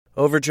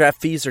Overdraft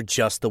fees are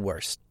just the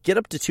worst. Get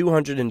up to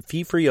 $200 in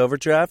fee-free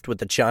overdraft with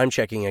the Chime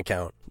checking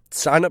account.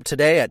 Sign up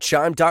today at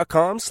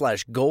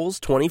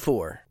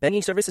chime.com/goals24.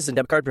 Banking services and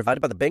debit card provided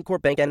by the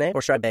Bancorp Bank N.A.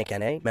 or Stride Bank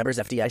N.A. Members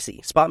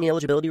FDIC. Spot me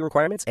eligibility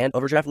requirements and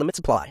overdraft limits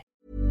apply.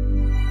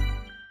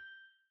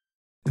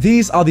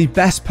 These are the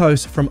best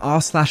posts from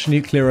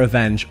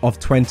r/NuclearRevenge of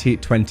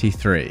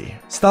 2023.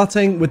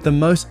 Starting with the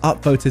most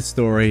upvoted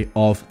story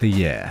of the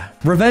year.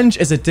 Revenge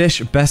is a dish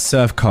best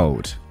served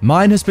cold.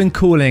 Mine has been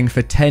cooling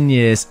for 10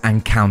 years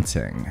and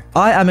counting.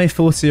 I am a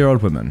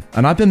 40-year-old woman,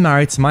 and I've been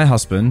married to my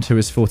husband, who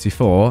is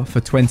 44, for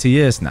 20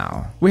 years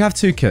now. We have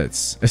 2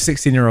 kids, a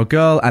 16-year-old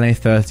girl and a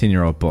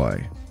 13-year-old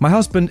boy. My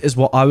husband is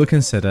what I would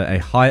consider a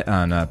high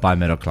earner by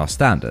middle-class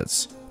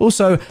standards.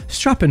 Also,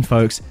 strap in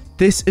folks,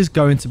 this is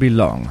going to be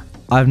long.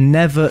 I've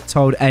never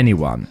told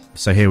anyone,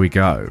 so here we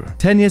go.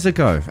 10 years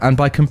ago, and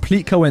by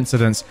complete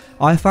coincidence,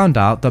 I found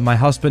out that my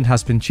husband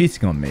has been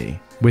cheating on me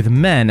with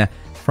men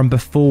from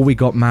before we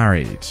got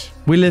married.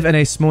 We live in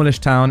a smallish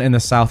town in the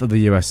south of the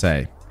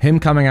USA.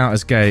 Him coming out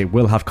as gay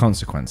will have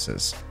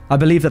consequences. I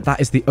believe that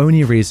is the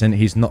only reason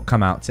he's not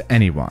come out to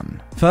anyone.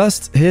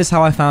 First, here's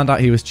how I found out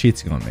he was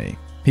cheating on me.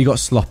 He got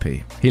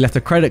sloppy. He left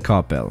a credit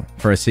card bill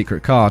for a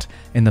secret card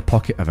in the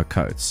pocket of a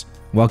coat.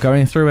 While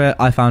going through it,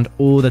 I found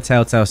all the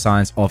telltale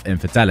signs of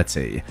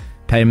infidelity.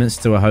 Payments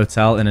to a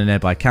hotel in a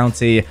nearby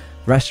county,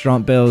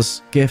 restaurant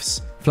bills,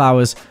 gifts,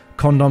 flowers,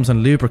 condoms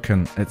and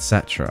lubricant,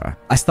 etc.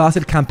 I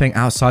started camping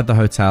outside the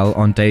hotel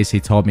on days he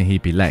told me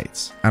he'd be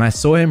late, and I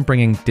saw him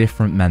bringing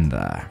different men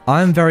there.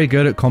 I am very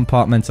good at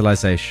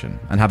compartmentalization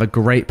and have a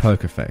great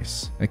poker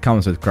face. It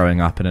comes with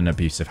growing up in an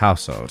abusive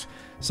household.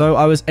 So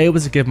I was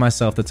able to give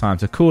myself the time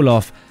to cool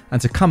off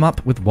and to come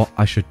up with what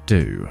I should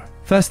do.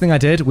 First thing I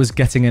did was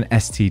getting an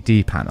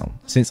STD panel,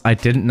 since I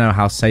didn't know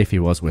how safe he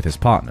was with his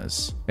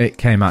partners. It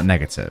came out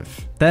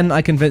negative. Then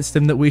I convinced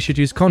him that we should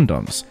use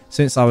condoms,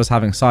 since I was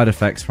having side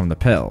effects from the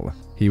pill.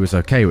 He was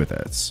okay with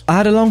it. I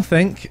had a long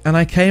think, and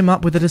I came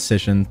up with a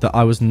decision that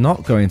I was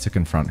not going to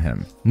confront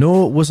him,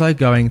 nor was I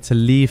going to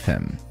leave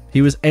him.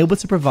 He was able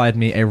to provide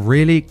me a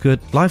really good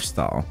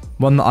lifestyle,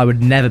 one that I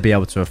would never be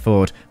able to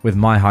afford with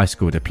my high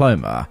school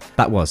diploma.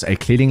 That was a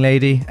cleaning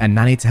lady, a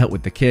nanny to help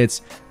with the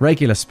kids,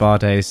 regular spa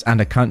days and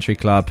a country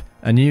club,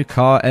 a new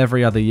car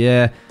every other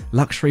year,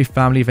 luxury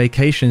family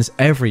vacations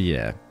every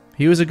year.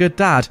 He was a good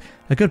dad,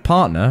 a good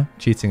partner,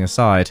 cheating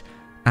aside,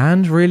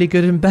 and really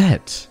good in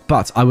bed.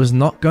 But I was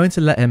not going to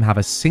let him have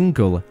a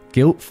single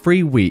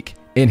guilt-free week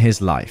in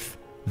his life.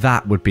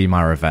 That would be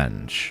my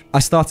revenge. I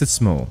started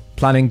small,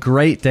 planning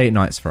great date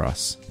nights for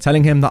us,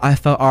 telling him that I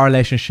felt our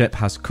relationship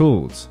has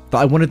cooled, that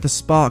I wanted the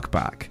spark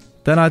back.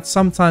 Then I'd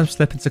sometimes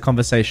slip into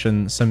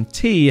conversation some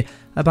tea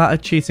about a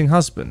cheating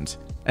husband,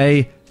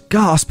 a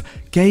gasp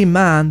gay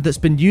man that's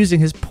been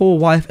using his poor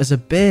wife as a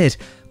beard,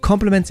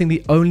 complimenting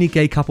the only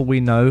gay couple we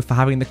know for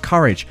having the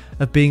courage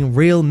of being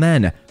real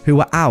men who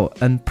were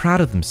out and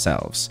proud of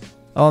themselves.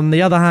 On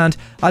the other hand,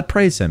 I'd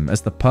praise him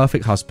as the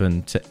perfect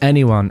husband to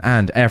anyone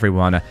and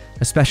everyone,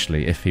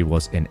 especially if he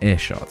was in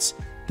earshot.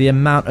 The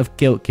amount of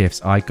guilt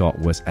gifts I got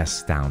was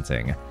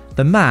astounding.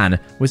 The man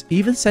was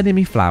even sending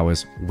me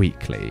flowers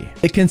weekly.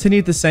 It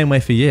continued the same way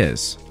for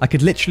years. I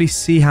could literally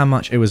see how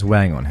much it was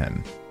weighing on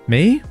him.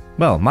 Me?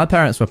 Well, my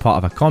parents were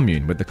part of a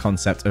commune with the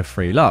concept of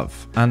free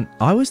love, and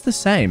I was the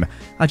same.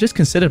 I just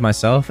considered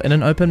myself in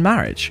an open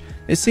marriage.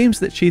 It seems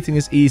that cheating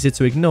is easy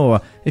to ignore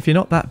if you're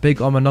not that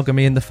big on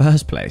monogamy in the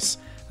first place.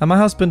 And my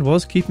husband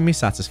was keeping me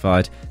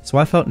satisfied, so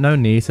I felt no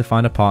need to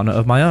find a partner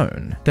of my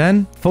own.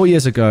 Then, 4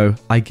 years ago,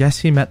 I guess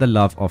he met the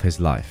love of his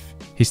life.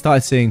 He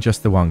started seeing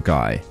just the one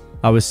guy.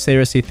 I was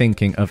seriously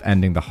thinking of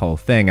ending the whole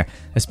thing,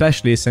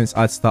 especially since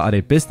I'd started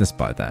a business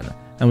by then,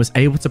 and was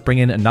able to bring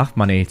in enough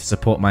money to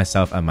support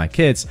myself and my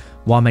kids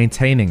while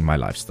maintaining my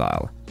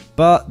lifestyle.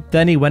 But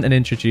then he went and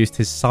introduced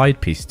his side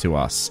piece to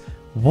us.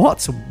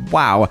 What?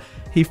 Wow.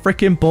 He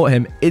freaking brought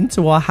him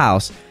into our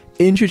house,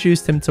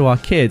 introduced him to our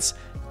kids,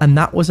 and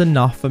that was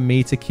enough for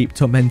me to keep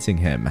tormenting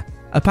him.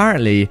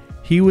 Apparently,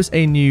 he was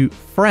a new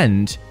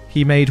friend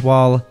he made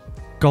while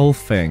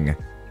golfing.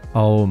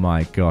 Oh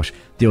my gosh,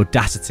 the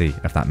audacity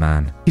of that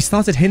man. He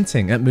started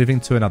hinting at moving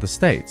to another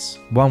state,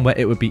 one where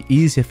it would be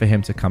easier for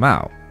him to come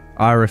out.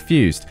 I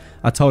refused.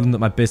 I told him that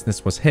my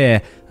business was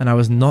here and I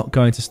was not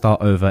going to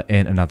start over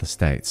in another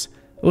state.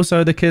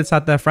 Also, the kids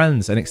had their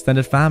friends and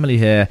extended family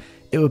here.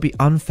 It would be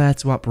unfair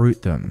to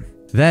uproot them.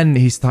 Then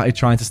he started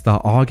trying to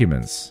start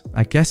arguments.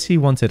 I guess he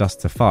wanted us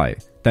to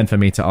fight, then for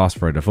me to ask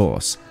for a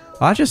divorce.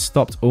 I just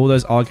stopped all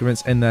those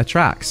arguments in their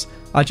tracks.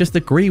 I just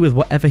agree with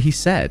whatever he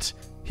said.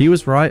 He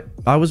was right,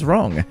 I was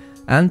wrong.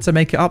 And to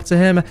make it up to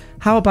him,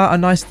 how about a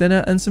nice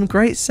dinner and some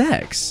great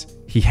sex?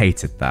 He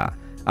hated that.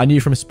 I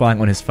knew from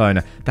spying on his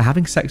phone that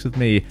having sex with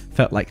me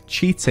felt like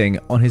cheating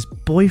on his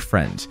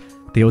boyfriend.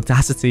 The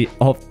audacity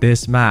of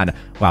this man.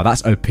 Wow,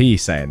 that's OP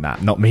saying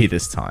that, not me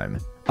this time.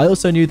 I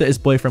also knew that his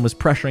boyfriend was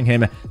pressuring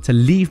him to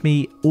leave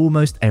me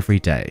almost every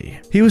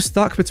day. He was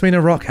stuck between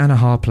a rock and a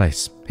hard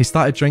place. He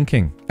started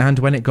drinking, and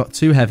when it got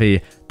too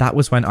heavy, that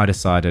was when I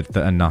decided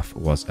that enough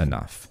was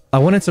enough. I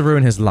wanted to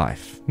ruin his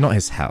life, not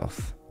his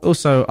health.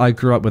 Also, I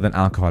grew up with an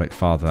alcoholic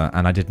father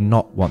and I did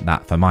not want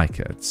that for my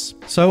kids.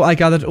 So I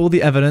gathered all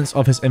the evidence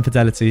of his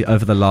infidelity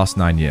over the last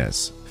 9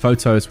 years.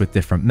 Photos with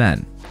different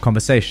men,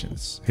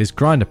 conversations, his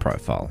Grindr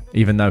profile,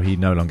 even though he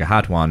no longer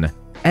had one,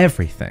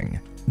 everything.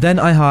 Then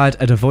I hired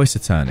a divorce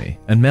attorney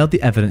and mailed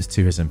the evidence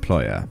to his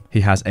employer. He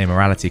has a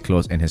morality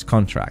clause in his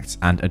contract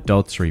and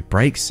adultery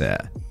breaks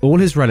it. All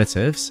his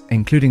relatives,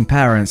 including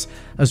parents,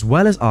 as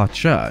well as our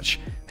church,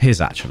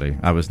 his actually,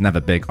 I was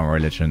never big on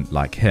religion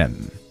like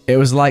him. It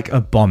was like a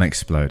bomb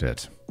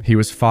exploded. He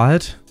was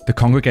fired. The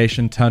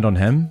congregation turned on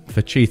him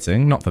for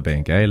cheating, not for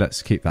being gay,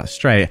 let's keep that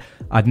straight.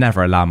 I'd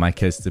never allow my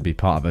kids to be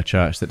part of a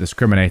church that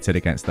discriminated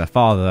against their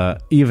father,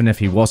 even if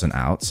he wasn't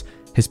out.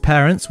 His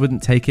parents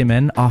wouldn't take him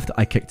in after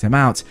I kicked him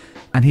out,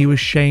 and he was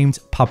shamed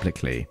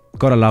publicly.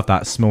 Gotta love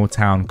that small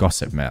town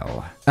gossip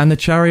mill. And the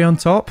cherry on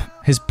top,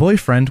 his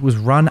boyfriend was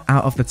run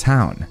out of the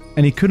town,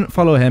 and he couldn't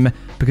follow him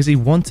because he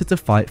wanted to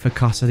fight for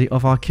custody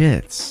of our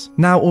kids.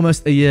 Now,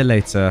 almost a year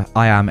later,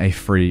 I am a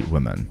free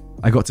woman.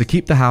 I got to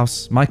keep the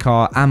house, my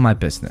car, and my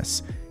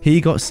business. He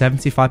got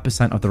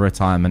 75% of the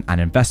retirement and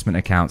investment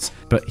accounts,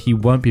 but he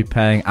won't be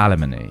paying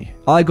alimony.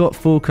 I got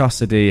full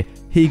custody,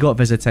 he got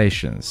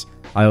visitations.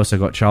 I also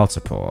got child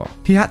support.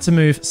 He had to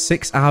move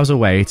 6 hours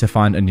away to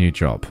find a new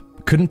job.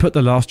 Couldn't put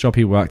the last job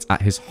he worked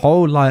at his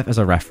whole life as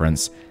a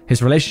reference.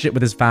 His relationship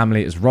with his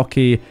family is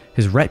rocky.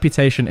 His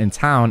reputation in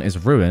town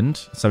is ruined,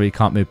 so he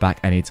can't move back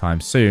anytime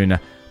soon.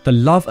 The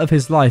love of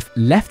his life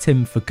left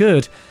him for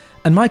good,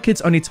 and my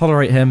kids only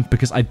tolerate him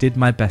because I did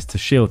my best to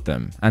shield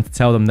them and to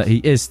tell them that he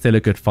is still a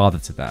good father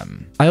to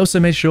them. I also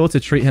made sure to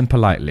treat him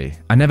politely.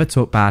 I never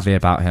talked badly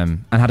about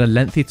him and had a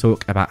lengthy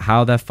talk about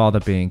how their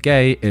father being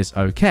gay is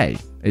okay.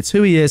 It's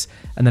who he is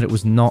and that it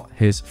was not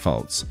his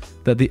fault.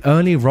 That the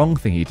only wrong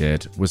thing he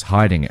did was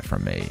hiding it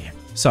from me.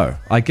 So,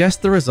 I guess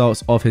the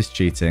results of his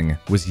cheating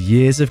was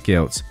years of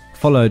guilt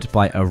followed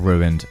by a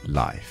ruined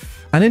life.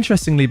 And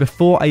interestingly,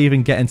 before I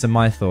even get into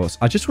my thoughts,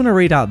 I just want to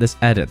read out this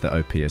edit that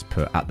OP has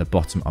put at the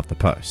bottom of the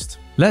post.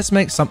 Let's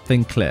make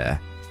something clear.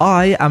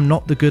 I am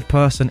not the good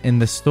person in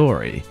this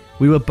story.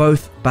 We were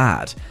both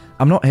bad.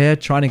 I'm not here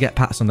trying to get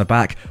pats on the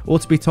back or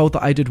to be told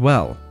that I did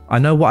well. I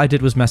know what I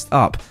did was messed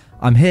up.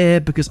 I'm here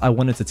because I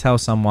wanted to tell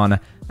someone,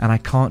 and I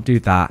can't do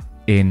that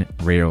in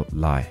real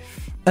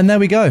life. And there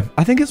we go.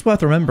 I think it's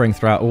worth remembering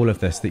throughout all of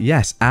this that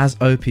yes, as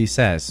OP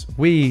says,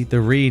 we,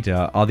 the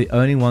reader, are the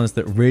only ones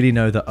that really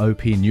know that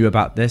OP knew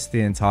about this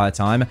the entire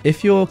time.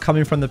 If you're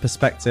coming from the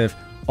perspective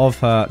of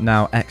her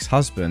now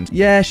ex-husband,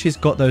 yeah, she's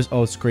got those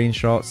old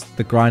screenshots,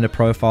 the Grindr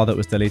profile that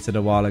was deleted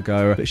a while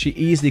ago, but she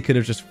easily could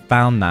have just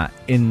found that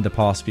in the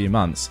past few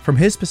months. From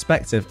his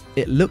perspective,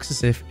 it looks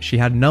as if she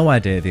had no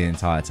idea the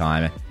entire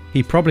time.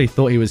 He probably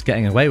thought he was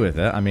getting away with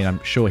it. I mean,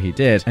 I'm sure he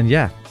did. And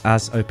yeah,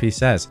 as OP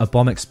says, a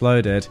bomb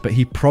exploded, but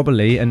he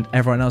probably, and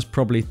everyone else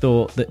probably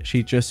thought that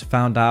she just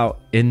found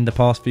out in the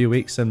past few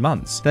weeks and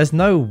months. There's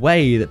no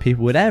way that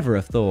people would ever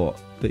have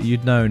thought that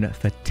you'd known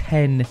for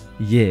 10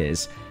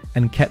 years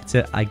and kept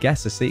it, I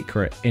guess, a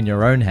secret in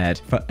your own head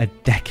for a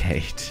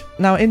decade.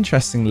 Now,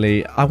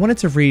 interestingly, I wanted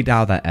to read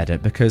out that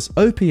edit because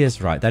OP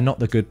is right, they're not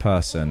the good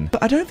person,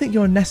 but I don't think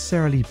you're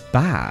necessarily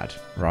bad,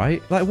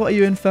 right? Like, what are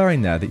you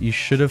inferring there? That you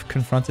should have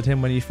confronted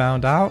him when you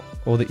found out?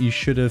 Or that you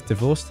should have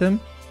divorced him?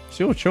 It's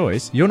your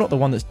choice. You're not the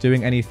one that's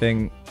doing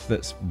anything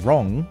that's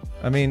wrong.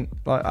 I mean,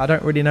 like, I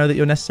don't really know that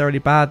you're necessarily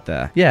bad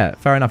there. Yeah,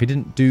 fair enough. You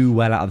didn't do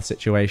well out of the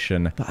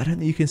situation, but I don't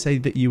think you can say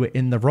that you were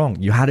in the wrong.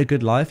 You had a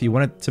good life. You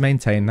wanted to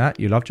maintain that.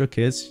 You loved your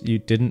kids. You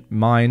didn't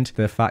mind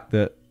the fact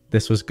that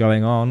this was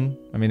going on.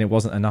 I mean, it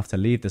wasn't enough to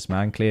leave this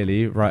man,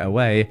 clearly, right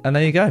away. And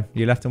there you go.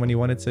 You left him when you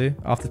wanted to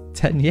after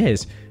 10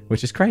 years,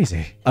 which is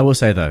crazy. I will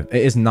say, though,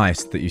 it is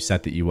nice that you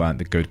said that you weren't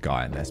the good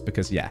guy in this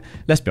because, yeah,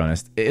 let's be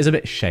honest, it is a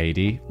bit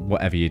shady,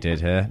 whatever you did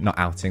here, not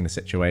outing the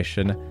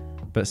situation.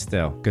 But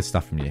still, good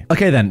stuff from you.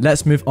 Okay then,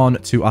 let's move on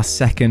to our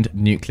second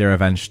nuclear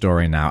revenge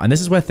story now. And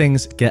this is where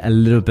things get a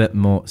little bit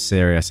more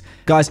serious.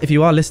 Guys, if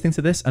you are listening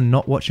to this and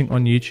not watching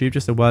on YouTube,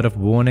 just a word of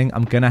warning,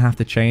 I'm going to have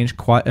to change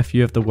quite a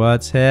few of the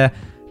words here.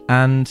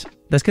 And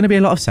there's going to be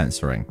a lot of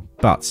censoring.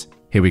 But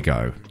here we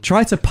go.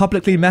 Try to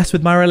publicly mess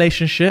with my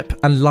relationship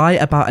and lie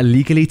about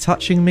illegally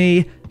touching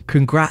me?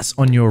 Congrats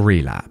on your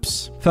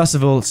relapse. First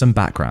of all, some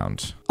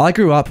background. I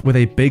grew up with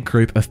a big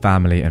group of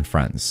family and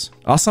friends.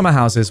 Our summer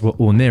houses were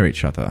all near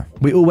each other.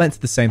 We all went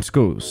to the same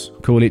schools,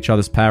 called each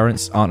other's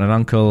parents, aunt and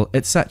uncle,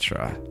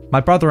 etc.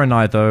 My brother and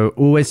I, though,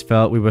 always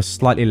felt we were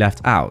slightly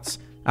left out.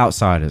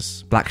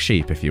 Outsiders, black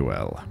sheep, if you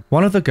will.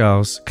 One of the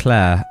girls,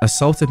 Claire,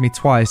 assaulted me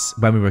twice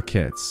when we were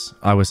kids.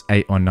 I was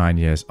 8 or 9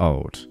 years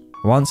old.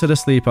 Once at a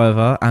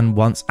sleepover and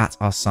once at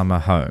our summer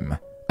home.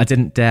 I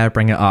didn't dare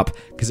bring it up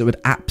because it would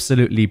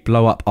absolutely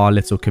blow up our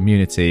little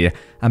community,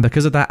 and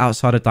because of that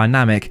outsider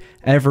dynamic,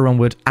 everyone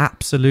would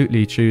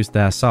absolutely choose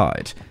their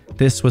side.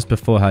 This was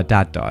before her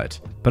dad died.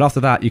 But after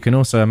that, you can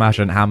also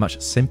imagine how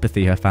much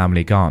sympathy her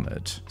family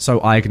garnered.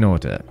 So I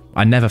ignored it.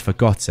 I never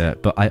forgot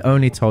it, but I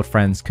only told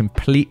friends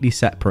completely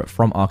separate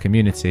from our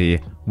community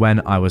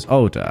when I was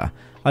older.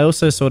 I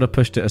also sort of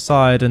pushed it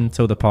aside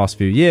until the past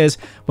few years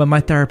when my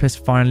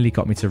therapist finally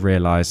got me to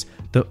realise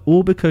that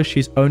all because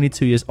she's only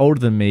 2 years older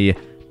than me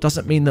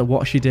doesn't mean that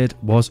what she did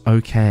was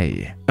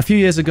okay. A few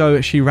years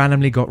ago, she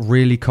randomly got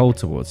really cold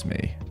towards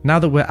me. Now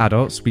that we're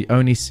adults, we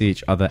only see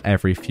each other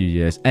every few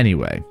years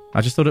anyway.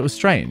 I just thought it was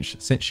strange,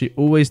 since she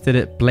always did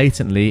it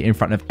blatantly in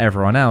front of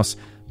everyone else,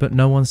 but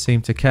no one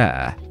seemed to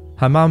care.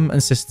 Her mum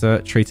and sister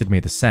treated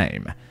me the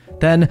same.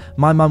 Then,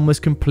 my mum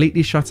was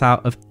completely shut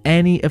out of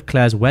any of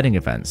Claire's wedding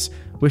events,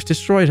 which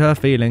destroyed her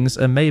feelings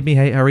and made me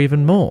hate her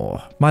even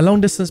more. My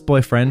long-distance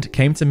boyfriend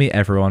came to meet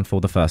everyone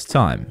for the first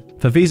time.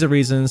 For visa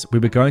reasons, we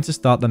were going to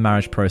start the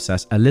marriage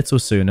process a little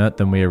sooner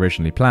than we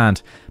originally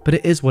planned, but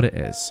it is what it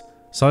is.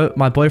 So,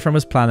 my boyfriend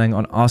was planning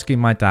on asking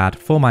my dad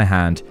for my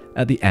hand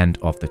at the end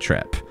of the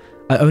trip.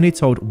 I only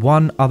told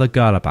one other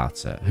girl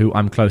about it, who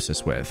I'm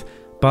closest with,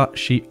 but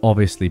she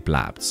obviously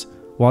blabbed.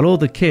 While all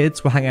the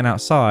kids were hanging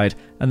outside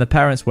and the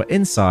parents were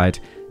inside,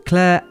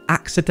 Claire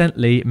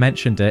accidentally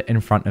mentioned it in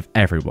front of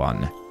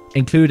everyone,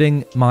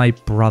 including my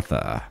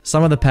brother.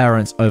 Some of the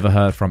parents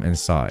overheard from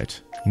inside.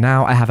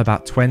 Now I have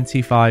about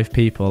 25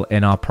 people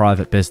in our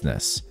private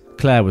business.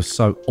 Claire was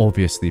so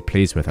obviously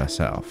pleased with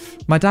herself.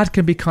 My dad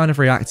can be kind of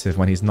reactive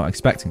when he's not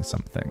expecting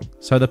something,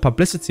 so the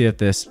publicity of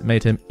this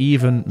made him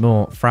even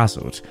more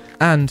frazzled.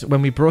 And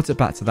when we brought it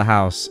back to the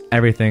house,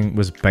 everything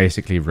was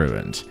basically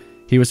ruined.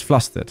 He was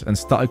flustered and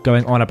started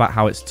going on about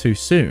how it's too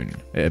soon,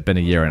 it had been a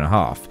year and a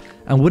half,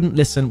 and wouldn't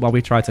listen while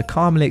we tried to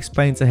calmly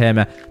explain to him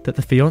that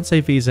the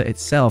fiancé visa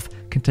itself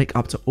can take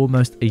up to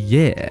almost a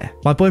year.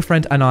 My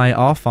boyfriend and I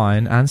are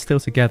fine and still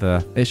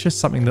together, it's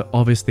just something that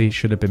obviously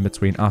should have been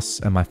between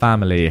us and my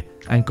family,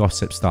 and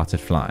gossip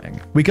started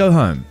flying. We go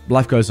home,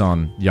 life goes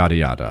on, yada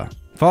yada.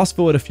 Fast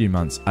forward a few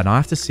months and I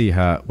have to see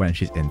her when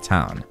she's in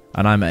town,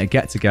 and I'm at a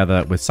get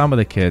together with some of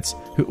the kids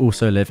who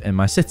also live in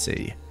my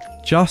city.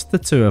 Just the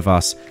two of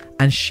us,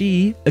 and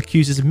she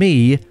accuses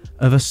me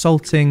of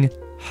assaulting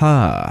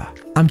her.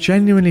 I'm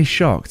genuinely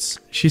shocked.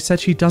 She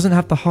said she doesn't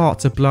have the heart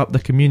to blow up the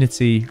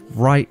community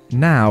right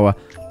now,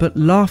 but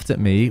laughed at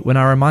me when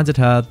I reminded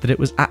her that it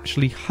was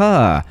actually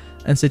her,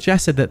 and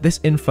suggested that this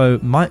info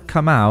might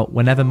come out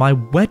whenever my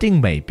wedding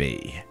may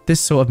be.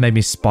 This sort of made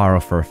me spiral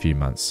for a few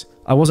months.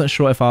 I wasn't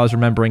sure if I was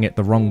remembering it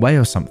the wrong way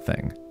or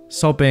something.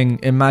 Sobbing,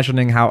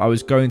 imagining how I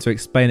was going to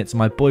explain it to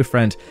my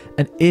boyfriend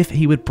and if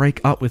he would break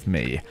up with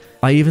me.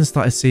 I even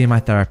started seeing my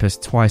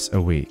therapist twice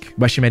a week,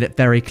 where she made it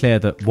very clear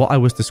that what I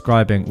was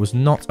describing was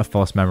not a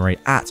false memory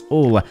at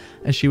all,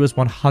 and she was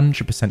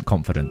 100%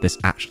 confident this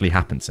actually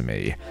happened to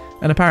me.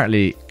 And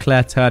apparently,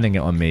 Claire turning it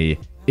on me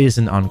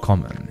isn't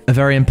uncommon. A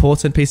very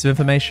important piece of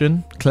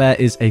information, Claire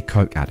is a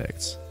coke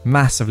addict.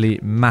 Massive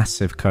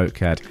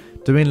cokehead,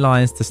 doing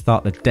lines to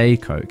start the day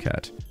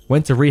cokehead.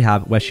 Went to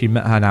rehab where she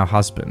met her now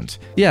husband.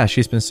 Yeah,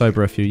 she's been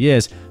sober a few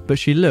years, but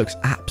she looks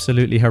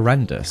absolutely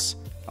horrendous.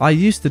 I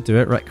used to do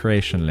it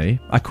recreationally.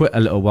 I quit a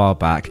little while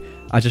back.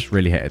 I just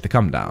really hated the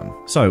come down.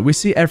 So we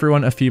see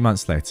everyone a few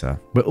months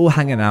later. We're all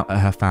hanging out at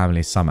her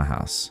family's summer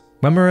house.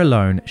 When we're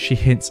alone, she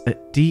hints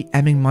at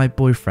DMing my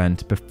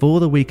boyfriend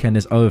before the weekend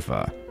is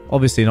over,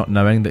 obviously not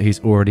knowing that he's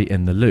already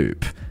in the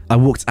loop. I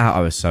walked out,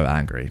 I was so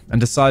angry, and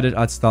decided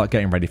I'd start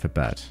getting ready for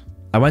bed.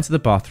 I went to the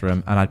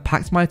bathroom and I'd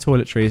packed my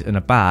toiletries in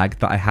a bag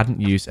that I hadn't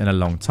used in a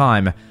long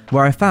time,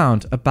 where I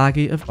found a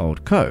baggie of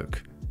old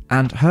Coke.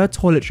 And her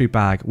toiletry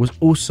bag was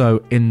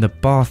also in the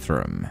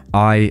bathroom.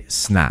 I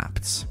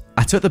snapped.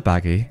 I took the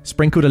baggie,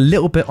 sprinkled a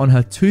little bit on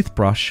her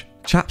toothbrush,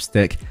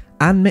 chapstick,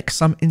 and mixed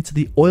some into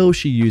the oil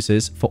she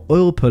uses for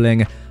oil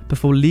pulling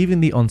before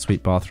leaving the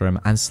ensuite bathroom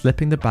and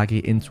slipping the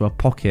baggie into a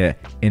pocket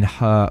in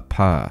her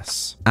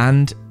purse.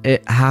 And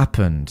it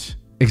happened.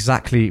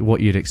 Exactly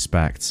what you'd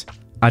expect.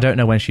 I don't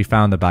know when she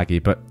found the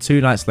baggie, but 2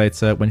 nights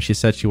later, when she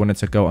said she wanted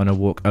to go on a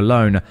walk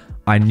alone,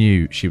 I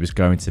knew she was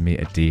going to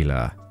meet a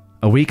dealer.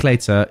 A week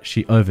later,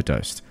 she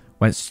overdosed,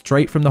 went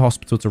straight from the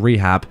hospital to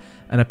rehab,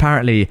 and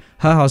apparently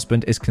her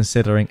husband is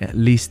considering at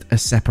least a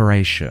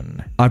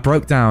separation. I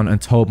broke down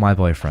and told my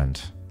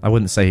boyfriend. I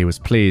wouldn't say he was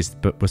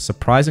pleased, but was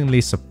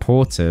surprisingly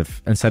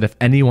supportive and said if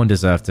anyone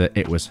deserved it,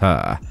 it was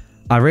her.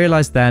 I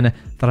realised then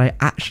that I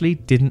actually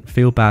didn't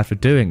feel bad for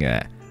doing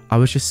it. I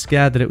was just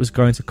scared that it was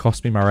going to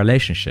cost me my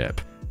relationship.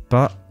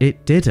 But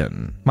it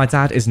didn't. My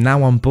dad is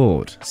now on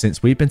board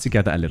since we've been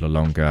together a little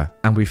longer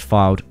and we've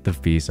filed the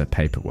visa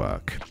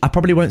paperwork. I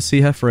probably won't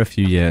see her for a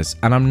few years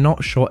and I'm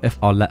not sure if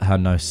I'll let her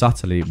know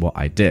subtly what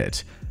I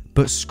did.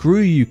 But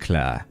screw you,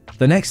 Claire.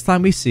 The next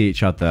time we see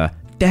each other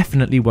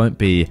definitely won't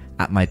be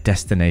at my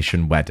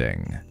destination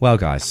wedding. Well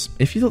guys,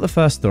 if you thought the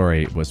first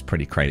story was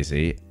pretty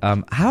crazy,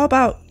 how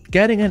about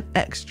getting an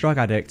ex-drug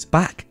addict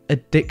back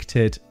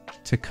addicted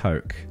to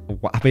coke?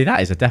 I mean,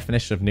 that is a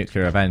definition of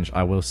nuclear revenge,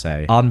 I will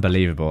say.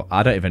 Unbelievable.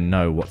 I don't even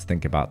know what to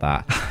think about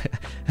that.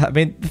 I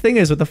mean, the thing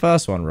is with the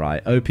first one,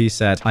 right? OP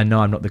said, I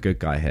know I'm not the good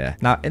guy here.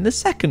 Now, in the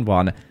second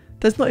one,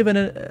 there's not even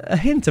a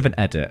hint of an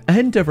edit, a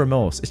hint of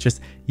remorse. It's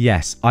just,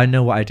 yes, I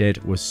know what I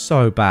did was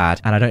so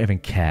bad and I don't even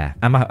care.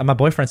 And my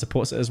boyfriend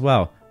supports it as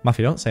well. My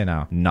fiance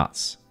now,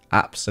 nuts.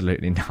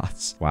 Absolutely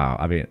nuts. Wow.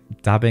 I mean,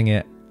 dabbing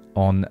it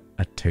on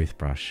a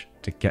toothbrush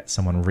to get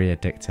someone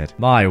re-addicted.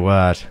 My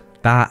word,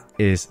 that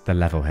is the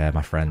level here,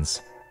 my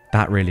friends.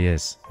 That really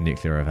is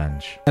nuclear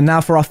revenge. And now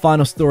for our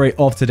final story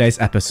of today's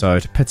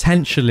episode,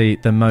 potentially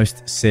the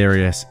most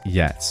serious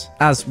yet.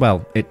 As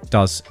well, it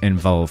does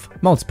involve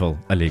multiple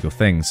illegal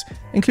things,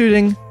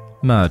 including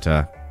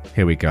murder.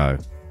 Here we go.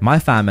 My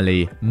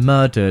family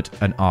murdered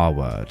an R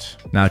word.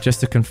 Now, just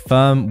to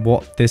confirm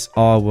what this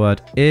R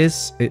word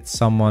is, it's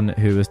someone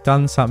who has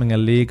done something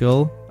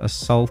illegal,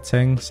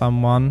 assaulting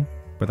someone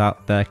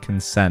without their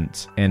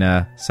consent in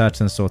a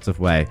certain sort of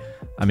way.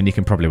 I mean, you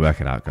can probably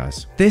work it out,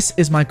 guys. This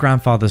is my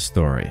grandfather's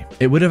story.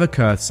 It would have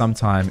occurred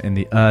sometime in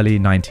the early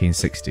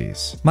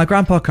 1960s. My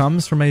grandpa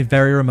comes from a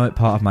very remote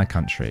part of my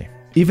country.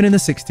 Even in the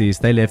 60s,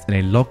 they lived in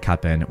a log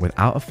cabin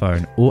without a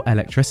phone or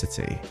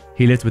electricity.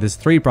 He lived with his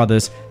 3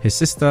 brothers, his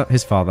sister,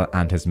 his father,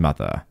 and his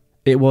mother.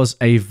 It was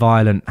a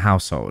violent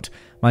household.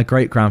 My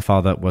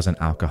great-grandfather was an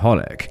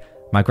alcoholic.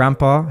 My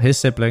grandpa, his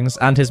siblings,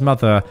 and his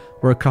mother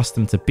were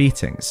accustomed to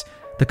beatings.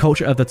 The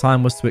culture of the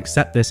time was to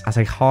accept this as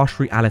a harsh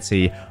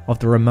reality of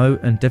the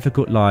remote and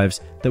difficult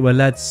lives that were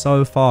led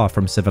so far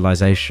from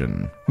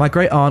civilization. My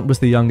great aunt was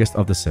the youngest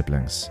of the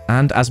siblings,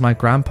 and as my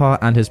grandpa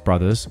and his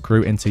brothers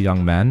grew into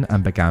young men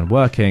and began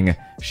working,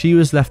 she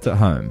was left at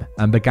home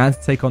and began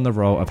to take on the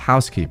role of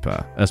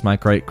housekeeper, as my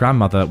great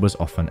grandmother was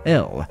often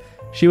ill.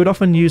 She would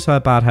often use her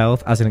bad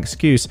health as an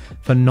excuse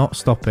for not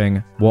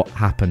stopping what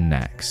happened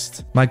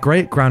next. My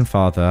great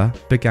grandfather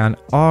began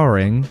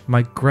R-ing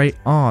my great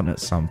aunt at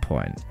some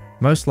point.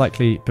 Most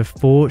likely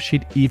before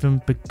she'd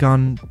even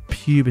begun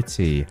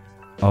puberty.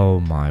 Oh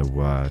my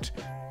word.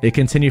 It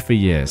continued for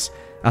years,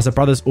 as the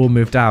brothers all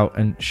moved out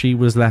and she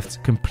was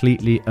left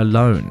completely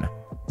alone.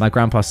 My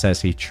grandpa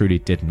says he truly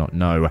did not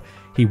know.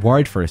 He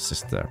worried for his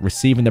sister,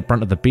 receiving the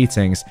brunt of the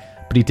beatings,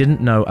 but he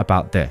didn't know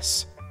about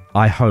this.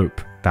 I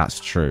hope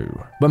that's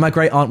true. When my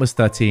great aunt was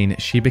 13,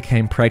 she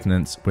became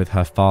pregnant with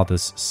her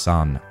father's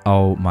son.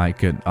 Oh my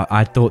goodness.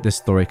 I thought this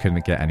story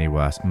couldn't get any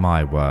worse.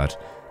 My word.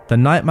 The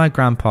night my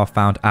grandpa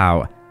found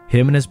out,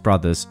 him and his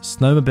brothers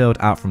snowmobiled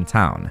out from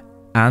town,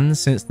 and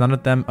since none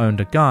of them owned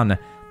a gun,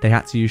 they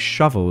had to use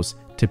shovels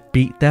to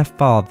beat their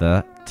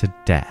father to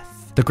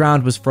death. The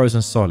ground was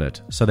frozen solid,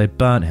 so they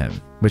burnt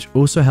him, which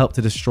also helped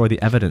to destroy the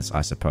evidence,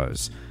 I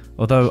suppose.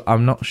 Although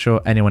I'm not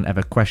sure anyone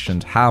ever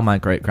questioned how my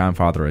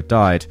great-grandfather had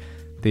died,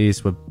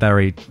 these were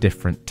very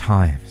different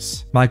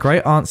times. My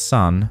great-aunt's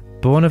son,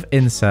 born of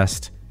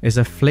incest, is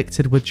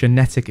afflicted with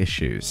genetic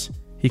issues.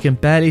 He can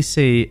barely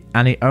see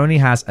and he only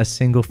has a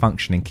single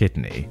functioning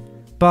kidney.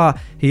 But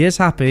he is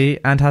happy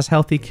and has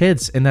healthy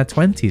kids in their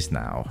 20s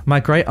now. My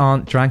great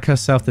aunt drank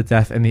herself to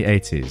death in the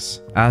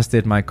 80s, as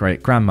did my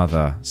great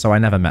grandmother, so I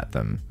never met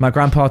them. My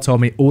grandpa told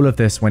me all of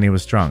this when he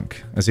was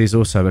drunk, as he's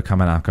also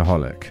become an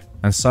alcoholic.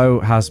 And so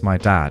has my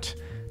dad.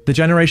 The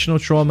generational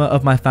trauma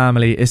of my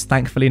family is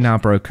thankfully now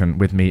broken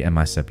with me and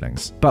my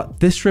siblings. But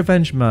this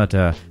revenge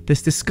murder,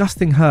 this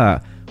disgusting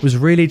hurt, was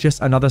really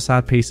just another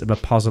sad piece of a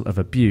puzzle of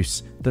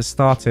abuse that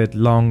started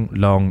long,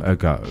 long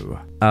ago.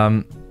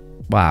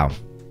 Wow.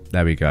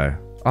 There we go.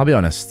 I'll be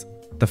honest,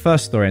 the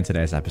first story in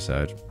today's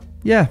episode,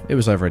 yeah, it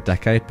was over a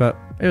decade, but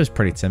it was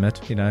pretty timid,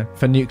 you know.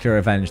 For nuclear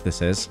revenge,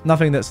 this is.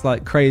 Nothing that's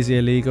like crazy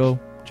illegal,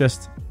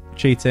 just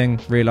cheating,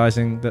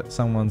 realizing that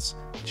someone's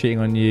cheating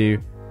on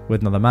you with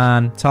another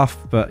man. Tough,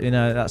 but you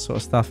know, that sort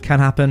of stuff can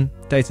happen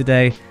day to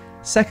day.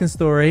 Second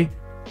story,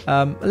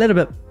 a little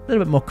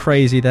bit more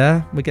crazy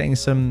there. We're getting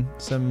some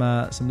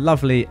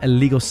lovely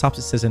illegal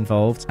substances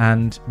involved,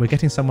 and we're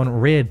getting someone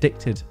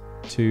re-addicted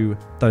to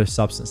those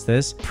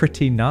substances.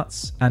 Pretty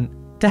nuts, and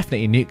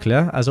definitely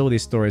nuclear, as all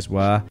these stories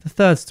were. The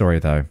third story,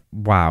 though,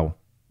 wow.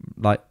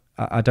 Like,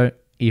 I don't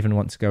even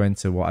want to go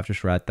into what I've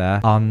just read there.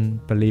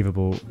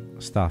 Unbelievable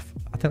stuff.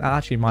 I think that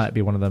actually might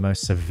be one of the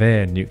most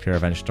severe nuclear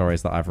revenge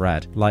stories that I've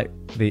read. Like,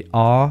 the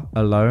R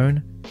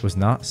alone was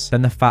nuts.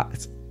 Then the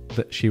fact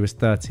that she was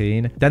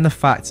 13. Then the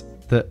fact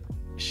that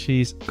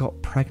she's got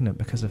pregnant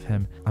because of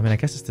him. I mean, I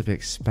guess it's to be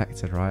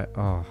expected, right?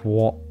 Oh,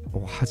 what?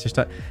 I just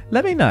don't.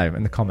 Let me know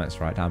in the comments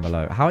right down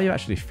below. How are you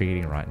actually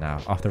feeling right now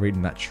after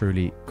reading that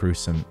truly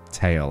gruesome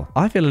tale?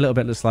 I feel a little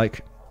bit just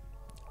like,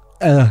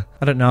 I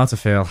don't know how to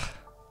feel.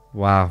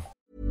 Wow.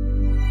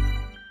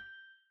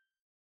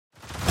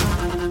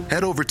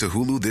 Head over to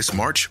Hulu this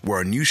March, where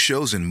our new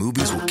shows and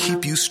movies will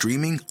keep you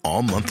streaming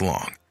all month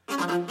long.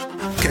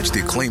 Catch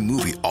the acclaimed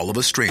movie All of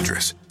Us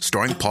Strangers,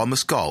 starring Paul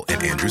Mescal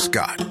and Andrew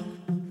Scott.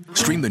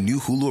 Stream the new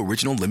Hulu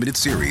original limited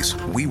series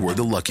We Were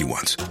the Lucky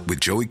Ones with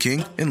Joey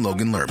King and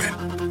Logan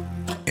Lerman.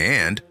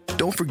 And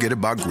don't forget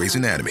about Grey's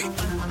Anatomy.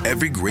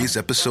 Every Grey's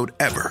episode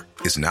ever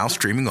is now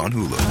streaming on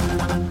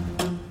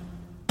Hulu.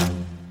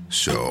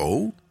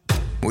 So,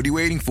 what are you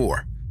waiting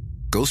for?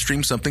 Go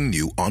stream something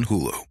new on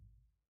Hulu.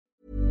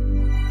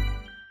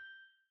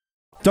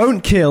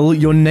 Don't kill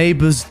your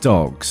neighbor's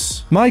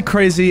dogs. My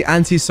crazy,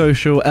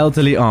 antisocial,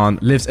 elderly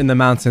aunt lives in the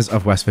mountains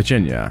of West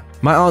Virginia.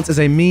 My aunt is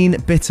a mean,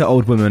 bitter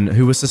old woman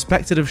who was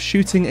suspected of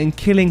shooting and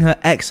killing her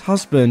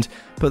ex-husband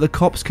but the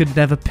cops could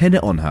never pin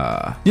it on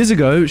her. Years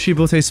ago, she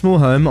bought a small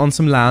home on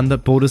some land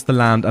that borders the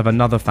land of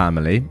another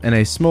family in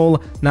a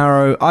small,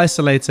 narrow,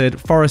 isolated,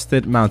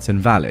 forested mountain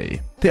valley.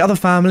 The other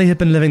family had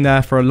been living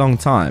there for a long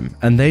time,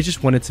 and they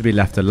just wanted to be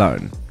left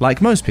alone,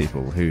 like most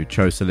people who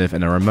chose to live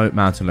in a remote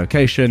mountain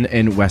location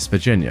in West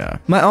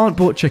Virginia. My aunt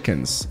bought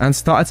chickens and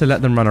started to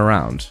let them run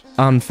around,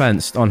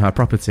 unfenced on her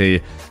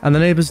property, and the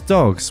neighbors'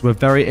 dogs were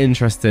very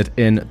interested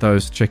in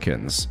those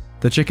chickens.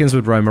 The chickens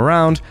would roam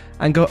around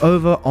and go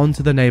over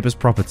onto the neighbor's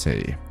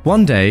property.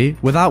 One day,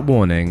 without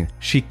warning,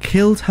 she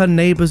killed her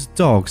neighbor's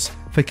dogs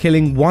for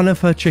killing one of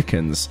her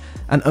chickens,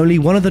 and only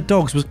one of the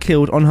dogs was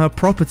killed on her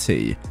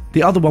property.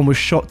 The other one was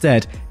shot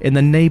dead in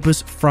the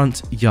neighbor's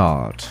front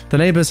yard. The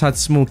neighbors had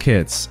small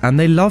kids, and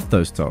they loved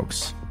those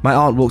dogs. My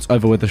aunt walked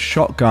over with a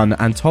shotgun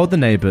and told the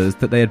neighbors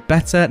that they had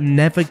better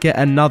never get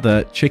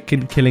another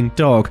chicken-killing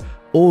dog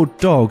or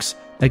dogs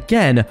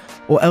again,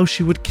 or else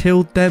she would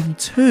kill them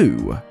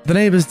too. The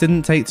neighbors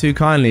didn't take too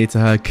kindly to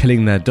her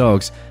killing their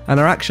dogs, and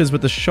her actions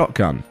with the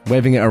shotgun,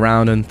 waving it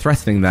around and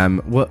threatening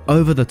them, were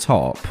over the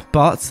top.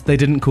 But they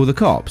didn't call the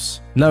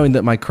cops, knowing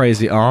that my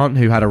crazy aunt,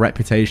 who had a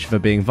reputation for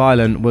being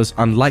violent, was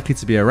unlikely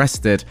to be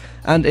arrested,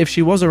 and if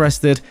she was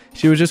arrested,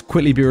 she would just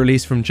quickly be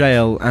released from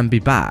jail and be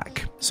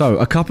back. So,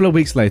 a couple of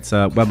weeks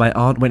later, when my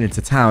aunt went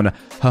into town,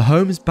 her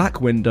home's back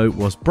window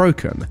was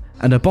broken,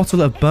 and a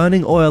bottle of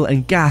burning oil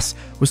and gas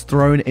was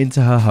thrown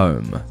into her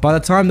home. By the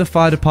time the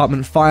fire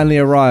department finally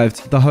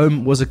arrived, the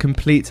home was a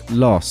complete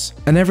loss,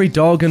 and every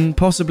dog and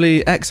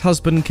possibly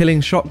ex-husband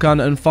killing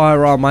shotgun and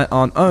firearm my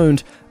aunt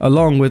owned,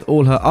 along with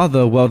all her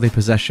other worldly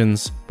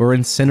possessions, were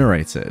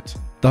incinerated.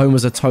 The home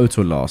was a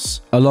total loss,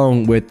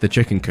 along with the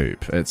chicken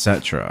coop,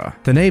 etc.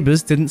 The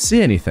neighbors didn't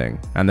see anything,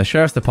 and the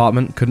sheriff's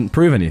department couldn't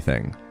prove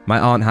anything. My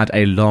aunt had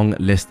a long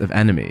list of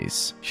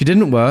enemies. She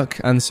didn't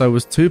work, and so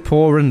was too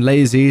poor and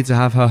lazy to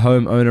have her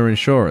homeowner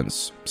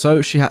insurance,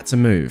 so she had to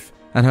move,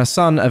 and her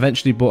son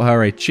eventually bought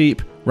her a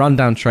cheap,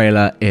 rundown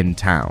trailer in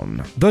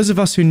town. Those of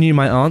us who knew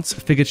my aunt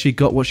figured she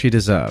got what she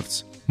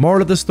deserved.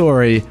 Moral of the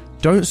story: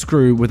 don't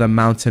screw with a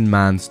mountain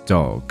man's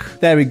dog.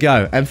 There we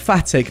go.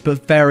 Emphatic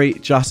but very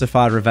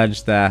justified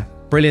revenge there.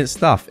 Brilliant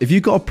stuff. If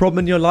you've got a problem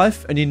in your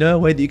life and you know a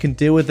way that you can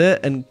deal with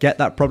it and get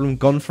that problem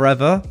gone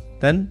forever,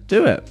 then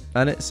do it.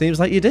 And it seems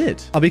like you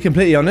did. I'll be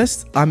completely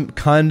honest, I'm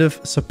kind of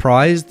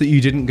surprised that you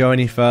didn't go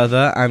any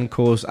further and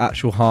cause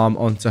actual harm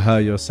onto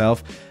her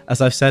yourself. As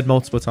I've said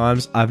multiple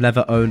times, I've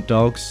never owned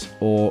dogs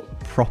or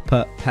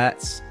proper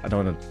pets. I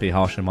don't want to be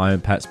harsh on my own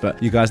pets,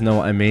 but you guys know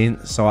what I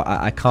mean. So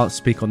I can't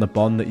speak on the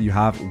bond that you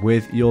have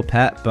with your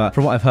pet, but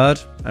from what I've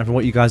heard and from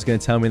what you guys are going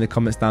to tell me in the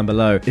comments down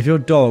below, if your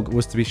dog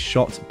was to be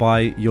shot by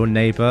your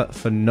neighbor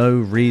for no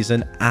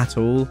reason at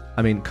all,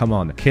 I mean, come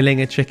on,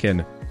 killing a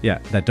chicken, yeah,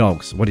 they're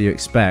dogs. What do you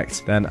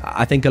expect? Then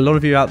I think a lot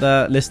of you out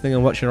there listening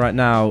and watching right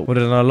now would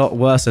have done a lot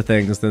worse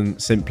things than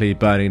simply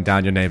burning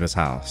down your neighbor's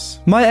house.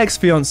 My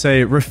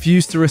ex-fiance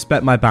refused to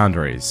respect my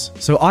boundaries,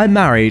 so I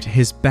married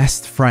his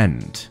best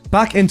friend.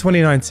 Back in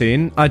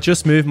 2019, I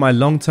just moved my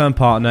long-term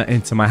partner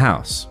into my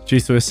house due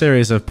to a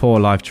series of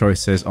poor life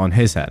choices on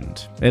his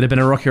end. It had been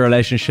a rocky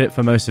relationship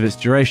for most of its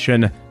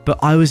duration, but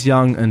I was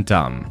young and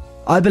dumb.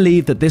 I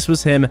believed that this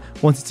was him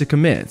wanting to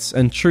commit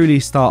and truly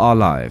start our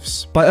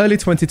lives. By early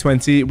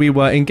 2020, we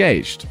were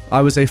engaged.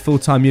 I was a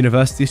full-time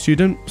university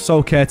student,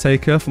 sole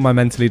caretaker for my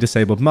mentally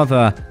disabled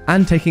mother,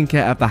 and taking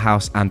care of the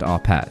house and our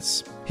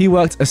pets. He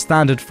worked a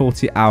standard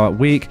 40-hour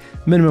week,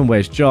 minimum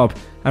wage job,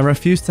 and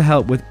refused to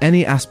help with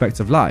any aspect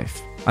of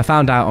life. I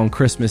found out on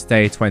Christmas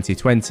Day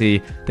 2020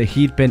 that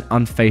he'd been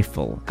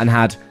unfaithful and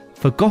had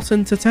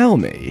forgotten to tell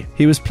me.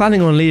 He was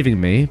planning on leaving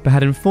me, but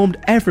had informed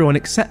everyone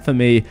except for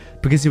me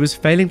because he was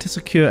failing to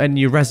secure a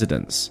new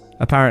residence.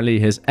 Apparently,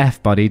 his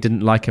F-buddy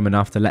didn't like him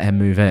enough to let him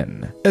move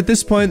in. At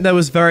this point, there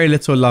was very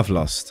little love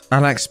lost,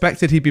 and I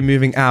expected he'd be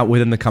moving out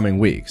within the coming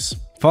weeks.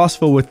 Fast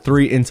forward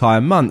 3 entire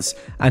months,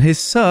 and his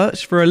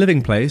search for a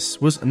living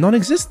place was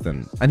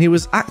non-existent, and he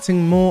was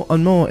acting more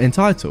and more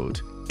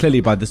entitled.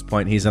 Clearly by this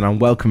point he's an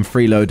unwelcome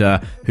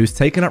freeloader who's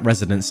taken up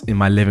residence in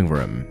my living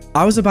room.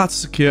 I was about to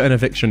secure an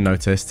eviction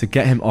notice to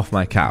get him off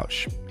my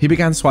couch. He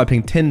began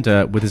swiping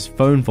Tinder with his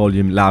phone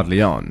volume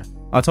loudly on.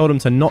 I told him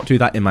to not do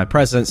that in my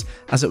presence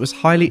as it was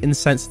highly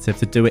insensitive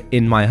to do it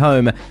in my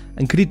home,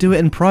 and could he do it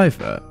in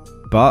private?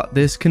 But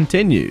this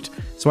continued,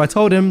 so I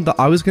told him that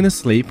I was going to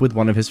sleep with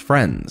one of his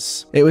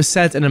friends. It was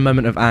said in a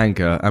moment of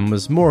anger and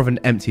was more of an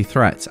empty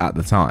threat at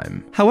the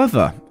time.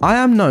 However, I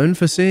am known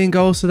for seeing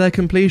goals to their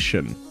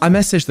completion. I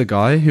messaged the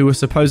guy who was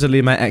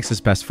supposedly my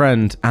ex's best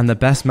friend and the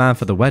best man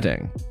for the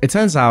wedding. It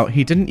turns out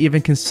he didn't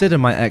even consider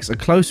my ex a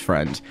close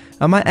friend,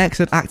 and my ex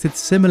had acted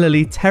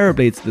similarly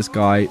terribly to this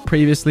guy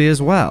previously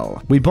as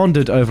well. We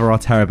bonded over our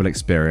terrible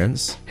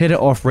experience, hit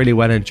it off really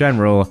well in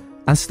general,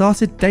 and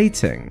started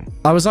dating.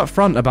 I was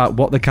upfront about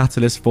what the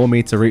catalyst for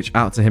me to reach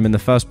out to him in the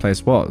first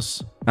place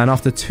was. And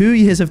after 2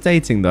 years of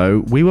dating though,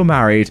 we were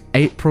married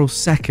April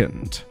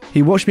 2nd.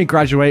 He watched me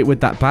graduate with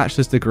that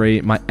bachelor's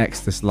degree my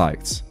ex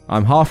disliked.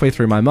 I'm halfway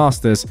through my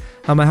master's,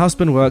 and my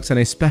husband works in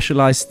a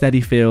specialized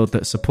steady field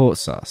that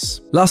supports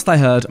us. Last I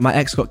heard, my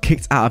ex got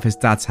kicked out of his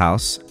dad's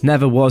house,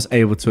 never was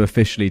able to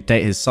officially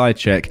date his side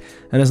chick,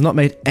 and has not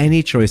made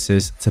any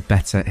choices to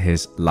better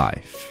his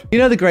life. You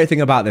know, the great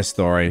thing about this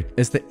story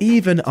is that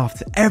even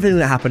after everything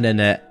that happened in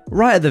it,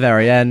 right at the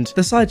very end,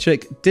 the side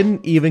chick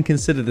didn't even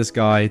consider this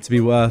guy to be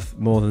worth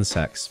more than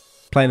sex.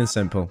 Plain and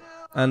simple.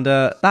 And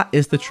that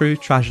is the true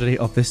tragedy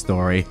of this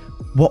story.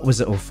 What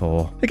was it all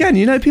for? Again,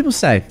 you know, people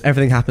say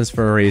everything happens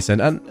for a reason,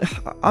 and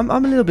I'm a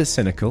little bit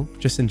cynical,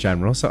 just in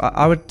general, so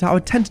I would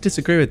tend to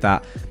disagree with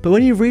that. But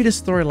when you read a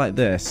story like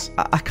this,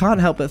 I can't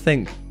help but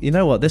think, you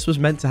know what, this was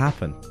meant to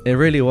happen. It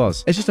really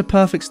was. It's just a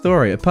perfect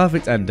story, a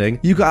perfect ending.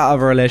 You got out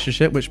of a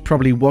relationship, which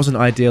probably wasn't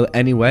ideal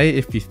anyway,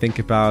 if you think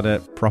about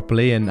it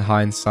properly in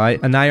hindsight,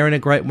 and now you're in a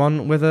great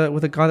one with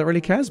a guy that really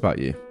cares about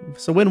you.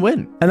 It's a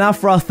win-win. And now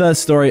for our third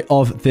story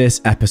of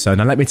this episode.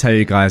 Now let me tell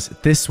you guys,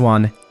 this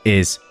one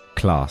is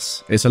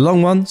class. It's a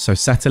long one, so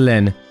settle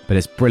in, but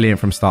it's brilliant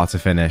from start to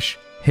finish.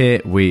 Here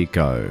we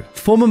go.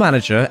 Former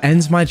manager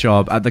ends my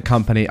job at the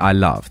company I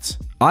loved.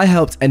 I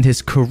helped end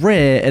his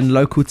career in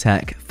local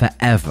tech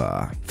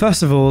forever.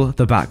 First of all,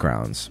 the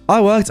background. I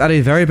worked at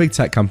a very big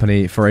tech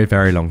company for a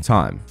very long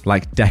time,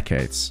 like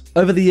decades.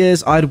 Over the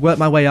years, I'd worked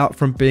my way up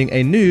from being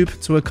a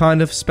noob to a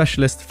kind of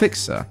specialist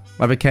fixer.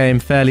 I became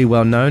fairly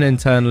well known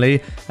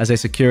internally as a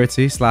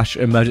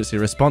security/emergency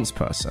response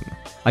person.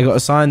 I got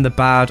assigned the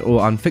bad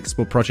or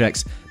unfixable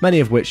projects, many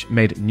of which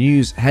made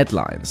news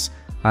headlines.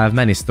 I have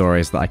many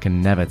stories that I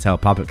can never tell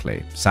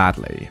publicly,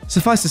 sadly.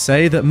 Suffice to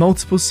say that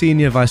multiple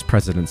senior vice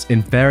presidents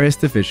in various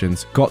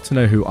divisions got to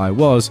know who I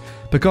was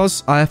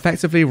because I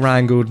effectively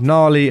wrangled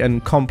gnarly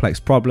and complex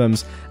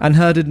problems and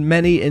herded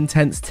many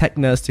intense tech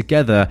nerds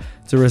together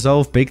to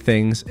resolve big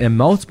things in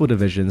multiple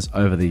divisions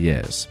over the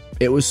years.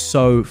 It was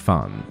so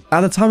fun.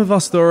 At the time of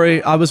our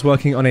story, I was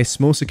working on a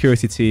small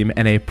security team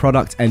in a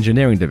product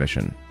engineering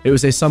division. It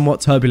was a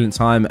somewhat turbulent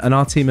time, and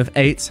our team of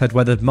 8 had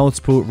weathered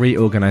multiple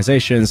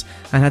reorganizations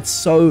and had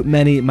so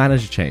many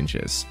manager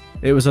changes.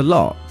 It was a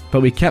lot, but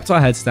we kept our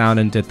heads down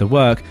and did the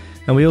work,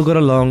 and we all got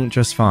along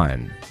just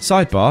fine.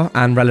 Sidebar,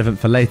 and relevant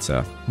for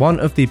later, one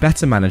of the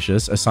better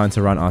managers assigned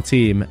to run our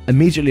team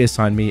immediately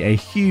assigned me a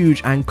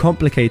huge and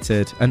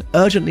complicated and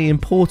urgently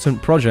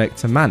important project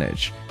to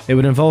manage. It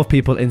would involve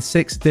people in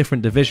 6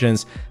 different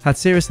divisions, had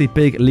seriously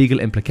big legal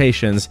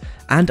implications,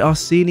 and our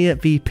senior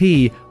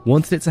VP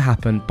wanted it to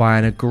happen by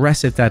an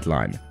aggressive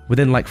deadline,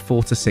 within like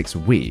 4 to 6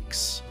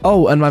 weeks.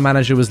 Oh, and my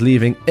manager was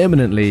leaving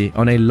imminently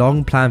on a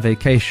long-planned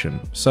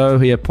vacation, so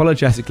he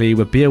apologetically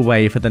would be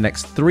away for the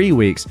next 3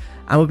 weeks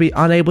and would be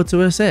unable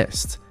to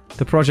assist.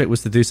 The project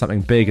was to do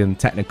something big and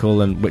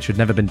technical and which had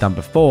never been done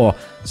before,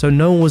 so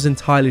no one was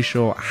entirely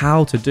sure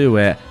how to do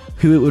it,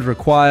 who it would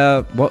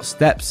require, what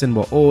steps in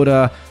what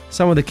order.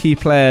 Some of the key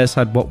players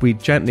had what we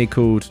gently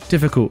called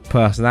difficult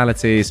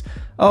personalities.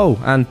 Oh,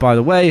 and by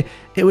the way,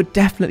 it would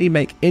definitely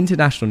make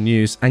international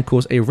news and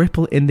cause a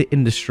ripple in the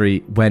industry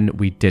when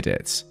we did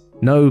it.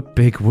 No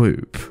big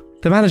whoop.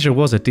 The manager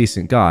was a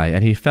decent guy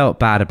and he felt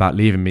bad about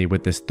leaving me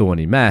with this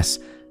thorny mess.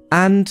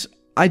 And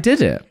I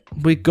did it.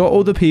 We got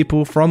all the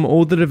people from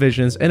all the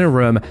divisions in a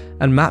room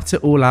and mapped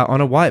it all out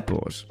on a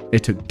whiteboard.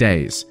 It took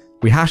days.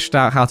 We hashed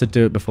out how to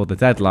do it before the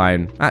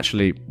deadline,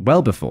 actually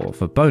well before,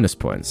 for bonus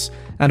points,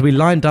 and we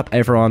lined up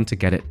everyone to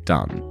get it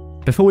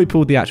done. Before we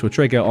pulled the actual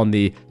trigger on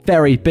the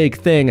very big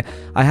thing,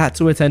 I had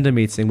to attend a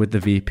meeting with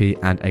the VP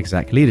and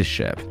exec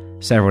leadership,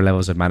 several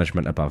levels of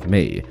management above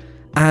me,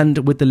 and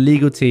with the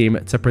legal team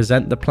to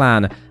present the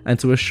plan and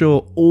to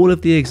assure all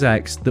of the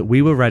execs that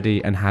we were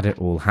ready and had it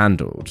all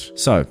handled.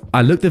 So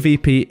I looked the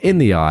VP in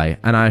the eye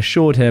and I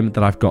assured him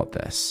that I've got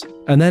this.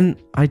 And then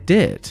I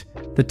did.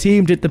 The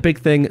team did the big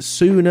thing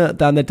sooner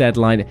than the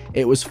deadline.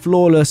 It was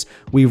flawless.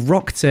 We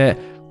rocked it.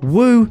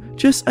 Woo,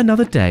 just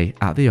another day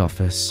at the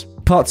office.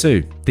 Part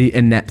 2, the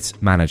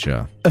inept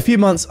manager. A few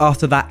months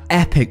after that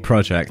epic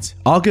project,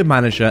 our good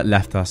manager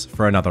left us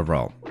for another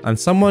role, and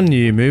someone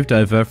new moved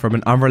over from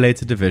an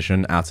unrelated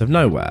division out of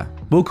nowhere.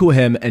 We'll call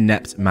him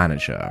inept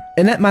manager.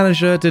 Inept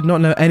manager did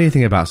not know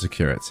anything about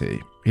security.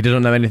 He did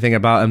not know anything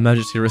about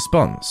emergency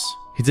response.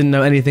 He didn't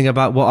know anything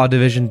about what our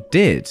division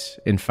did,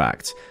 in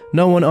fact.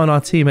 No one on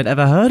our team had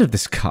ever heard of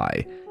this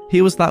guy.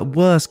 He was that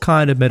worst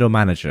kind of middle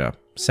manager.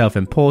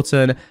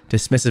 Self-important,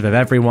 dismissive of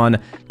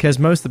everyone, cares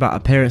most about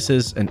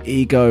appearances and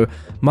ego,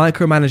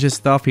 micromanages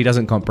stuff he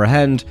doesn't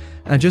comprehend,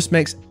 and just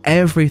makes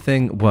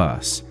everything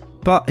worse.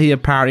 But he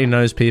apparently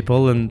knows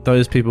people, and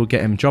those people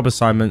get him job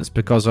assignments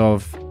because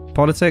of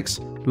politics,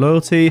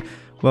 loyalty.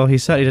 Well, he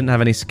certainly didn't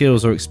have any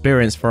skills or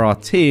experience for our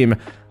team.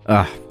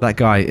 That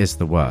guy is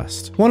the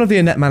worst. One of the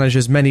inept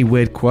manager's many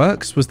weird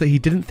quirks was that he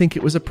didn't think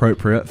it was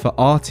appropriate for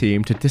our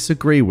team to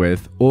disagree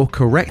with or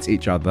correct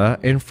each other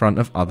in front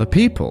of other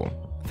people.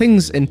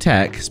 Things in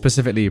tech,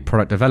 specifically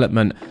product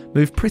development,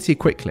 move pretty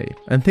quickly,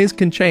 and things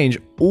can change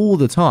all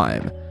the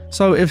time.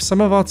 So if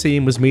some of our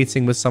team was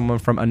meeting with someone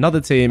from another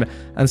team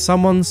and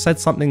someone said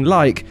something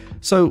like,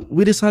 "So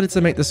we decided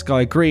to make the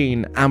sky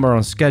green and we're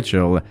on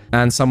schedule,"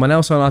 and someone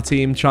else on our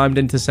team chimed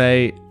in to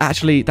say,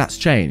 "Actually, that's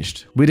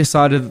changed. We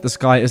decided that the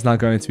sky is now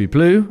going to be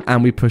blue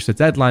and we pushed the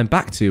deadline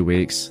back 2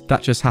 weeks.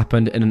 That just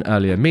happened in an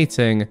earlier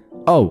meeting."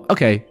 Oh,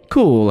 okay,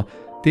 cool.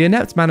 The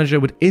inept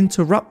manager would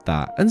interrupt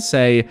that and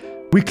say,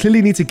 "We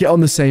clearly need to get on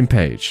the same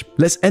page.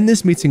 Let's end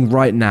this meeting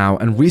right now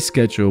and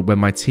reschedule when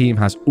my team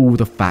has all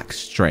the facts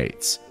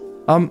straight."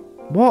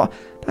 What?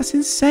 That's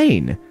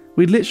insane.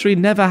 We'd literally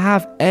never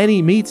have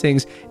any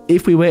meetings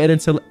if we waited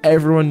until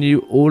everyone knew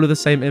all of the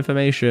same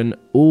information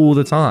all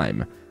the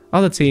time.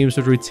 Other teams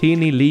would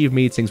routinely leave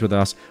meetings with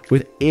us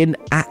with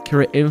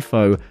inaccurate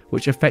info,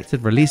 which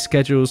affected release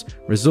schedules,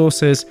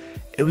 resources.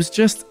 It was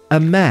just a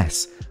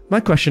mess. My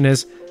question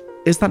is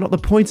that not the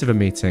point of a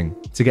meeting?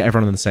 To get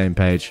everyone on the same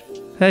page?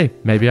 Hey,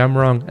 maybe I'm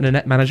wrong, and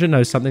inept manager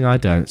knows something I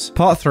don't.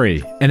 Part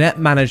 3. Inept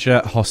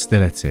manager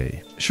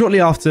hostility. Shortly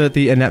after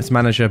the inept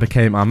manager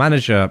became our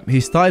manager,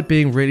 he started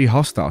being really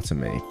hostile to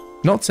me.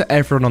 Not to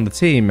everyone on the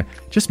team,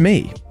 just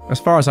me. As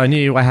far as I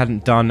knew, I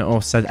hadn't done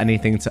or said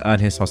anything to earn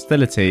his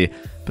hostility,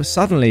 but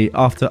suddenly,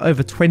 after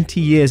over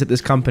 20 years at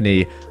this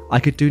company, I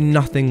could do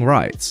nothing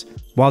right.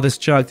 While this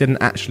jerk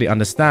didn't actually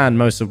understand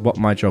most of what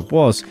my job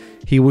was,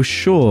 he was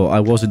sure I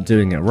wasn't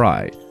doing it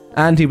right.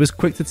 And he was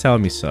quick to tell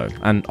me so,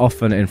 and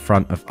often in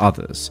front of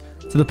others,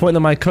 to the point that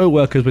my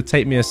co-workers would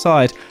take me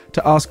aside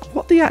to ask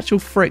what the actual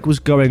frick was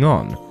going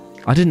on.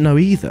 I didn't know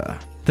either.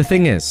 The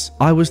thing is,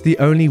 I was the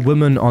only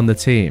woman on the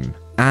team,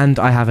 and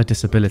I have a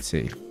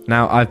disability.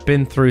 Now, I've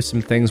been through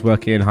some things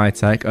working in high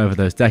tech over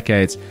those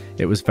decades.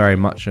 It was very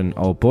much an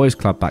old boys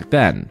club back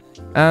then.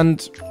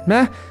 And,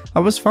 I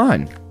was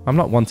fine. I'm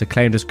not one to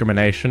claim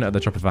discrimination at the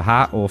drop of a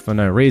hat or for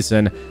no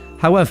reason.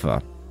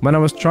 However, when I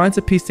was trying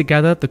to piece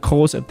together the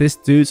cause of this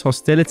dude's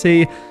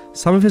hostility,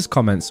 some of his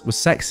comments were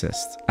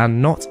sexist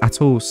and not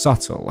at all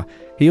subtle.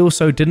 He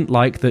also didn't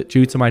like that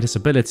due to my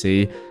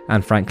disability,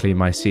 and frankly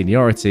my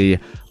seniority,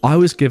 I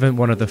was given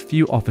one of the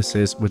few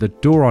offices with a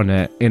door on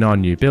it in our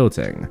new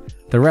building.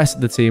 The rest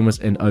of the team was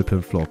in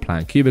open floor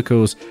plan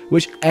cubicles,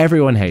 which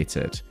everyone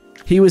hated.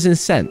 He was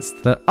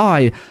incensed that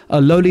I,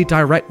 a lowly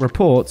direct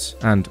report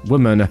and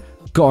woman,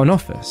 got an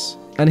office,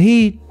 and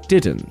he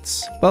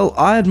didn't. Well,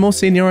 I had more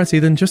seniority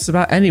than just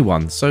about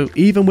anyone, so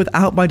even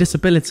without my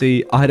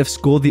disability, I'd have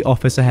scored the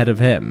office ahead of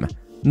him.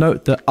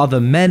 Note that other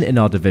men in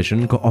our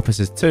division got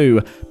offices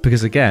too,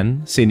 because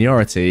again,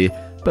 seniority,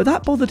 but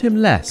that bothered him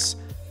less.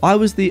 I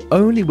was the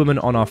only woman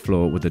on our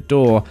floor with a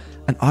door,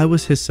 and I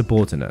was his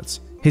subordinate.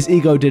 His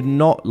ego did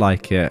not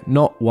like it,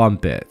 not one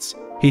bit.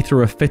 He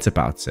threw a fit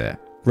about it.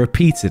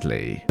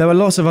 Repeatedly. There were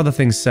lots of other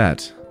things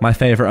said. My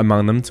favourite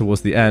among them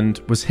towards the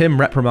end was him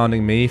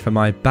reprimanding me for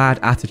my bad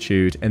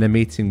attitude in a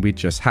meeting we'd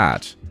just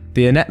had.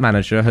 The inept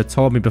manager had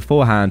told me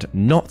beforehand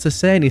not to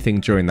say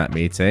anything during that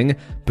meeting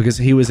because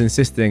he was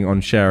insisting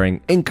on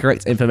sharing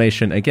incorrect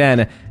information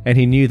again and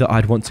he knew that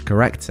I'd want to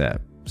correct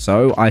it.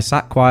 So I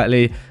sat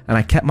quietly and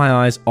I kept my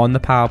eyes on the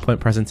PowerPoint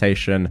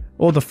presentation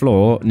or the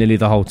floor nearly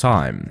the whole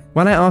time.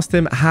 When I asked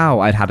him how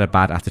I'd had a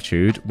bad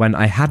attitude when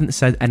I hadn't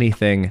said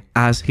anything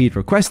as he'd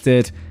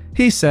requested,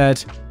 he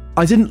said,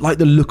 "I didn't like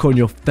the look on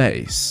your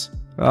face."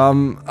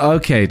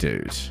 Okay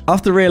dude.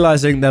 After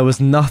realizing there was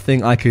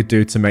nothing I could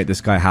do to make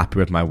this guy happy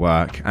with my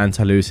work and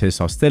to lose his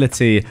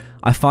hostility,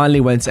 I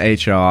finally went to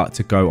HR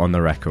to go on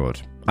the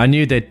record. I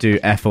knew they'd do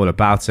F all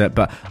about it,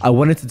 but I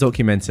wanted to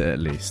document it at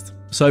least.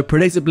 So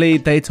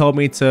predictably, they told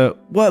me to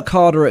work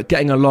harder at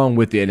getting along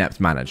with the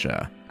inept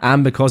manager.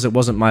 And because it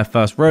wasn't my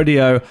first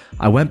rodeo,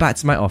 I went back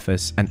to my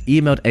office and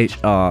emailed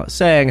HR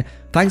saying,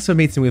 "Thanks for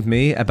meeting with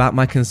me about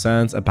my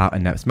concerns about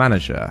inept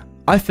manager.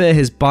 I fear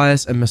his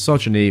bias and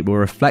misogyny will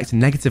reflect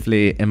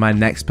negatively in my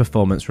next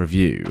performance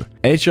review.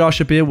 HR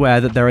should be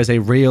aware that there is a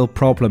real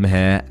problem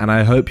here and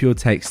I hope you'll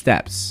take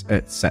steps,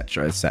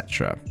 etc,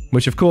 etc.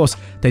 Which of course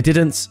they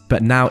didn't,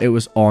 but now it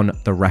was on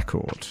the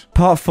record.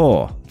 Part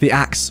 4. The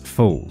axe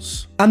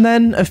falls. And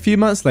then a few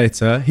months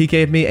later, he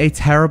gave me a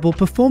terrible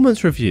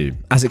performance review,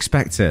 as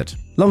expected.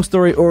 Long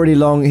story already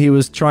long, he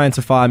was trying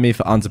to fire me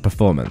for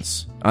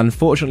underperformance.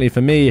 Unfortunately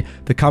for me,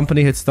 the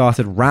company had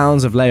started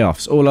rounds of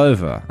layoffs all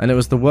over, and it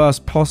was the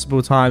worst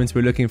possible time to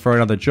be looking for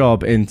another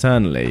job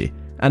internally.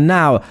 And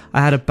now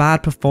I had a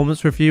bad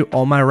performance review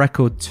on my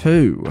record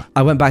too.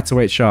 I went back to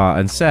HR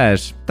and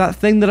said, "That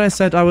thing that I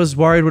said I was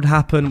worried would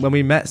happen when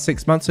we met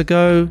 6 months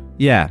ago,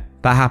 yeah,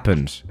 that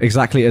happened,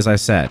 exactly as I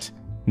said.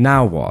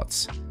 Now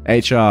what?"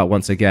 HR,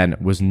 once again,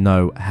 was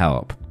no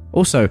help.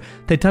 Also,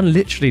 they'd done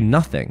literally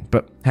nothing,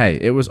 but hey,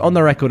 it was on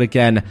the record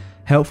again,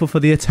 helpful for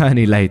the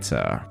attorney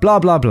later. Blah,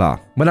 blah, blah.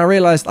 When I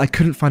realized I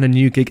couldn't find a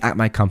new gig at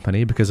my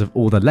company because of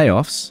all the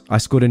layoffs, I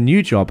scored a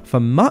new job for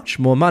much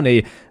more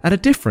money at a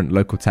different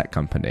local tech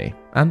company.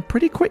 And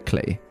pretty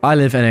quickly. I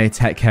live in a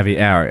tech-heavy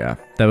area.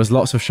 There was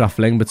lots of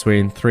shuffling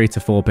between 3 to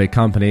 4 big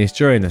companies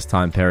during this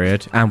time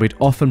period, and we'd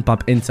often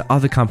bump into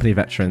other company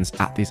veterans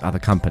at these other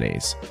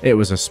companies. It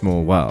was a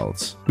small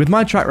world. With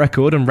my track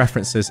record and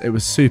references, it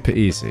was super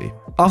easy.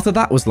 After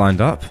that was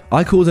lined up,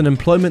 I called an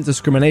employment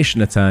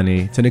discrimination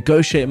attorney to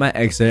negotiate my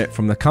exit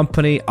from the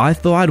company I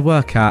thought I'd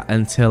work at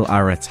until I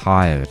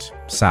retired.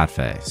 Sad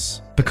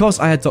face. Because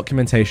I had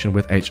documentation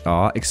with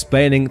HR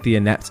explaining the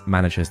inept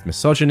manager's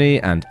misogyny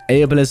and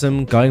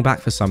ableism going back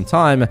for some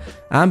time,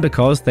 and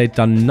because they'd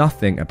done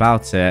nothing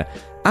about it,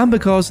 and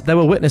because there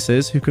were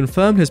witnesses who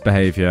confirmed his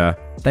behaviour,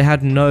 they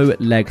had no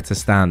leg to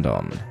stand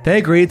on. They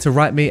agreed to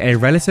write me a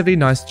relatively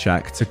nice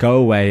check to go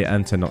away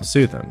and to not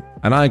sue them,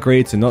 and I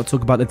agreed to not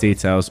talk about the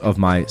details of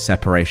my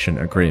separation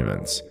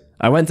agreement.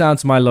 I went down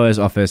to my lawyer's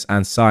office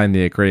and signed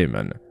the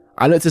agreement.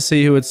 I looked to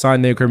see who had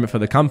signed the agreement for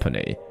the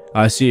company.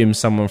 I assumed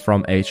someone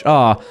from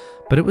HR,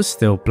 but it was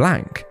still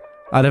blank.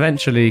 I'd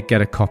eventually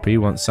get a copy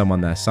once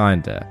someone there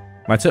signed it.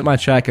 I took my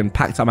check and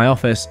packed up my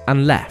office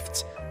and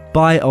left.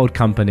 Bye, old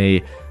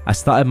company. I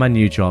started my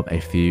new job a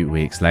few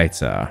weeks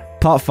later.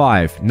 Part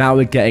 5. Now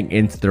we're getting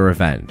into the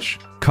revenge.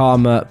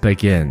 Karma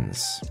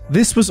begins.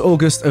 This was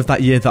August of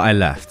that year that I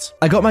left.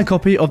 I got my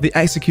copy of the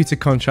executed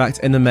contract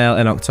in the mail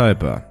in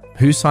October.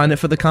 Who signed it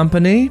for the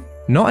company?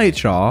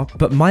 Not HR,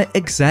 but my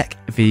exec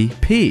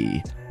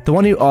VP. The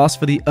one who asked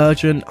for the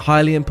urgent,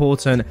 highly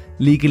important,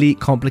 legally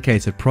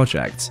complicated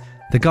project.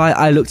 The guy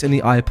I looked in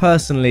the eye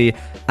personally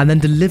and then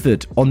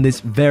delivered on this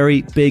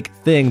very big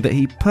thing that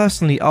he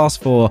personally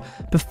asked for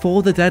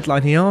before the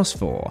deadline he asked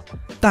for.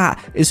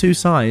 That is who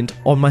signed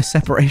on my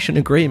separation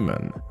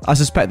agreement. I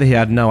suspect that he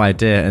had no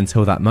idea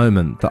until that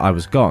moment that I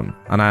was gone,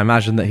 and I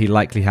imagine that he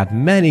likely had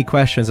many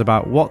questions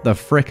about what the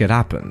frick had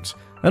happened.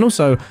 And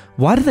also,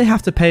 why did they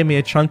have to pay me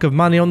a chunk of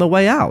money on the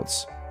way out?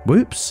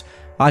 Whoops,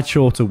 I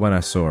chortled when I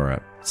saw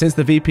it. Since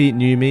the VP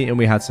knew me and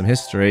we had some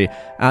history,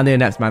 and the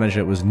inept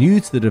manager was new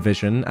to the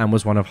division and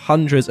was one of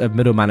hundreds of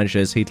middle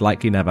managers he'd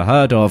likely never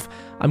heard of,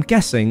 I'm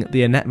guessing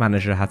the inept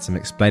manager had some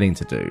explaining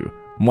to do.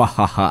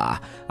 Mwahaha,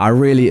 I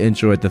really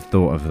enjoyed the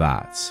thought of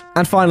that.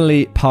 And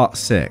finally, part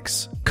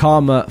 6.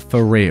 Karma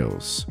for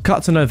reals.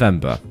 Cut to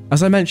November.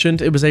 As I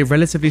mentioned, it was a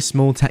relatively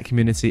small tech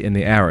community in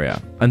the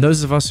area, and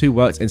those of us who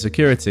worked in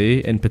security,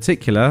 in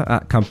particular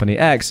at Company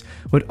X,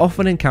 would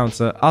often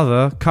encounter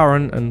other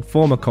current and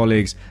former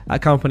colleagues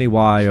at Company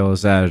Y or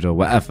Z or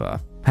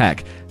whatever.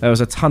 Heck, there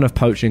was a ton of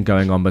poaching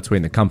going on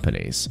between the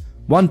companies.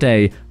 One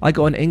day, I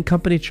got an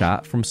in-company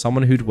chat from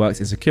someone who'd worked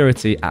in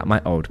security at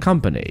my old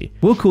company.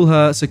 We'll call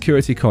her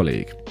Security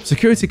Colleague.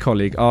 Security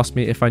Colleague asked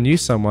me if I knew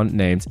someone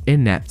named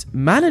Inept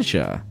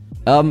Manager.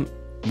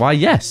 Why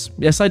yes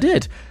I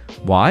did.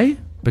 Why?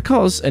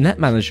 Because Inept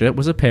Manager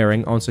was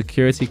appearing on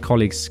Security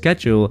Colleague's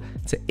schedule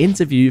to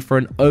interview for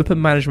an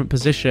open management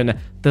position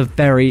the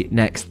very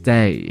next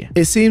day.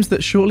 It seems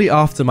that shortly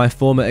after my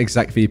former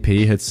exec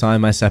VP had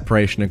signed my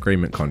separation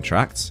agreement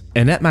contract,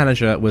 Inept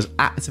Manager was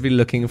actively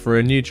looking for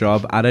a new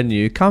job at a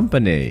new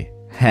company.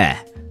 Heh.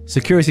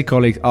 Security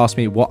Colleague asked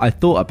me what I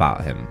thought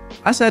about him.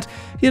 I said,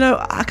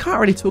 I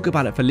can't really talk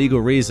about it for legal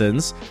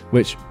reasons,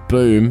 which,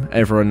 boom,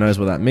 everyone knows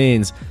what that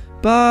means.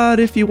 But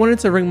if you wanted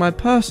to ring my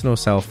personal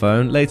cell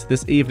phone later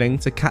this evening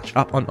to catch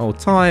up on old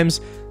times,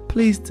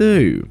 please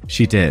do.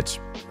 She did.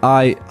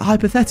 I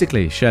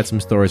hypothetically shared some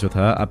stories with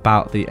her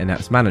about the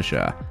inept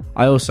manager.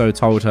 I also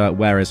told her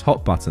where his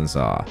hot buttons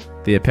are,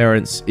 the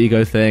appearance,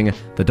 ego thing,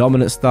 the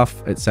dominant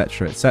stuff,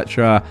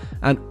 etc.,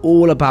 and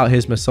all about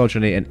his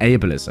misogyny and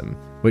ableism,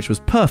 which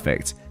was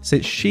perfect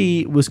since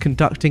she was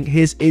conducting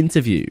his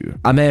interview.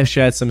 I may have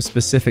shared some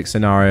specific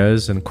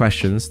scenarios and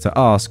questions to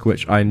ask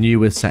which I knew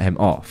would set him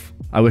off.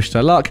 I wished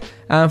her luck,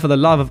 and for the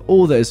love of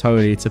all that is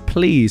holy, to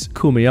please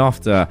call me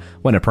after,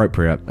 when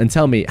appropriate, and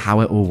tell me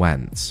how it all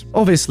went.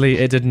 Obviously,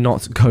 it did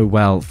not go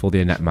well for the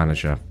inept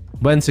manager.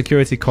 When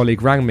Security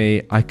Colleague rang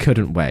me, I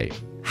couldn't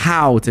wait.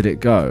 How did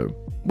it go?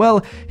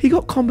 Well, he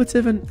got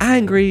combative and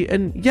angry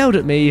and yelled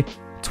at me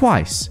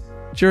twice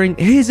during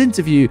his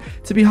interview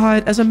to be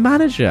hired as a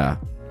manager.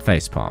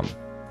 Facepalm.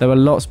 There were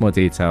lots more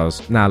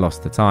details, now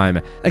lost to time,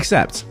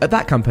 except at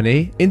that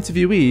company,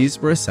 interviewees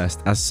were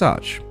assessed as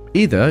such.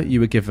 Either you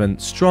were given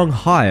strong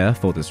hire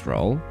for this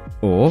role,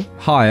 or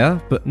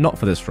hire but not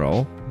for this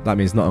role. That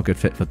means not a good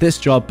fit for this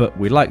job, but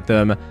we like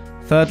them.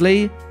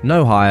 Thirdly,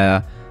 no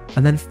hire.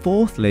 And then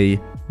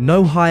fourthly,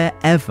 no hire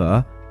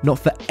ever, not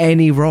for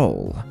any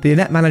role. The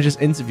inept manager's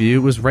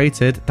interview was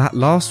rated that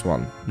last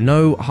one.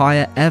 No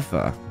hire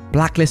ever.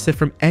 Blacklisted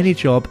from any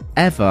job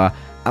ever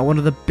at one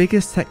of the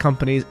biggest tech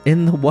companies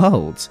in the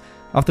world,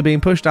 after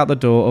being pushed out the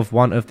door of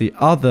one of the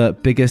other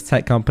biggest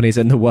tech companies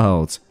in the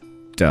world.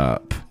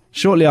 Derp.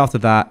 Shortly after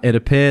that, it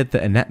appeared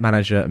that inept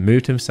manager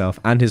moved himself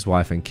and his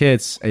wife and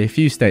kids a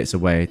few states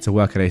away to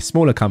work at a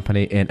smaller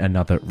company in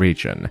another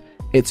region.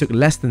 It took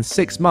less than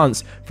 6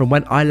 months from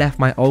when I left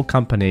my old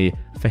company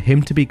for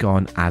him to be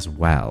gone as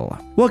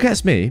well. What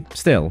gets me,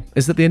 still,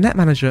 is that the inept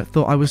manager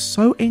thought I was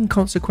so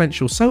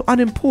inconsequential, so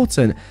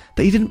unimportant,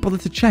 that he didn't bother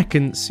to check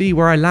and see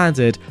where I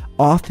landed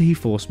after he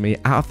forced me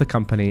out of the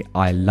company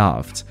I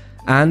loved.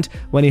 And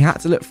when he had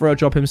to look for a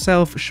job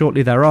himself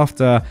shortly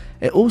thereafter,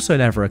 it also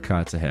never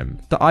occurred to him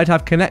that I'd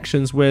have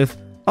connections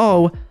with,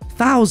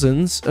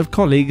 thousands of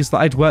colleagues that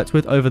I'd worked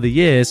with over the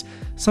years,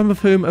 some of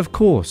whom, of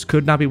course,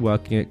 could now be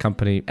working at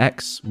company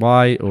X,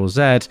 Y, or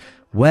Z,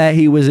 where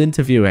he was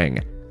interviewing,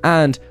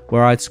 and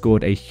where I'd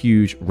scored a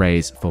huge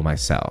raise for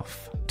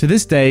myself. To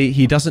this day,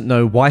 he doesn't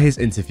know why his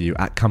interview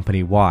at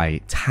Company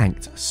Y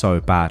tanked so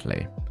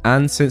badly.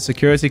 And since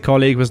security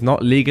colleague was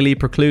not legally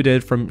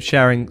precluded from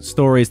sharing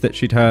stories that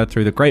she'd heard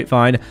through the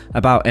grapevine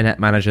about Inet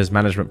Manager's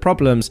management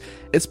problems,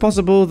 it's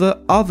possible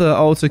that other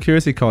old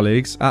security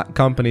colleagues at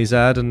Company Z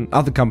and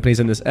other companies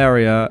in this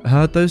area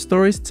heard those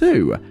stories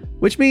too,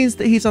 which means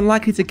that he's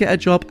unlikely to get a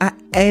job at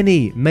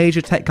any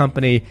major tech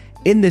company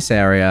in this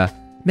area,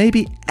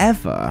 maybe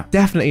ever.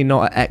 Definitely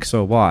not at X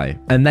or Y,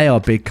 and they are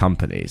big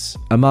companies,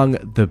 among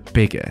the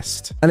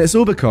biggest. And it's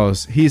all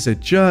because he's a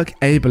jerk,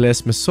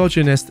 ableist,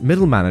 misogynist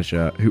middle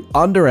manager who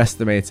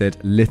underestimated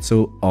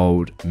little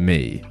old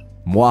me.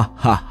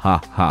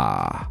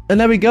 Mwahaha. And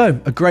there we go,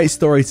 a great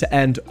story to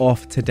end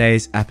off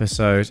today's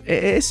episode.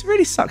 It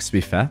really sucks, to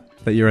be fair,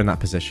 that you're in that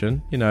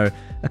position. You know,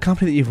 a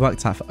company that you've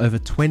worked at for over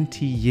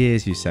 20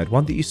 years, you said,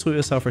 one that you saw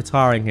yourself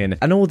retiring in,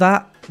 and all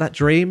that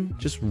dream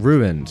just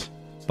ruined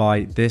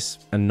by this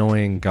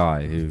annoying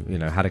guy who, you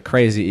know, had a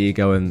crazy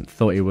ego and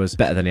thought he was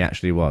better than he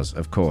actually was,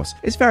 of course.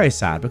 It's very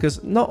sad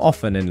because not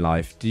often in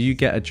life do you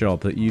get a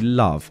job that you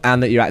love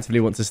and that you actively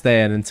want to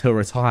stay in until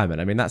retirement.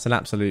 I mean, that's an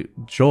absolute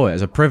joy.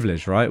 It's a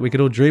privilege, right? We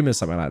could all dream of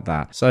something like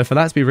that. So for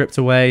that to be ripped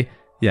away,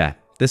 yeah,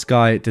 this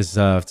guy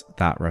deserved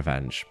that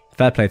revenge.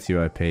 Fair play to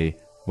you, OP.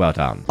 Well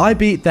done. I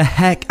beat the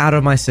heck out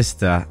of my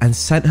sister and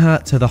sent her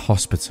to the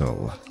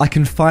hospital. I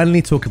can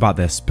finally talk about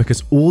this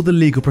because all the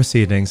legal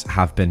proceedings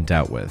have been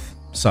dealt with.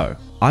 So,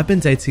 I've been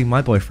dating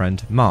my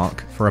boyfriend,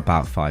 Mark, for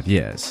about 5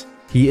 years.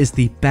 He is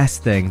the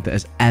best thing that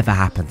has ever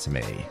happened to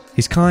me.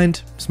 He's kind,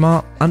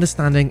 smart,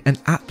 understanding, and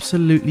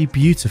absolutely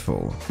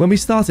beautiful. When we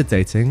started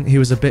dating, he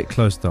was a bit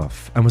closed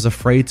off and was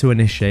afraid to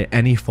initiate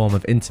any form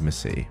of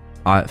intimacy.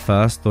 I at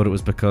first thought it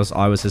was because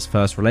I was his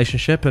first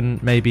relationship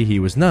and maybe he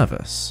was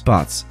nervous.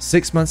 But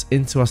 6 months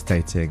into us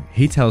dating,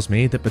 he tells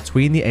me that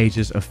between the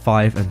ages of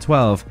 5 and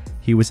 12,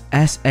 he was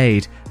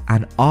SA'd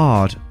and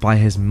R'd by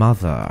his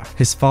mother.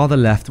 His father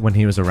left when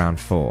he was around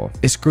 4.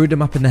 It screwed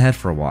him up in the head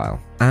for a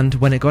while. And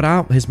when it got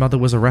out, his mother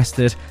was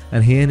arrested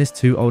and he and his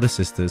 2 older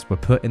sisters were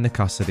put in the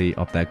custody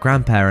of their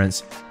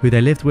grandparents, who they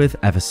lived with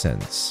ever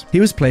since. He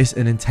was placed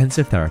in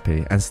intensive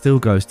therapy and still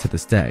goes to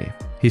this day.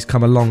 He's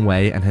come a long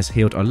way and has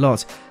healed a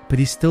lot, but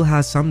he still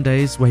has some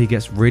days where he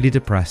gets really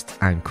depressed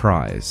and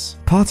cries.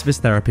 Part of his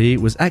therapy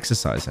was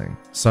exercising.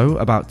 So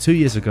about 2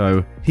 years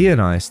ago, he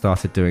and I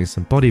started doing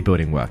some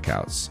bodybuilding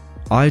workouts.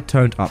 I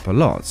toned up a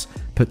lot,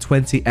 put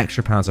 20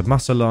 extra pounds of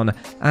muscle on,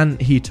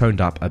 and he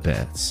toned up a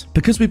bit.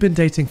 Because we've been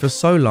dating for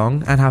so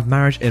long and have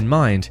marriage in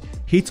mind,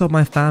 he told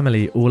my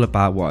family all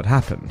about what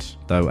had happened,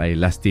 though a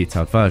less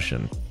detailed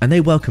version, and they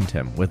welcomed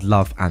him with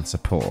love and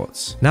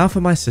support. Now for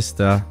my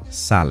sister,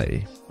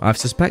 Sally. I've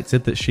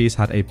suspected that she's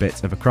had a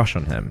bit of a crush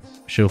on him.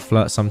 She'll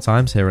flirt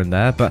sometimes here and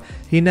there, but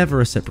he never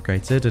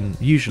reciprocated and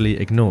usually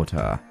ignored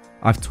her.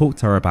 I've talked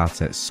to her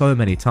about it so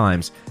many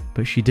times,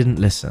 but she didn't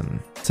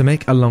listen. To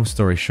make a long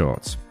story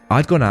short,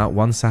 I'd gone out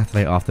one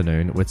Saturday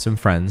afternoon with some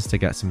friends to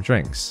get some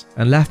drinks,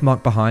 and left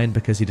Mark behind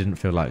because he didn't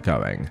feel like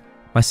going.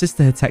 My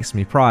sister had texted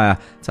me prior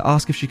to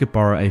ask if she could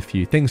borrow a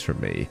few things from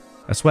me: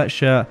 a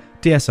sweatshirt,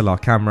 DSLR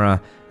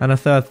camera, and a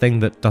third thing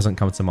that doesn't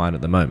come to mind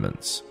at the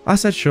moment. I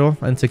said sure,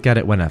 and to get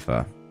it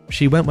whenever.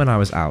 She went when I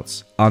was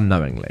out,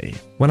 unknowingly.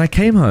 When I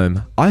came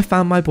home, I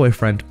found my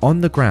boyfriend on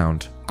the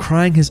ground,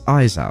 crying his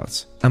eyes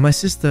out, and my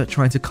sister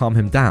trying to calm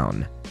him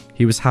down.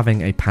 He was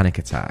having a panic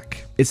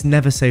attack. It's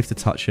never safe to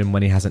touch him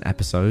when he has an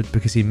episode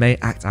because he may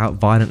act out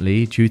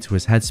violently due to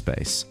his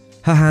headspace.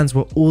 Her hands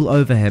were all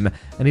over him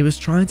and he was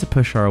trying to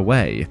push her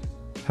away.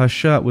 Her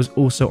shirt was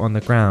also on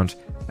the ground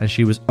and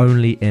she was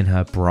only in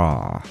her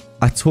bra.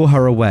 I tore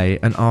her away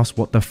and asked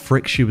what the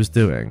frick she was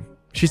doing.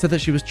 She said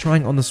that she was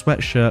trying on the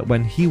sweatshirt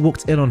when he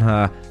walked in on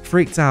her,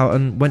 freaked out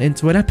and went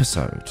into an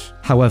episode.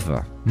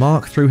 However,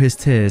 Mark, through his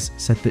tears,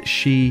 said that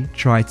she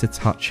tried to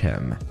touch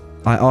him.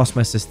 I asked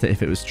my sister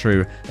if it was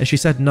true and she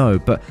said no,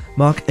 but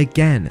Mark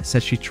again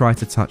said she tried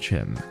to touch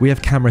him. We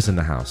have cameras in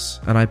the house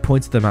and I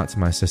pointed them out to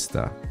my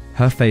sister.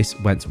 Her face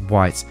went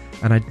white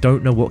and I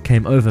don't know what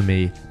came over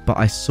me, but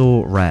I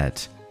saw red.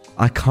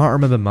 I can't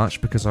remember much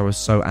because I was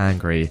so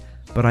angry,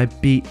 but I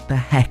beat the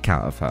heck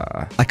out of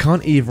her. I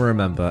can't even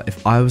remember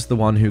if I was the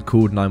one who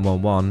called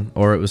 911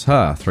 or it was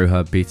her through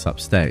her beat up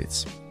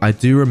state. I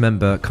do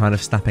remember kind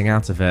of snapping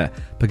out of it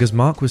because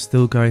Mark was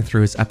still going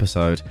through his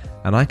episode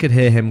and I could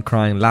hear him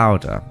crying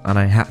louder and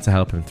I had to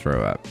help him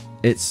through it.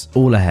 It's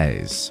all a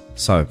haze.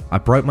 So I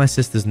broke my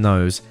sister's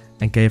nose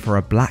and gave her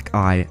a black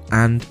eye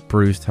and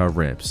bruised her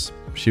ribs.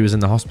 She was in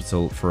the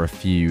hospital for a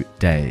few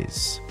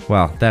days.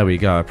 Well, there we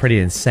go, a pretty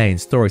insane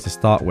story to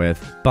start with,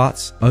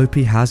 but OP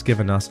has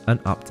given us an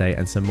update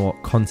and some more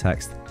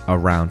context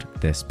around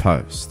this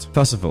post.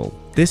 First of all,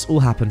 this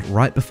all happened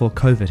right before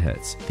COVID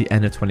hit, the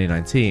end of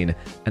 2019,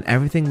 and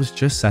everything was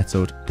just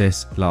settled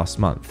this last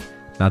month.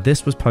 Now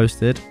this was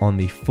posted on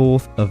the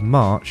 4th of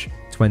March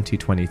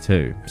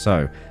 2022,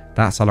 so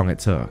that's how long it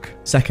took.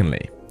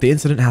 Secondly, the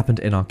incident happened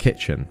in our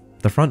kitchen.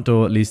 The front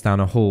door leads down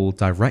a hall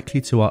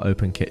directly to our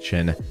open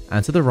kitchen,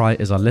 and to the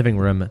right is our living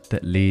room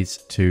that leads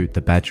to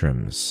the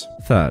bedrooms.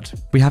 Third,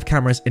 we have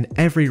cameras in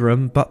every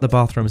room but the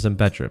bathrooms and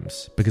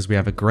bedrooms, because we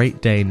have a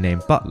Great Dane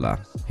named Butler.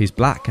 He's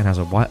black and has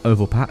a white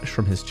oval patch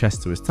from his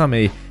chest to his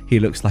tummy. He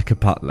looks like a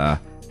butler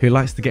who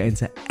likes to get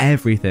into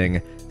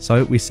everything,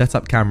 so we set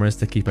up cameras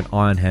to keep an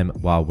eye on him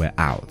while we're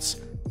out.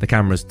 The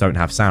cameras don't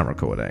have sound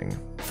recording.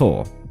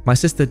 4. My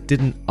sister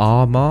didn't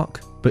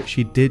Mark, but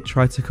she did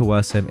try to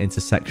coerce him into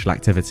sexual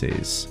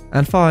activities.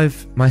 And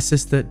 5. My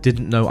sister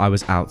didn't know I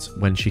was out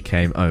when she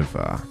came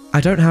over. I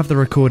don't have the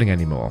recording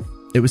anymore.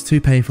 It was too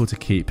painful to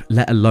keep,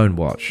 let alone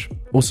watch.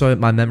 Also,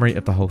 my memory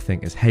of the whole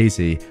thing is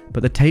hazy,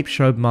 but the tape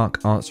showed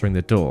Mark answering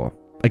the door.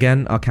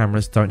 Again, our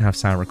cameras don't have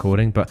sound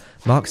recording, but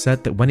Mark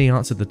said that when he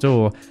answered the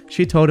door,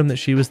 she told him that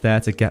she was there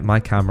to get my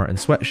camera and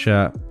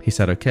sweatshirt. He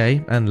said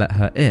okay and let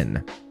her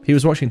in. He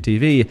was watching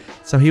TV,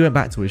 so he went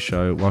back to his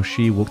show while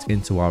she walked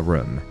into our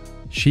room.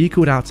 She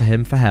called out to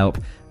him for help,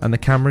 and the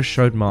cameras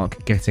showed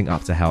Mark getting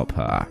up to help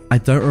her. I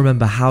don't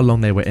remember how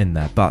long they were in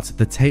there, but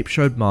the tape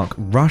showed Mark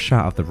rush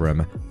out of the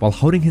room while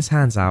holding his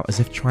hands out as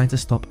if trying to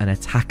stop an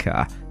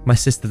attacker. My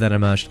sister then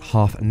emerged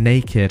half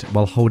naked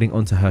while holding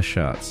onto her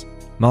shirt.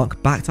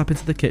 Mark backed up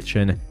into the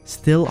kitchen,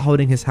 still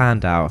holding his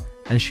hand out,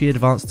 and she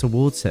advanced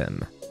towards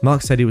him.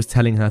 Mark said he was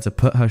telling her to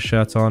put her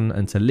shirt on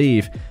and to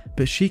leave,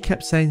 but she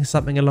kept saying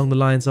something along the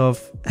lines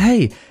of,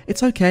 "Hey,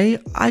 it's okay,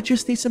 I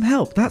just need some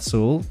help, that's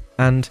all,"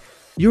 and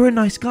 "You're a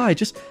nice guy,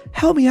 just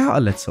help me out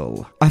a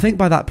little." I think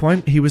by that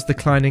point, he was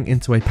declining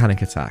into a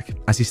panic attack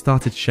as he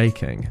started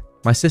shaking.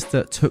 My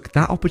sister took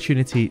that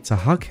opportunity to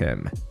hug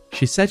him.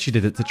 She said she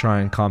did it to try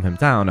and calm him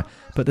down,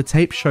 but the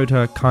tape showed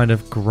her kind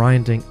of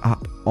grinding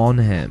up on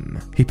him.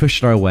 He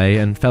pushed her away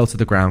and fell to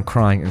the ground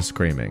crying and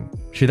screaming.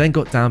 She then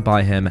got down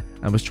by him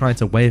and was trying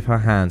to wave her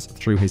hands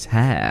through his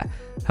hair.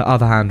 Her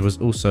other hand was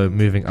also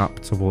moving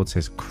up towards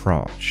his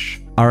crotch.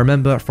 I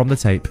remember from the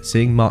tape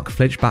seeing Mark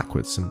flinch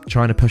backwards and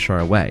trying to push her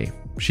away.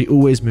 She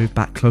always moved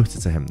back closer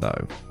to him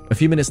though. A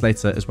few minutes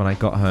later is when I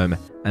got home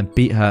and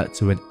beat her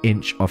to an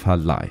inch of her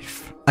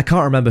life. I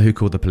can't remember who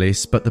called the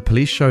police, but the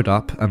police showed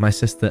up and my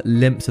sister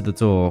limped to the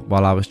door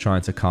while I was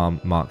trying to calm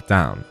Mark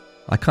down.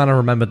 I kind of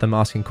remember them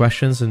asking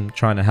questions and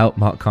trying to help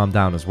Mark calm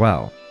down as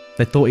well.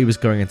 They thought he was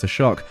going into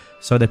shock,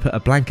 so they put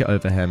a blanket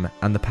over him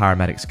and the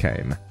paramedics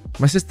came.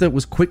 My sister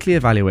was quickly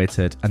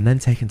evaluated and then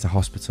taken to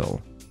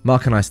hospital.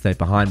 Mark and I stayed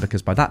behind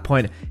because by that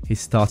point, he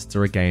started to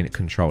regain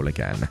control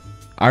again.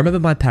 I remember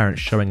my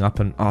parents showing up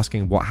and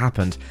asking what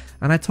happened,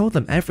 and I told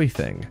them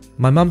everything.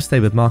 My mum stayed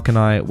with Mark and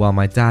I while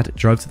my dad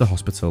drove to the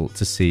hospital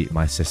to see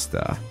my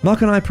sister.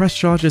 Mark and I pressed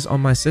charges on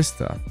my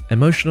sister: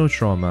 emotional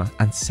trauma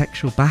and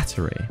sexual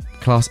battery,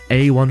 class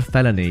A1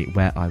 felony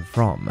where I'm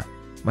from.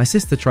 My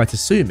sister tried to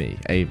sue me,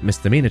 a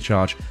misdemeanor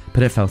charge,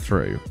 but it fell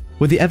through.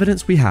 With the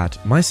evidence we had,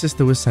 my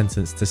sister was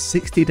sentenced to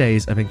 60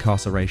 days of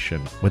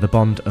incarceration with a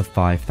bond of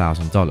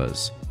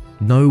 $5,000.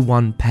 No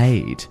one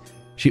paid.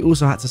 She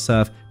also had to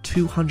serve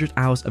 200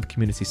 hours of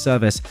community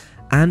service,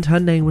 and her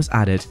name was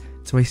added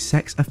to a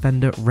sex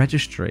offender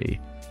registry.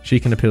 She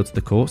can appeal to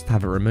the courts to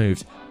have it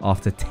removed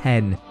after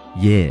 10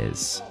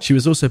 years. She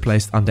was also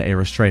placed under a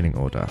restraining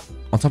order.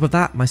 On top of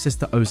that, my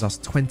sister owes us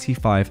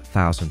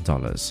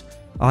 $25,000.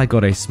 I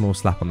got a small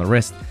slap on the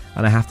wrist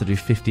and I have to do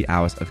 50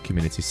 hours of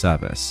community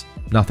service.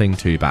 Nothing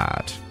too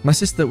bad. My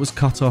sister was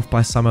cut off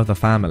by some of the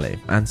family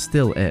and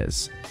still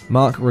is.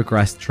 Mark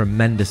regressed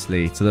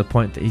tremendously to the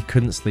point that he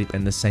couldn't sleep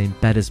in the same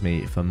bed as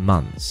me for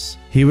months.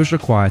 He was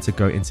required to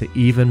go into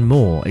even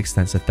more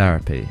extensive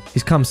therapy.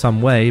 He's come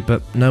some way,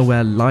 but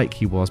nowhere like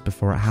he was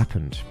before it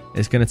happened.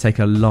 It's going to take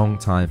a long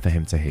time for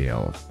him to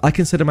heal. I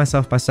consider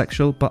myself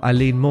bisexual, but I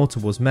lean more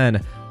towards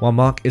men, while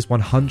Mark is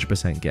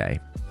 100% gay.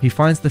 He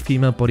finds the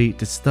female body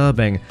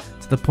disturbing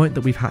to the point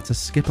that we've had to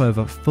skip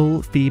over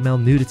full female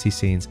nudity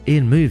scenes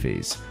in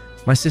movies.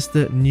 My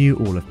sister knew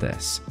all of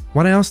this.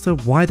 When I asked her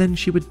why then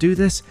she would do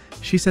this,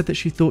 she said that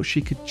she thought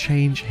she could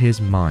change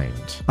his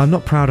mind. I'm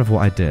not proud of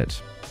what I did,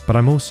 but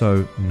I'm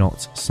also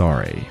not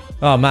sorry.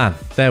 Oh man,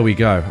 there we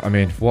go. I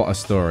mean, what a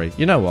story.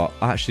 You know what?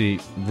 I actually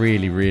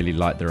really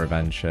like the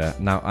revenge here.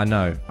 Now, I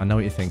know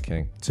what you're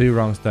thinking. Two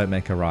wrongs don't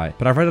make a right.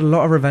 But I've read a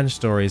lot of revenge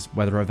stories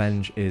where the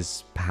revenge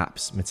is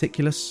perhaps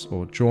meticulous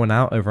or drawn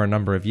out over a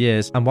number of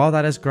years. And while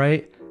that is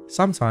great,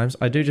 sometimes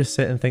I do just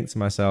sit and think to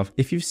myself,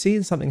 if you've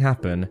seen something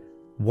happen,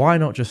 why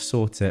not just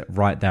sort it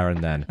right there and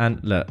then?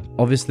 And look,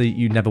 obviously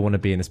you never want to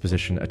be in this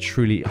position, a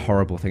truly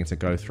horrible thing to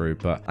go through,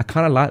 but I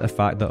kind of like the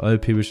fact that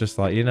OP was just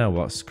like, you know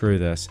what, screw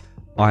this.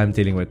 I'm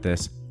dealing with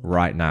this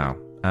right now.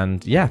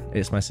 And yeah,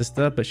 it's my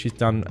sister, but she's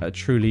done a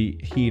truly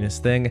heinous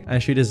thing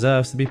and she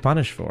deserves to be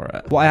punished for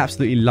it. What I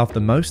absolutely love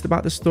the most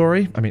about the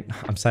story, I mean,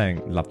 I'm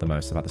saying love the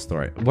most about the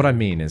story. What I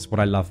mean is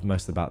what I love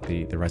most about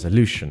the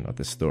resolution of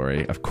this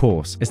story, of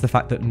course, is the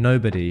fact that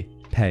nobody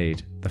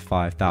paid the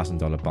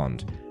 $5,000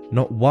 bond.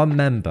 Not one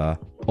member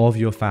of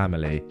your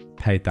family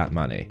paid that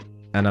money.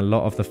 And a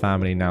lot of the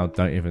family now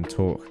don't even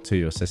talk to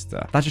your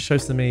sister. That just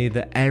shows to me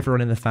that everyone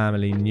in the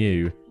family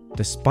knew,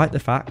 despite the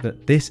fact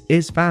that this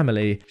is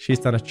family, she's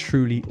done a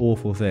truly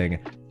awful thing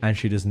and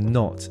she does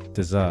not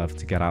deserve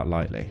to get out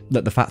lightly.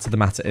 Look, the fact of the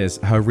matter is,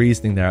 her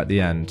reasoning there at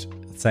the end,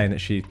 saying that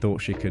she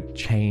thought she could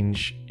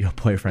change your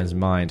boyfriend's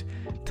mind,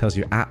 tells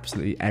you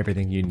absolutely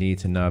everything you need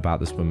to know about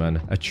this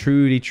woman. A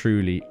truly,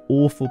 truly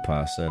awful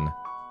person.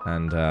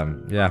 And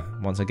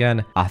once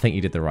again, I think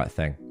you did the right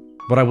thing.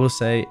 What I will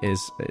say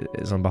is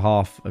on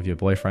behalf of your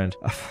boyfriend,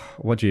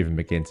 what do you even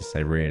begin to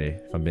say, really,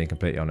 if I'm being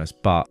completely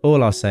honest? But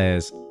all I'll say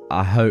is,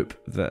 I hope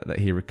that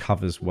he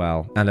recovers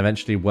well and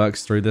eventually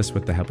works through this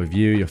with the help of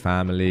you, your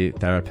family,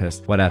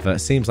 therapist, whatever. It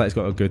seems like he's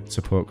got a good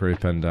support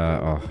group and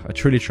a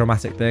truly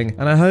traumatic thing,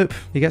 and I hope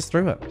he gets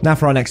through it. Now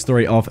for our next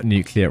story of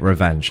Nuclear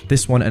Revenge.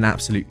 This one, an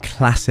absolute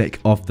classic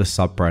of the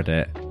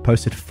subreddit,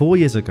 posted 4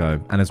 years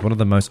ago and is one of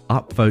the most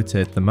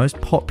upvoted, the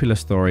most popular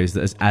stories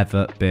that has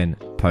ever been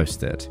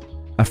posted.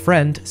 A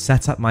friend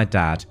set up my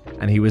dad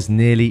and he was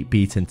nearly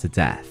beaten to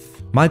death.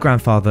 My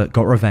grandfather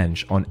got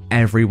revenge on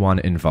everyone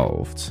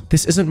involved.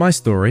 This isn't my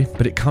story,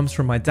 but it comes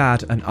from my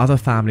dad and other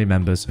family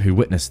members who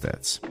witnessed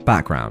it.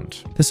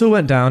 Background. This all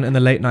went down in the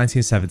late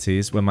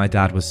 1970s when my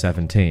dad was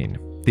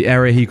 17. The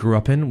area he grew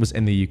up in was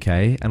in the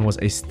UK and was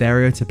a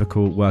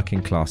stereotypical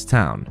working class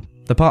town.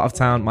 The part of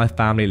town my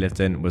family lived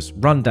in was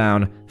run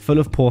down, full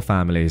of poor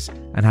families,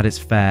 and had its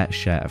fair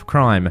share of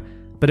crime,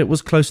 but it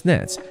was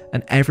close-knit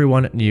and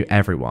everyone knew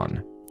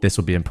everyone. This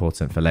will be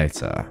important for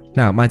later.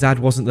 Now, my dad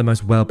wasn't the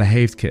most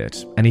well-behaved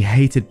kid, and he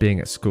hated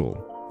being at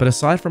school. But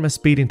aside from a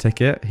speeding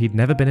ticket, he'd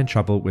never been in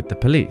trouble with the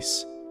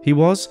police. He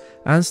was,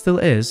 and still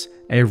is,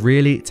 a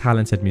really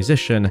talented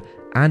musician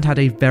and had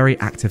a very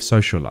active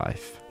social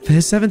life. For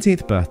his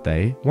 17th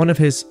birthday, one of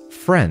his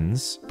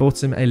friends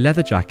bought him a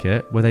leather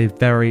jacket with a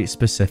very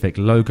specific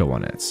logo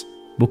on it.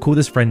 We'll call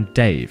this friend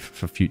Dave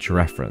for future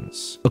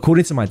reference.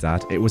 According to my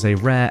dad, it was a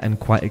rare and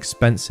quite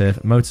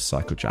expensive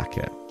motorcycle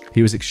jacket.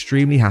 He was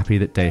extremely happy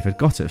that Dave had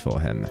got it for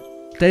him.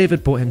 Dave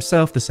had bought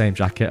himself the same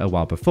jacket a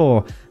while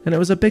before, and it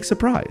was a big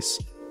surprise.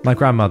 My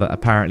grandmother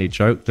apparently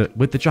joked that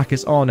with the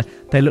jackets on,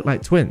 they looked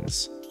like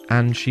twins,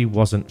 and she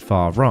wasn't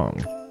far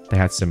wrong. They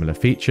had similar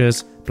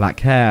features, black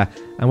hair,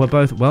 and were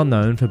both well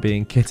known for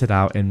being kitted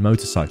out in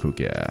motorcycle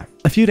gear.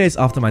 A few days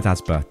after my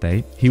dad's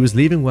birthday, he was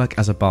leaving work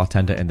as a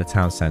bartender in the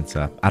town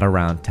centre at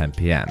around 10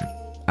 p.m.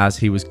 As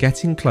he was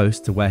getting close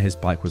to where his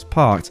bike was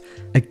parked,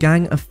 a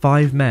gang of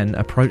 5 men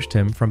approached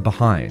him from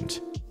behind.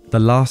 The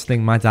last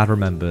thing my dad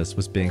remembers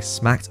was being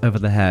smacked over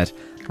the head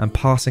and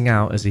passing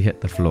out as he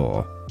hit the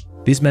floor.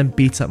 These men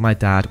beat up my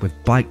dad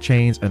with bike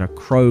chains and a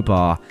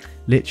crowbar,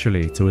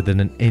 literally to within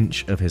an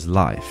inch of his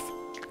life.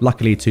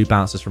 Luckily, 2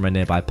 bouncers from a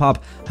nearby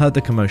pub heard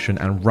the commotion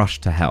and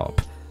rushed to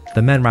help.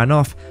 The men ran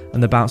off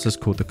and the bouncers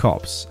called the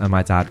cops, and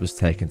my dad was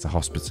taken to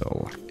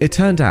hospital. It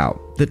turned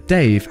out that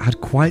Dave had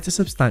quite a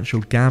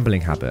substantial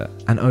gambling habit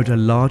and owed a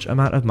large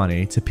amount of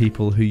money to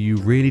people who you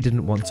really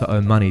didn't want to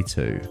owe money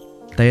to.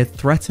 They had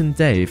threatened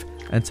Dave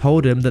and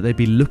told him that they'd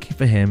be looking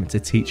for him to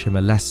teach him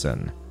a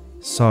lesson.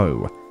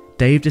 So,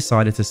 Dave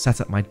decided to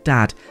set up my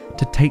dad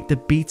to take the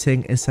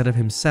beating instead of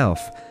himself,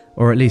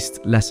 or at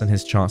least lessen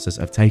his chances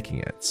of taking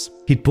it.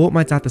 He'd bought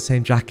my dad the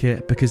same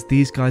jacket because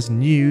these guys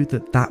knew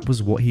that that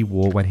was what he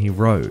wore when he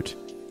rode.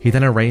 He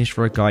then arranged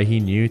for a guy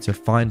he knew to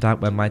find out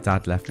when my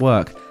dad left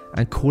work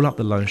and call up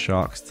the loan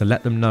sharks to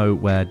let them know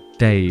where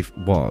Dave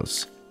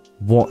was.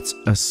 What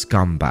a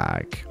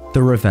scumbag.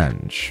 The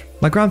revenge.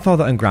 My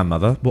grandfather and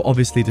grandmother were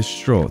obviously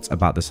distraught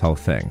about this whole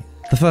thing.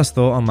 The first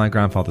thought on my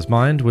grandfather's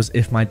mind was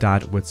if my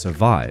dad would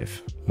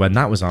survive. When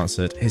that was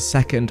answered, his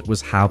second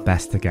was how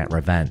best to get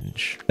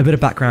revenge. A bit of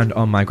background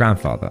on my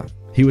grandfather.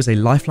 He was a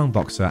lifelong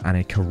boxer and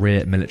a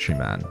career military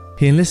man.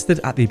 He enlisted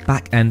at the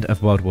back end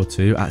of World War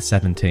II at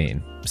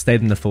 17,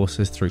 stayed in the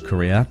forces through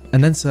Korea,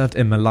 and then served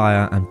in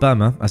Malaya and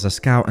Burma as a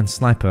scout and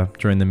sniper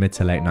during the mid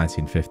to late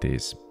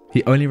 1950s.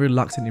 He only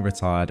reluctantly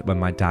retired when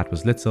my dad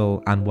was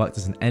little and worked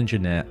as an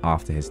engineer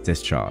after his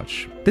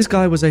discharge. This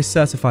guy was a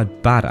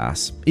certified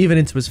badass, even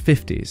into his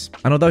 50s,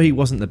 and although he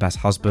wasn't the best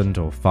husband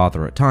or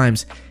father at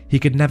times, he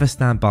could never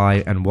stand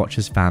by and watch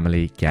his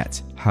family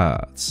get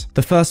hurt.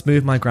 The first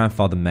move my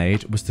grandfather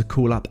made was to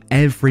call up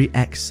every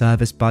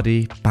ex-service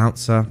buddy,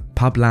 bouncer,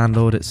 pub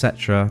landlord,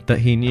 etc. that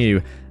he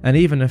knew, and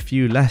even a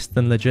few less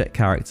than legit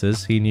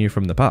characters he knew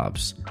from the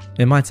pubs.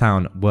 In my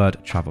town,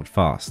 word travelled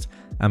fast,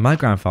 and my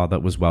grandfather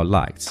was well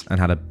liked and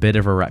had a bit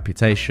of a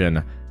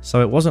reputation,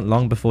 so it wasn't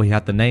long before he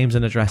had the names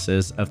and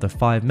addresses of the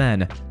 5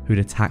 men who'd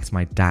attacked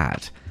my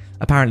dad.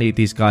 Apparently,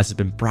 these guys had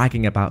been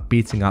bragging about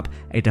beating up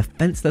a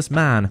defenseless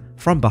man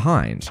from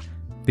behind.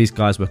 These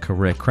guys were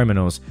career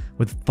criminals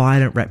with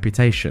violent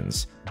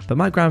reputations, but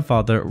my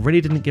grandfather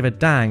really didn't give a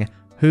dang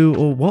who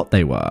or what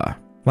they were.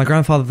 My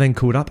grandfather then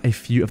called up a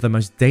few of the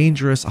most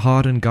dangerous,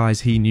 hardened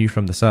guys he knew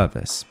from the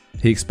service.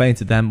 He explained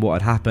to them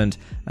what had happened,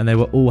 and they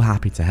were all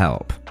happy to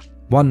help.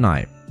 One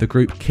night, the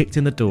group kicked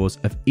in the doors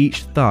of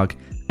each thug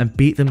and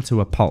beat them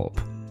to a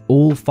pulp.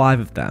 All 5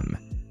 of them.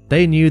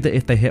 They knew that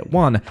if they hit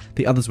one,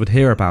 the others would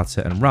hear about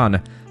it and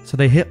run, so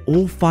they hit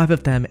all 5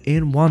 of them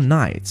in one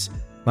night.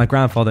 My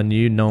grandfather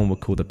knew no one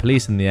would call the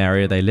police in the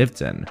area they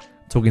lived in.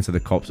 Talking to the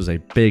cops was a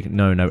big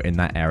no-no in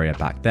that area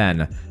back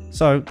then,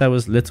 so there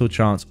was little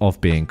chance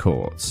of being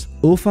caught.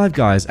 All 5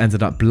 guys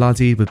ended up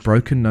bloodied with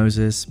broken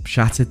noses,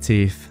 shattered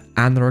teeth,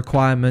 and the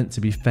requirement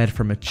to be fed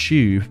from a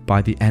tube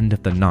by the end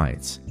of the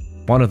night.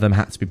 One of them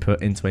had to be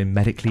put into a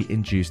medically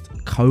induced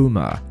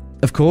coma.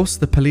 Of course,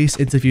 the police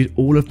interviewed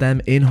all of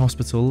them in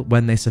hospital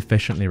when they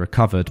sufficiently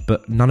recovered,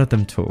 but none of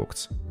them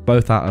talked,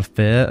 both out of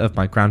fear of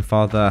my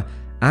grandfather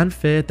and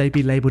feared they'd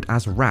be labelled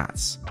as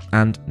rats,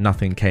 and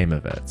nothing came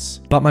of it.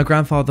 But my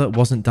grandfather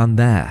wasn't done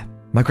there.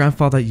 My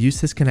grandfather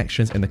used his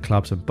connections in the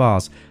clubs and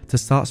bars to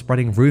start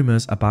spreading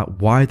rumours about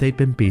why they'd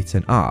been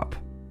beaten up.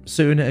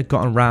 Soon it had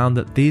gotten round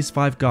that these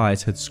 5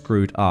 guys had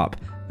screwed up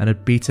and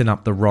had beaten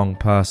up the wrong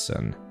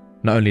person.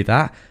 Not only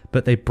that,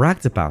 but they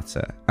bragged about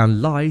it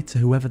and lied to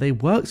whoever they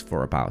worked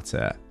for about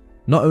it.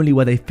 Not only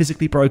were they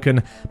physically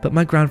broken, but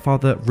my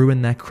grandfather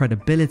ruined their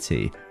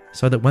credibility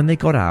so that when they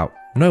got out,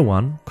 no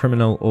one,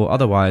 criminal or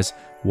otherwise,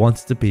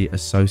 wanted to be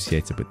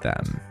associated with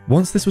them.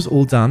 Once this was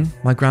all done,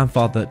 my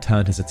grandfather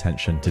turned his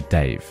attention to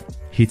Dave.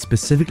 He'd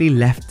specifically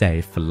left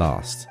Dave for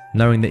last,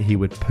 knowing that he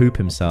would poop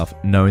himself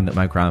knowing that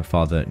my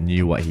grandfather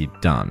knew what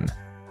he'd done.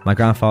 My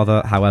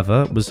grandfather,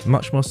 however, was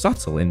much more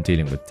subtle in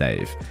dealing with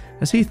Dave,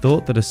 as he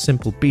thought that a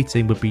simple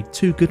beating would be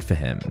too good for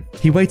him.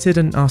 He waited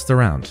and asked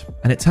around,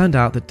 and it turned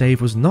out that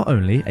Dave was not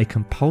only a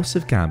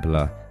compulsive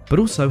gambler, but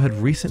also had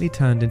recently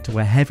turned into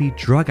a heavy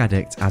drug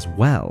addict as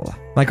well.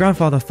 My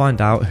grandfather found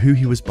out who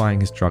he was buying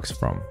his drugs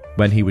from,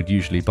 when he would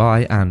usually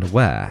buy and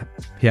where.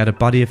 He had a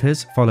buddy of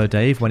his follow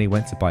Dave when he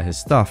went to buy his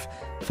stuff,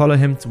 follow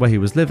him to where he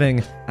was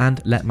living,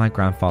 and let my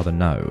grandfather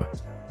know.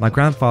 My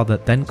grandfather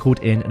then called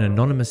in an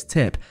anonymous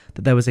tip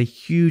that there was a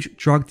huge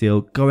drug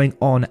deal going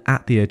on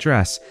at the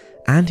address,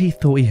 and he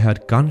thought he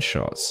heard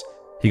gunshots.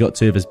 He got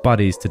 2 of his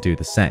buddies to do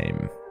the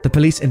same. The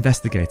police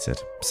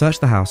investigated, searched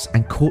the house,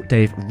 and caught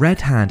Dave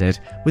red-handed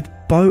with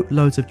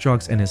boatloads of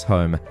drugs in his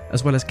home,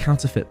 as well as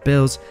counterfeit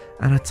bills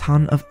and a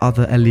ton of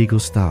other illegal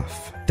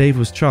stuff. Dave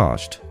was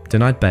charged,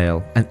 denied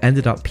bail, and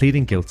ended up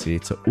pleading guilty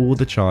to all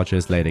the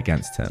charges laid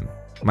against him.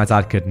 My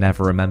dad could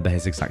never remember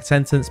his exact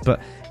sentence,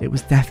 but it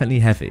was definitely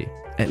heavy,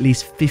 at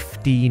least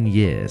 15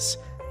 years.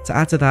 To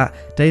add to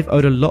that, Dave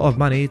owed a lot of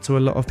money to a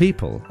lot of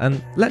people,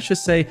 and let's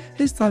just say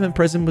his time in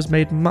prison was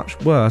made much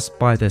worse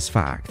by this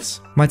fact.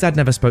 My dad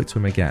never spoke to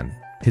him again.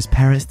 His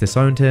parents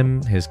disowned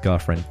him, his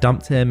girlfriend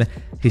dumped him,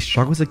 he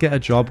struggled to get a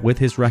job with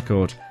his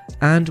record,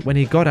 and when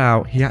he got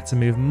out, he had to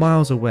move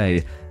miles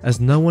away as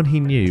no one he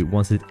knew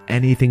wanted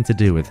anything to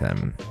do with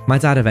him. My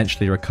dad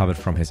eventually recovered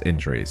from his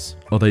injuries,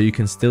 although you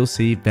can still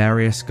see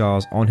various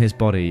scars on his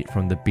body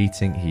from the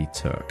beating he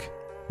took.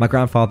 My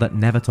grandfather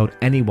never told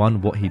anyone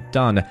what he'd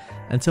done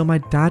until my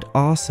dad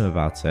asked him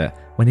about it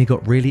when he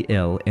got really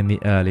ill in the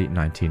early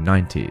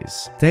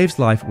 1990s. Dave's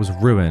life was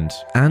ruined,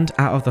 and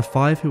out of the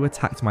 5 who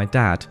attacked my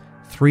dad,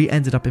 3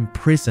 ended up in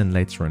prison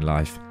later in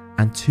life,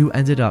 and 2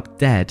 ended up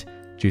dead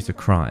due to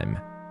crime.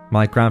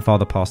 My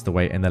grandfather passed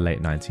away in the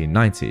late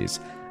 1990s,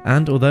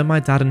 and although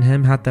my dad and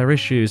him had their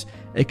issues,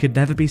 it could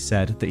never be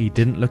said that he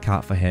didn't look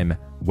out for him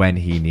when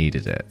he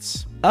needed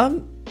it.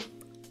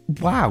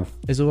 Wow,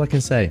 is all I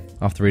can say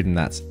after reading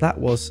that. That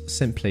was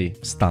simply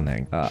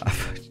stunning.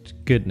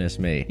 Goodness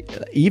me.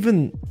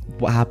 Even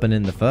what happened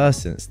in the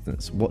first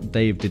instance, what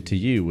Dave did to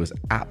you was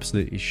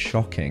absolutely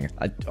shocking.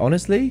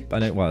 Honestly,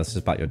 well, this is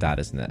about your dad,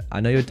 isn't it? I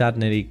know your dad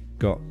nearly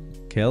got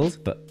killed,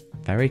 but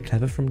very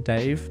clever from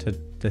Dave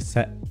to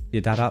set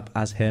your dad up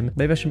as him.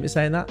 Maybe I shouldn't be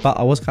saying that, but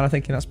I was kind of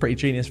thinking that's pretty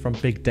genius from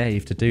Big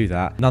Dave to do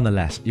that.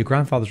 Nonetheless, your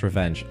grandfather's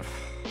revenge,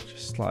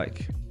 just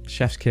like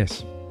chef's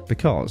kiss.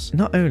 Because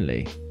not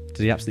only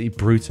did he absolutely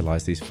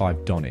brutalise these 5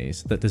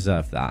 Donnies that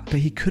deserved that, but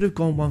he could have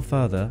gone one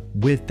further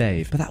with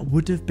Dave, but that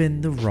would have been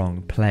the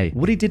wrong play.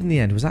 What he did in the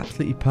end was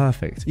absolutely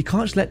perfect. You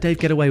can't just let Dave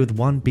get away with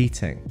one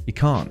beating. You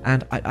can't.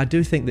 And I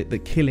do think that the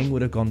killing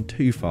would have gone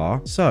too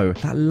far. So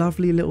that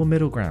lovely little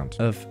middle ground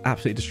of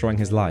absolutely destroying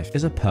his life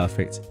is a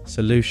perfect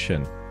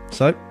solution.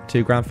 So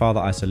to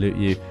grandfather, I salute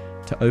you.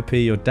 To OP,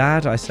 your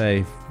dad, I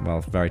say,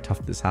 well, very tough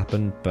that this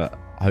happened, but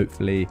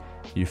hopefully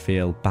you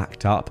feel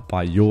backed up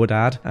by your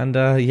dad. And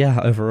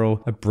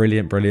overall, a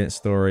brilliant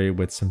story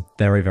with some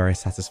very, very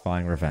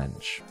satisfying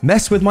revenge.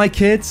 Mess with my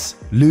kids,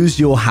 lose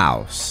your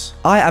house.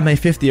 I am a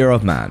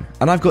 50-year-old man,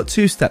 and I've got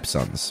 2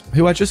 stepsons,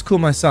 who I just call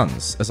my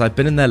sons, as I've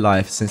been in their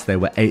life since they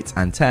were 8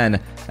 and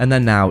 10, and they're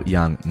now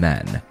young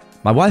men.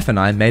 My wife and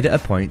I made it a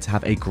point to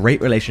have a great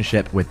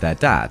relationship with their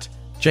dad,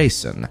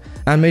 Jason,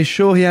 and made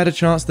sure he had a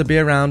chance to be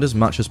around as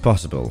much as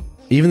possible,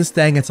 even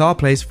staying at our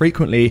place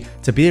frequently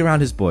to be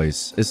around his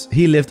boys, as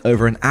he lived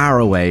over an hour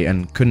away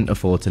and couldn't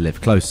afford to live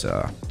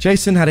closer.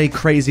 Jason had a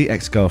crazy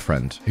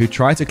ex-girlfriend who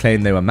tried to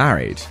claim they were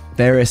married,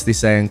 variously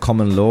saying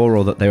common law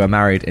or that they were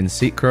married in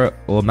secret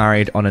or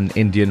married on an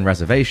Indian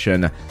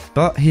reservation,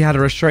 but he had a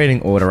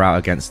restraining order out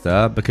against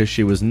her because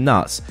she was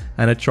nuts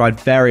and had tried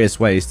various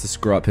ways to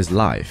screw up his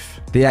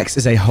life. The ex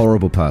is a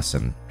horrible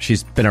person.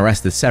 She's been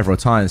arrested several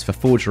times for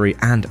forgery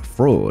and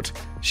fraud.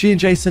 She and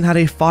Jason had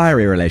a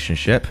fiery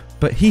relationship,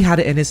 but he had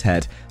it in his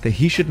head that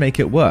he should make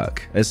it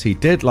work, as he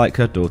did like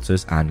her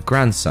daughters and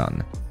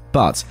grandson.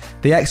 But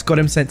the ex got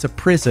him sent to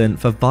prison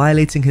for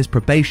violating his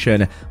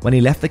probation when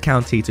he left the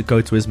county to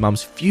go to his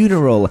mum's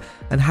funeral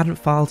and hadn't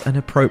filed an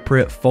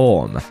appropriate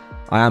form.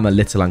 I am a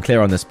little unclear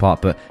on this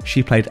part, but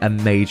she played a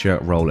major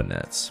role in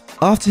it.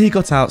 After he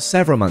got out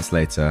several months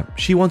later,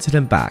 she wanted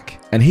him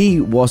back, and he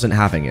wasn't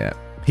having it.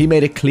 He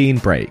made a clean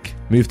break,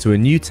 moved to a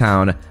new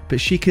town, but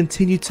she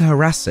continued to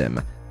harass him,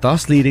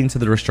 thus leading to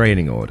the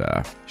restraining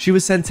order. She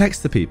would send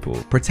texts to people,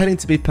 pretending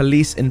to be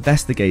police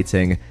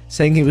investigating,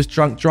 saying he was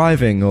drunk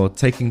driving or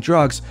taking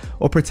drugs,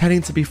 or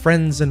pretending to be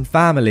friends and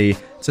family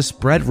to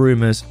spread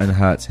rumors and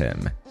hurt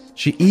him.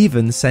 She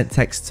even sent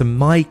texts to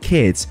my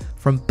kids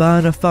from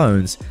burner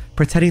phones,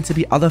 pretending to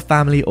be other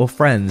family or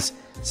friends,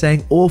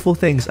 saying awful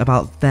things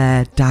about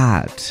their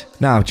dad.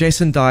 Now,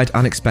 Jason died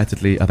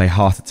unexpectedly of a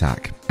heart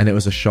attack, and it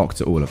was a shock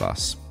to all of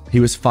us. He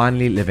was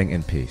finally living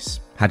in peace,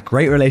 had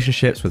great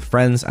relationships with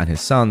friends and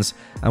his sons,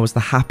 and was the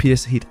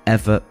happiest he'd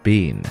ever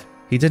been.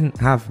 He didn't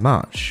have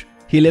much.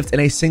 He lived in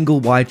a single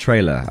wide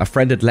trailer a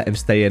friend had let him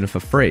stay in for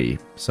free.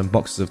 Some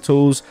boxes of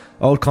tools,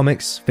 old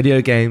comics,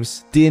 video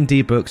games,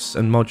 D&D books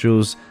and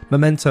modules,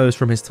 mementos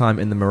from his time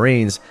in the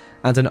Marines,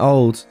 and an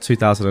old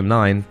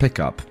 2009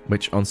 pickup,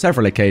 which on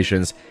several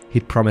occasions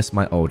he'd promised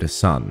my oldest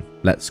son.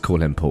 Let's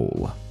call him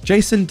Paul.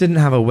 Jason didn't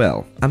have a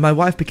will, and my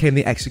wife became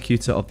the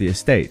executor of the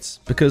estates,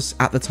 because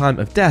at the time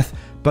of death,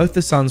 both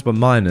the sons were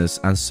minors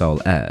and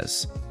sole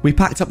heirs. We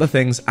packed up the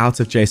things out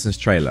of Jason's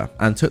trailer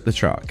and took the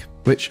truck,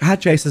 which had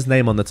Jason's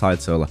name on the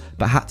title,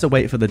 but had to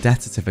wait for the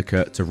death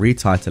certificate to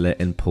retitle it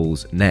in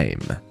Paul's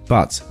name.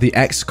 But the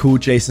ex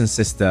called Jason's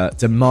sister,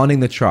 demanding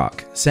the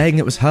truck, saying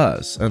it was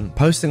hers, and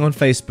posting on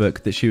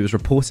Facebook that she was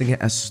reporting it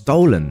as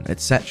stolen,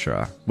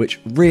 etc., which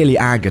really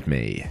angered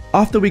me.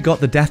 After we got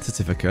the death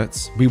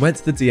certificates, we went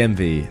to the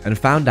DMV and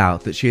found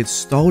out that she had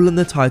stolen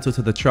the title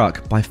to the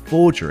truck by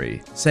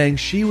forgery, saying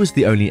she was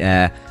the only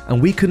heir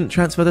and we couldn't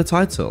transfer the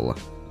title.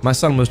 My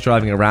son was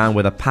driving around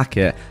with a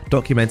packet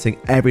documenting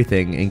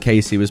everything in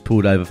case he was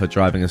pulled over for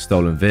driving a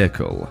stolen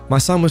vehicle.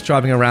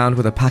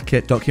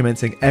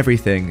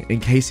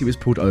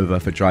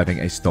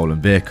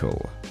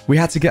 We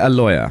had to get a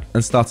lawyer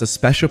and start a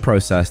special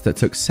process that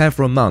took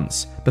several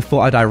months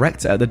before our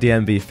director at the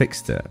DMV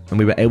fixed it, and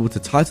we were able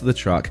to title the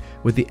truck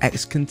with the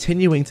ex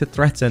continuing to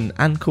threaten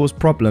and cause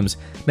problems,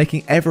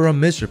 making everyone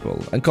miserable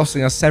and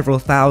costing us several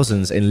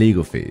thousands in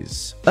legal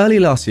fees. Early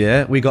last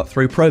year, we got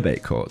through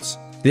probate courts.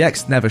 The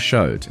ex never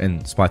showed,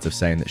 in spite of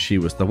saying that she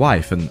was the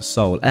wife and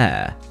sole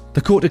heir.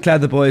 The court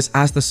declared the boys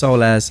as the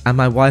sole heirs and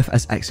my wife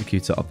as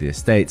executor of the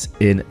estates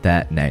in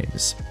their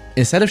names.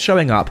 Instead of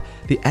showing up,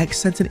 the ex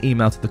sent an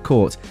email to the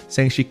court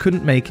saying she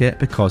couldn't make it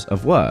because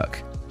of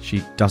work.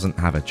 She doesn't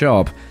have a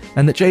job,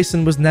 and that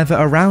Jason was never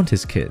around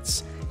his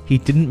kids. He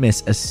didn't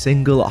miss a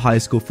single high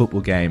school football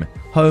game,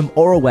 home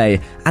or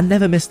away, and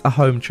never missed a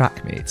home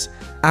track meet.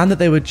 And that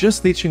they were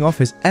just leeching off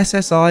his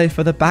SSI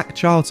for the back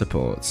child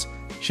support.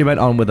 She went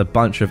on with a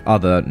bunch of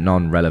other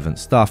non-relevant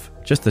stuff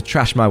just to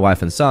trash my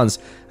wife and sons,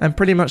 and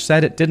pretty much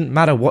said it didn't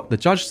matter what the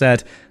judge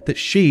said, that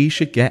she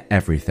should get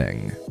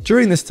everything.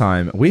 During this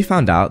time, we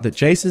found out that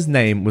Jason's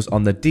name was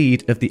on the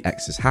deed of the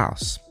ex's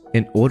house.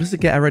 In order to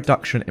get a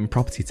reduction in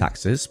property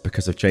taxes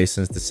because of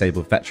Jason's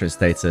disabled veteran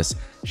status,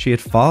 she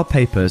had filed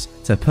papers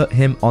to put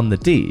him on the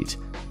deed,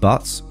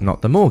 but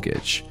not the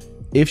mortgage.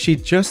 If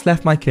she'd just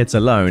left my kids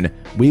alone,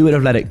 we would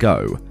have let it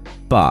go.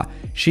 But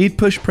she'd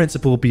pushed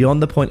principal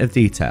beyond the point of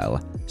detail,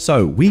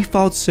 so we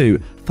filed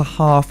suit for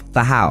half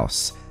the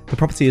house. The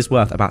property is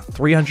worth about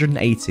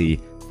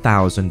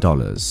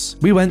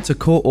 $380,000. We went to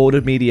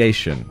court-ordered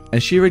mediation,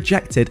 and she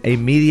rejected a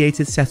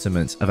mediated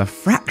settlement of a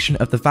fraction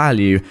of the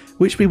value,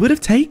 which we would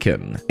have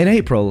taken. In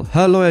April,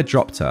 her lawyer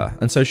dropped her,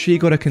 and so she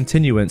got a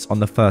continuance on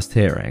the first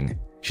hearing.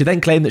 She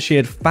then claimed that she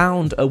had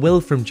found a will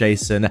from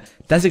Jason,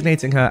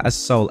 designating her as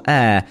sole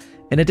heir,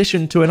 in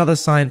addition to another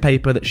signed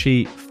paper that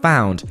she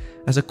found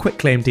as a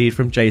quitclaim deed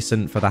from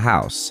Jason for the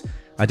house.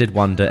 I did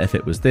wonder if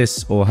it was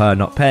this or her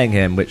not paying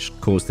him which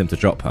caused him to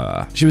drop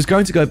her. She was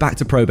going to go back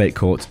to probate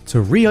court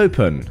to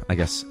reopen,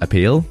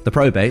 appeal, the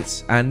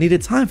probates, and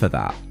needed time for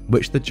that,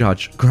 which the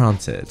judge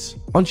granted.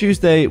 On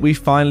Tuesday, we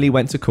finally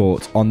went to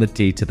court on the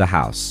deed to the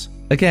house.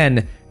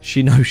 Again,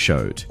 she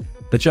no-showed.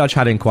 The judge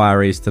had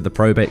inquiries to the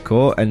probate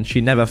court and she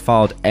never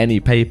filed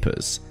any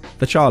papers.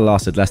 The trial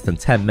lasted less than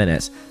 10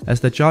 minutes as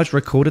the judge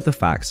recorded the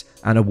facts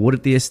and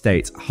awarded the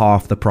estate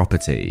half the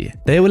property.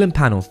 They will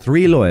impanel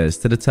 3 lawyers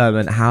to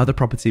determine how the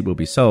property will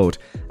be sold,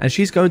 and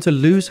she's going to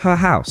lose her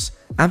house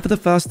and for the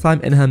first time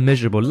in her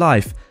miserable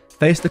life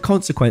face the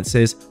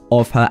consequences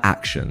of her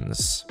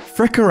actions.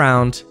 Frick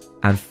around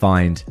and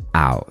find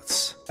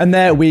out. And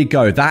there we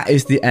go. That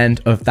is the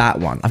end of that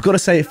one. I've got to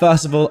say,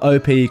 first of all,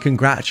 OP,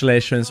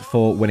 congratulations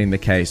for winning the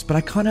case. But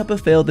I can't help but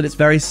feel that it's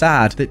very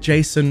sad that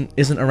Jason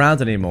isn't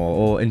around anymore,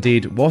 or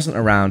indeed wasn't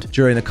around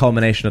during the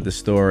culmination of the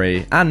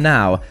story, and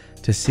now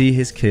to see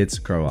his kids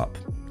grow up.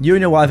 You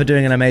and your wife are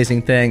doing an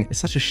amazing thing. It's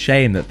such a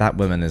shame that that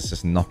woman is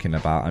just knocking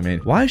about. I mean,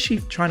 why is she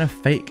trying to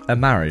fake a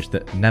marriage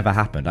that never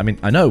happened? I mean,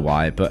 I know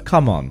why, but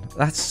come on.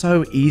 That's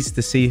so easy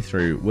to see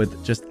through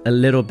with just a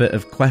little bit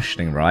of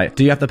questioning, right?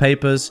 Do you have the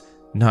papers?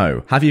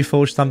 No. Have you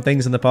forged some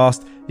things in the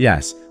past?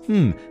 Yes.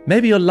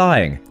 Maybe you're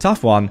lying.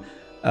 Tough one.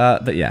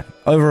 But yeah,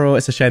 overall,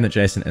 it's a shame that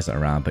Jason isn't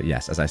around. But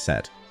yes, as I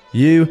said,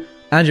 you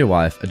and your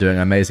wife are doing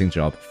an amazing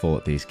job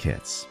for these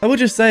kids. I will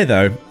just say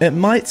though, it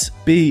might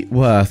be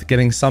worth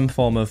getting some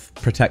form of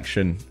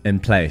protection in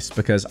place,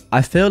 because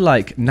I feel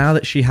like now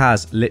that she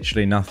has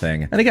literally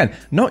nothing, and again,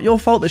 not your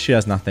fault that she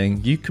has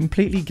nothing, you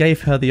completely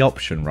gave her the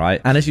option, right?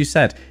 And as you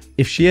said,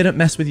 if she hadn't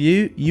messed with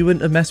you, you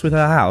wouldn't have messed with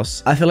her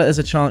house. I feel like there's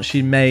a chance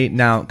she may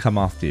now come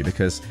after you,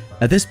 because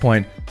at this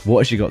point,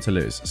 what has she got to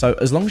lose? So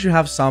as long as you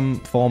have some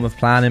form of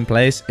plan in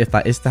place, if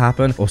that is to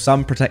happen, or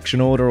some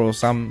protection order or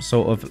some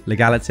sort of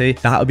legality,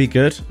 that would be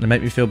good and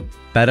make me feel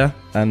better,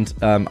 and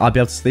I'll be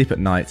able to sleep at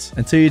night.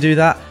 Until you do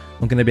that,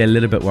 I'm going to be a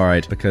little bit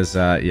worried, because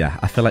yeah,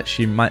 I feel like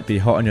she might be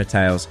hot on your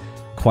tails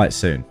quite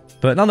soon.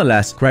 But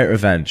nonetheless, great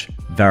revenge,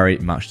 very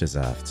much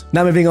deserved.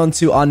 Now moving on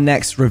to our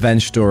next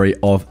revenge story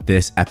of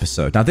this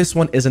episode. Now this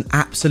one is an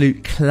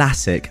absolute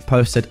classic,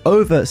 posted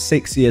over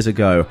 6 years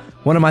ago.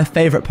 One of my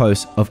favorite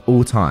posts of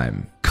all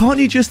time. Can't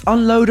you just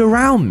unload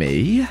around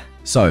me?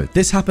 So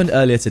this happened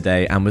earlier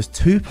today and was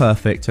too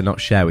perfect to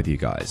not share with you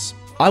guys.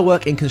 I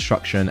work in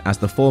construction as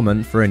the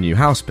foreman for a new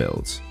house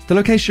build. The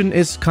location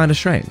is kind of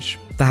strange.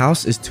 The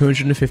house is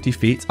 250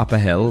 feet up a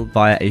hill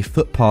via a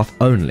footpath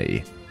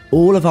only.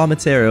 All of our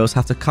materials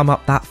have to come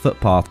up that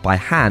footpath by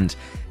hand.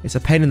 It's a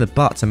pain in the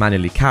butt to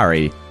manually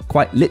carry,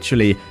 quite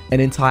literally an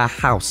entire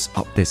house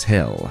up this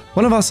hill.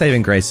 One of our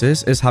saving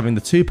graces is having the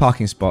 2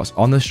 parking spots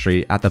on the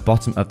street at the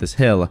bottom of this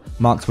hill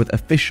marked with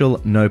official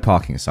no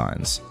parking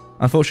signs.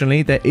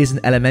 Unfortunately, there is an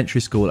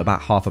elementary school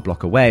about half a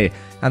block away,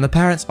 and the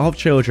parents of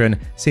children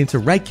seem to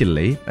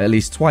regularly, at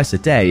least twice a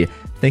day,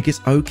 think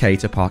it's okay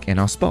to park in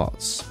our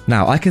spots.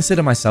 Now, I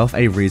consider myself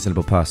a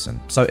reasonable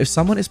person, so if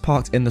someone is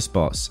parked in the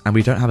spots and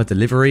we don't have a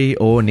delivery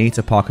or need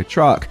to park a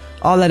truck,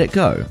 I'll let it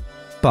go.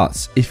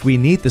 But if we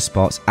need the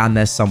spots and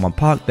there's someone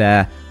parked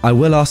there, I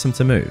will ask them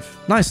to move,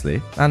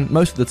 nicely, and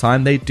most of the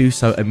time they do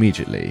so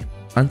immediately.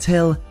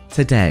 Until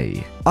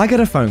today. I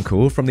get a phone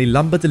call from the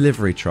lumber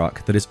delivery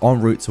truck that is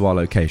en route to our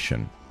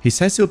location. He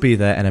says he'll be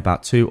there in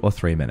about 2 or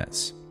 3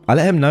 minutes. I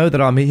let him know that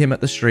I'll meet him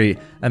at the street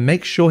and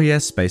make sure he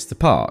has space to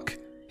park.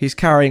 He's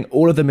carrying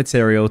all of the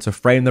material to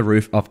frame the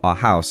roof of our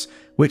house,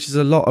 which is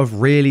a lot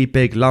of really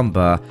big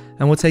lumber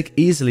and will take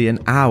easily an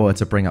hour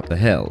to bring up the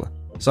hill.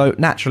 So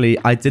naturally,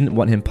 I didn't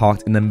want him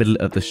parked in the middle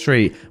of the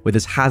street with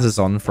his hazards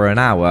on for an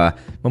hour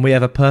when we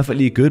have a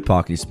perfectly good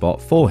parking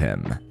spot for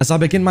him. As I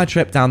begin my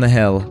trip down the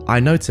hill, I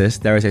notice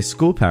there is a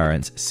school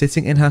parent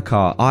sitting in her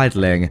car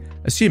idling,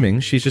 assuming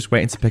she's just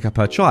waiting to pick up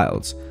her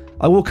child.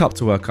 I walk up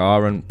to her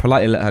car and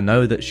politely let her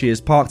know that she is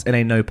parked in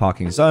a no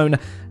parking zone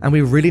and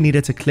we really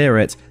needed to clear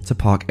it to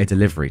park a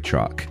delivery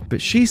truck.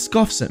 But she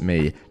scoffs at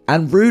me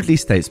and rudely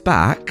states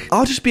back,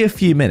 "I'll just be a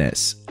few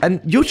minutes,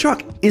 and your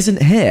truck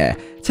isn't here.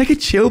 Take a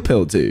chill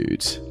pill,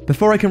 dude."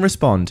 Before I can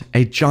respond,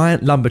 a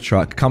giant lumber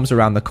truck comes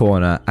around the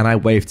corner and I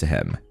wave to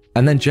him,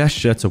 and then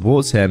gesture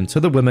towards him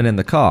to the woman in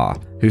the car,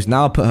 who's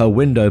now put her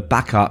window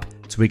back up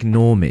to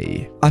ignore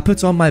me. I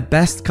put on my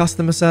best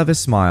customer service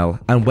smile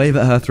and wave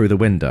at her through the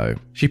window.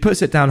 She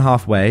puts it down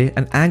halfway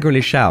and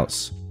angrily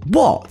shouts,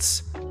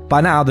 "What?"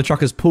 By now, the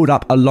truck has pulled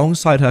up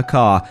alongside her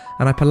car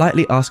and I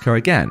politely ask her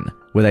again,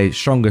 with a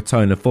stronger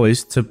tone of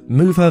voice, to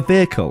move her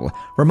vehicle,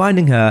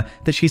 reminding her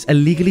that she's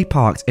illegally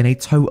parked in a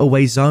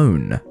tow-away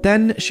zone.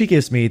 Then she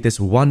gives me this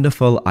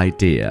wonderful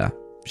idea.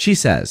 She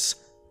says,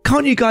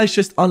 "Can't you guys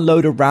just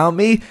unload around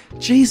me?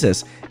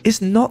 Jesus,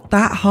 it's not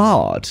that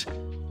hard."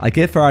 I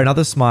give her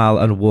another smile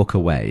and walk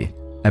away,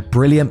 a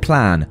brilliant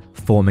plan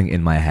forming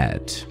in my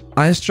head.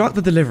 I instruct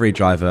the delivery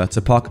driver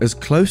to park as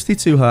closely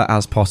to her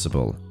as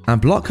possible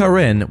and block her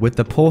in with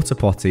the porta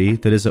potty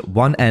that is at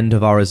one end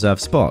of our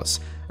reserved spots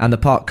and the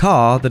parked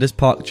car that is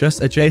parked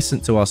just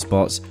adjacent to our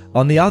spots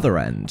on the other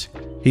end.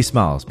 He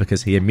smiles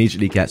because he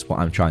immediately gets what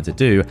I'm trying to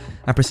do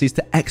and proceeds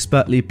to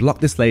expertly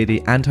block this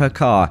lady and her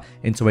car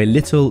into a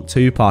little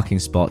 2 parking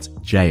spot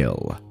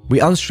jail. We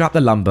unstrap the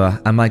lumber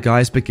and my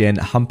guys begin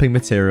humping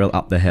material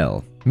up the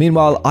hill.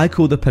 Meanwhile, I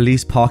call the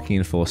police parking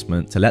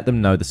enforcement to let them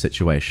know the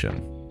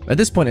situation. At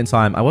this point in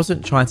time, I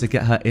wasn't trying to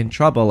get her in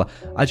trouble,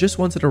 I just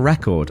wanted a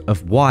record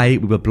of why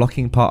we were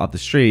blocking part of the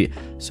street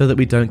so that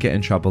we don't get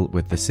in trouble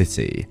with the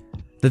city.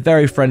 The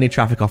very friendly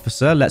traffic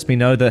officer lets me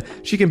know that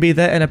she can be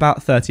there in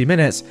about 30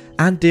 minutes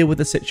and deal with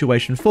the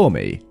situation for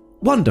me.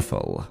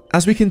 Wonderful.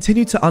 As we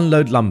continue to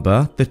unload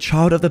lumber, the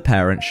child of the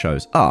parent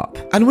shows up.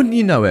 And wouldn't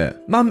you know it,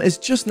 Mum is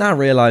just now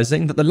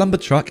realizing that the lumber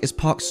truck is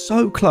parked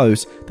so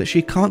close that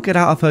she can't get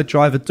out of her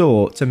driver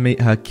door to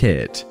meet her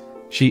kid.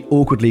 She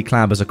awkwardly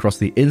clambers across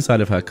the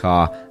inside of her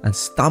car and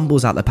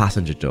stumbles out the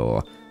passenger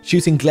door,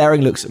 shooting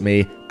glaring looks at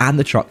me and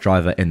the truck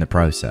driver in the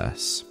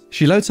process.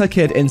 She loads her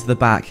kid into the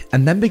back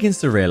and then begins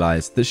to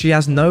realize that she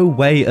has no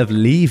way of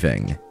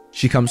leaving.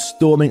 She comes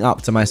storming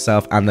up to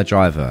myself and the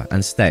driver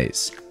and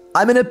states,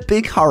 "I'm in a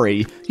big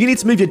hurry. You need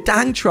to move your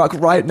dang truck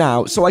right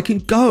now so I can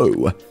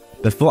go."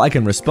 Before I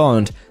can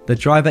respond, the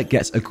driver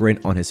gets a grin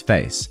on his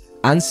face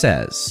and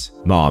says,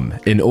 "Mom,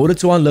 in order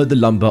to unload the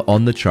lumber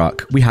on the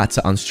truck, we had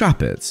to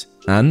unstrap it.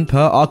 And per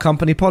our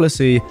company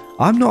policy,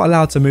 I'm not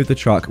allowed to move the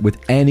truck with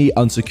any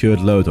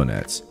unsecured load on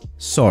it.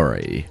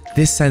 Sorry.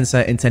 This sends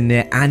her into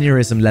near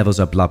aneurysm levels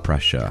of blood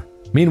pressure.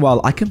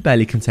 Meanwhile, I can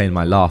barely contain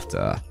my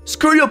laughter.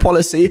 Screw your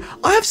policy,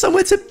 I have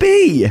somewhere to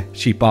be,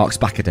 she barks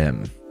back at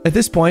him. At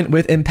this point,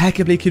 with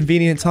impeccably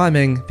convenient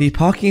timing, the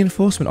parking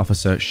enforcement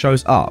officer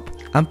shows up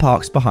and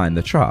parks behind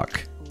the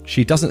truck.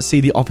 She doesn't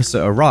see the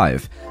officer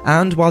arrive,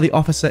 and while the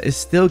officer is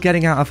still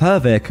getting out of her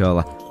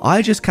vehicle,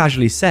 I just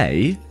casually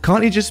say,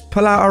 can't you just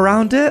pull out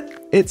around it?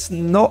 It's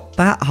not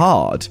that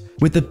hard.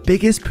 With the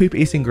biggest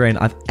poop-eating grin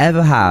I've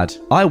ever had,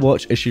 I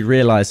watch as she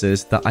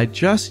realizes that I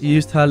just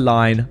used her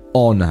line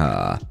on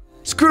her.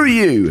 Screw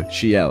you,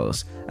 she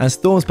yells, and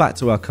storms back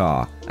to her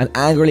car, and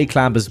angrily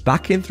clambers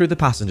back in through the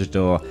passenger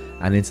door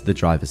and into the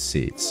driver's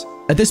seats.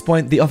 At this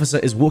point, the officer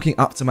is walking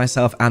up to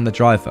myself and the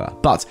driver,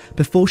 but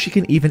before she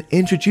can even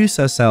introduce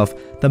herself,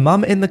 the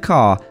mum in the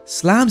car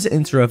slams it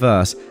into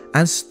reverse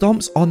and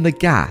stomps on the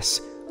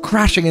gas,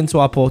 crashing into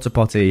our porta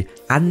potty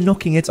and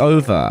knocking it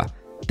over.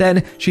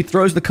 Then she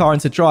throws the car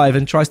into drive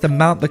and tries to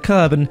mount the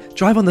curb and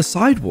drive on the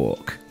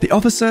sidewalk. The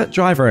officer,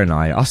 driver and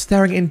I are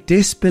staring in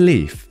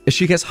disbelief as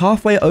she gets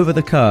halfway over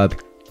the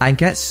curb and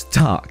gets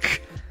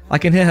stuck. I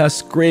can hear her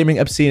screaming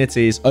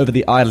obscenities over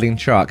the idling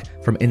truck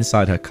from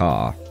inside her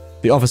car.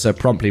 The officer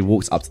promptly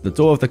walks up to the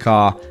door of the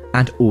car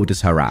and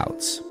orders her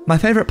out. My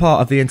favourite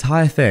part of the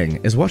entire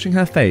thing is watching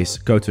her face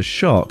go to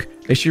shock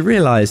as she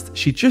realised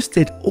she just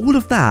did all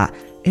of that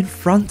in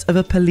front of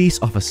a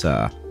police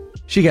officer.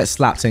 She gets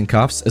slapped in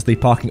cuffs as the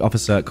parking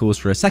officer calls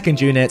for a second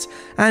unit,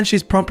 and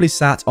she's promptly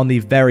sat on the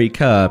very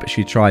curb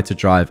she tried to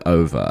drive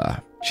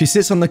over. She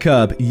sits on the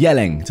curb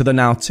yelling to the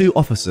now two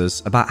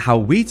officers about how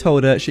we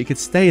told her she could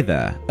stay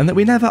there and that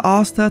we never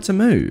asked her to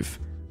move.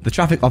 The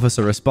traffic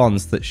officer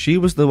responds that she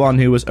was the one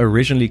who was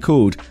originally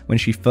called when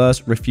she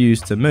first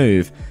refused to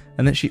move,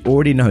 and that she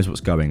already knows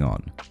what's going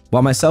on.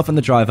 While myself and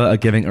the driver are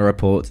giving a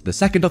report to the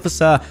second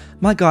officer,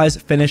 my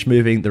guys finish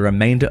moving the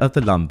remainder of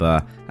the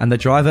lumber, and the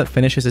driver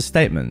finishes his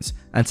statements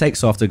and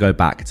takes off to go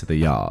back to the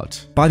yard.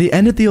 By the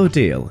end of the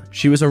ordeal,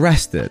 she was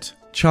arrested,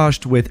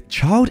 charged with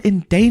child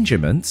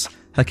endangerment,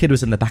 her kid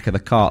was in the back of the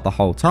car the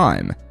whole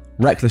time,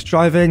 reckless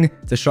driving,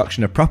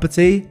 destruction of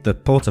property, the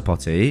porta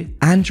potty,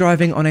 and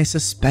driving on a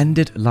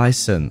suspended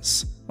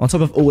license. On top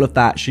of all of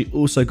that, she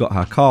also got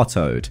her car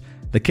towed.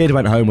 The kid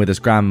went home with his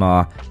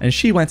grandma, and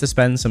she went to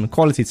spend some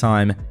quality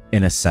time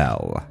in a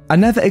cell. I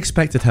never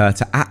expected her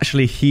to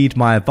actually heed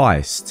my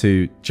advice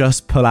to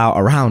just pull out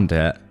around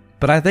it,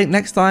 but I think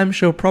next time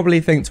she'll probably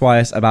think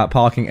twice about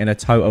parking in a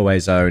tow-away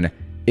zone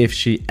if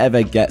she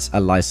ever gets a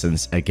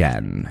license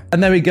again.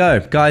 And there we go,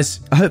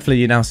 guys. Hopefully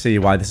you now see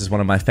why this is one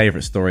of my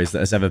favorite stories that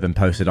has ever been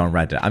posted on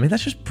Reddit. I mean,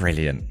 that's just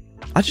brilliant.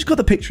 I just got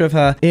the picture of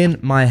her in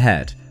my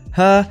head.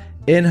 Her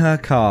in her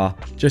car,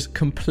 just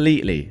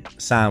completely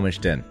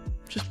sandwiched in.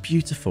 Just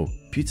beautiful,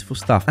 beautiful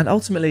stuff. And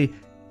ultimately,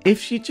 if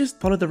she just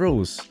followed the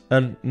rules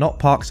and not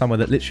park somewhere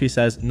that literally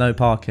says no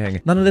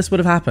parking, none of this would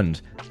have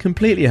happened.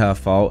 Completely her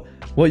fault.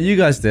 What you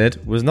guys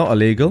did was not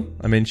illegal.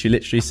 I mean, she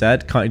literally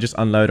said, can't you just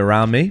unload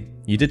around me?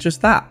 You did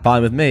just that.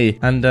 Fine with me.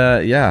 And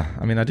yeah,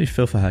 I mean, I do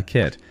feel for her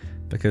kid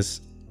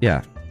because,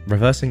 yeah,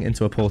 reversing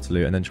into a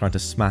Portaloo and then trying to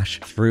smash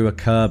through a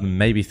curb and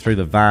maybe through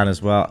the van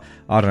as well.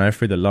 I don't know,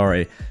 through the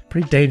lorry.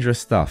 Pretty dangerous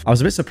stuff. I was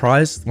a bit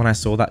surprised when I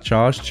saw that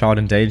charge, child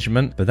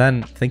endangerment, but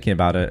then thinking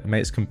about it, it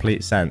makes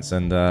complete sense.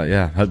 And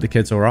yeah, hope the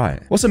kid's all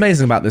right. What's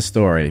amazing about this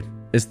story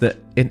is that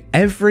in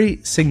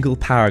every single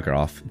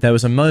paragraph, there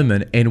was a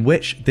moment in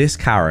which this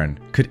Karen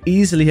could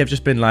easily have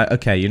just been like,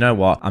 okay, you know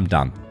what? I'm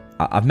done.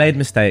 I've made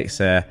mistakes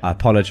here. I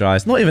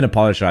apologize. Not even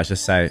apologize,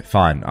 just say,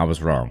 fine, I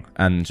was wrong.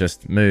 And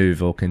just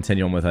move or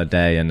continue on with her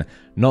day and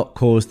not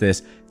cause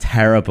this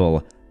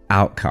terrible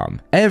outcome.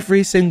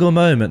 Every single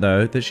moment,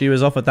 though, that she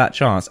was offered that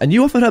chance, and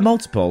you offered her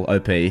multiple,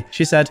 OP,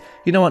 she said,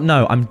 you know what,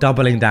 no, I'm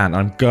doubling down,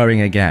 I'm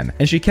going again.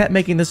 And she kept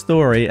making the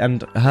story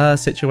and her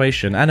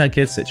situation, and her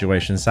kid's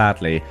situation,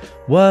 sadly,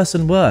 worse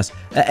and worse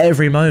at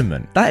every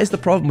moment. That is the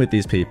problem with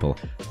these people.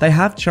 They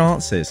have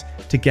chances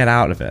to get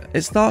out of it.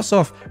 It starts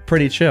off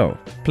pretty chill.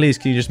 Please,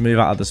 can you just move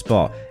out of the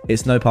spot?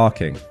 It's no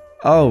parking.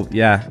 Oh,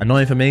 yeah,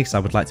 annoying for me because I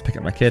would like to pick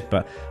up my kid,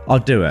 but I'll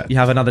do it. You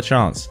have another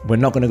chance. We're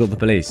not going to go to the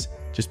police.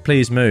 Just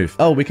please move.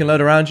 Oh, we can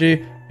load around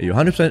you? Are you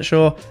 100%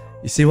 sure?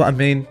 You see what I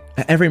mean?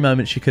 At every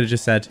moment, she could have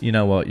just said, you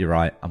know what, you're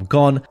right, I'm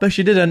gone. But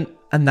she didn't,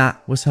 and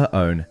that was her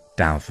own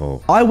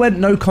downfall. I went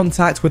no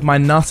contact with my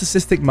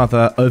narcissistic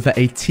mother over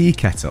a tea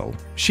kettle.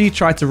 She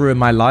tried to ruin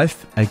my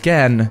life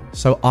again,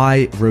 so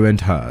I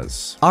ruined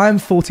hers. I'm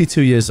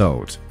 42 years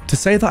old. To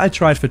say that I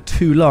tried for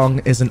too long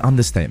is an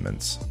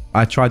understatement.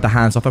 I tried the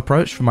hands-off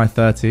approach for my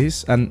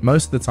 30s, and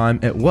most of the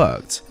time it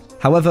worked.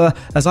 However,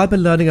 as I've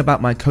been learning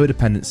about my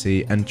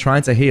codependency and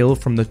trying to heal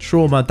from the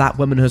trauma that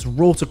woman has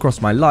wrought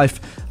across my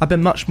life, I've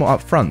been much more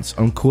upfront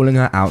on calling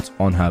her out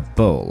on her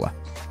bull.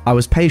 I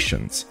was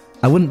patient.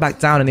 I wouldn't back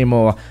down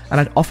anymore, and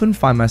I'd often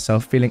find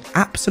myself feeling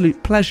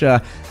absolute pleasure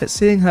at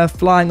seeing her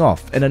flying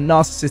off in a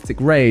narcissistic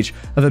rage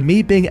over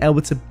me being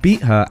able to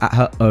beat her at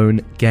her own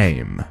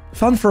game.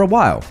 Fun for a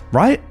while,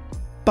 right?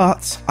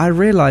 But I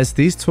realised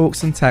these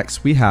talks and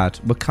texts we had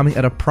were coming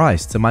at a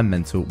price to my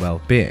mental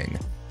well-being.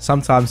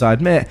 Sometimes I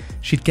admit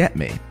she'd get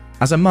me.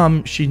 As a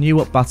mum, she knew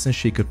what buttons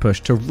she could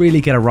push to really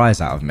get a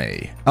rise out of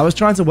me. I was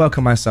trying to work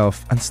on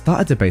myself and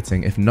started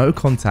debating if no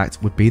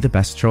contact would be the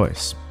best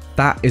choice.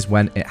 That is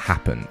when it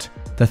happened.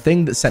 The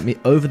thing that sent me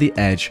over the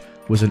edge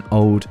was an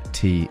old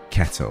tea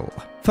kettle.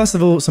 First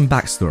of all, some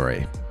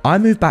backstory. I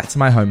moved back to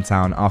my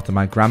hometown after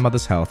my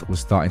grandmother's health was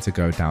starting to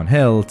go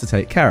downhill to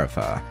take care of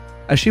her.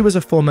 As she was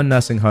a former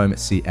nursing home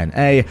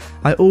CNA,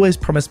 I always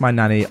promised my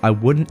nanny I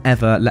wouldn't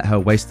ever let her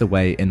waste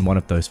away in one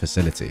of those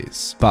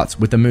facilities. But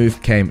with the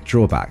move came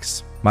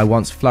drawbacks. My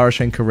once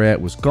flourishing career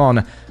was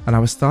gone, and I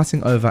was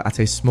starting over at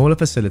a smaller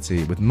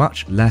facility with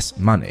much less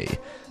money.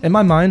 In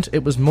my mind,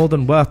 it was more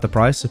than worth the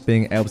price of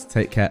being able to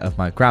take care of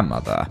my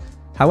grandmother.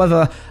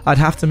 However, I'd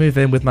have to move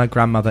in with my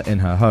grandmother in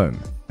her home.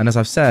 And as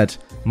I've said,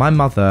 my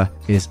mother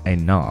is a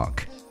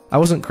narc. I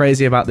wasn't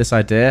crazy about this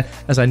idea,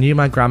 as I knew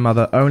my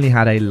grandmother only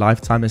had a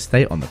lifetime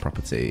estate on the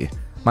property.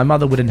 My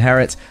mother would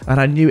inherit, and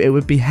I knew it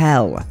would be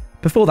hell.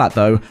 Before that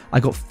though,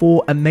 I got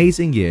 4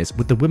 amazing years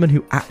with the women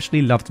who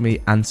actually loved me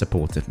and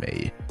supported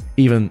me,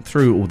 even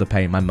through all the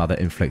pain my mother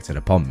inflicted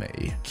upon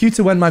me. Cue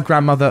to when my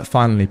grandmother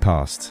finally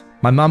passed.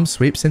 My mum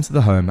sweeps into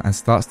the home and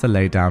starts to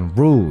lay down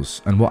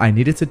rules and what I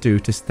needed to do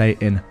to stay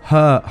in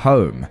her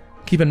home.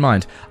 Keep in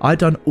mind, I'd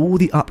done all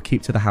the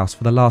upkeep to the house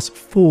for the last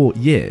 4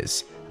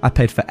 years. I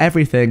paid for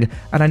everything,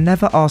 and I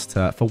never asked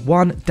her for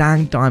one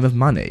dang dime of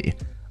money.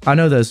 I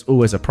know there's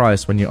always a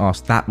price when you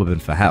ask that woman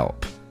for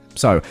help.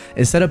 So,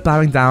 instead of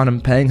bowing down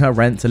and paying her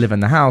rent to live in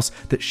the house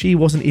that she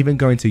wasn't even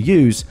going to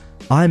use,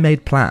 I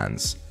made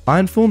plans. I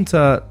informed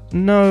her,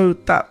 no,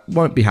 that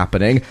won't be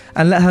happening,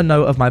 and let her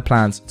know of my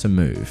plans to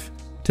move.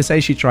 To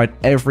say she tried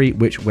every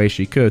which way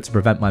she could to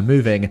prevent my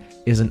moving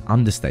is an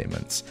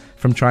understatement.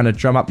 From trying to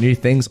drum up new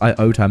things I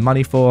owed her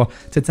money for,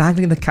 to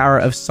dangling the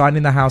carrot of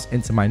signing the house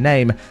into my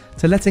name,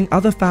 to letting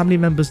other family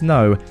members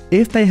know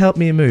if they helped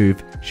me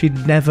move,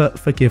 she'd never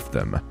forgive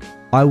them.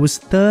 I was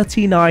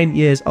 39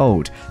 years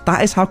old.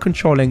 That is how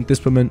controlling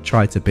this woman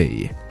tried to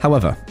be.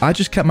 However, I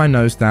just kept my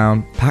nose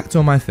down, packed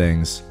all my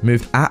things,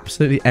 moved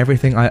absolutely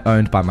everything I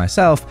owned by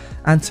myself,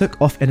 and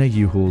took off in a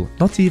U-Haul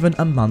not even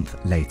a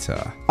month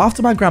later.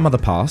 After my grandmother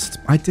passed,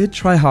 I did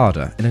try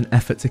harder in an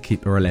effort to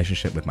keep a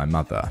relationship with my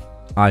mother.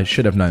 I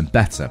should have known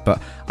better,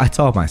 but I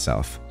told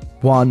myself,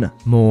 one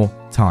more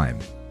time.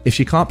 If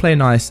she can't play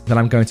nice, then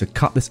I'm going to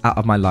cut this out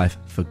of my life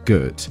for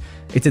good.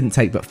 It didn't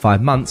take but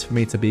 5 months for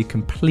me to be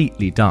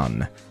completely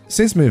done.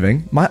 Since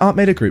moving, my aunt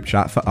made a group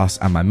chat for us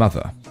and my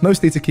mother,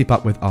 mostly to keep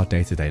up with our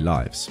day-to-day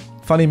lives.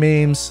 Funny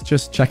memes,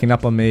 just checking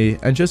up on me,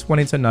 and just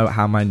wanting to know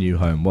how my new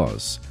home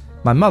was.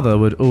 My mother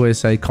would always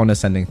say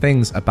condescending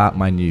things about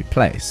my new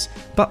place,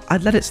 but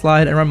I'd let it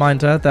slide and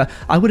remind her that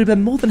I would have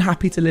been more than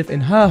happy to live in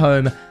her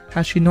home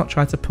had she not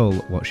tried to pull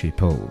what she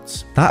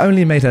pulled. That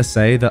only made her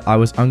say that I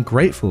was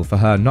ungrateful for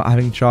her not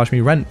having charged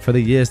me rent for the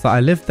years that I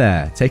lived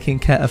there, taking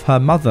care of her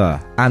mother,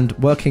 and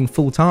working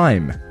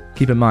full-time.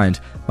 Keep in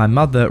mind, my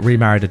mother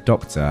remarried a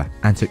doctor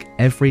and took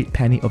every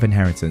penny of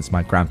inheritance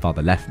my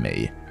grandfather left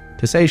me.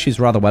 To say she's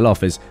rather well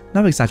off is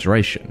no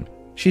exaggeration.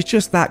 She's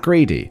just that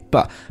greedy.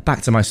 But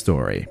back to my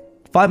story.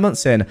 5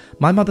 months in,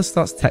 my mother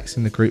starts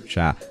texting the group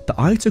chat that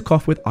I took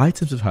off with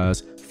items of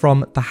hers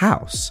from the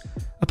house.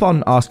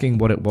 Upon asking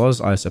what it was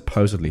I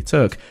supposedly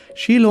took,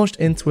 she launched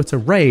into a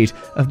tirade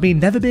of me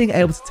never being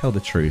able to tell the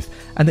truth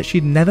and that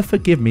she'd never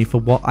forgive me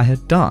for what I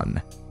had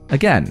done.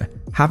 Again,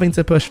 having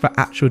to push for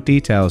actual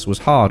details was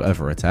hard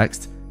over a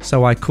text,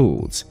 so I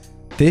cooled.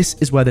 This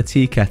is where the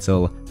tea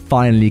kettle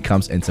finally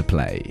comes into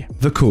play.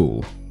 The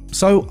cool.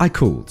 So I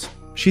cooled.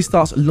 She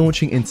starts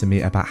launching into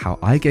me about how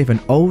I gave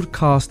an old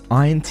cast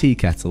iron tea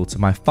kettle to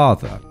my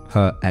father,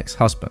 her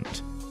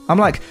ex-husband. I'm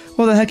like,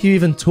 what the heck are you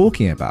even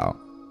talking about?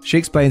 She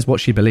explains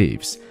what she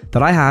believes,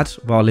 that I had,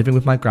 while living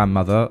with my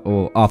grandmother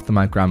or after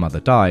my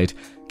grandmother died,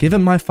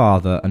 given my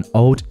father an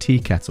old tea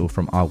kettle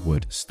from our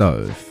wood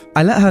stove.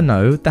 I let her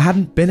know there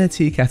hadn't been a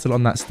tea kettle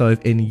on that stove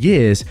in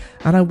years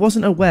and I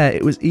wasn't aware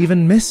it was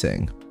even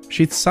missing.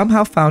 She'd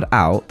somehow found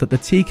out that the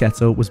tea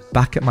kettle was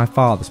back at my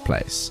father's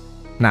place.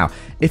 Now,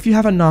 if you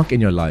have a narc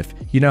in your life,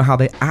 you know how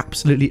they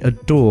absolutely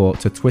adore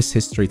to twist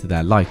history to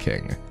their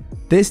liking.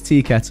 This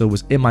tea kettle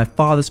was in my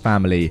father's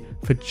family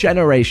for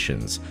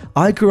generations.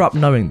 I grew up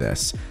knowing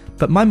this,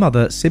 but my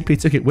mother simply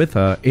took it with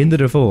her in the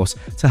divorce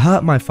to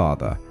hurt my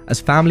father, as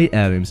family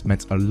heirlooms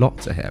meant a lot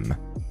to him.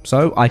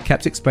 So I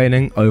kept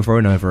explaining over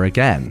and over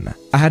again.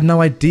 I had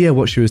no idea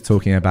what she was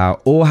talking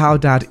about or how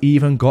Dad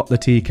even got the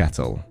tea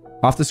kettle.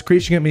 After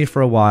screeching at me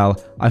for a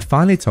while, I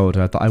finally told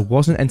her that I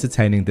wasn't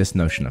entertaining this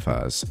notion of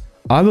hers.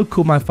 I would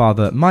call my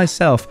father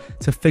myself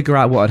to figure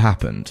out what had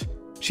happened.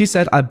 She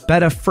said I'd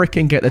better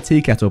fricking get the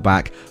tea kettle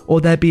back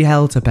or there'd be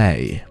hell to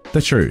pay.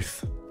 The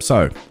truth.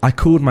 So, I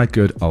called my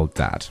good old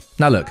dad.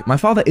 Now look, my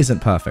father isn't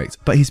perfect,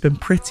 but he's been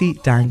pretty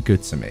dang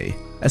good to me.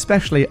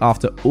 Especially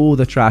after all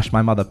the trash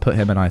my mother put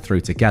him and I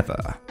through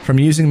together. From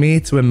using me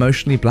to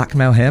emotionally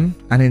blackmail him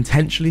and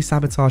intentionally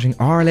sabotaging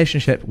our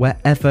relationship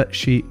wherever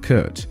she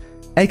could.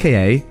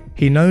 AKA,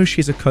 he knows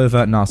she's a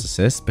covert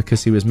narcissist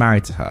because he was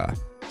married to her.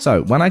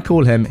 So when I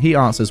call him, he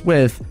answers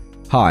with,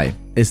 "Hi,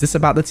 is this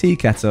about the tea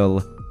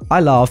kettle?" I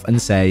laugh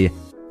and say,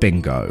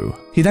 "Bingo."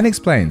 He then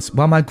explains,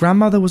 while my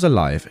grandmother was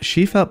alive,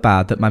 she felt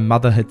bad that my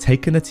mother had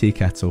taken the tea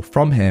kettle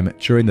from him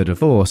during the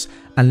divorce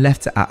and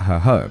left it at her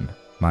home,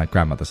 my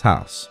grandmother's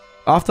house.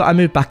 After I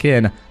moved back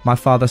in, my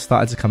father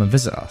started to come and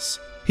visit us.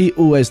 He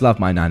always loved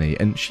my nanny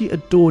and she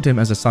adored him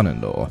as a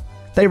son-in-law.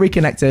 They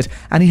reconnected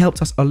and he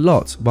helped us a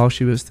lot while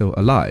she was still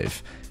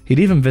alive. He'd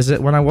even visit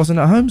when I wasn't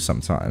at home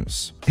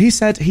sometimes. He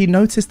said he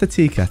noticed the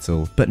tea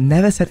kettle but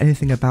never said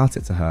anything about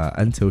it to her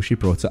until she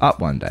brought it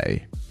up one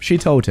day. She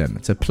told him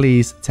to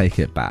please take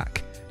it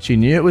back. She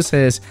knew it was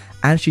his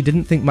and she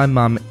didn't think my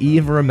mum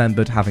even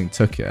remembered having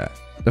took it.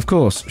 Of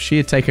course, she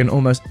had taken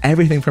almost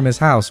everything from his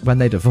house when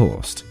they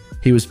divorced.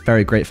 He was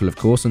very grateful, of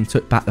course, and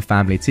took back the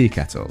family tea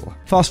kettle.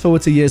 Fast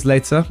forward to years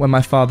later, when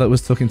my father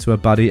was talking to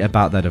a buddy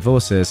about their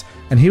divorces,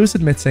 and he was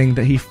admitting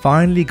that he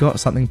finally got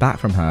something back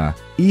from her,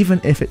 even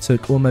if it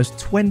took almost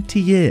 20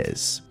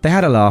 years. They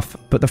had a laugh,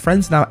 but the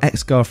friend's now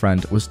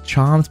ex-girlfriend was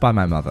charmed by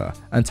my mother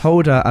and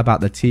told her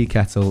about the tea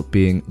kettle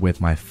being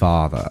with my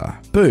father.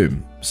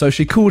 Boom. So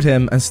she called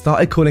him and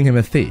started calling him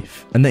a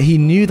thief, and that he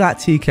knew that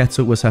tea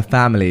kettle was her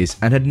family's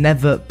and had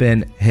never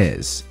been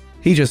his.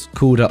 He just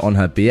called her on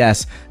her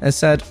BS and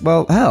said,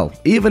 well, hell,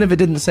 even if it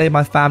didn't say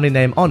my family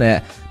name on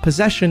it,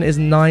 possession is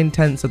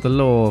 9/10 of the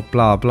law,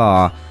 blah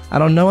blah,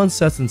 and on no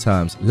uncertain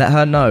terms let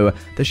her know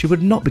that she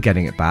would not be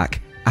getting it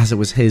back as it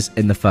was his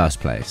in the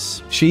first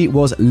place. She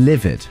was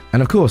livid,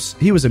 and of course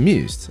he was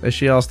amused as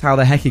she asked how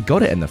the heck he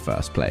got it in the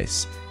first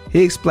place.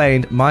 He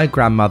explained my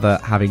grandmother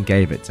having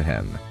gave it to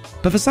him.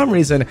 But for some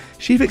reason,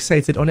 she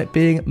fixated on it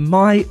being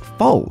my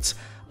fault.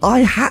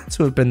 I had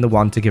to have been the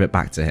one to give it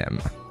back to him.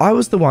 I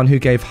was the one who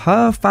gave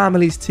her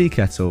family's tea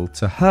kettle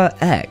to her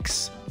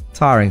ex.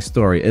 Tiring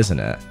story, isn't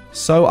it?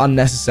 So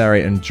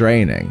unnecessary and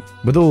draining.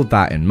 With all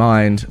that in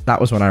mind, that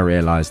was when I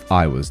realized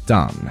I was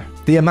done.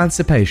 The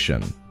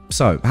emancipation.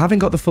 So, having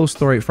got the full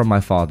story from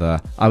my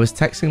father, I was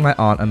texting my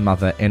aunt and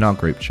mother in our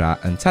group chat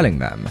and telling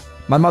them.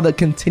 My mother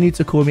continued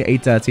to call me a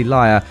dirty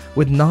liar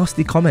with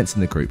nasty comments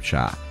in the group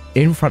chat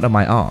in front of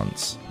my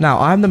aunts. Now,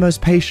 I am the most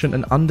patient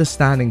and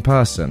understanding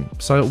person,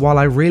 so while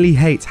I really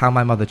hate how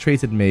my mother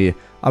treated me,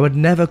 I would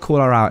never call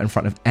her out in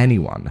front of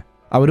anyone.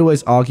 I would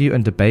always argue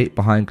and debate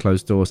behind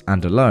closed doors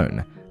and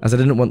alone, as I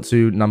didn't want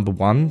to, number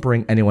one,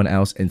 bring anyone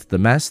else into the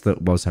mess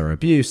that was her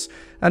abuse,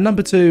 and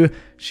number two,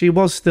 she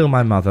was still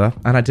my mother,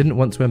 and I didn't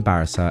want to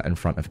embarrass her in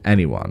front of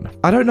anyone.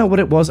 I don't know what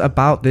it was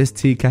about this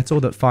tea kettle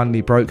that finally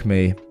broke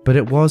me, but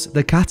it was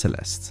the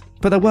catalyst.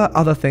 But there were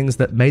other things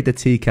that made the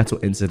tea kettle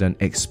incident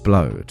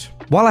explode.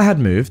 While I had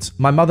moved,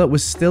 my mother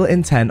was still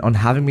intent on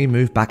having me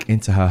move back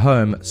into her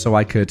home so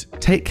I could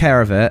take care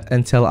of it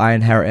until I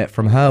inherit it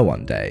from her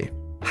one day.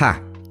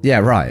 Ha, yeah,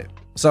 right.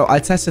 So I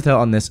tested her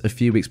on this a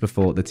few weeks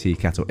before the tea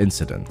kettle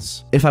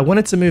incidents. If I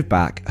wanted to move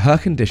back, her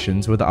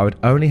conditions were that I would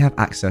only have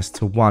access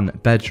to one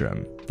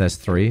bedroom. There's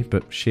 3,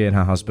 but she and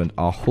her husband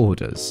are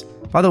hoarders.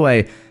 By the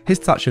way, his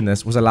touch in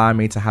this was allowing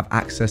me to have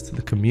access to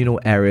the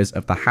communal areas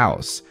of the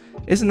house.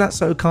 Isn't that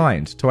so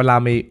kind to allow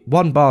me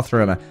one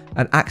bathroom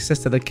and access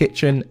to the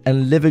kitchen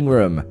and living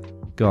room?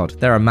 God,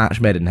 they're a match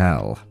made in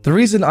hell. The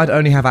reason I'd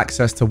only have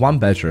access to one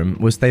bedroom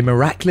was they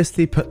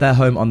miraculously put their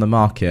home on the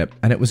market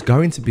and it was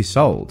going to be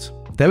sold.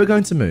 They were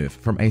going to move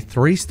from a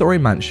 3-story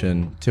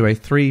mansion to a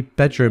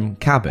 3-bedroom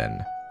cabin.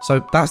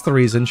 So that's the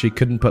reason she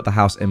couldn't put the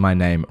house in my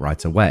name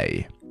right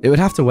away. It would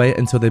have to wait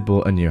until they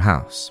bought a new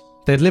house.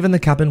 They'd live in the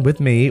cabin with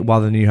me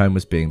while the new home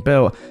was being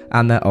built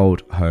and their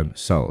old home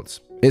sold.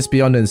 It's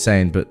beyond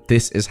insane, but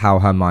this is how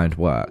her mind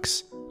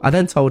works. I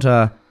then told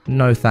her,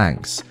 no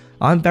thanks.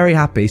 I'm very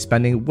happy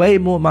spending way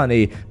more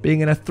money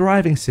being in a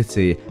thriving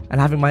city and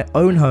having my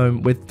own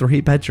home with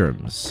 3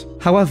 bedrooms.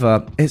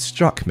 However, it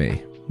struck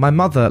me. My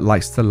mother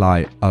likes to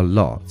lie a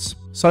lot.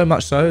 So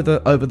much so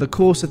that over the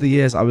course of the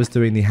years I was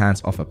doing the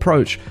hands-off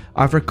approach,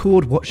 I've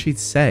recorded what she'd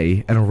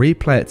say and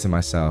replay it to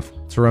myself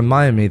to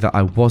remind me that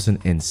I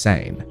wasn't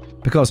insane.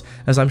 Because,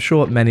 as I'm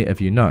sure many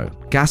of you know,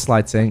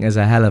 gaslighting is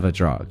a hell of a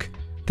drug.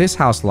 This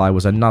house lie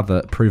was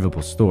another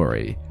provable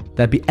story.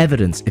 There'd be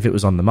evidence if it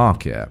was on the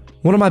market.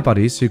 One of my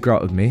buddies who grew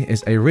up with me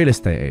is a real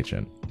estate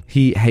agent.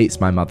 He hates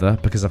my mother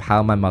because of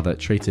how my mother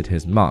treated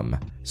his mum.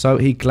 So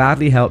he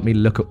gladly helped me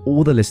look at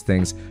all the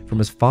listings from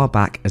as far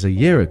back as a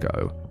year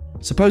ago.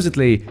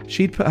 Supposedly,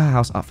 she'd put her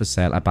house up for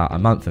sale about a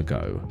month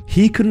ago.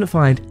 He couldn't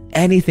find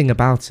anything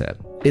about it.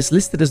 It's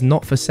listed as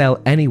not for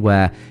sale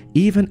anywhere,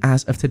 even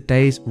as of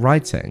today's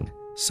writing.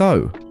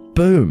 So,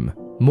 boom,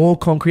 more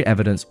concrete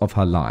evidence of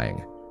her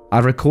lying. I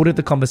recorded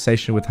the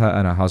conversation with her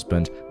and her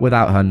husband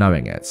without her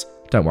knowing it.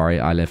 Don't worry,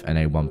 I live in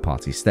a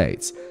one-party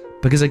state.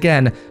 Because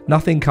again,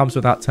 nothing comes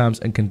without terms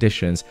and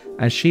conditions,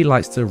 and she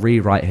likes to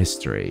rewrite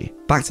history.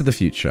 Back to the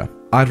future.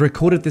 I'd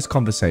recorded this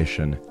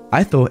conversation.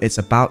 I thought it's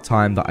about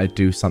time that I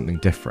do something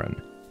different.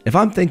 If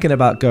I'm thinking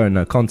about going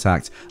no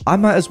contact, I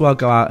might as well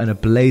go out in a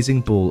blazing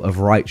ball of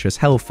righteous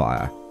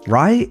hellfire,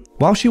 right?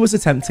 While she was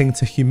attempting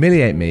to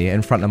humiliate me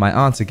in front of my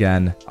aunt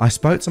again, I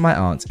spoke to my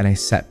aunt in a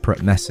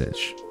separate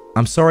message.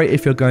 I'm sorry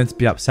if you're going to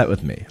be upset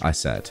with me, I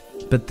said,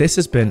 but this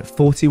has been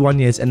 41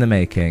 years in the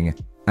making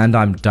and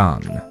I'm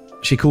done.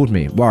 She called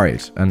me,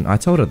 worried, and I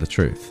told her the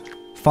truth.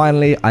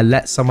 Finally, I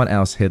let someone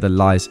else hear the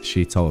lies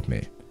she told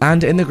me.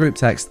 And in the group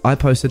text, I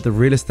posted the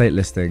real estate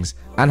listings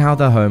and how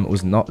their home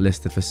was not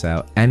listed for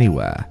sale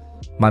anywhere.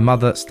 My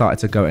mother started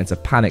to go into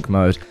panic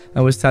mode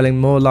and was telling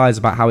more lies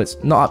about how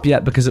it's not up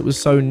yet because it was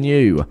so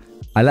new.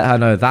 I let her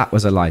know that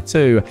was a lie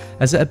too,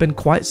 as it had been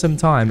quite some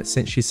time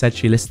since she said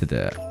she listed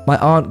it. My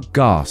aunt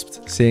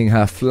gasped, seeing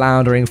her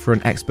floundering for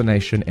an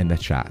explanation in the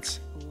chat.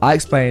 I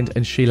explained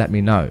and she let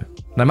me know.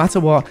 No matter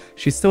what,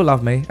 she still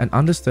loved me and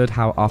understood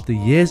how after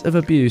years of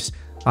abuse,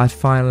 I'd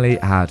finally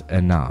had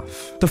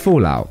enough. The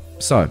fallout.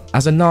 So,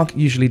 as a narc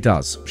usually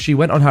does, she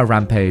went on her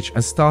rampage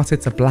and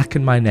started to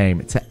blacken my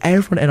name to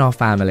everyone in our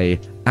family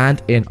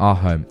and in our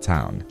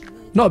hometown.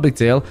 Not a big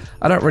deal,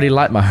 I don't really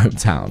like my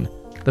hometown.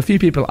 The few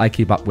people I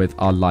keep up with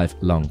are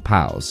lifelong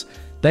pals.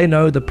 They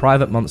know the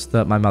private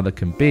monster my mother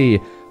can be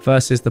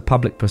versus the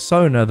public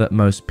persona that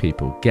most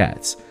people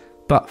get.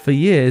 But for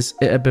years,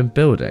 it had been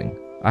building.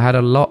 I had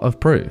a lot of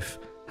proof.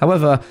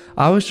 However,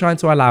 I was trying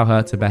to allow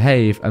her to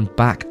behave and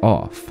back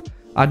off.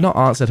 I'd not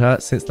answered her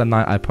since the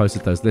night I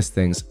posted those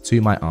listings to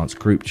my aunt's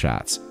group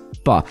chat.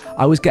 But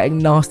I was getting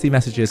nasty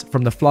messages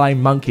from the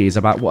flying monkeys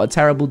about what a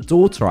terrible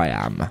daughter I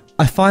am.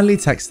 I finally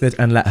texted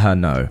and let her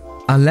know.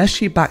 Unless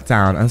she backed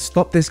down and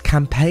stopped this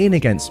campaign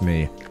against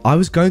me, I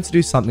was going to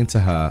do something to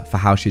her for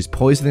how she's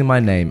poisoning my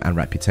name and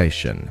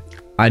reputation.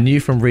 I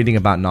knew from reading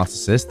about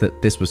narcissists that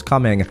this was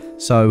coming,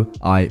 so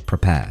I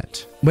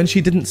prepared. When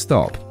she didn't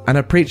stop, and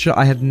a preacher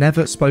I had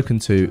never spoken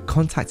to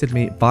contacted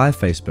me via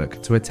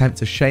Facebook to attempt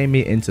to shame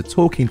me into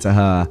talking to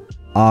her,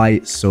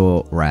 I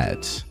saw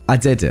red. I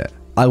did it.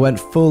 I went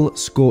full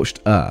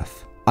scorched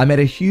earth. I made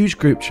a huge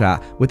group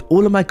chat with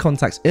all of my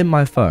contacts in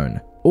my phone,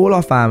 all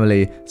our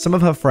family, some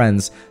of her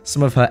friends,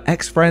 some of her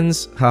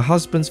ex-friends, her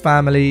husband's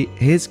family,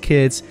 his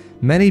kids,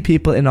 many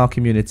people in our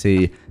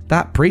community,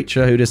 that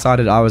preacher who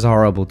decided I was a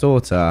horrible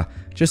daughter,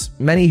 just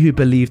many who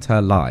believed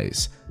her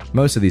lies.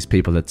 Most of these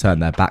people had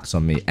turned their backs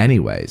on me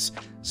anyways,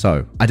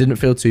 so I didn't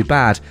feel too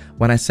bad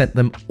when I sent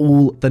them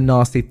all the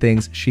nasty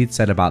things she'd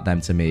said about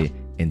them to me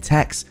in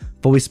texts,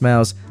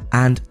 voicemails,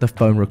 and the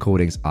phone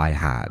recordings I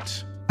had.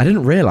 I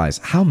didn't realize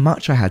how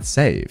much I had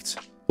saved,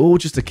 all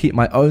just to keep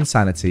my own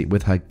sanity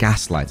with her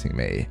gaslighting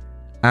me.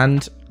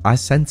 And I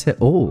sent it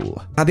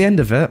all. At the end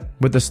of it,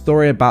 with the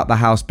story about the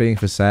house being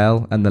for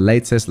sale and the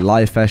latest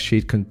lie fest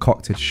she'd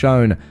concocted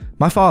shown,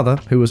 my father,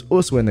 who was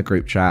also in the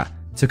group chat,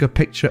 took a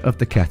picture of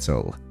the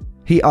kettle.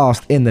 He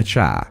asked in the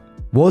chat,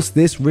 was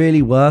this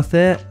really worth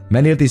it?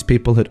 Many of these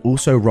people had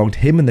also wronged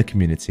him in the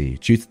community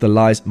due to the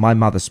lies my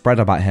mother spread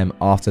about him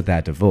after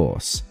their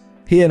divorce.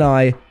 He and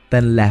I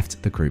then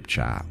left the group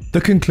chat.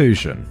 The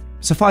conclusion.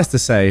 Suffice to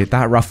say,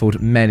 that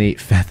ruffled many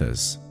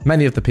feathers.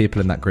 Many of the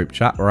people in that group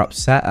chat were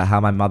upset at how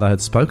my mother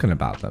had spoken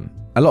about them.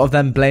 A lot of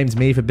them blamed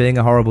me for being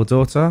a horrible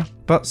daughter,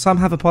 but some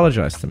have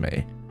apologized to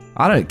me.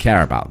 I don't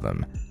care about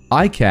them.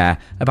 I care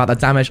about the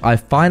damage I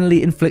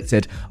finally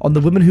inflicted on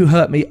the woman who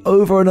hurt me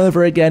over and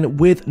over again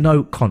with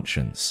no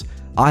conscience.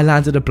 I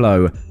landed a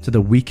blow to the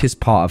weakest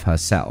part of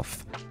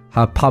herself,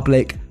 her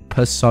public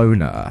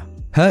persona.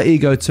 Her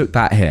ego took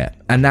that hit,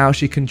 and now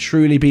she can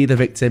truly be the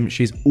victim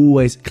she's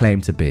always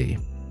claimed to be.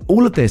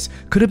 All of this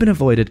could have been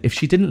avoided if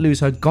she didn't lose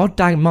her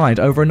goddamn mind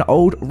over an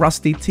old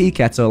rusty tea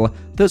kettle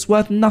that's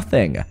worth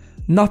nothing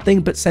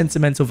but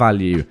sentimental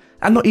value,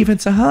 and not even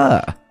to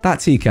her. That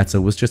tea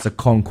kettle was just a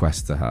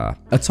conquest to her,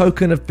 a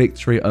token of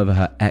victory over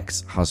her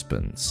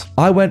ex-husbands.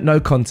 I went no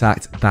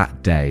contact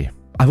that day.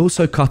 I've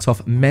also cut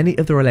off many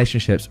of the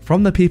relationships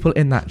from the people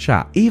in that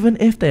chat, even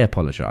if they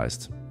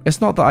apologized.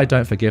 It's not that I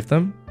don't forgive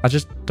them, I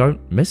just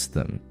don't miss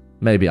them.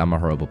 Maybe I'm a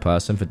horrible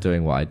person for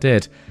doing what I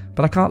did,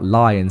 but I can't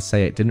lie and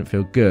say it didn't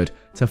feel good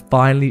to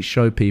finally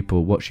show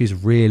people what she's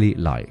really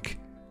like.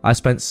 I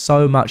spent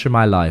so much of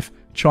my life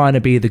trying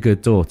to be the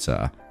good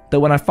daughter that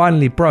when I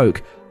finally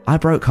broke, I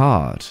broke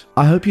hard.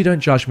 I hope you don't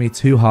judge me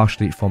too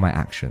harshly for my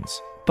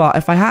actions, but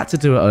if I had to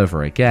do it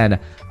over again,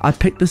 I'd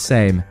pick the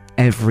same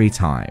every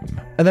time.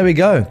 And there we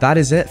go. That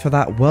is it for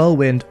that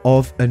whirlwind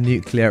of a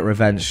nuclear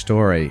revenge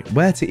story.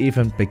 Where to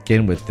even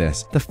begin with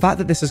this? The fact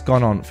that this has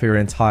gone on for your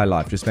entire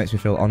life just makes me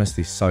feel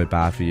honestly so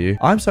bad for you.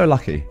 I'm so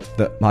lucky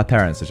that my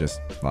parents are just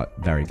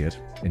very good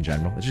in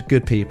general. They're just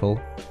good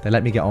people. They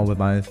let me get on with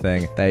my own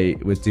thing. They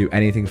would do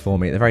anything for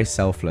me. They're very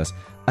selfless.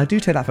 I do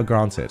take that for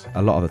granted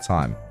a lot of the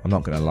time. I'm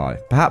not going to lie.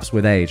 Perhaps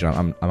with age,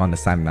 I'm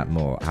understanding that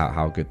more,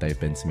 how good they've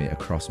been to me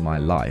across my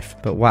life.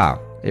 But wow,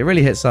 it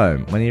really hits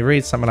home when you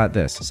read something like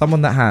this.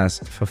 Someone that has,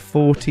 for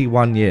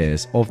 41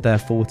 years of their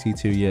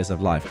 42 years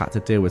of life, had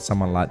to deal with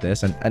someone like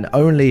this. And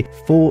only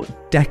 4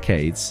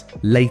 decades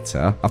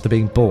later, after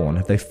being born,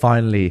 have they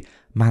finally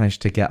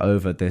managed to get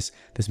over this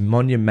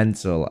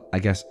monumental,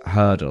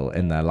 hurdle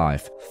in their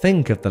life.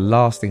 Think of the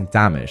lasting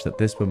damage that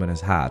this woman has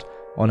had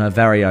on her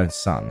very own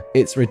son.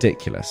 It's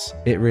ridiculous.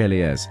 It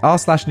really is.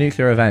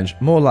 r/NuclearRevenge,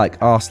 more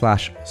like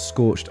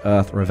r/Scorched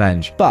Earth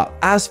Revenge. But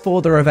as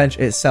for the revenge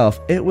itself,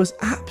 it was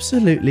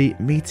absolutely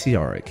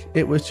meteoric.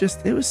 It was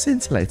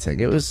scintillating.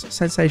 It was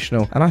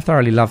sensational, and I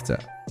thoroughly loved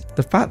it.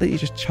 The fact that you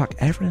just chuck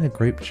everyone in a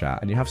group chat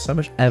and you have so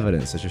much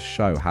evidence to just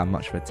show how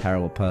much of a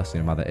terrible person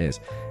your mother is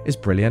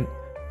brilliant.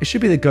 It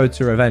should be the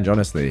go-to revenge,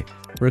 honestly.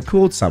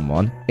 Record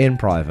someone in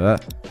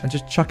private and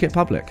just chuck it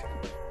public.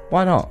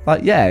 Why not?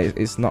 Like, yeah,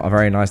 it's not a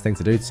very nice thing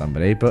to do to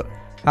somebody, but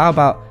how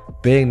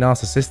about being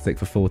narcissistic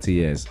for 40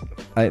 years?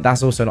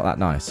 That's also not that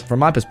nice. From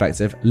my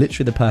perspective,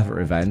 literally the perfect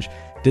revenge.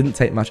 Didn't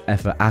take much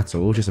effort at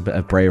all, just a bit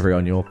of bravery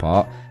on your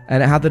part,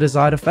 and it had the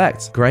desired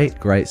effect.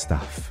 Great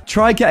stuff.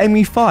 Try getting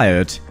me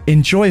fired.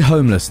 Enjoy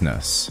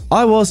homelessness.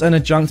 I was an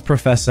adjunct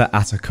professor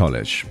at a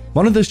college.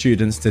 One of the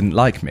students didn't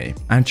like me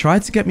and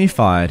tried to get me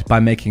fired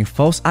by making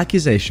false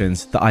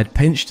accusations that I'd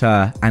pinched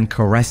her and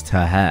caressed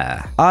her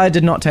hair. I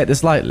did not take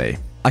this lightly.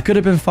 I could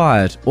have been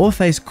fired or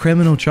face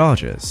criminal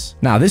charges.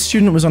 Now, this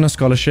student was on a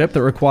scholarship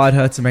that required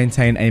her to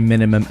maintain a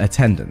minimum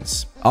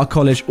attendance. Our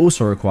college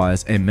also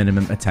requires a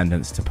minimum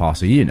attendance to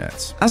pass a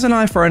unit. As an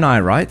eye for an eye,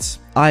 right?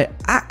 I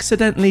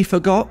accidentally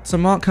forgot to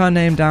mark her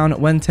name down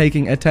when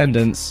taking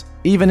attendance,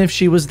 even if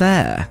she was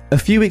there. A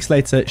few weeks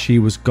later, she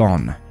was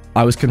gone.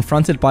 I was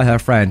confronted by her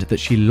friend that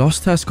she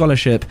lost her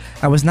scholarship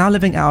and was now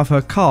living out of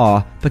her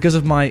car because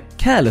of my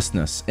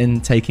carelessness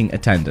in taking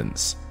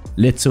attendance.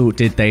 Little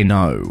did they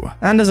know.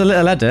 And as a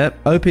little edit,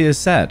 OP has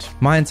said,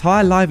 my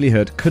entire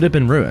livelihood could have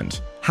been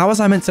ruined. How was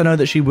I meant to know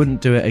that she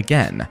wouldn't do it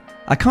again?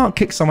 I can't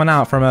kick someone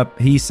out from a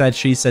he said,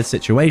 she said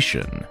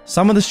situation.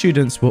 Some of the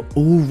students were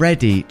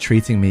already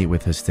treating me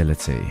with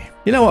hostility.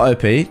 You know what,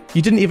 OP?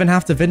 You didn't even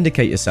have to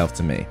vindicate yourself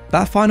to me.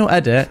 That final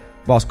edit,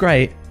 whilst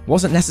great,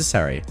 wasn't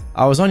necessary.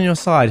 I was on your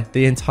side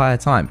the entire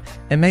time.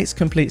 It makes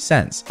complete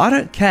sense. I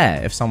don't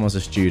care if someone's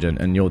a student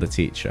and you're the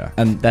teacher,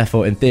 and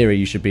therefore in theory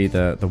you should be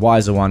the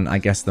wiser one, I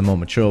guess the more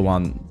mature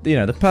one, you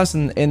know, the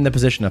person in the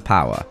position of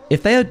power.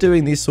 If they are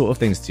doing these sort of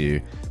things to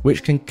you,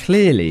 which can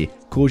clearly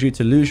cause you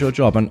to lose your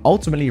job and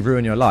ultimately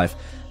ruin your life,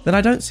 then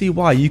I don't see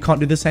why you can't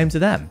do the same to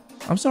them.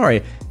 I'm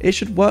sorry, it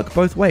should work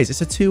both ways.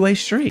 It's a two-way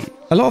street.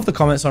 A lot of the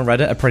comments on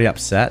Reddit are pretty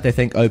upset. They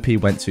think OP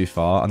went too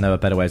far and there were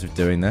better ways of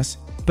doing this.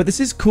 But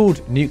this is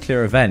called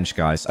nuclear revenge,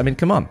 guys. I mean,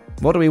 come on.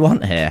 What do we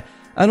want here?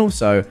 And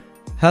also,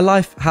 her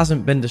life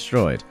hasn't been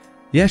destroyed.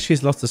 Yes,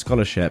 she's lost a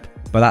scholarship,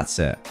 but that's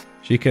it.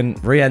 She can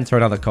re-enter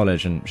another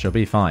college and she'll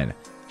be fine.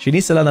 She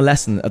needs to learn a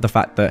lesson of the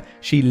fact that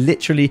she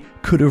literally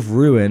could have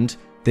ruined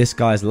this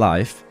guy's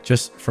life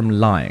just from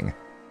lying.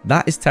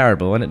 That is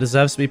terrible and it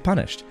deserves to be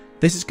punished.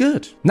 This is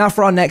good. Now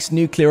for our next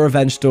nuclear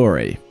revenge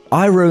story.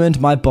 I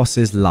ruined my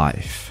boss's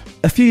life.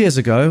 A few years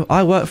ago,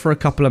 I worked for a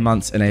couple of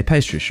months in a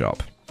pastry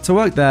shop. To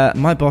work there,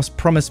 my boss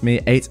promised me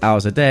 8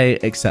 hours a day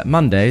except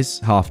Mondays,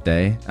 half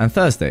day, and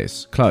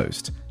Thursdays,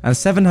 closed, and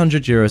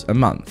 €700 a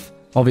month,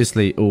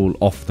 obviously all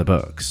off the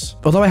books.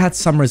 Although I had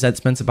some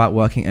resentment about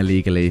working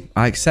illegally,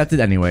 I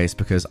accepted anyways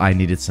because I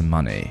needed some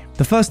money.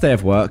 The first day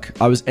of work,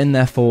 I was in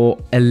there for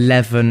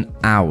 11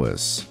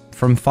 hours,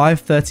 from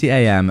 5:30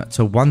 a.m.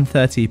 to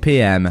 1:30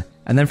 p.m,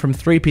 and then from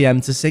 3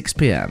 p.m. to 6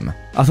 p.m.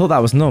 I thought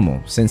that was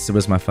normal since it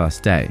was my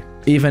first day,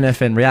 even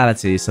if in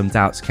reality some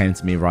doubts came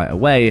to me right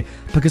away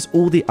because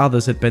all the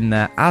others had been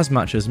there as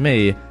much as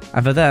me,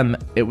 and for them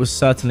it was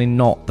certainly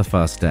not the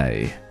first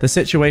day. The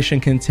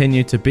situation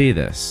continued to be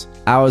this,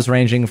 hours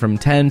ranging from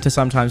 10 to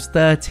sometimes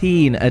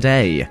 13 a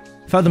day.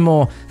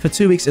 Furthermore, for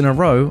 2 weeks in a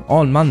row,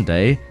 on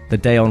Monday, the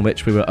day on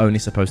which we were only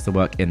supposed to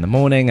work in the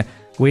morning,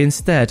 we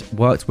instead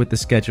worked with the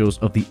schedules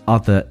of the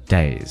other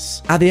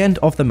days. At the end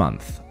of the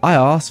month, I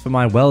asked for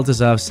my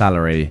well-deserved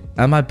salary,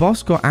 and my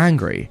boss got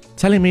angry,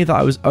 telling me that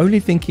I was only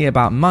thinking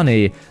about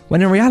money,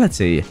 when in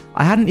reality,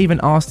 I hadn't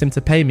even asked him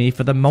to pay me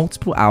for the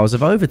multiple hours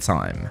of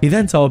overtime. He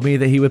then told me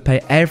that he would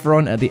pay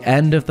everyone at the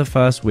end of the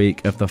first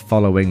week of the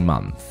following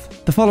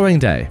month. The following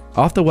day,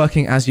 after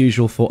working as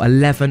usual for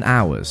 11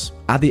 hours,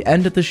 at the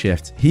end of the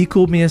shift, he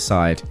called me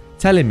aside,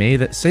 telling me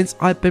that since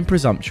I'd been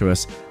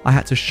presumptuous, I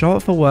had to show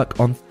up for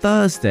work on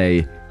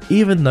Thursday,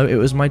 even though it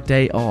was my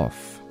day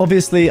off.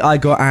 Obviously, I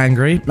got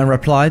angry and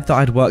replied that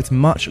I'd worked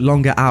much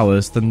longer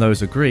hours than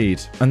those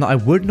agreed, and that I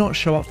would not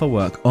show up for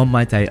work on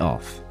my day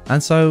off.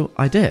 And so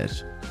I did.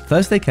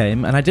 Thursday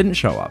came and I didn't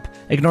show up,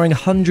 ignoring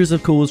hundreds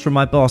of calls from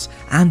my boss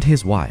and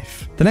his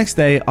wife. The next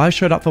day, I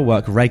showed up for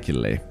work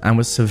regularly and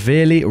was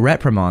severely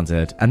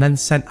reprimanded and then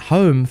sent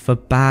home for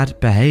bad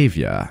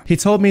behavior. He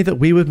told me that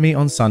we would meet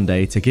on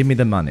Sunday to give me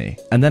the money,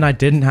 and then I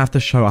didn't have to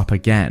show up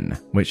again,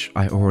 which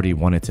I already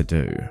wanted to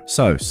do.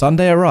 So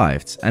Sunday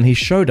arrived and he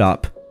showed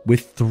up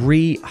with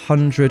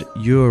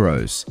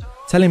 €300,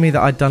 telling me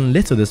that I'd done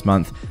little this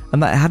month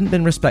and that I hadn't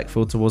been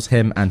respectful towards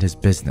him and his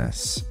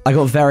business. I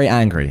got very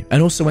angry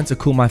and also went to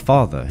call my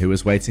father, who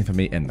was waiting for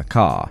me in the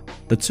car.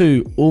 The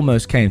two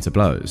almost came to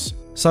blows.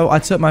 So I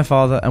took my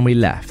father and we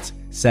left,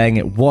 saying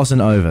it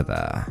wasn't over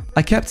there.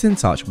 I kept in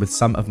touch with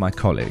some of my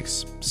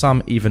colleagues,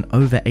 some even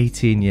over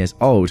 18 years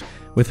old,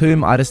 with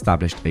whom I'd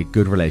established a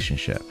good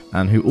relationship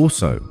and who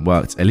also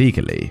worked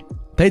illegally.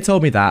 They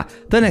told me that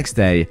the next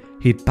day,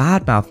 he'd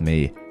badmouthed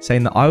me,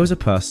 saying that I was a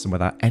person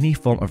without any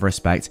form of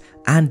respect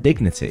and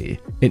dignity.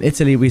 In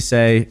Italy, we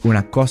say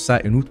una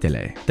cosa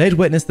inutile. They'd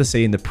witnessed the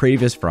scene the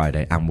previous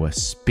Friday and were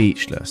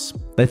speechless.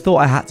 They thought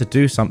I had to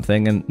do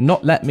something and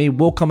not let me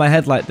walk on my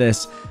head like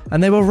this,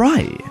 and they were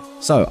right.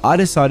 So I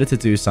decided to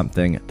do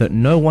something that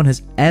no one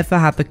has ever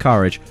had the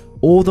courage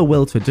or the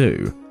will to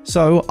do.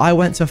 So I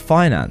went to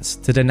finance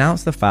to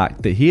denounce the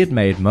fact that he had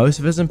made most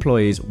of his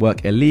employees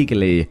work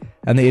illegally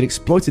and that he had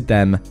exploited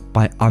them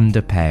by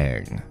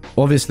underpaying.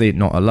 Obviously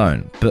not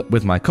alone, but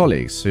with my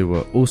colleagues who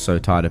were also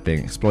tired of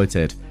being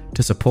exploited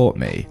to support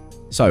me.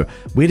 So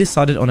we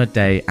decided on a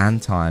day and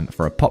time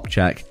for a pop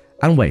check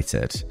and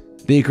waited.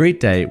 The agreed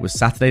day was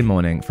Saturday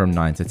morning from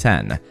 9 to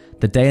 10,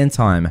 the day and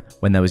time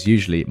when there was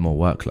usually more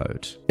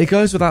workload. It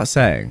goes without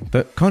saying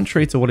that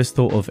contrary to what is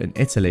thought of in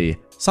Italy,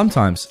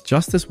 sometimes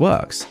justice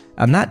works,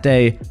 and that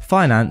day,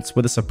 finance,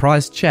 with a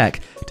surprise check,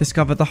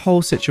 discovered the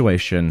whole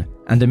situation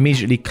and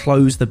immediately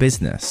closed the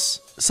business.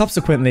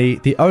 Subsequently,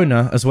 the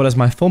owner, as well as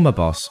my former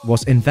boss,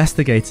 was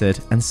investigated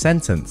and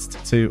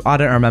sentenced to I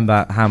don't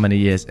remember how many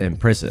years in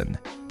prison.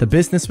 The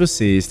business was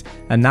seized,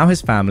 and now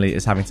his family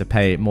is having to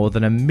pay more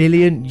than €1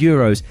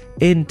 million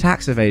in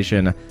tax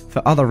evasion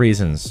for other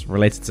reasons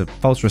related to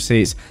false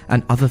receipts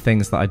and other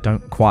things that I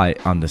don't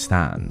quite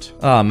understand.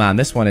 Oh man,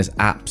 this one is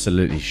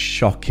absolutely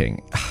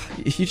shocking.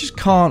 You just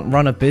can't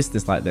run a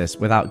business like this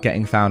without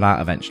getting found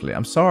out eventually.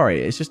 I'm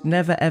sorry, it's just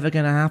never ever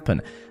going to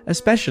happen.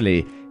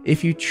 Especially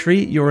if you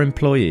treat your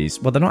employees,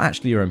 well, they're not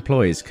actually your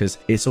employees because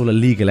it's all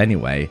illegal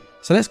anyway,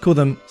 so let's call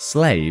them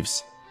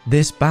slaves,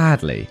 this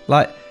badly.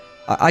 Like,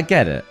 I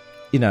get it.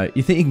 You know,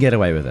 you think you can get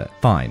away with it.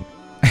 Fine.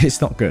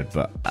 It's not good,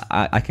 but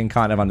I can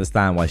kind of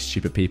understand why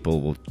stupid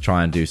people will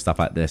try and do stuff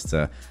like this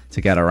to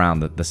get around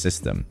the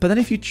system. But then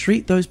if you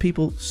treat those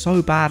people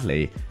so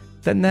badly,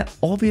 then they're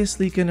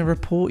obviously going to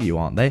report you,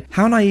 aren't they?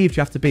 How naive do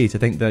you have to be to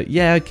think that,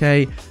 yeah,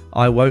 okay,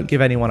 I won't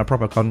give anyone a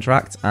proper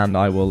contract and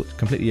I will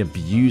completely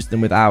abuse them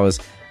with hours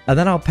and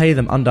then I'll pay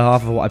them under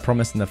half of what I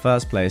promised in the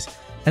first place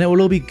and it will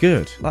all be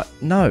good. Like,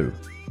 no.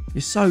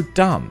 You're so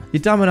dumb.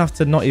 You're dumb enough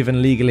to not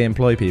even legally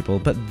employ people,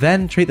 but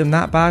then treat them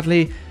that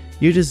badly?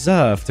 You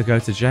deserve to go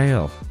to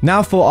jail.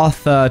 Now for our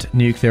third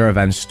nuclear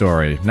revenge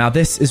story. Now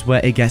this is where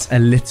it gets a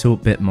little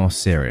bit more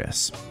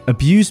serious.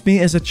 Abused me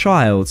as a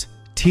child,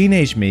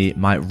 teenage me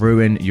might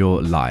ruin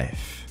your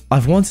life.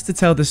 I've wanted to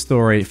tell this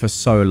story for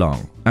so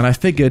long, and I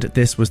figured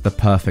this was the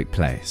perfect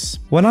place.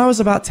 When I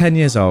was about 10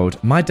 years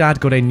old, my dad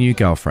got a new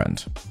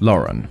girlfriend,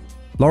 Lauren.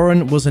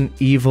 Lauren was an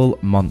evil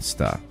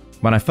monster.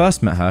 When I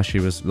first met her, she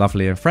was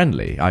lovely and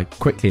friendly. I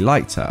quickly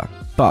liked her.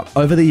 But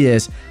over the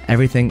years,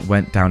 everything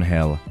went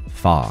downhill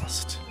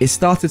fast. It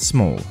started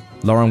small.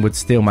 Lauren would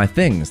steal my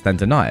things, then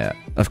deny it.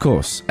 Of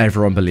course,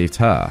 everyone believed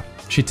her.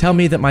 She'd tell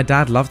me that my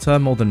dad loved her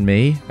more than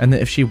me, and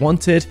that if she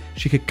wanted,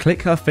 she could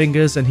click her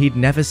fingers and he'd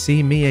never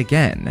see me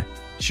again.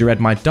 She read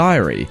my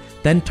diary,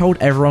 then told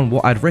everyone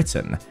what I'd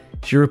written.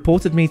 She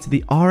reported me to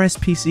the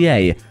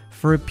RSPCA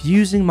for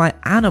abusing my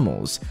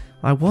animals.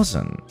 I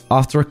wasn't.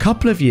 After a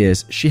couple of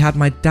years, she had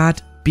my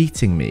dad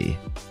beating me.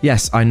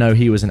 Yes, I know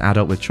he was an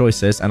adult with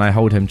choices, and I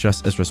hold him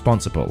just as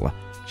responsible.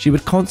 She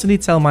would constantly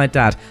tell my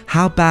dad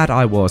how bad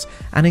I was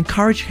and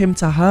encourage him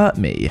to hurt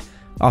me.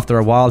 After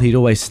a while, he'd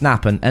always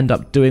snap and end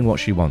up doing what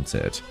she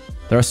wanted.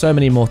 There are so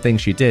many more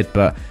things she did,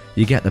 but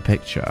you get the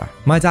picture.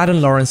 My dad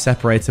and Lauren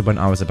separated when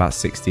I was about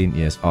 16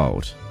 years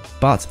old,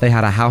 but they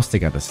had a house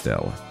together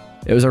still.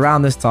 It was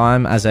around this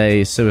time, as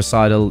a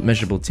suicidal,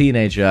 miserable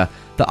teenager,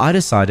 that I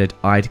decided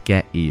I'd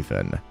get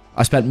even.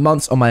 I spent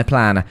months on my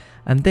plan,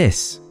 and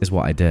this is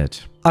what I did.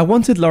 I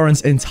wanted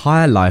Lauren's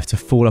entire life to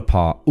fall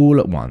apart all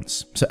at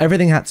once, so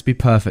everything had to be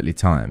perfectly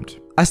timed.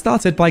 I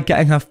started by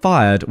getting her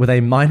fired with a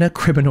minor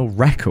criminal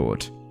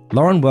record.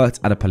 Lauren worked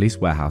at a police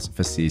warehouse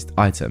for seized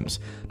items,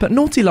 but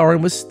naughty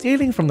Lauren was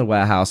stealing from the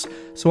warehouse,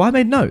 so I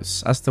made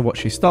notes as to what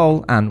she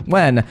stole and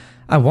when,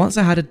 and once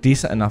I had a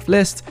decent enough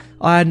list,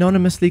 I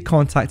anonymously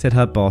contacted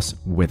her boss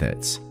with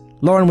it.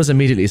 Lauren was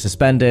immediately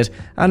suspended,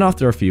 and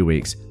after a few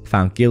weeks,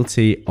 found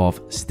guilty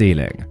of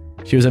stealing.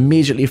 She was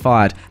immediately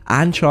fired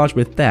and charged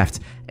with theft,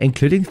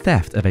 including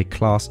theft of a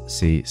Class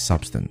C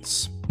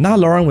substance. Now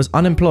Lauren was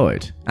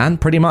unemployed and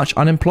pretty much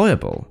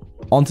unemployable.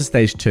 On to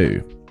stage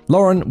 2.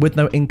 Lauren, with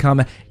no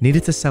income,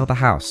 needed to sell the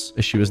house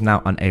as she was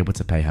now unable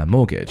to pay her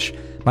mortgage.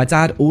 My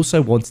dad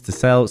also wanted to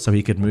sell so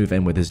he could move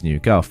in with his new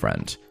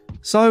girlfriend.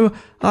 So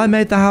I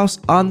made the house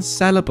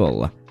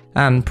unsellable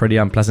and pretty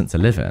unpleasant to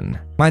live in.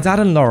 My dad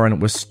and Lauren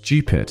were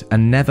stupid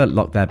and never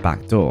locked their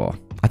back door.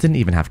 I didn't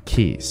even have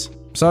keys.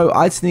 So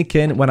I'd sneak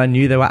in when I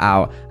knew they were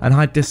out and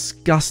hide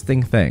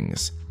disgusting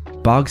things.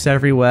 Bugs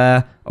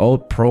everywhere,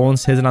 old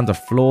prawns hidden under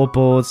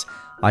floorboards.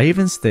 I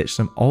even stitched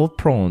some old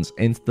prawns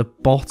into the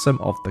bottom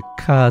of the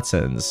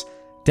curtains.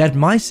 Dead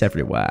mice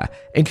everywhere,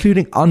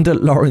 including under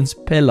Lauren's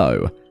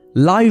pillow.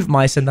 Live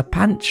mice in the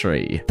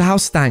pantry. The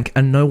house stank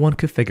and no one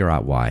could figure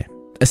out why.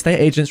 estate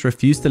agents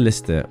refused to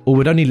list it or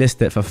would only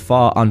list it for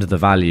far under the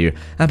value,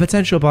 and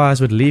potential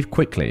buyers would leave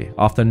quickly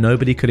after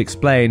nobody could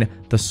explain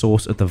the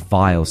source of the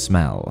vile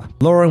smell.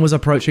 Lauren was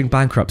approaching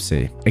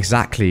bankruptcy,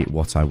 exactly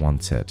what I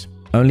wanted.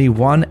 Only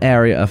one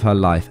area of her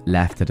life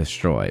left to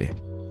destroy.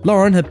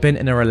 Lauren had been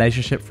in a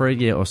relationship for a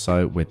year or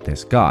so with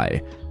this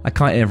guy. I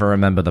can't even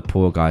remember the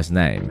poor guy's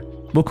name.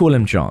 We'll call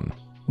him John.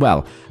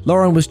 Well,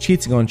 Lauren was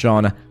cheating on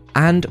John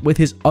and with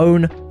his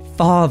own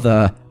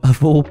father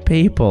of all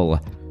people.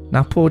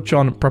 Now, poor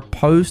John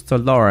proposed to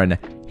Lauren.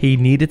 He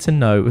needed to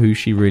know who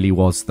she really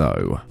was,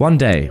 though. One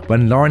day,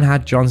 when Lauren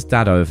had John's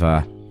dad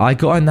over, I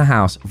got in the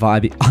house via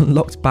the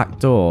unlocked back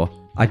door.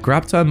 I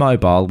grabbed her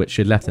mobile, which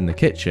she'd left in the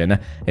kitchen.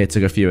 It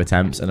took a few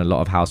attempts and a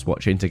lot of house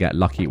watching to get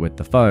lucky with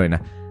the phone.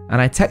 And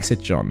I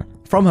texted John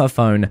from her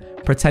phone,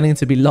 pretending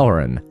to be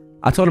Lauren.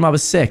 I told him I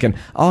was sick and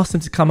asked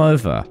him to come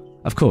over.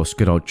 Of course,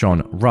 good old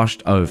John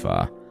rushed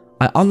over.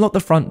 I unlocked the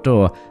front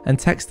door and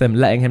texted him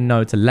letting him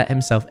know to let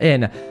himself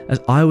in as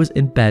I was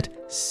in bed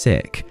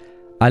sick.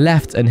 I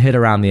left and hid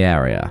around the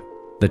area.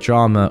 The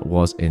drama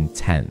was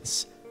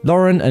intense.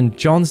 Lauren and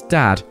John's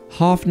dad,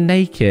 half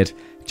naked,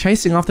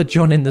 chasing after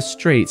John in the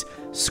street,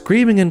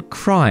 screaming and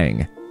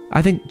crying.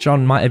 I think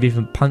John might have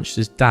even punched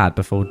his dad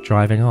before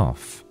driving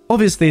off.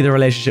 Obviously, the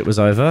relationship was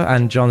over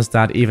and John's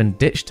dad even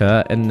ditched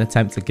her in an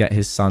attempt to get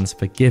his son's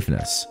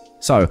forgiveness.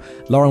 So,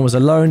 Lauren was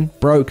alone,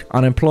 broke,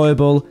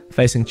 unemployable,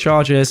 facing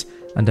charges,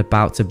 and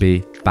about to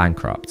be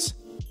bankrupt.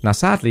 Now,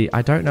 sadly,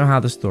 I don't know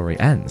how the story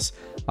ends.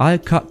 I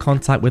cut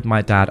contact with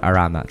my dad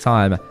around that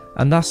time,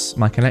 and thus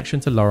my connection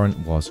to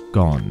Lauren was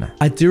gone.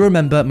 I do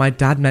remember my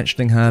dad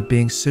mentioning her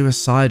being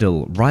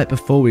suicidal right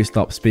before we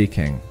stopped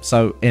speaking.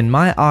 So, in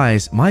my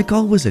eyes, my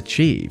goal was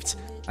achieved.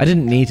 I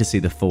didn't need to see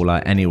the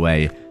fallout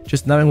anyway.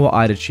 Just knowing what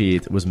I'd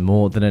achieved was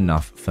more than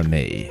enough for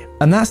me.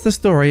 And that's the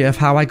story of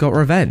how I got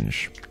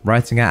revenge.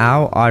 Writing it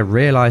out, I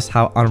realized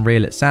how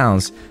unreal it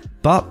sounds,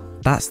 but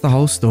that's the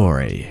whole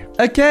story.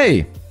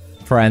 Okay,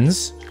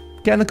 friends,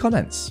 get in the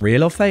comments.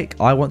 Real or fake?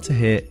 I want to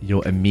hear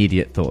your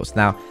immediate thoughts.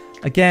 Now,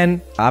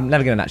 again, I'm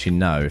never going to actually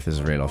know if this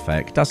is real or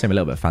fake. It does seem a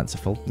little bit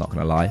fanciful, not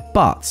going to lie.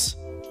 But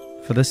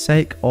for the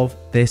sake of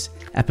this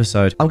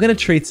episode, I'm going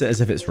to treat it as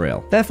if it's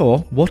real. Therefore,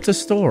 what a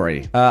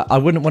story. I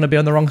wouldn't want to be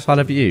on the wrong side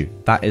of you.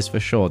 That is for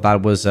sure.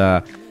 That was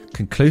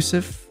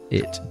conclusive.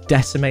 It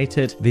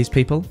decimated these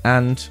people.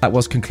 And that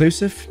was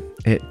conclusive.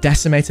 It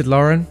decimated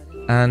Lauren.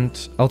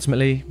 And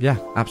ultimately, yeah,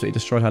 absolutely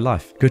destroyed her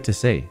life. Good to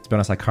see. To be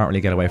honest, I can't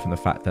really get away from the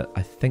fact that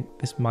I think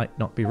this might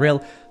not be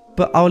real.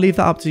 But I'll leave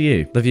that up to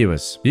you, the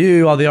viewers.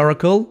 You are the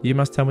oracle. You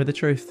must tell me the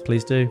truth.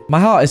 Please do. My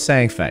heart is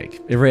saying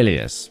fake. It really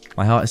is.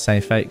 My heart is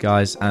saying fake,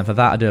 guys. And for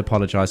that, I do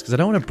apologize because I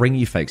don't want to bring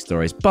you fake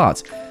stories.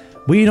 But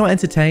were you not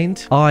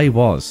entertained? I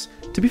was.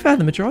 To be fair,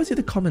 the majority of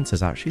the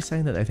commenters are actually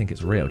saying that they think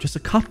it's real. Just a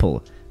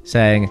couple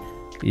saying,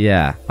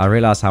 yeah, I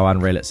realize how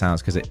unreal it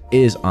sounds because it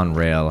is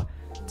unreal.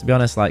 To be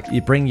honest, like,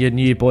 you bring your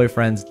new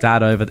boyfriend's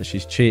dad over that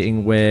she's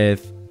cheating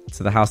with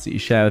to the house that you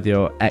share with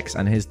your ex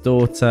and his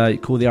daughter. You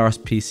call the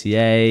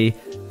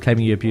RSPCA,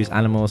 claiming you abuse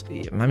animals.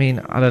 I mean,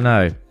 I don't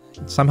know.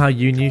 Somehow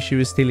you knew she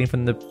was stealing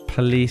from the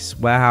police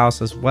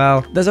warehouse as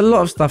well. There's a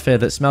lot of stuff here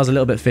that smells a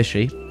little bit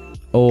fishy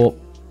or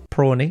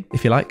prawny,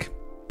 if you like.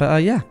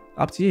 But yeah,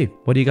 up to you.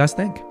 What do you guys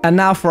think? And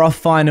now for our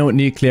final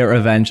nuclear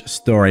revenge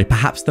story,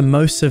 perhaps the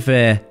most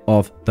severe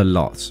of the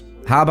lot.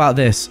 How about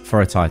this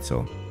for a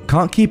title?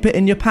 Can't keep it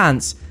in your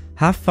pants.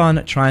 Have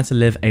fun trying to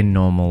live a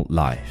normal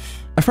life.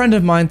 A friend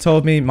of mine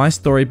told me my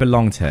story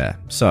belonged here,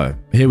 so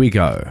here we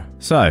go.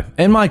 So,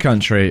 in my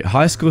country,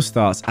 high school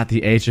starts at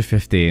the age of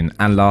 15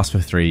 and lasts for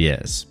 3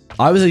 years.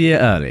 I was a year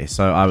early,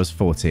 so I was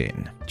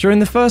 14. During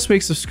the first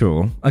weeks of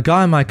school, a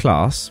guy in my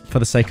class, for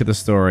the sake of the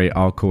story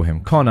I'll call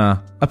him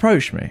Connor,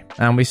 approached me,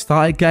 and we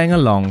started getting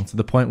along to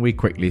the point we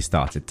quickly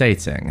started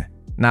dating.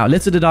 Now,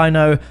 little did I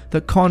know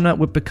that Connor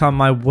would become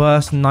my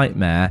worst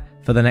nightmare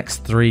for the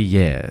next 3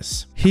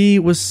 years. He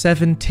was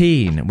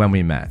 17 when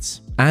we met,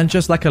 and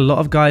just like a lot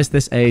of guys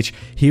this age,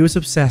 he was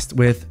obsessed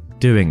with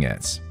doing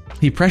it.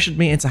 He pressured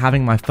me into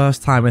having my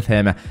first time with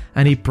him,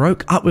 and he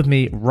broke up with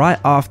me right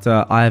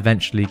after I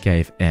eventually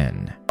gave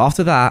in.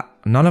 After that,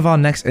 none of our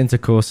next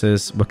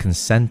intercourses were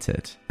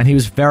consented, and he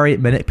was very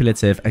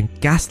manipulative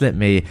and gaslit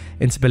me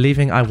into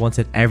believing I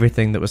wanted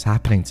everything that was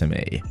happening to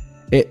me.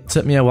 It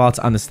took me a while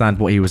to understand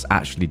what he was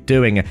actually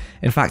doing.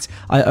 In fact,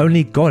 I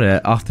only got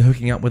it after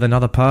hooking up with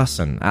another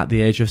person at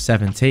the age of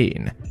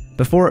 17.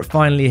 Before it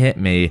finally hit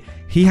me,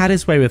 he had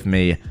his way with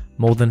me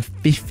more than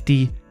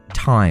 50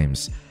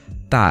 times.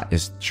 That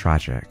is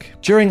tragic.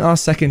 During our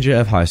second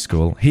year of high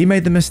school, he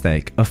made the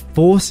mistake of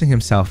forcing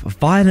himself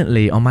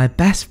violently on my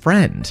best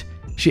friend.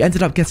 She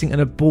ended up getting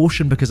an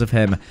abortion because of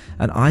him,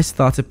 and I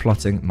started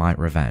plotting my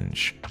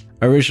revenge.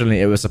 Originally,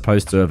 it was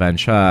supposed to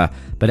avenge her,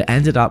 but it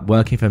ended up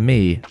working for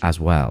me as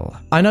well.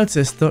 I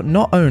noticed that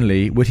not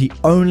only would he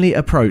only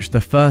approach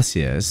the first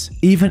years,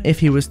 even if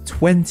he was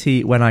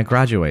 20 when I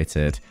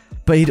graduated,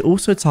 but he'd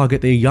also target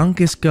the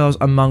youngest girls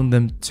among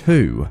them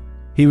too.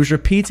 He was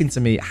repeating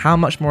to me how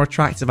much more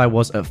attractive I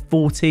was at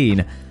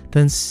 14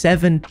 than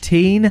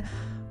 17.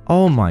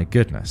 Oh my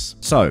goodness.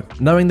 So,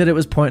 knowing that it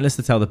was pointless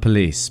to tell the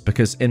police,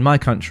 because in my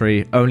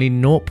country, only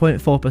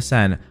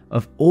 0.4%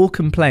 of all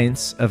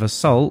complaints of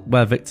assault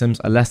where victims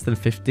are less than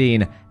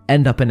 15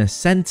 end up in a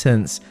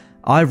sentence,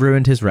 I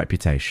ruined his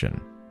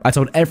reputation. I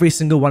told every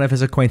single one of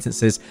his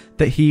acquaintances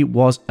that he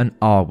was an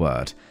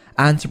R-word.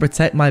 And to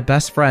protect my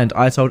best friend,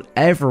 I told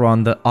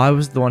everyone that I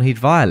was the one he'd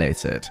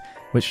violated,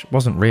 which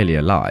wasn't really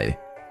a lie.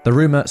 The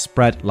rumour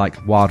spread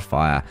like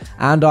wildfire,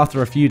 and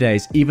after a few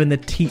days, even the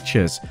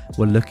teachers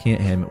were looking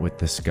at him with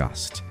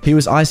disgust. He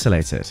was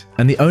isolated,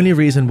 and the only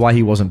reason why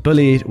he wasn't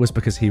bullied was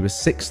because he was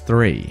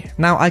 6'3".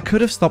 Now, I could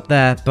have stopped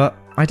there, but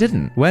I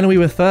didn't. When we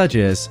were third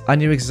years, I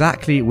knew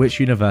exactly which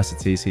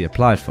universities he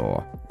applied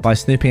for. By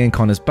snooping in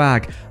Connor's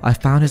bag, I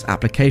found his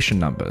application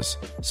numbers.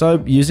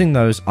 So, using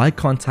those, I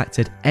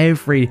contacted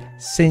every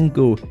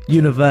single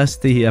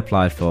university he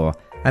applied for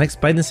and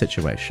explained the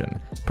situation,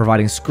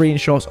 providing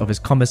screenshots of his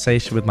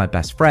conversation with my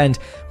best friend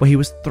where he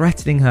was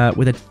threatening her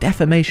with a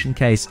defamation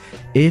case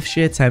if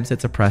she attempted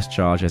to press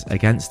charges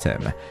against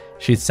him.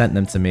 She'd sent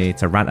them to me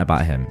to rant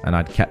about him, and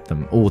I'd kept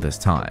them all this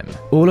time.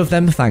 All of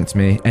them thanked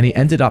me, and he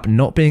ended up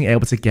not being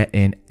able to get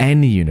in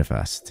any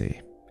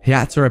university. He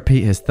had to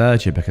repeat his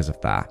third year because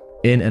of that,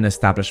 in an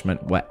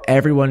establishment where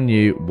everyone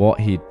knew what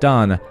he'd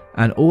done,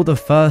 and all the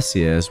first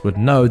years would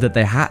know that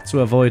they had to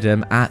avoid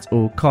him at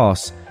all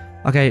costs.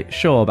 Okay,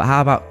 sure, but how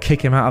about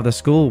kick him out of the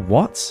school?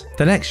 What?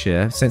 The next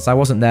year, since I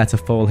wasn't there to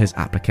foil his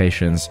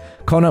applications,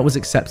 Connor was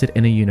accepted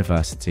in a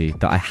university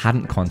that I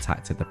hadn't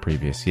contacted the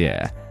previous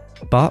year.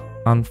 But,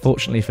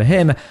 unfortunately for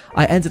him,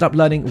 I ended up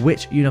learning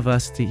which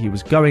university he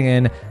was going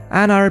in,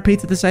 and I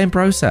repeated the same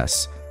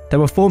process. There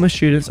were former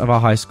students of our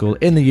high school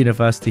in the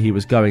university he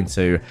was going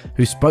to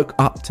who spoke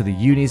up to the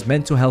uni's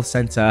mental health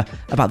centre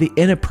about the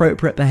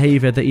inappropriate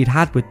behaviour that he'd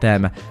had with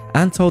them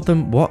and told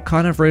them what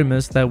kind of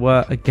rumours there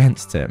were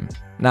against him.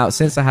 Now,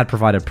 since I had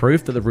provided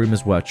proof that the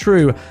rumours were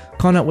true,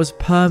 Connor was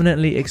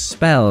permanently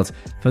expelled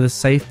for the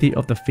safety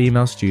of the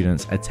female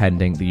students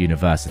attending the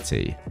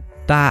university.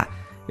 That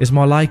is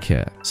more like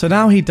it. So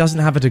now he doesn't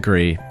have a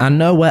degree and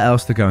nowhere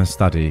else to go and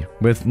study,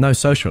 with no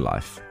social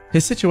life.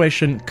 His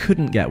situation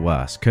couldn't get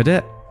worse, could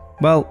it?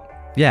 Well,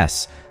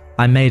 yes,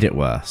 I made it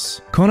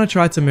worse. Connor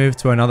tried to move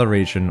to another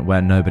region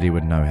where nobody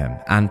would know him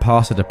and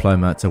pass a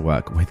diploma to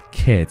work with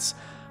kids.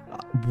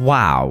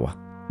 Wow.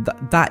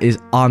 That is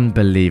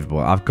unbelievable,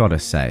 I've got to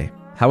say.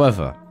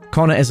 However,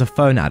 Connor is a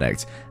phone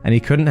addict, and he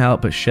couldn't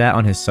help but share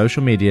on his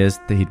social medias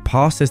that he'd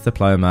passed his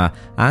diploma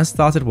and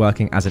started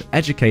working as an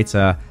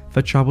educator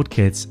for troubled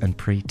kids and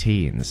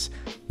pre-teens.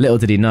 Little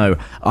did he know,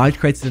 I'd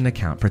created an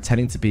account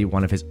pretending to be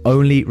one of his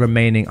only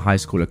remaining high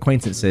school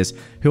acquaintances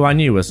who I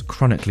knew was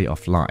chronically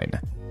offline.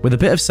 With a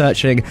bit of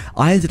searching,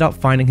 I ended up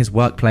finding his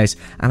workplace,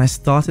 and I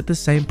started the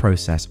same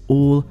process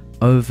all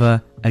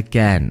over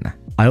again.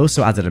 I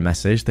also added a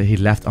message that he'd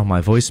left on my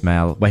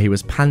voicemail where he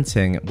was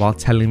panting while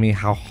telling me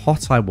how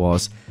hot I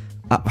was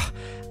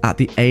at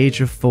the age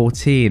of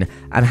 14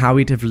 and how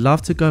he'd have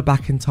loved to go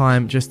back in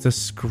time just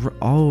to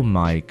oh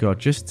my god,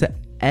 just to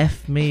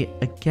F me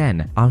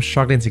again. I'm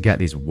struggling to get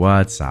these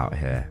words out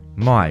here.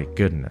 My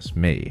goodness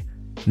me.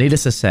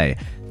 Needless to say,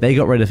 they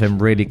got rid of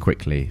him really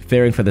quickly,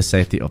 fearing for the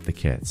safety of the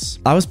kids.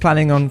 I was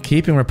planning on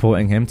keeping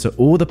reporting him to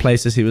all the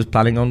places he was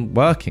planning on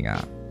working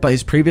at, but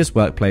his previous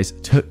workplace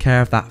took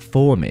care of that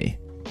for me.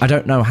 I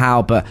don't know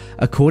how, but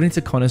according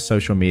to Connor's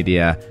social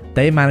media,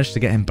 they managed to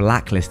get him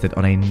blacklisted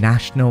on a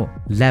national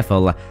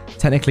level,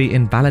 technically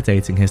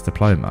invalidating his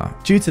diploma.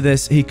 Due to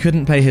this, he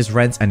couldn't pay his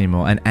rent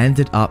anymore and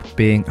ended up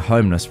being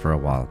homeless for a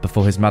while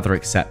before his mother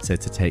accepted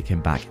to take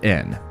him back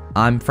in.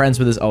 I'm friends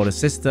with his older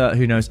sister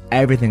who knows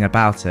everything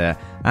about it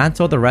and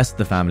told the rest of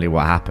the family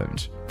what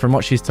happened. From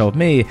what she's told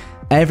me,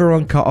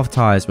 everyone cut off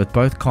ties with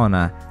both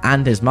Connor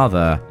and his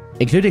mother,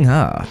 including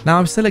her. Now,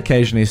 I'm still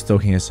occasionally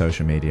stalking his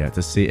social media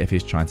to see if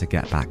he's trying to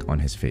get back on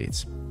his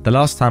feet. The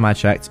last time I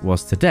checked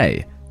was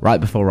today,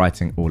 right before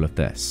writing all of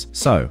this.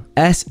 So,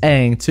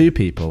 SAing two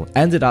people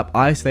ended up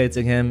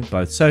isolating him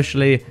both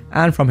socially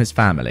and from his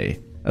family.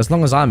 As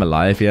long as I'm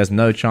alive, he has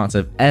no chance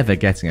of ever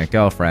getting a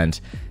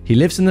girlfriend. He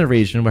lives in the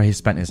region where he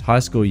spent his high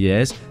school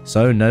years,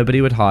 so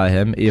nobody would hire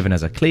him even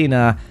as a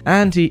cleaner,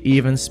 and he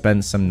even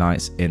spends some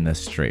nights in the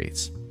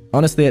streets.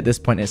 Honestly, at this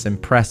point, it's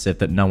impressive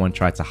that no one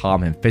tried to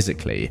harm him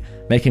physically,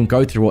 make him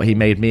go through what he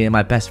made me and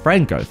my best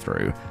friend go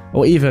through,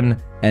 or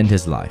even end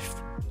his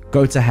life.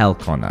 Go to hell,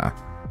 Connor.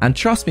 And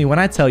trust me when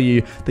I tell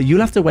you that you'll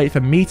have to wait for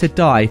me to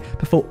die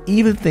before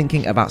even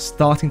thinking about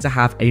starting to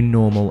have a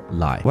normal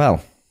life.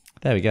 Well,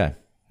 there we go.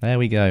 There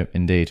we go,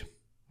 indeed.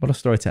 What a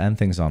story to end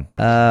things on.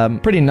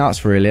 Pretty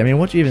nuts, really. I mean,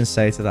 what do you even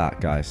say to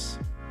that, guys?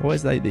 What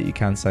is that you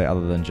can say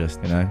other than just,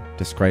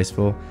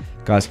 disgraceful?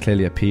 Guy's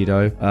clearly a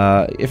pedo.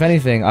 If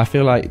anything, I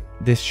feel like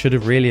this should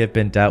have really have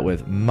been dealt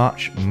with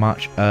much,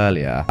 much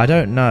earlier. I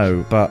don't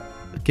know, but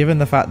given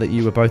the fact that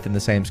you were both in the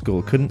same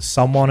school, couldn't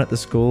someone at the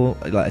school,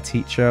 like a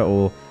teacher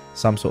or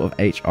some sort of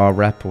HR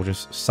rep or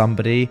just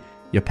somebody,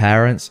 your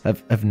parents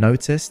have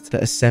noticed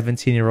that a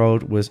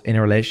 17-year-old was in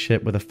a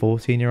relationship with a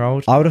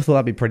 14-year-old, I would have thought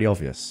that'd be pretty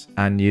obvious.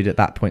 And you'd at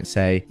that point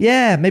say,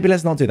 yeah, maybe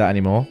let's not do that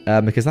anymore,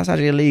 because that's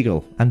actually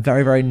illegal and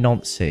very, very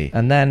noncy.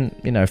 And then,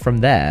 from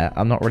there,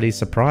 I'm not really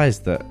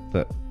surprised that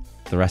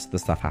the rest of the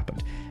stuff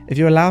happened. If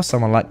you allow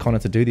someone like Connor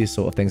to do these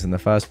sort of things in the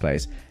first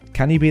place,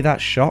 can you be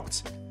that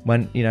shocked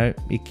when,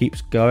 he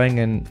keeps going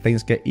and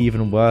things get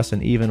even worse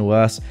and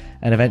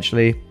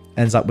eventually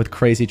ends up with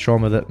crazy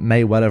trauma that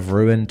may well have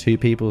ruined two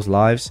people's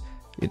lives?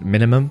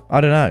 Minimum? I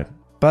don't know.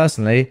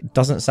 Personally, it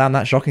doesn't sound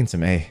that shocking to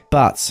me.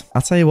 But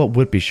I'll tell you what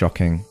would be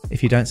shocking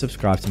if you don't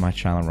subscribe to my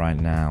channel right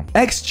now.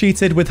 Ex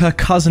cheated with her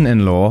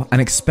cousin-in-law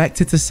and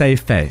expected to save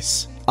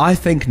face. I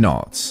think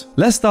not.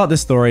 Let's start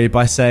this story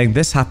by saying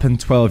this happened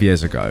 12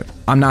 years ago.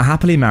 I'm now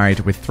happily married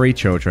with 3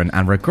 children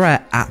and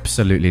regret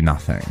absolutely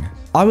nothing.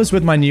 I was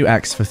with my new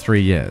ex for 3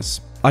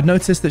 years. I'd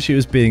noticed that she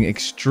was being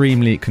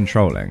extremely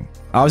controlling.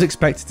 I was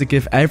expected to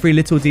give every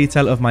little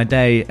detail of my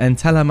day and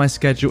tell her my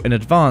schedule in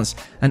advance,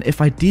 and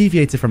if I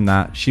deviated from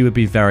that, she would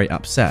be very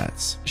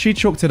upset. She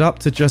chalked it up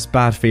to just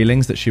bad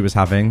feelings that she was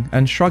having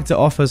and shrugged it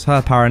off as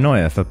her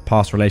paranoia for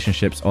past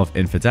relationships of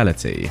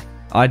infidelity.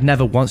 I'd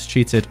never once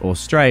cheated or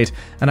strayed,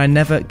 and I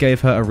never gave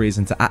her a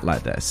reason to act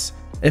like this.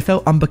 It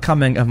felt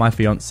unbecoming of my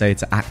fiancé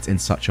to act in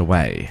such a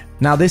way.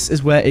 Now this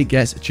is where it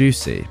gets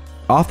juicy.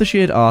 After she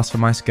had asked for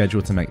my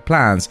schedule to make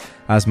plans,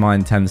 as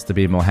mine tends to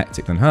be more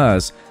hectic than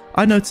hers,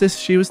 I noticed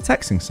she was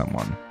texting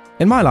someone.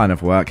 In my line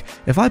of work,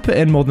 if I put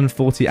in more than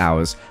 40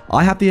 hours,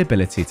 I have the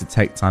ability to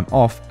take time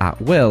off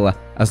at will,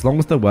 as long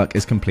as the work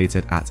is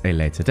completed at a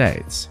later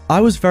date. I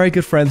was very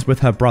good friends with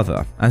her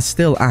brother, and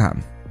still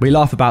am. We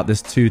laugh about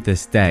this to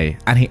this day,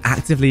 and he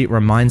actively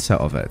reminds her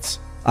of it.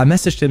 I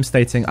messaged him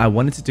stating I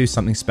wanted to do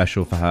something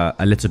special for her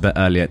a little bit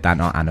earlier than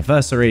our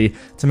anniversary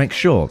to make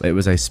sure it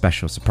was a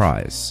special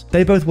surprise.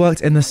 They both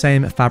worked in the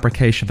same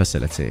fabrication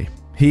facility.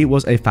 He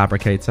was a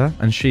fabricator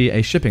and she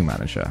a shipping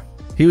manager.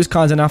 He was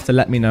kind enough to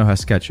let me know her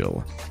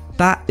schedule.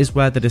 That is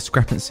where the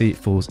discrepancy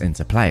falls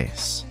into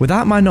place.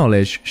 Without my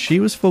knowledge, she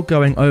was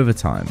foregoing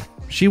overtime.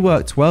 She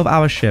worked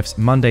 12-hour shifts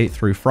Monday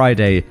through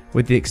Friday,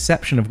 with the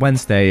exception of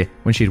Wednesday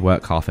when she'd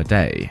work half a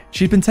day.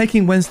 She'd been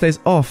taking Wednesdays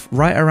off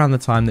right around the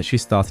time that she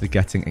started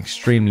getting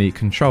extremely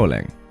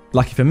controlling.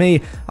 Lucky for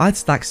me, I'd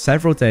stacked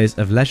several days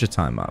of leisure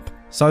time up,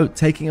 so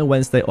taking a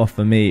Wednesday off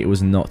for me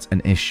was not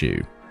an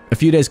issue. A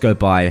few days go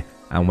by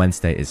and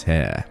Wednesday is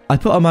here. I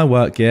put on my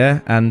work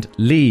gear and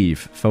leave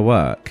for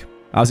work.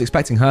 I was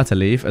expecting her to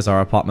leave as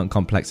our apartment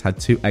complex had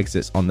 2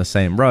 exits on the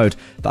same road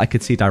that I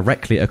could see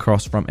directly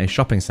across from a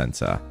shopping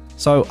centre.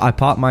 So I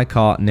parked my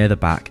car near the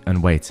back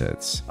and waited.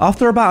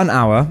 After about an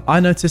hour, I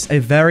noticed a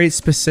very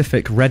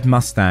specific red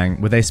Mustang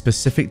with a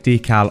specific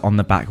decal on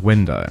the back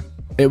window.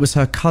 It was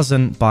her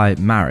cousin by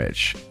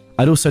marriage.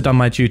 I'd also done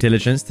my due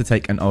diligence to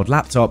take an old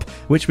laptop,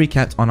 which we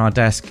kept on our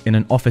desk in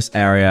an office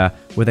area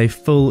with a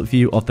full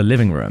view of the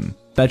living room,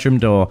 bedroom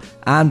door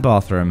and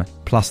bathroom,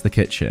 plus the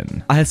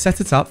kitchen. I had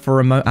set it up for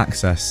remote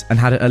access and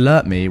had it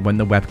alert me when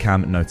the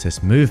webcam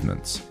noticed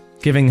movement.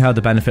 Giving her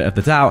the benefit of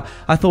the doubt,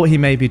 I thought he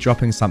may be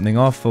dropping something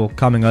off or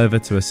coming over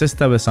to assist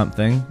her with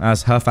something,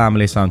 as her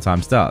family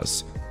sometimes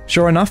does.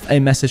 Sure enough, a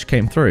message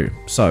came through,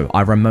 so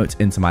I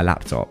remote into my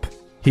laptop.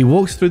 He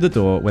walks through the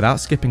door without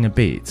skipping a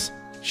beat.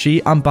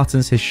 She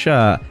unbuttons his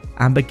shirt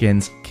and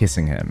begins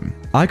kissing him.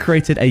 I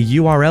created a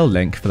URL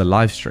link for the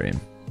live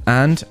stream,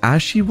 and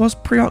as she was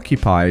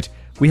preoccupied,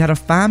 we had a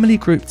family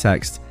group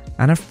text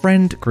and a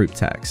friend group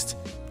text.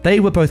 They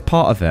were both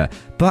part of it,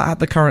 but at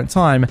the current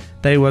time,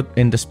 they were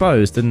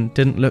indisposed and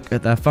didn't look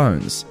at their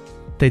phones.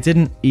 They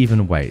didn't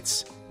even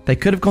wait. They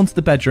could have gone to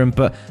the bedroom,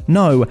 but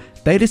no,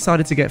 they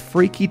decided to get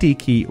freaky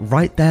deaky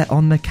right there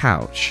on the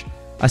couch.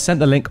 I sent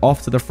the link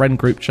off to the friend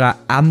group chat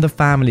and the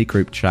family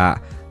group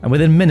chat, and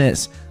within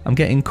minutes, I'm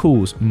getting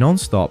calls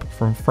non-stop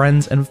from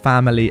friends and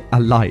family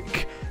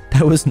alike.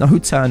 There was no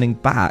turning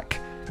back.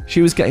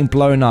 She was getting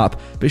blown up,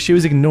 but she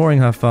was ignoring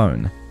her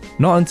phone.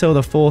 Not until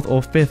the 4th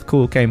or 5th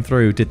call came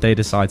through did they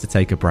decide to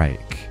take a break.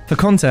 For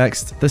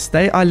context, the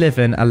state I live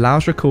in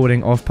allows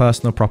recording of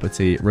personal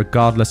property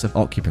regardless of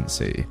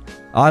occupancy.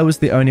 I was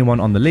the only one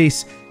on the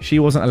lease. She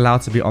wasn't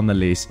allowed to be on the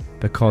lease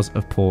because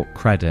of poor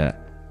credit.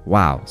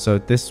 Wow, so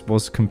this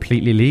was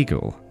completely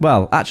legal.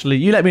 Well, actually,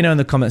 you let me know in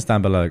the comments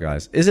down below,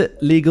 guys. Is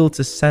it legal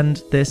to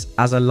send this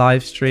as a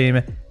live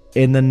stream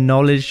in the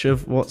knowledge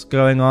of what's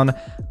going on?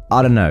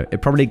 I don't know.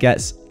 It probably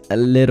gets a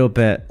little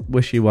bit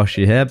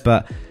wishy-washy here,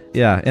 but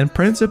yeah, in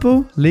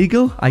principle,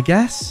 legal, I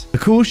guess. The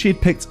call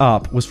she'd picked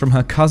up was from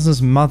her cousin's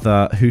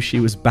mother who she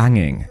was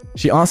banging.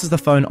 She answers the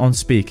phone on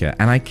speaker,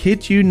 and I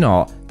kid you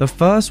not, the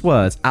first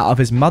words out of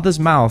his mother's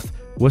mouth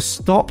was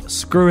 "Stop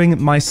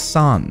screwing my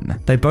son."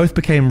 They both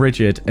became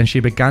rigid and she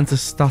began to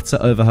stutter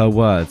over her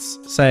words,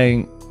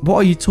 saying, "What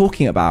are you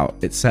talking about?"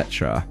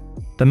 etc.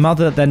 The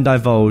mother then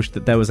divulged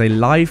that there was a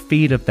live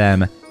feed of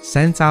them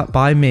sent out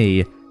by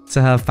me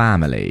to her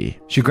family.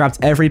 She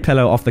grabbed every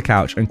pillow off the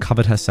couch and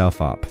covered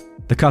herself up.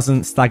 The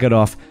cousin staggered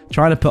off,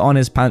 trying to put on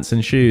his pants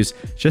and shoes,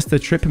 just to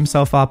trip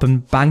himself up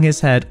and bang his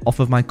head off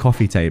of my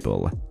coffee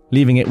table,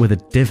 leaving it with a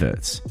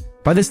divot.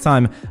 By this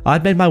time,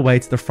 I'd made my way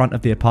to the front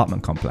of the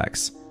apartment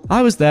complex.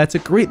 I was there to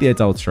greet the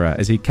adulterer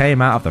as he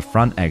came out of the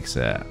front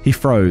exit. He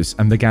froze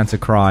and began to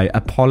cry,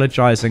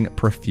 apologizing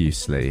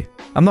profusely.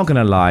 I'm not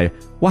gonna lie,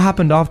 what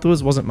happened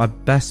afterwards wasn't my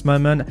best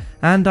moment,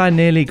 and I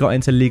nearly got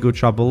into legal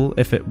trouble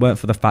if it weren't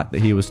for the fact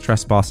that he was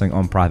trespassing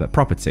on private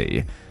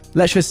property.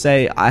 Let's just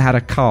say I had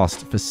a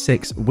cast for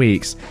 6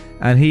 weeks,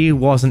 and he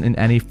wasn't in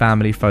any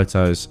family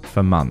photos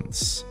for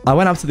months. I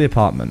went up to the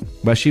apartment,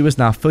 where she was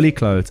now fully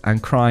clothed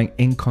and crying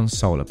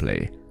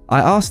inconsolably. I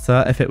asked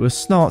her if it was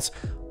snot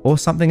or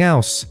something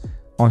else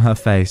on her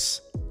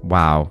face.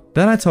 Wow.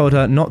 Then I told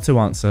her not to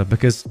answer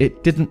because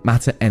it didn't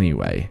matter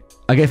anyway.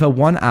 I gave her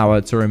 1 hour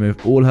to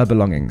remove all her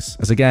belongings,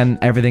 as again,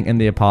 everything in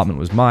the apartment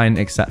was mine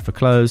except for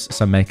clothes,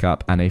 some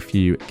makeup, and a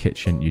few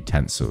kitchen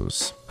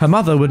utensils. Her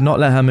mother would not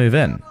let her move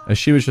in, as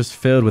she was just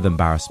filled with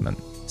embarrassment.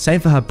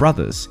 Same for her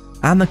brothers,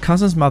 and the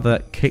cousin's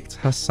mother kicked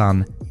her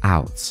son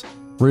out.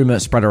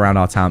 Rumours spread around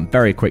our town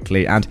very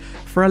quickly, and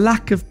for a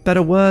lack of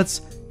better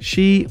words,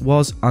 she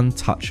was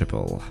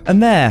untouchable.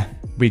 And there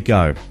we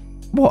go.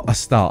 What a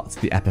start to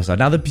the episode.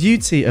 Now, the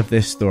beauty of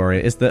this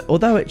story is that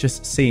although it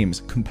just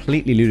seems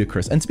completely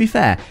ludicrous, and to be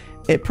fair,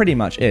 it pretty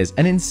much is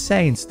an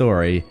insane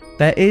story,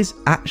 there is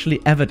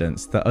actually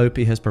evidence that OP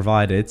has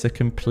provided to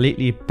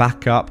completely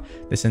back up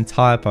this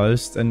entire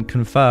post and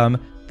confirm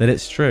that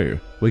it's true.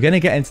 We're going to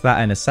get into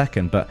that in a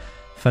second, but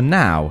for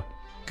now,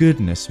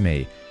 goodness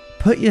me,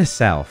 put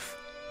yourself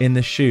in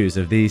the shoes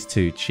of these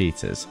two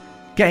cheaters.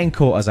 Getting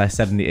caught, as I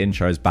said in the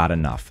intro, is bad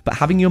enough, but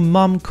having your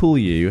mum call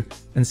you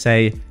and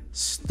say,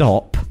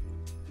 stop,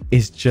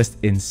 is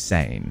just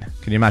insane.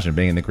 Can you imagine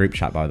being in the group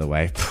chat, by the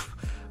way?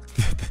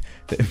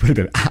 It would have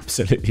been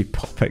absolutely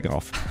popping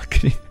off.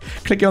 Can you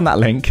click on that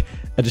link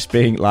and just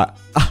being like,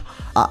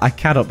 I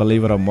cannot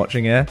believe what I'm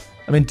watching here.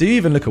 I mean, do you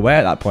even look away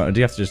at that point, or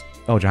do you have to just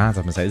hold your hands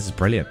up and say, this is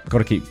brilliant,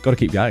 gotta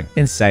keep going?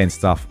 Insane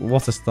stuff.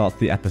 What a start to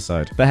the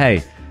episode. But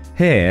hey,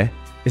 here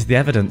is the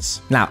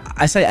evidence. Now,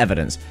 I say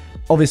evidence.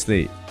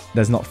 Obviously,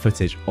 there's not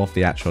footage of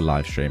the actual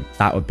live stream.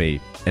 That would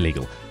be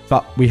illegal.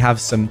 But we have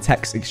some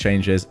text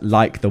exchanges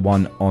like the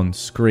one on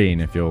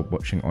screen if you're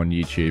watching on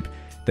YouTube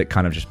that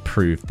kind of just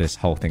prove this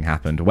whole thing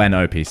happened when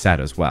OP said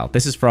as well.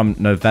 This is from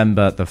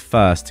November the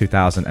 1st,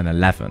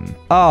 2011.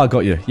 Ah,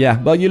 got you. Yeah,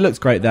 well, you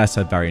looked great there,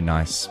 so very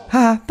nice.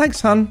 Ha,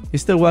 thanks, hun. You're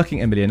still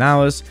working a million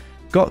hours.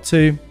 Got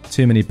too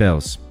many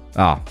bills.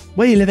 Ah,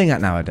 where are you living at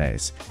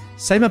nowadays?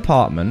 Same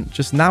apartment,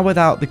 just now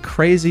without the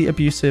crazy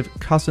abusive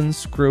cousin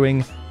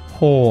screwing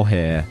whore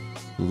here.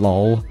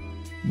 Lol.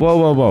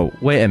 Whoa,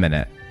 wait a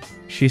minute.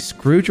 She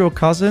screwed your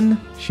cousin?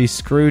 She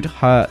screwed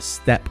her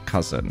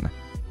step-cousin.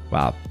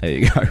 Wow, there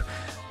you go.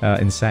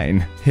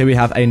 Insane. Here we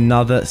have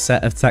another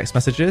set of text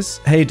messages.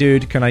 Hey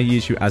dude, can I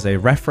use you as a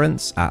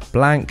reference at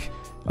blank?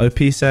 OP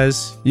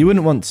says, you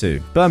wouldn't want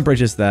to. Burn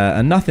bridges there,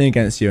 and nothing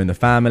against you and the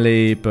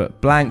family, but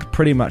blank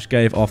pretty much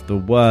gave off the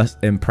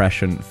worst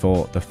impression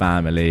for the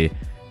family.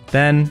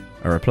 Then,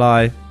 a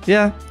reply,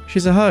 yeah,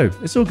 she's a hoe.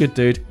 It's all good,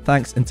 dude.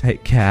 Thanks and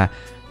take care.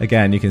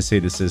 Again, you can see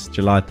this is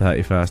July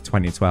 31st,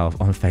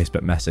 2012 on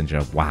Facebook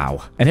Messenger.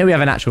 Wow. And here we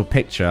have an actual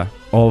picture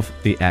of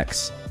the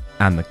ex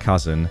and the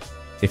cousin.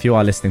 If you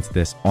are listening to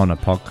this on a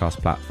podcast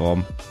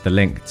platform, the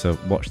link to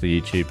watch the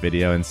YouTube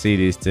video and see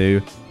these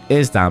two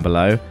is down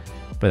below.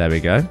 But there we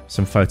go.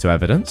 Some photo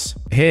evidence.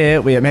 Here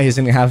we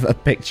amazingly have a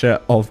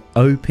picture of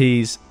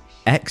OP's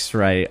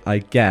X-ray, I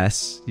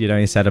guess. You know,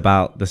 he said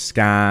about the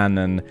scan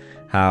and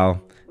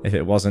how if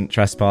it wasn't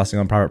trespassing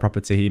on private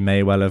property, he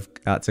may well have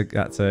had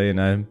to, you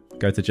know,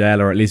 go to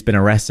jail or at least been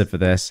arrested for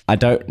this. I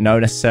don't know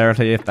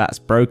necessarily if that's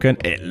broken.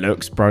 It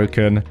looks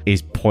broken.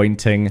 He's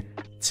pointing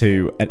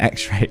to an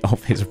X-ray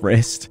of his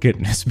wrist.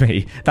 Goodness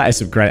me, that is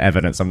some great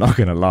evidence. I'm not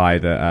gonna lie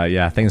that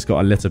yeah, things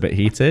got a little bit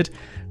heated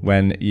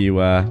when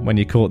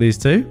you caught these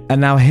two. And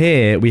now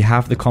here we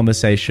have the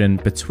conversation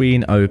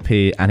between OP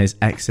and his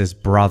ex's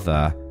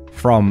brother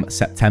from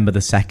September the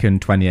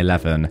 2nd,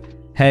 2011.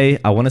 Hey,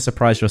 I want to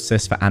surprise your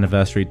sis for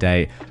anniversary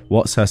day.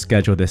 What's her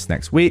schedule this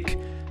next week?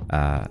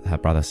 Her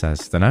brother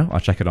says, don't know, I'll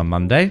check it on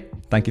Monday.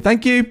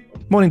 Thank you.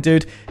 Morning,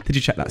 dude. Did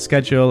you check that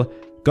schedule?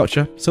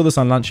 Gotcha. Saw this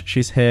on lunch.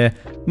 She's here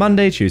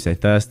Monday, Tuesday,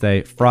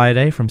 Thursday,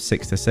 Friday from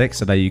 6 to 6.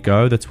 So there you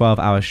go. The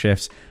 12-hour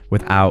shifts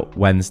without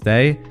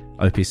Wednesday,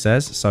 OP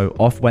says. So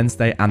off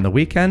Wednesday and the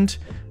weekend.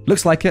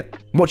 Looks like it.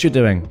 What you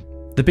doing?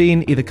 The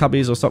Bean, either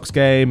Cubbies or Sox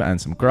game and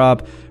some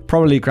grub.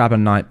 Probably grab a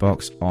night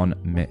box on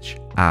Mitch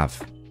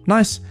Ave.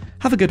 Nice.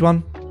 Have a good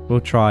one.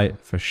 We'll try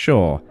for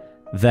sure.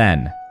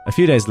 Then, a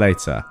few days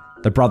later,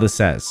 the brother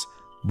says,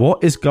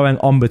 what is going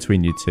on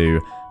between you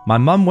two? My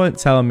mum won't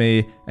tell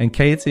me, and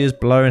Katie is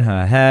blowing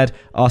her head,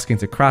 asking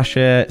to crash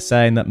it,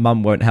 saying that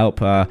mum won't help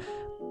her.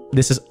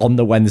 This is on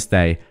the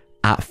Wednesday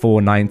at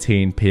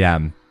 4:19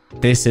 p.m.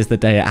 This is the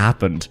day it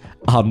happened.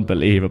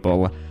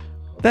 Unbelievable.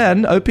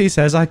 Then OP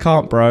says, I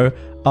can't, bro.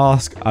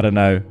 Ask, I don't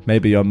know,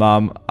 maybe your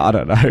mum, I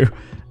don't know.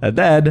 And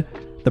then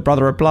the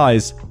brother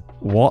replies,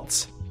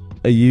 what?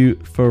 Are you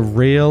for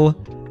real?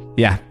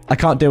 Yeah, I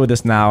can't deal with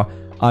this now.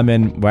 I'm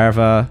in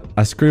wherever.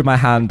 I screwed my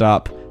hand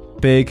up.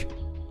 Big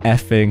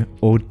effing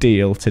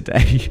ordeal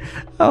today.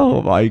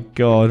 Oh my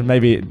god.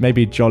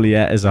 Maybe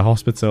Joliet is a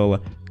hospital.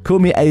 Call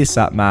me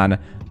ASAP, man.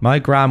 My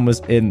gram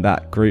was in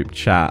that group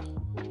chat.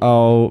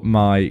 Oh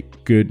my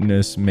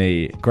goodness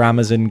me.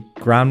 Grandma's in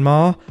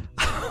grandma?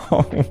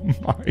 Oh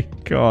my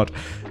god.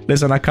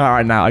 Listen, I can't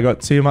right now. I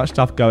got too much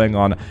stuff going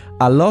on.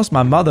 I lost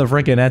my mother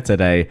friggin' head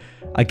today.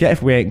 I get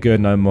if we ain't good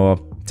no more.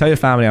 Tell your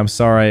family I'm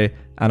sorry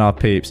and our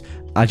peeps.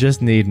 I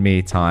just need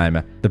me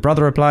time. The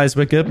brother replies,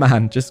 we're good,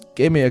 man. Just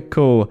give me a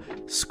call.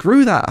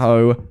 Screw that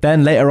hoe.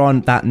 Then later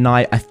on that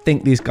night, I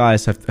think these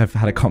guys have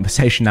had a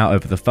conversation out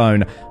over the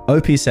phone.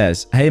 OP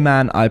says, hey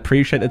man, I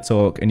appreciate the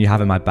talk and you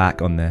having my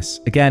back on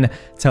this. Again,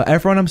 tell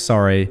everyone I'm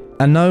sorry.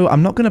 And no,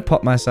 I'm not going to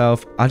pop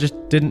myself. I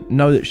just didn't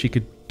know that she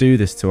could do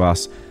this to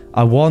us.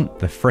 I want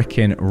the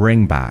frickin'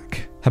 ring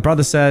back. Her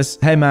brother says,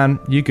 hey man,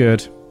 you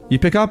good? You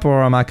pick up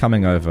or am I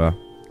coming over?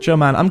 Chill,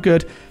 man, I'm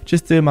good.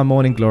 Just doing my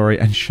morning glory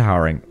and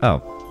showering.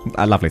 Oh,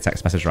 a lovely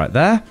text message right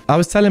there. I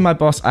was telling my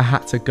boss I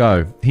had to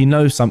go. He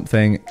knows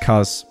something,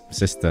 cuz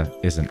sister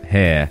isn't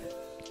here.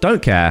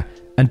 Don't care,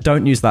 and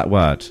don't use that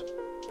word.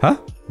 Huh?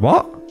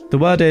 What? The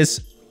word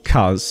is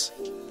cuz.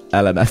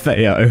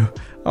 LMFAO.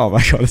 Oh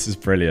my god, this is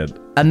brilliant.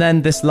 And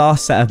then this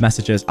last set of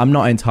messages, I'm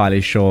not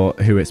entirely sure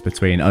who it's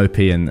between, OP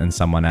and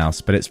someone else,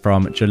 but it's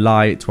from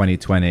July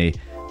 2020.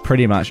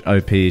 Pretty much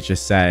OP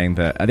just saying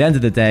that at the end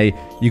of the day,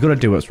 you got to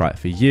do what's right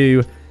for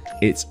you.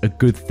 It's a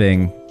good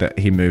thing that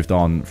he moved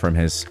on from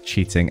his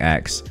cheating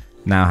ex,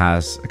 now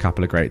has a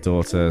couple of great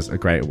daughters, a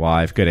great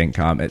wife, good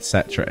income,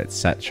 etc,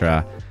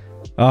 etc.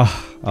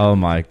 Oh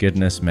my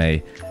goodness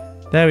me.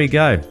 There we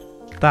go.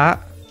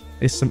 That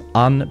is some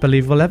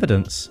unbelievable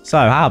evidence. So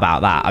how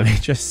about that? I mean,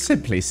 just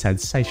simply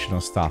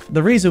sensational stuff.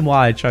 The reason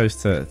why I chose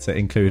to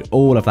include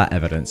all of that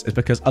evidence is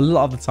because a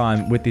lot of the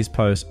time with these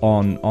posts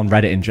on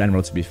Reddit in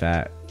general, to be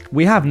fair,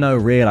 we have no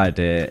real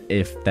idea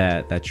if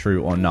they're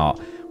true or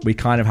not. We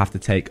kind of have to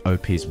take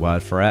OP's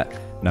word for it,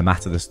 no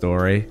matter the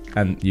story,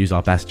 and use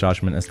our best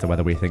judgment as to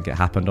whether we think it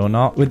happened or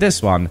not. With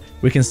this one,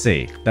 we can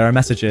see there are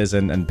messages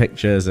and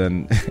pictures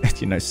and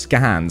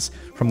scans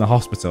from the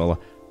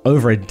hospital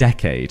over a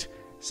decade.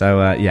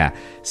 So yeah,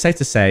 safe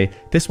to say,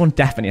 this one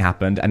definitely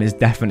happened and is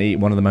definitely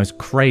one of the most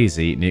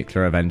crazy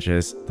nuclear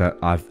Avengers that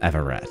I've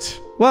ever read.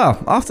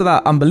 Well, after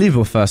that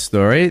unbelievable first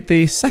story,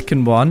 the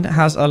second one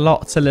has a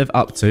lot to live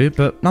up to,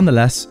 but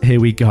nonetheless, here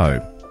we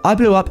go. I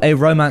blew up a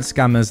romance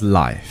scammer's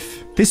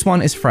life. This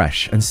one is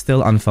fresh and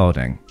still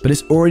unfolding, but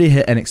it's already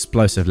hit an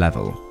explosive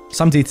level.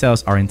 Some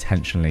details are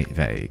intentionally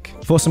vague.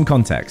 For some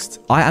context,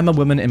 I am a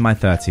woman in my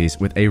 30s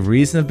with a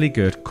reasonably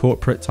good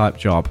corporate type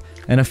job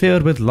in a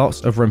field with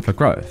lots of room for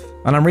growth,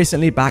 and I'm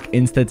recently back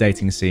into the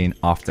dating scene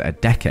after a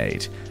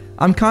decade.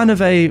 I'm kind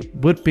of a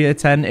would-be a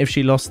 10 if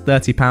she lost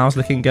 30 pounds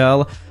looking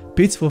girl,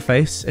 beautiful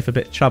face if a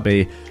bit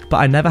chubby, but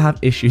I never have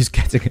issues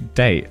getting a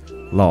date.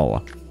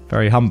 Lol.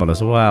 Very humble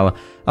as well.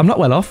 I'm not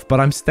well off, but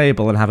I'm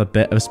stable and have a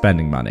bit of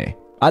spending money.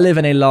 I live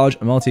in a large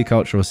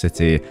multicultural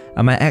city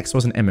and my ex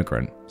was an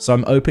immigrant, so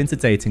I'm open to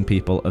dating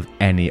people of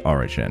any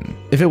origin.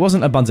 If it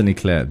wasn't abundantly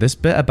clear, this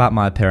bit about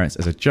my appearance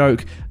is a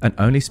joke and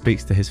only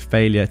speaks to his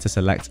failure to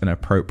select an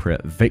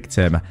appropriate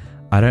victim.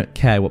 I don't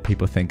care what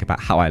people think about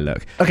how I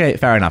look. Okay,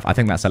 fair enough. I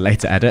think that's a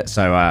later edit,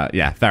 so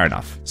yeah, fair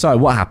enough. So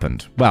what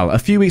happened? Well, a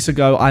few weeks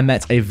ago, I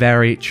met a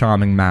very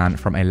charming man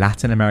from a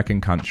Latin American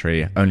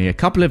country, only a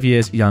couple of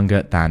years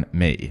younger than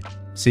me.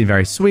 Seemed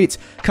very sweet,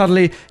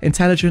 cuddly,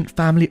 intelligent,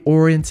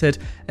 family-oriented,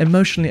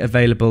 emotionally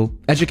available,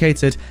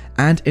 educated,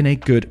 and in a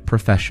good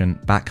profession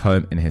back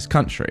home in his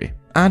country,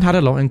 and had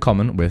a lot in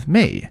common with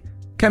me.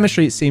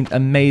 Chemistry seemed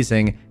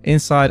amazing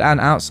inside and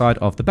outside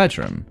of the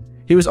bedroom.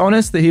 He was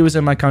honest that he was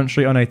in my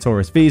country on a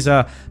tourist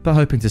visa, but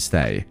hoping to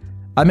stay.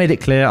 I made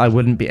it clear I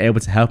wouldn't be able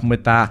to help him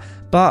with that,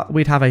 but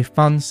we'd have a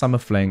fun summer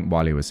fling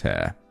while he was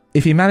here.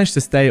 If he managed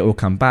to stay or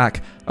come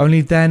back,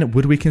 only then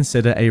would we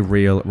consider a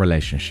real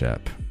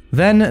relationship.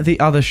 Then the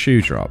other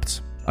shoe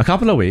dropped. A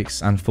couple of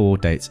weeks and 4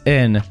 dates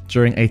in,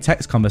 during a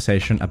text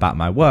conversation about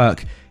my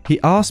work, he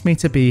asked me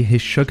to be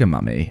his sugar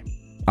mummy.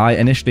 I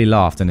initially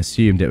laughed and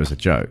assumed it was a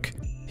joke.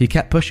 He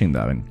kept pushing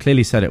though and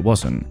clearly said it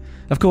wasn't.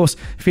 Of course,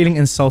 feeling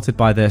insulted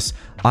by this,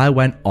 I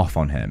went off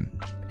on him.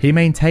 He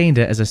maintained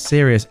it as a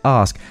serious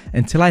ask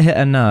until I hit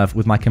a nerve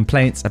with my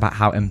complaints about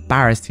how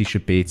embarrassed he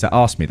should be to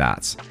ask me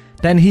that.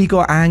 Then he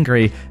got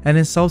angry and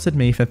insulted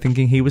me for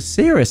thinking he was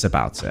serious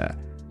about it.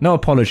 No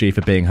apology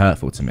for being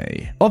hurtful to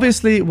me.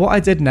 Obviously, what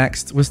I did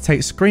next was take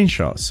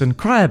screenshots and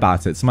cry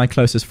about it to my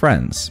closest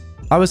friends.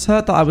 I was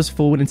hurt that I was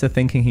fooled into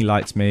thinking he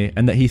liked me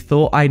and that he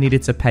thought I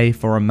needed to pay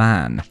for a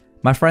man.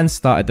 My friends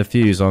started the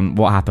fuse on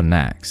what happened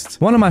next.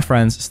 One of my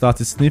friends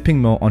started snooping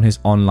more on his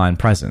online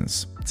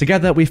presence.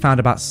 Together, we found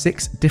about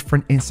 6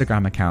 different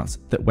Instagram accounts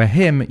that were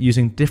him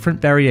using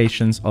different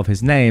variations of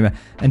his name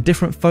and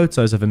different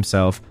photos of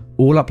himself,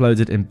 all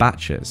uploaded in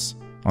batches.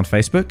 On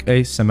Facebook,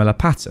 a similar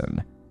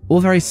pattern.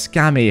 All very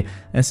scammy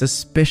and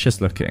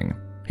suspicious looking.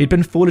 He'd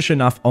been foolish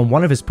enough on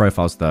one of his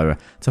profiles though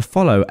to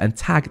follow and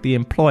tag the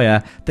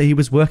employer that he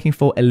was working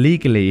for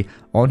illegally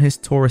on his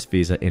tourist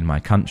visa in my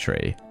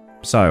country.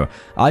 So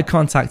I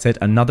contacted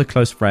another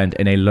close friend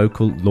in a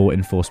local law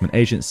enforcement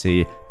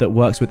agency that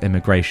works with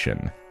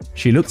immigration.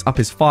 She looked up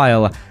his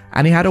file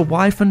and he had a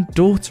wife and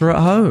daughter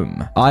at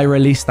home. I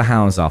released the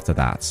hounds after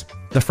that.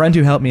 The friend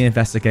who helped me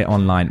investigate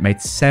online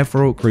made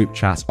several group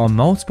chats on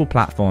multiple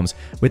platforms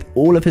with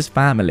all of his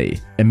family,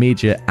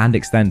 immediate and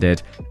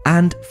extended,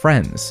 and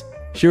friends.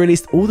 She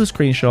released all the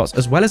screenshots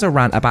as well as a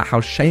rant about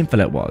how shameful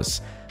it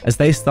was. As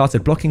they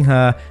started blocking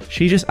her,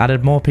 she just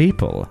added more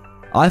people.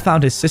 I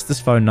found his sister's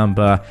phone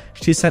number.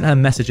 She sent her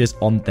messages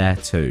on there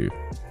too.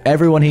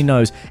 Everyone he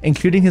knows,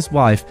 including his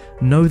wife,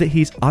 know that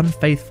he's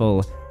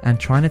unfaithful and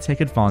trying to take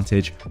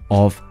advantage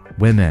of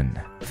women.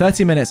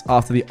 30 minutes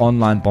after the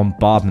online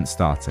bombardment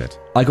started,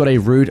 I got a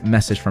rude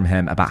message from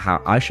him about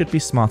how I should be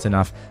smart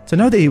enough to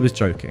know that he was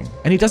joking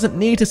and he doesn't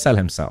need to sell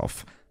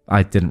himself.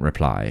 I didn't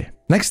reply.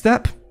 Next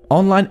step,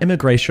 online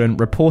immigration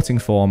reporting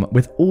form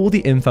with all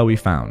the info we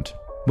found.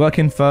 Work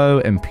info,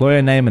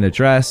 employer name and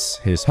address,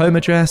 his home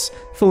address,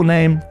 full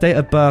name, date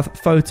of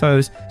birth,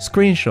 photos,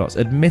 screenshots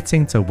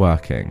admitting to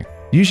working.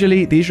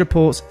 Usually these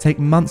reports take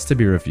months to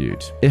be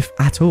reviewed, if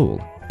at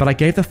all. But I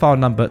gave the file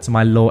number to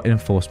my law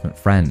enforcement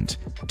friend.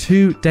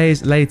 2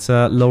 days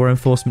later, law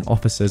enforcement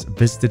officers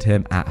visited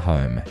him at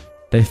home.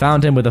 They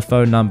found him with a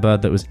phone number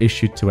that was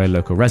issued to a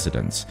local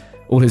resident.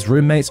 All his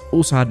roommates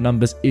also had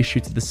numbers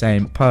issued to the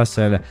same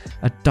person,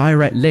 a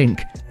direct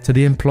link to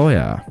the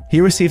employer.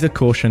 He received a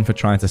caution for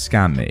trying to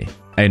scam me,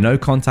 a no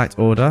contact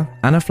order,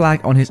 and a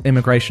flag on his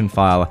immigration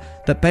file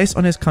that based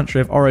on his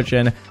country of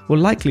origin will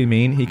likely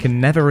mean he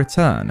can never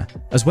return,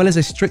 as well as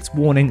a strict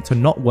warning to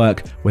not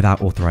work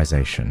without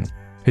authorization.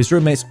 His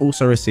roommates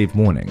also received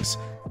warnings.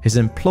 His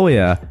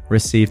employer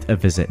received a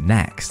visit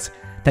next.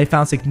 They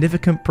found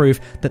significant proof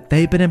that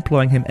they'd been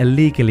employing him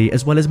illegally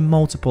as well as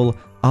multiple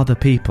other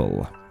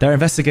people. Their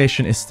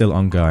investigation is still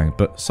ongoing,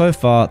 but so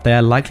far they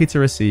are likely to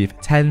receive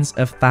tens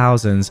of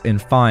thousands in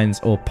fines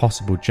or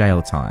possible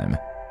jail time.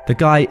 The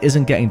guy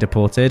isn't getting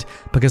deported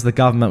because the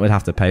government would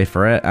have to pay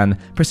for it, and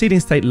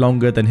proceedings take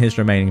longer than his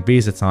remaining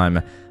visa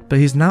time, but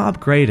he's now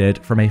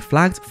upgraded from a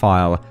flagged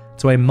file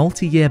to a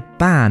multi-year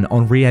ban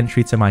on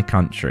re-entry to my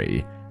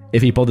country.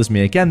 If he bothers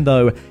me again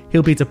though,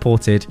 he'll be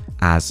deported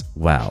as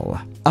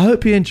well. I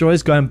hope he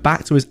enjoys going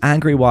back to his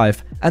angry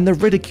wife and the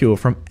ridicule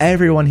from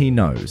everyone he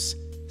knows.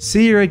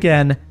 See you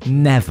again,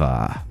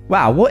 never.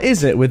 Wow, what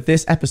is it with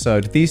this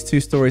episode, these two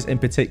stories in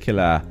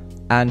particular,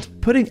 and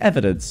putting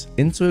evidence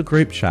into a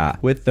group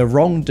chat with the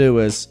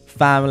wrongdoers,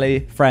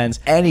 family,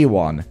 friends,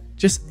 anyone,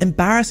 just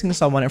embarrassing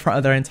someone in front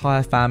of their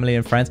entire family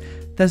and friends.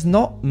 There's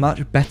not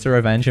much better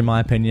revenge, in my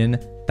opinion,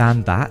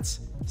 than that.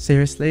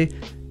 Seriously.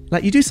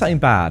 Like, you do something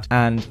bad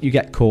and you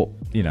get caught,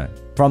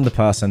 from the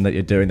person that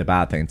you're doing the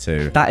bad thing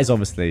to. That is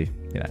obviously,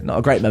 not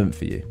a great moment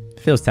for you. It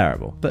feels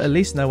terrible. But at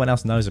least no one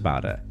else knows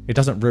about it. It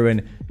doesn't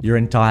ruin your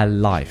entire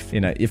life.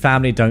 Your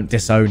family don't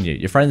disown you.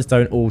 Your friends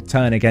don't all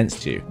turn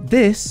against you.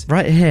 This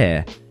right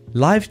here,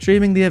 live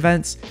streaming the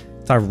events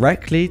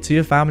directly to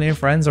your family and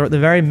friends, or at the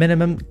very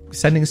minimum,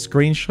 sending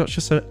screenshots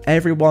just so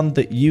everyone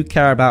that you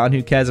care about and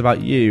who cares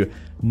about you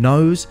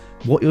knows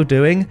what you're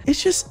doing.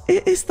 It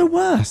is the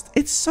worst.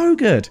 It's so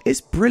good.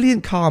 It's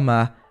brilliant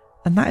karma.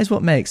 And that is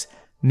what makes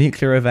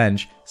Nuclear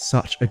Revenge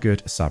such a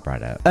good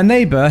subreddit. A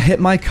neighbor hit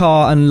my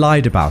car and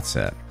lied about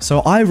it. So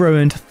I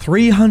ruined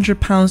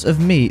 £300 of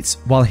meat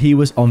while he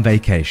was on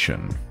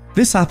vacation.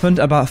 This happened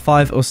about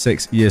 5 or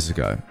 6 years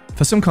ago.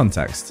 For some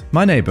context,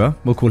 my neighbor,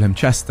 we'll call him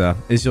Chester,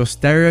 is your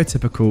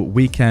stereotypical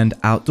weekend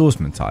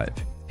outdoorsman type.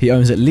 He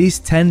owns at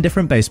least 10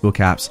 different baseball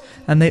caps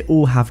and they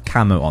all have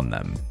camo on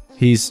them.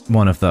 He's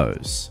one of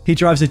those. He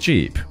drives a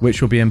Jeep,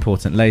 which will be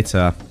important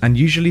later, and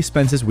usually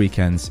spends his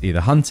weekends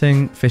either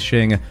hunting,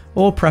 fishing,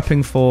 or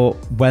prepping for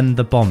when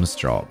the bombs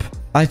drop.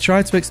 I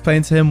tried to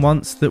explain to him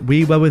once that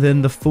we were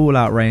within the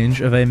fallout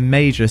range of a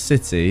major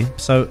city,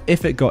 so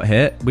if it got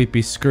hit, we'd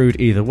be screwed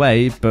either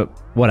way, but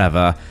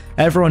whatever.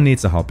 Everyone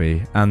needs a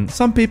hobby, and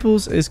some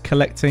people's is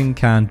collecting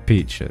canned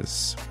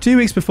peaches. 2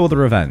 weeks before the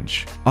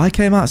revenge, I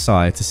came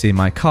outside to see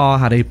my car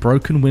had a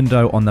broken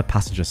window on the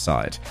passenger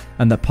side,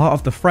 and that part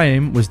of the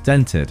frame was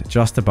dented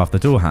just above the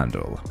door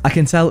handle. I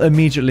can tell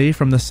immediately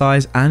from the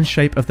size and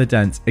shape of the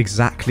dent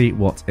exactly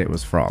what it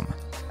was from.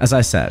 As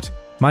I said,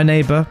 my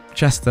neighbor,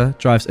 Chester,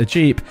 drives a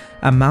Jeep,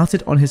 and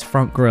mounted on his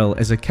front grille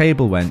is a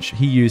cable winch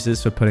he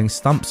uses for putting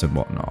stumps and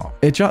whatnot.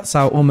 It juts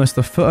out almost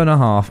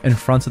 1.5 feet in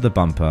front of the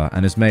bumper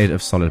and is made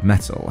of solid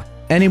metal.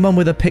 Anyone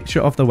with a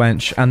picture of the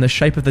winch and the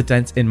shape of the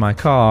dent in my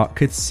car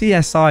could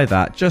CSI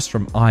that just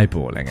from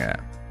eyeballing it.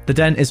 The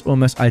dent is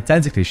almost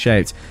identically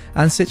shaped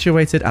and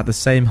situated at the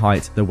same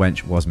height the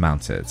winch was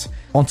mounted.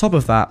 On top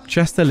of that,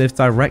 Chester lives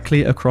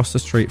directly across the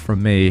street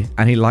from me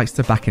and he likes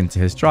to back into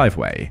his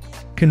driveway.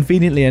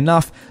 Conveniently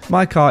enough,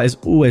 my car is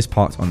always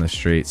parked on the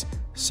street,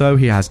 so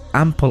he has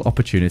ample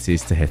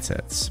opportunities to hit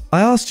it.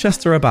 I asked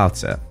Chester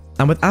about it,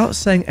 and without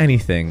saying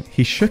anything,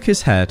 he shook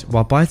his head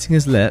while biting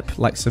his lip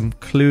like some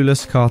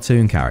clueless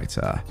cartoon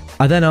character.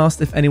 I then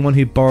asked if anyone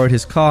who borrowed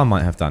his car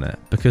might have done it,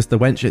 because the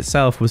winch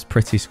itself was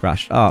pretty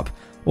scratched up,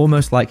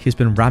 almost like he's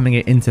been ramming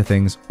it into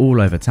things all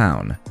over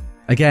town.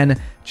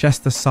 Again,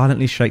 Chester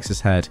silently shakes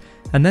his head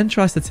and then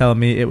tries to tell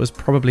me it was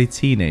probably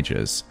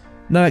teenagers.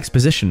 No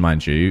exposition,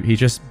 mind you, he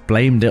just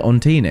blamed it on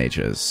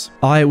teenagers.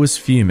 I was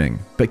fuming,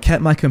 but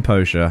kept my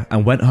composure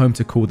and went home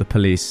to call the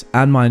police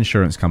and my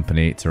insurance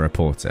company to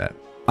report it.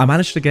 I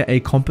managed to get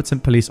a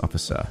competent police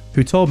officer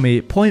who told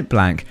me point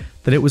blank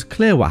that it was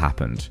clear what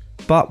happened,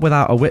 but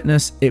without a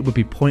witness, it would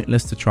be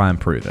pointless to try and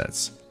prove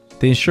it.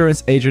 The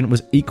insurance agent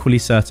was equally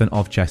certain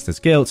of Chester's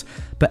guilt,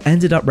 but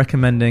ended up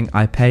recommending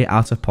I pay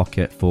out of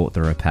pocket for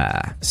the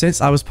repair.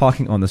 Since I was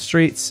parking on the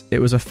streets, it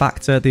was a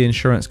factor the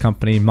insurance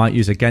company might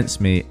use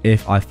against me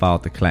if I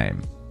filed the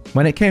claim.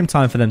 When it came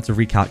time for them to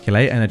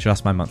recalculate and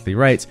adjust my monthly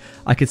rate,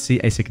 I could see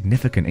a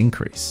significant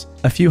increase.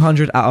 A few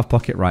hundred out of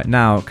pocket right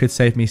now could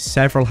save me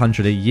several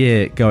hundred a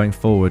year going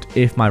forward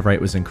if my rate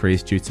was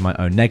increased due to my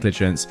own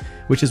negligence,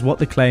 which is what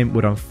the claim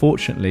would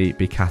unfortunately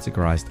be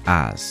categorized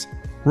as.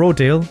 Raw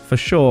deal, for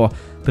sure,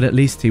 but at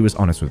least he was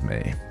honest with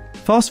me.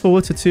 Fast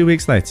forward to 2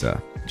 weeks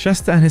later,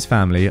 Chester and his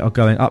family are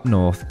going up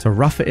north to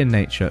rough it in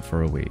nature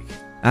for a week.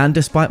 And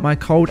despite my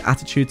cold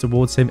attitude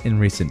towards him in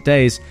recent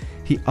days,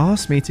 he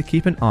asked me to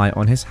keep an eye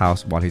on his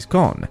house while he's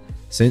gone,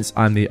 since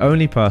I'm the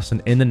only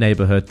person in the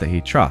neighborhood that he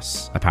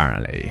trusts,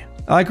 apparently.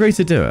 I agreed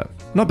to do it,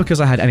 not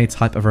because I had any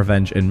type of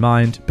revenge in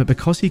mind, but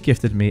because he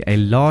gifted me a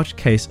large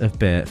case of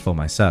beer for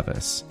my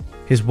service.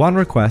 His one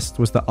request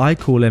was that I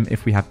call him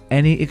if we have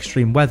any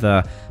extreme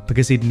weather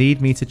because he'd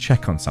need me to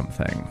check on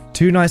something.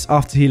 2 nights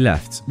after he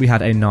left, we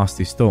had a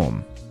nasty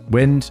storm.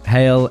 Wind,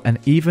 hail, and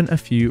even a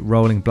few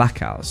rolling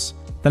blackouts.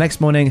 The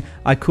next morning,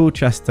 I called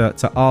Chester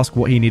to ask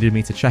what he needed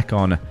me to check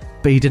on,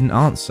 but he didn't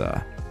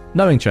answer.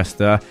 Knowing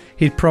Chester,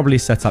 he'd probably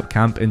set up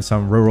camp in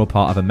some rural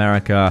part of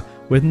America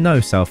with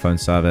no cell phone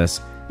service,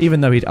 even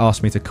though he'd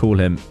asked me to call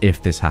him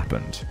if this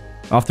happened.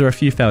 After a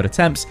few failed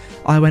attempts,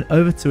 I went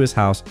over to his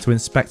house to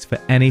inspect for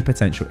any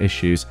potential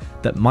issues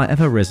that might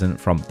have arisen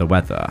from the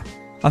weather.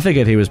 I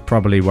figured he was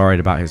probably worried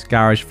about his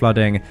garage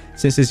flooding,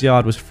 since his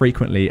yard was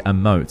frequently a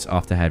moat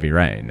after heavy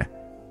rain.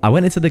 I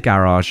went into the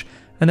garage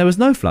and there was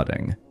no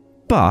flooding,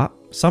 but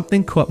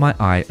something caught my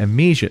eye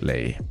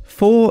immediately.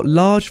 4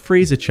 large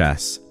freezer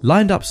chests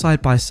lined up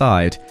side by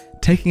side,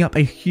 taking up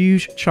a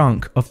huge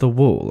chunk of the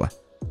wall.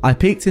 I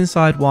peeked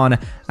inside one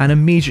and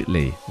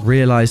immediately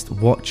realized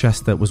what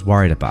Chester was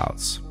worried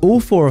about. All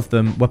 4 of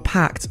them were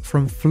packed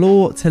from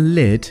floor to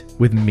lid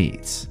with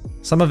meat.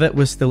 Some of it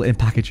was still in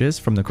packages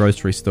from the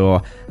grocery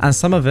store, and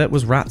some of it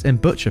was wrapped in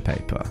butcher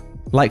paper,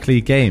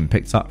 likely game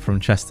picked up from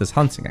Chester's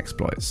hunting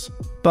exploits.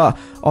 But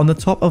on the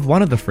top of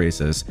one of the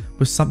freezers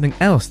was something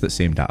else that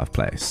seemed out of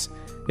place.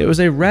 It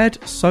was a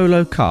red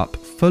Solo cup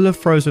full of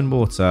frozen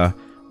water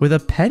with a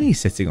penny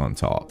sitting on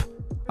top.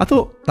 I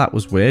thought that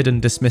was weird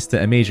and dismissed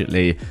it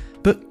immediately,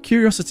 but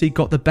curiosity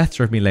got the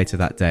better of me later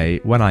that day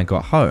when I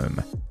got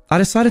home. I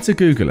decided to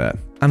Google it,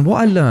 and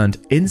what I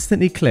learned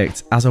instantly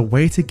clicked as a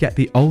way to get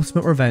the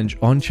ultimate revenge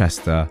on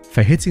Chester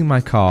for hitting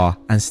my car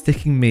and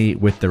sticking me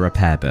with the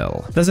repair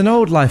bill. There's an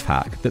old life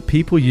hack that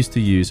people used to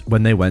use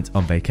when they went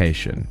on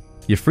vacation.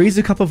 You freeze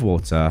a cup of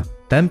water,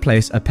 then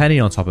place a penny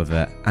on top of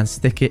it and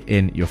stick it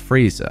in your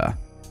freezer.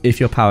 If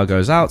your power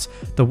goes out,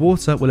 the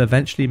water will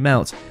eventually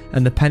melt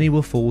and the penny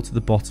will fall to the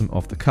bottom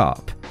of the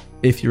cup.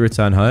 If you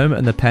return home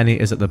and the penny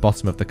is at the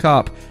bottom of the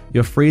cup,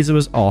 your freezer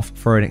was off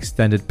for an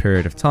extended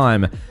period of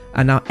time,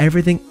 and now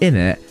everything in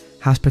it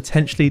has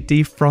potentially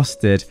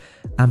defrosted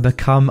and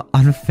become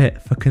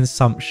unfit for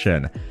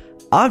consumption.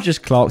 I've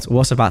just clocked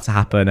what's about to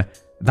happen.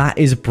 That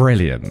is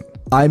brilliant.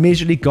 I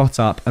immediately got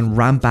up and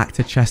ran back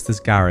to Chester's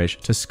garage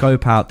to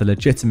scope out the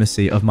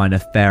legitimacy of my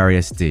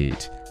nefarious deed.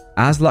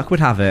 As luck would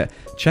have it,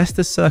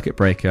 Chester's circuit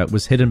breaker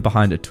was hidden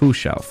behind a tool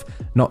shelf,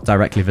 not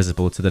directly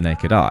visible to the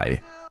naked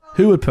eye.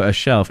 Who would put a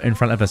shelf in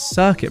front of a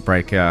circuit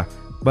breaker?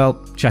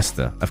 Well,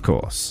 Chester, of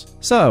course.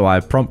 So I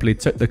promptly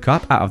took the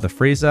cup out of the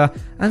freezer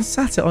and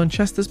sat it on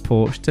Chester's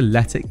porch to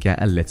let it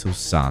get a little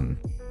sun.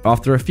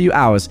 After a few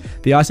hours,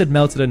 the ice had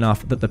melted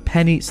enough that the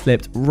penny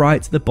slipped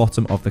right to the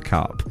bottom of the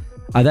cup.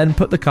 I then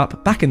put the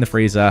cup back in the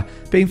freezer,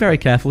 being very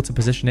careful to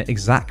position it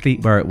exactly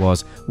where it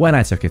was when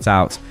I took it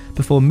out,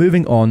 before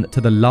moving on to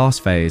the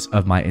last phase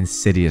of my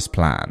insidious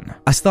plan.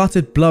 I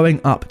started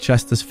blowing up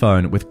Chester's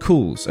phone with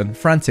calls and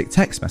frantic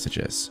text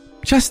messages.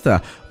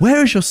 "Chester,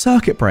 where is your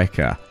circuit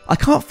breaker? I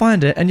can't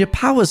find it and your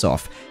power's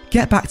off.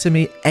 Get back to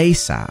me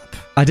ASAP."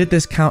 I did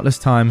this countless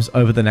times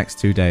over the next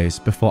 2 days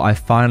before I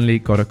finally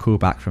got a call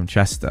back from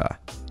Chester.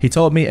 He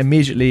told me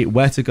immediately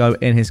where to go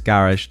in his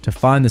garage to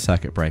find the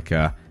circuit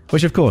breaker,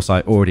 which of course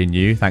I already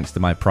knew thanks to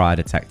my prior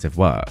detective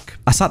work.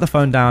 I sat the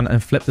phone down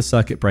and flipped the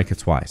circuit breaker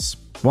twice.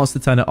 Once to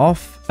turn it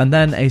off, and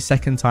then a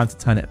second time to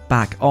turn it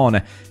back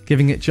on,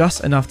 giving it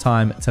just enough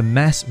time to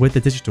mess with the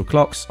digital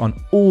clocks on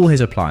all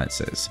his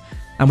appliances.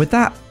 And with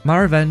that, my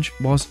revenge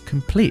was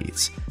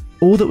complete.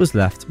 All that was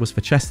left was for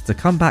Chester to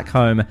come back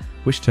home,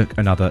 which took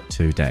another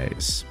 2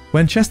 days.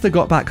 When Chester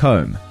got back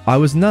home, I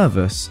was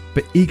nervous,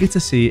 but eager to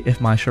see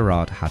if my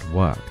charade had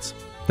worked.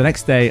 The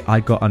next day, I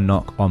got a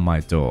knock on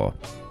my door.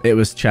 It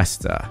was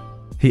Chester.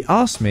 He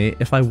asked me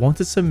if I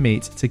wanted some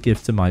meat to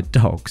give to my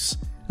dogs.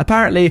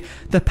 Apparently,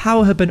 the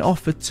power had been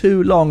off for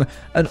too long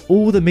and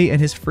all the meat in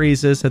his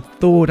freezers had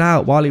thawed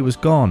out while he was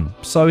gone,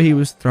 so he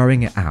was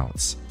throwing it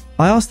out.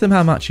 I asked him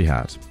how much he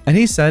had, and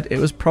he said it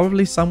was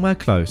probably somewhere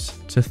close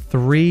to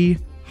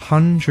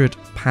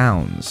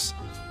 £300.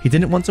 He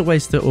didn't want to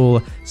waste it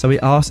all, so he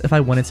asked if I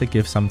wanted to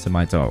give some to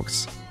my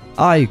dogs.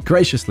 I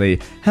graciously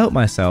helped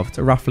myself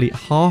to roughly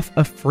half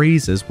a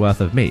freezer's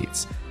worth of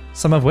meat,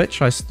 some of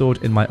which I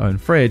stored in my own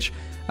fridge,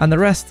 and the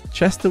rest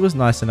Chester was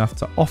nice enough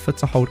to offer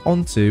to hold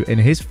onto in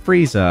his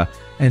freezer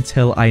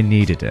until I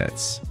needed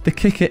it. The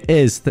kicker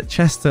is that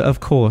Chester, of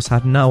course,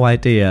 had no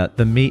idea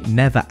the meat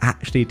never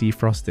actually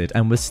defrosted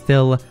and was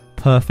still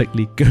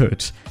perfectly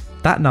good.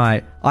 That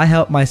night, I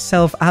helped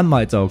myself and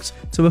my dogs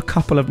to a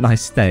couple of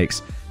nice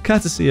steaks,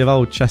 courtesy of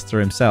old Chester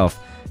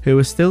himself, who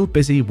was still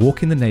busy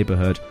walking the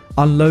neighbourhood,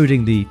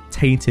 unloading the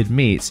tainted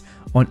meat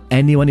on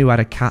anyone who had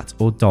a cat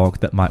or dog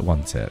that might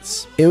want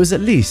it. It was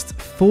at least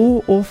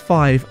 4 or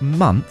 5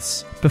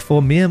 months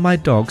before me and my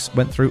dogs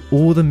went through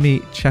all the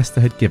meat Chester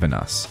had given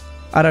us.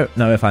 I don't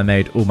know if I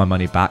made all my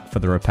money back for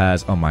the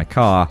repairs on my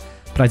car,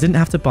 but I didn't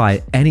have to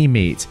buy any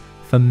meat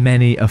for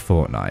many a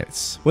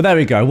fortnight. Well, there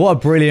we go. What a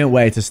brilliant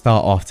way to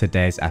start off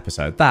today's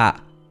episode.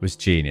 That was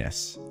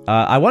genius.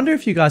 I wonder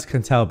if you guys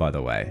can tell, by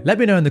the way. Let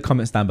me know in the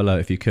comments down below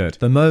if you could.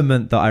 The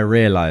moment that I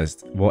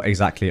realized what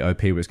exactly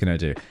OP was going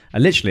to do.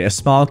 Literally, a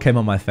smile came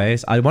on my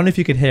face. I wonder if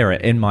you could hear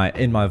it in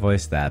my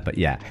voice there. But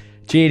yeah,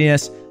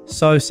 genius.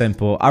 So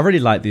simple. I really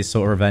like these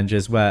sort of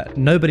revenges where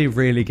nobody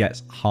really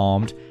gets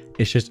harmed.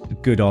 It's just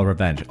good old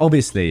revenge.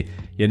 Obviously,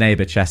 your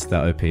neighbor Chester,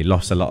 OP,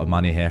 lost a lot of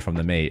money here from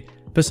the meat.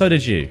 But so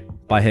did you,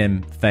 by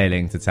him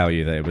failing to tell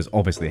you that it was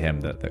obviously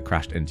him that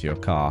crashed into your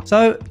car.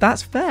 So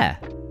that's fair.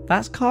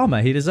 That's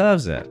karma. He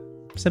deserves it.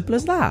 Simple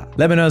as that.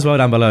 Let me know as well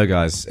down below,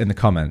 guys, in the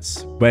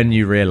comments, when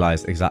you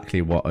realized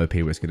exactly what OP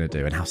was going to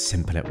do and how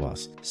simple it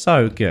was.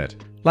 So good.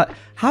 Like,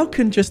 how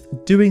can just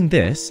doing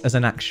this as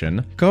an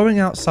action, going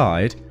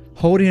outside,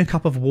 holding a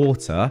cup of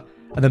water,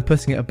 and then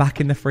putting it back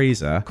in the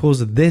freezer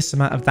cause this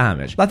amount of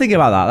damage? Like, think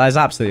about that. That is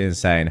absolutely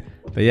insane.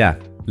 But yeah,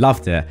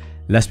 loved it.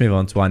 Let's move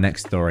on to our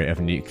next story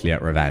of nuclear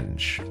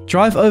revenge.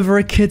 Drive over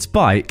a kid's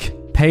bike,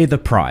 pay the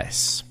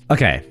price.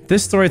 Okay,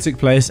 this story took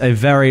place a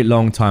very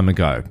long time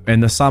ago,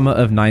 in the summer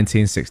of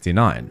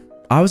 1969.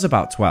 I was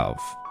about 12.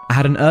 I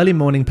had an early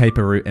morning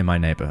paper route in my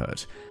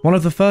neighborhood. One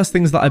of the first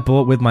things that I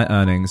bought with my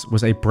earnings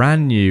was a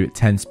brand new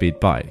 10-speed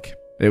bike.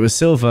 It was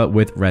silver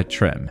with red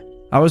trim.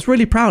 I was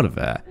really proud of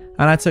it,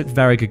 and I took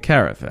very good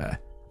care of it.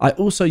 I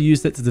also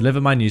used it to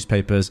deliver my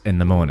newspapers in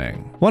the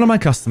morning. One of my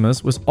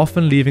customers was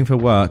often leaving for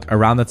work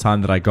around the time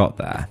that I got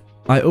there.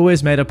 I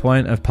always made a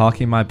point of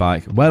parking my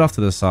bike well off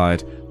to the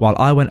side while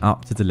I went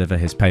up to deliver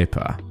his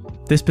paper.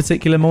 This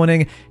particular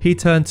morning, he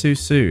turned too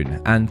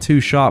soon and too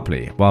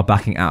sharply while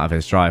backing out of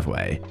his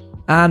driveway,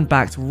 and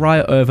backed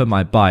right over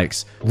my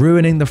bikes,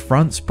 ruining the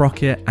front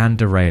sprocket and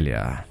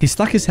derailleur. He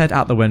stuck his head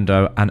out the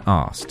window and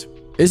asked,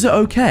 "Is it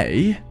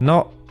okay?"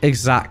 "Not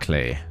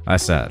exactly," I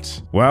said.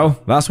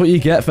 "Well, that's what you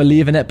get for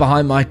leaving it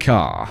behind my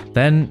car."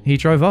 Then he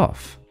drove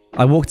off.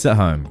 I walked at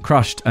home,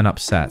 crushed and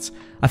upset.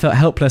 I felt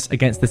helpless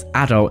against this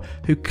adult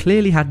who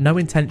clearly had no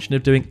intention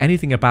of doing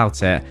anything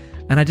about it,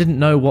 and I didn't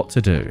know what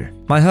to do.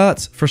 My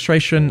hurt,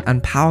 frustration,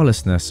 and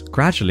powerlessness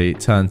gradually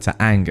turned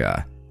to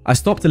anger. I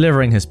stopped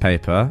delivering his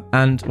paper,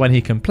 and when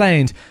he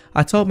complained,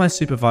 I told my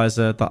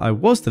supervisor that I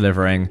was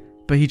delivering,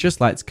 but he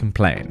just liked to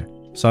complain.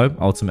 So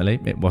ultimately,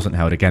 it wasn't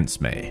held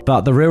against me.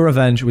 But the real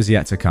revenge was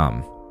yet to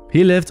come.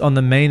 He lived on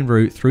the main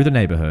route through the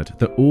neighborhood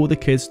that all the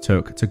kids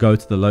took to go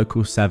to the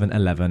local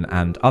 7-Eleven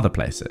and other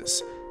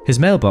places. His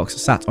mailbox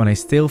sat on a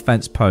steel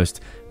fence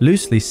post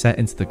loosely set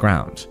into the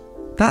ground.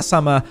 That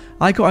summer,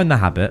 I got in the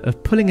habit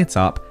of pulling it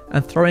up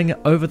and throwing it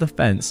over the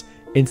fence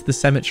into the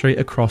cemetery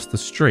across the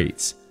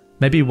street,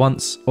 maybe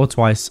once or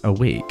twice a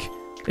week.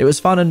 It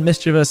was fun and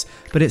mischievous,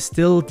 but it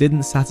still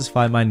didn't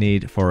satisfy my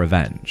need for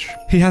revenge.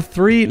 He had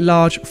 3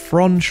 large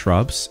frond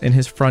shrubs in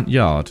his front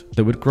yard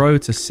that would grow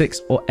to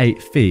 6 or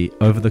 8 feet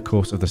over the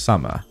course of the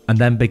summer and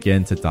then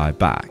begin to die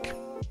back.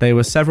 They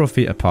were several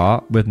feet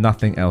apart with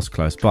nothing else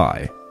close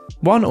by.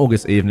 One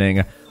August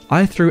evening,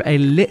 I threw a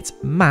lit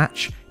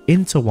match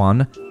into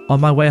one on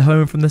my way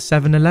home from the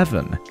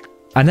 7-Eleven.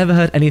 I never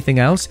heard anything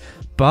else,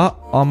 but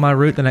on my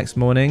route the next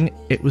morning,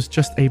 it was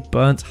just a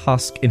burnt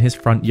husk in his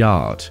front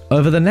yard.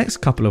 Over the next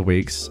couple of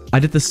weeks, I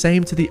did the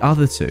same to the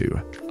other 2.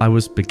 I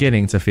was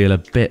beginning to feel a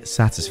bit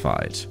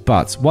satisfied.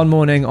 But one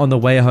morning on the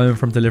way home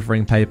from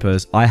delivering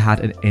papers, I had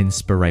an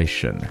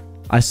inspiration.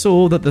 I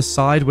saw that the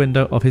side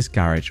window of his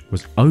garage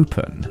was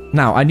open.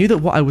 Now, I knew that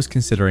what I was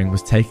considering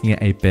was taking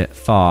it a bit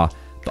far,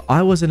 but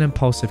I was an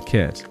impulsive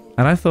kid,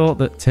 and I thought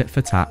that tit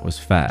for tat was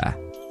fair.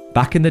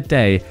 Back in the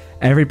day,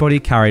 everybody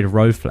carried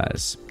road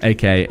flares,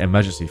 aka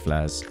emergency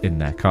flares, in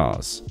their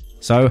cars.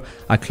 So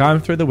I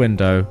climbed through the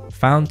window,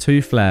 found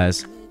 2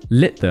 flares,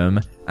 lit them,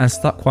 and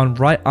stuck one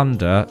right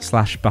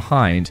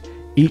under/behind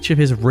each of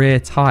his rear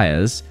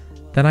tires.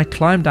 Then I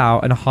climbed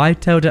out and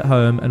hightailed it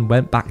home and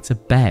went back to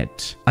bed.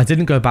 I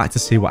didn't go back to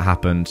see what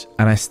happened,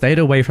 and I stayed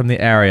away from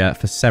the area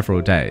for several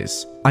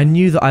days. I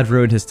knew that I'd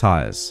ruined his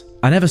tires,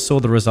 I never saw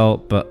the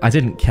result, but I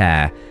didn't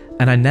care,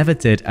 and I never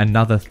did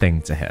another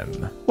thing to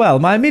him. Well,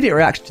 my immediate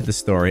reaction to this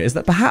story is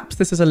that perhaps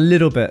this is a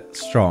little bit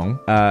strong,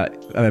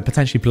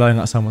 potentially blowing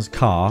up someone's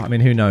car. I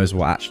mean, who knows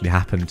what actually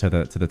happened to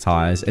the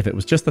tires, if it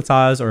was just the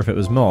tires or if it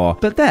was more.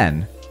 But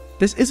then,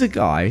 this is a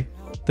guy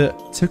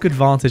that took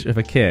advantage of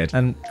a kid,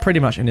 and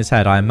pretty much in his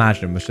head, I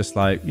imagine, was just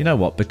like, you know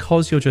what,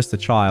 because you're just a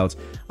child,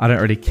 I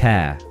don't really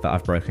care that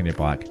I've broken your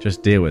bike,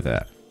 just deal with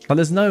it. But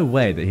there's no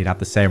way that he'd have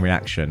the same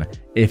reaction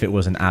if it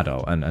was an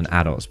adult and an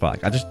adult's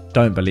bike. I just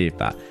don't believe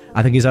that.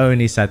 I think he's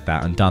only said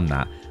that and done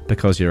that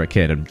because you're a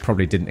kid and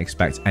probably didn't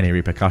expect any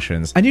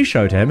repercussions. And you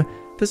showed him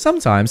that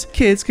sometimes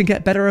kids can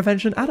get better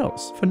revenge than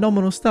adults.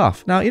 Phenomenal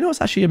stuff. Now, you know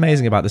what's actually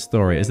amazing about this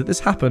story is that this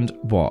happened,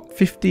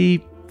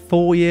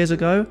 54 years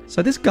ago?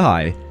 So this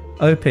guy,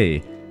 OP,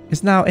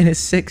 is now in his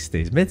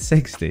 60s,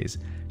 mid-60s,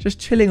 just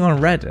chilling on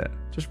Reddit,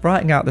 just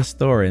writing out this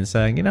story and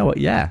saying, you know what,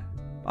 yeah,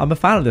 I'm a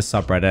fan of this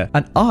subreddit,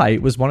 and I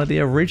was one of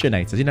the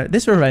originators. You know,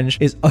 this revenge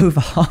is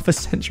over half a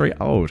century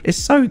old. It's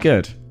so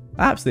good.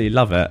 I absolutely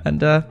love it.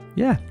 And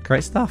yeah,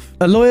 great stuff.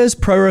 A lawyer's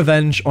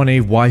pro-revenge on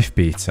a wife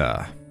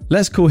beater.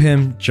 Let's call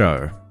him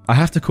Joe. I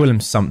have to call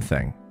him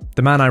something.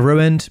 The man I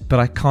ruined,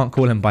 but I can't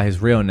call him by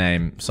his real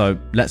name, so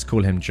let's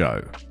call him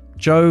Joe.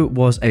 Joe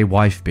was a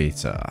wife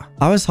beater.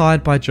 I was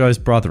hired by Joe's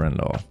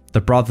brother-in-law,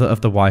 the brother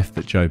of the wife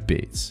that Joe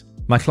beats.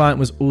 My client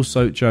was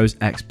also Joe's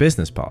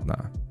ex-business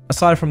partner.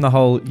 Aside from the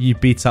whole "you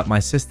beat up my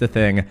sister"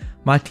 thing,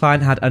 my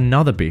client had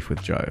another beef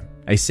with Joe,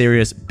 a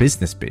serious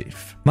business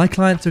beef. My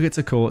client took it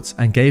to court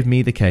and gave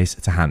me the case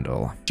to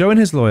handle. Joe and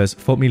his lawyers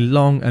fought me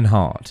long and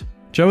hard.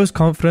 Joe was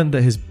confident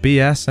that his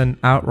BS and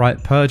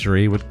outright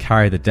perjury would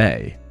carry the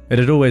day. It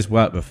had always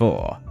worked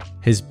before.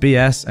 His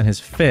BS and his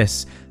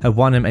fists had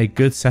won him a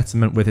good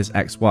settlement with his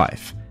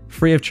ex-wife,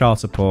 free of child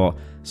support,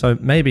 so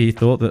maybe he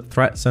thought that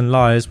threats and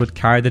lies would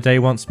carry the day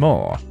once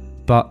more.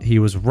 But he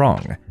was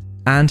wrong.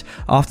 And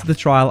after the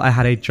trial, I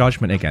had a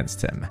judgment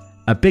against him.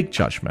 A big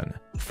judgment,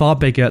 far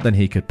bigger than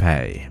he could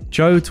pay.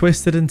 Joe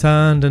twisted and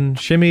turned and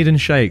shimmied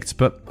and shaked,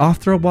 but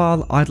after a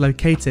while, I'd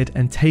located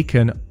and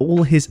taken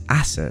all his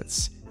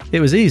assets. It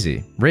was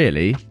easy,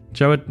 really.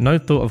 Joe had no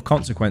thought of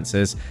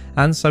consequences,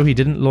 and so he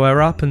didn't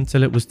lawyer up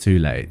until it was too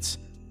late.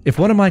 If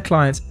one of my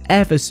clients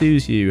ever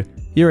sues you,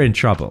 you're in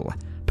trouble,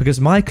 because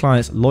my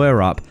clients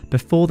lawyer up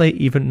before they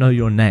even know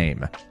your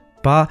name.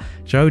 But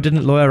Joe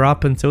didn't lawyer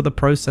up until the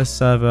process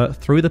server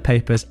threw the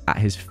papers at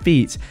his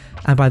feet,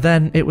 and by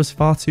then it was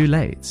far too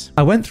late.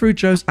 I went through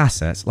Joe's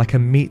assets like a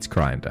meat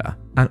grinder,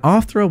 and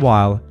after a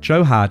while,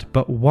 Joe had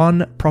but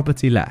one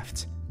property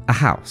left, a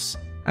house,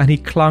 and he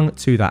clung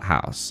to that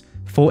house,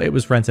 thought it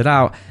was rented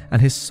out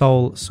and his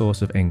sole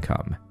source of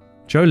income.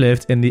 Joe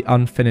lived in the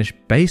unfinished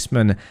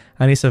basement,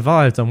 and he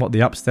survived on what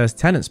the upstairs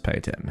tenants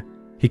paid him.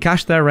 He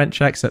cashed their rent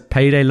checks at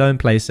payday loan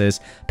places,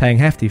 paying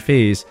hefty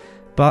fees,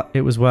 but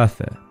it was worth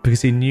it,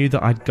 because he knew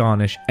that I'd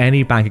garnish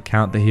any bank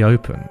account that he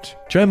opened.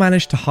 Joe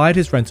managed to hide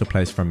his rental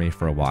place from me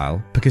for a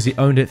while, because he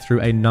owned it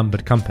through a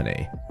numbered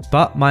company.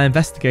 But my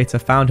investigator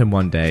found him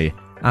one day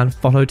and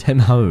followed him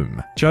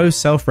home. Joe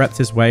self-repped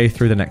his way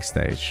through the next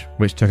stage,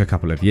 which took a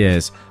couple of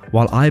years,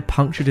 while I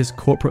punctured his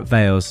corporate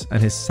veils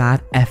and his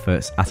sad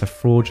efforts at a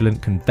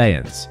fraudulent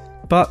conveyance.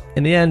 But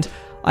in the end,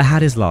 I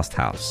had his last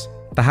house,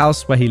 the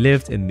house where he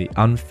lived in the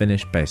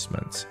unfinished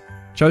basement.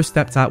 Joe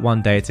stepped out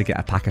one day to get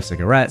a pack of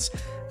cigarettes,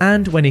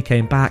 and when he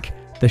came back,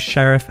 the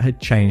sheriff had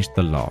changed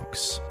the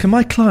locks. "Can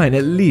my client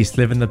at least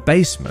live in the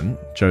basement?"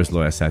 Joe's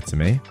lawyer said to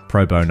me,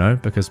 pro bono,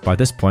 because by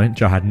this point,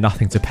 Joe had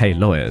nothing to pay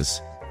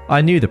lawyers.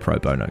 I knew the pro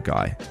bono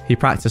guy. He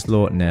practiced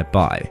law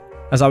nearby.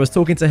 As I was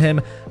talking to him,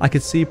 I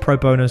could see pro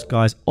bono's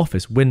guy's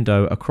office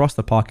window across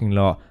the parking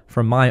lot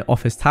from my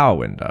office tower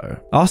window.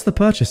 "Ask the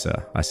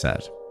purchaser," I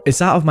said.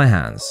 "It's out of my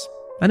hands."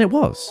 And it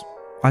was.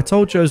 I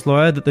told Joe's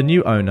lawyer that the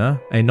new owner,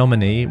 a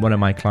nominee, one of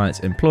my client's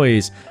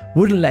employees,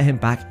 wouldn't let him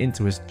back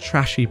into his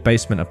trashy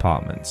basement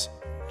apartment.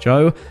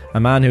 Joe, a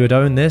man who had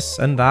owned this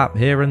and that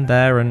here and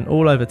there and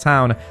all over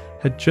town,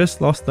 had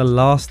just lost the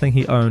last thing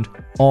he owned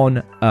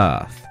on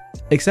earth.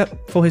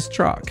 Except for his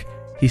truck.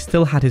 He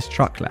still had his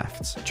truck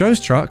left. Joe's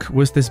truck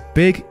was this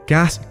big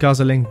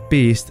gas-guzzling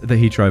beast that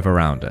he drove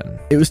around in.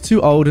 It was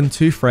too old and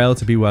too frail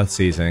to be worth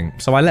seizing,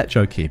 so I let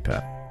Joe keep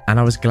it. And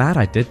I was glad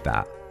I did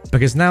that,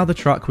 because now the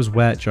truck was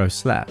where Joe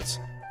slept,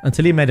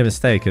 until he made a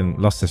mistake and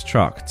lost his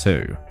truck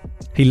too.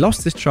 He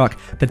lost his truck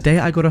the day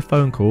I got a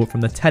phone call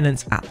from the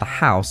tenants at the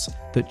house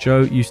that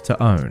Joe used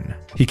to own.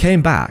 He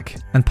came back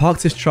and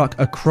parked his truck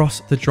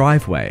across the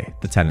driveway,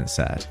 the tenant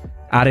said,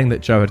 adding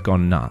that Joe had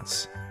gone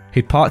nuts.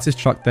 He'd parked his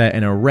truck there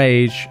in a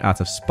rage, out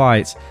of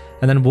spite,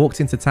 and then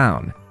walked into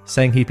town,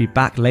 saying he'd be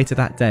back later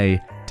that day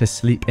to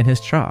sleep in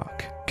his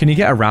truck. "Can you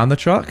get around the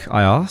truck?"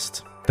 I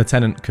asked. The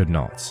tenant could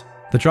not.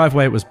 The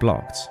driveway was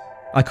blocked.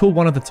 I called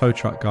one of the tow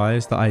truck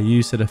guys that I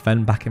used to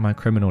defend back in my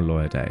criminal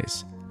lawyer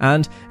days,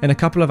 and in a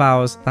couple of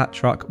hours that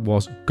truck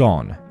was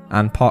gone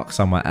and parked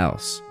somewhere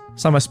else,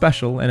 somewhere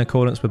special in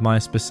accordance with my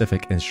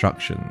specific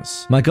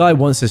instructions. "My guy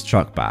wants his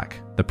truck back,"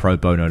 the pro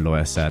bono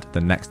lawyer said the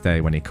next day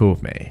when he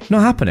called me.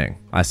 "Not happening,"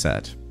 I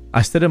said.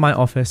 I stood in my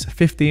office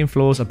 15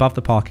 floors above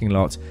the parking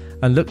lot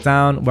and looked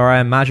down where I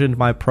imagined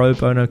my pro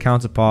bono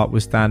counterpart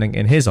was standing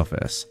in his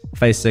office,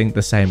 facing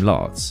the same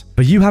lots.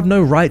 "But you have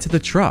no right to the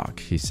truck,"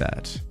 he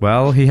said.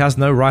 "Well, he has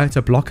no right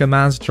to block a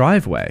man's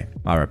driveway,"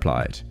 I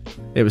replied.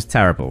 It was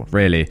terrible,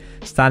 really,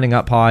 standing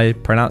up high,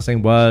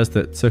 pronouncing words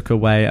that took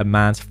away a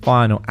man's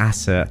final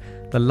asset,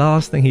 the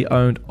last thing he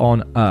owned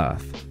on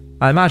earth.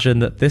 I imagine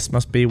that this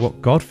must be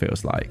what God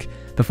feels like,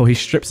 before he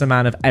strips a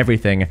man of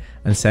everything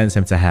and sends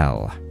him to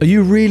hell. "Are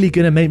you really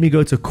gonna make me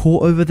go to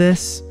court over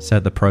this?"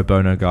 said the pro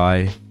bono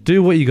guy.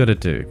 "Do what you gotta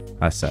do,"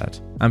 I said.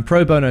 And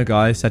pro bono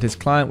guy said his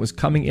client was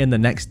coming in the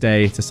next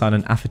day to sign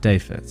an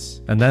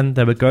affidavit, and then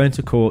they were going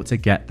to court to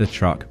get the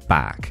truck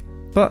back.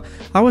 But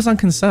I was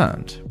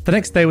unconcerned. The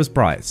next day was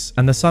bright,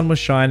 and the sun was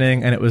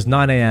shining, and it was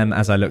 9 a.m.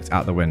 as I looked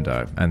out the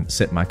window and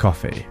sipped my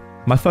coffee.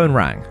 My phone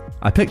rang.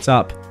 I picked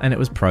up, and it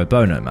was Pro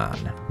Bono Man.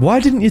 "Why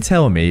didn't you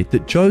tell me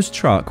that Joe's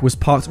truck was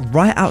parked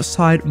right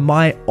outside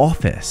my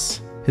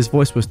office?" His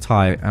voice was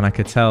tight, and I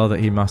could tell that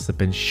he must have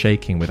been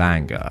shaking with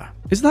anger.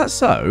 "Is that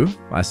so?"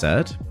 I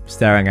said,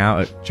 staring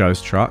out at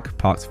Joe's truck,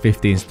 parked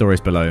 15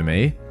 stories below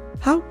me.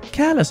 "How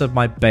careless of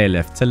my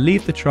bailiff to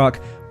leave the truck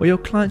where your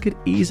client could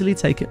easily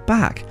take it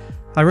back.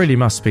 I really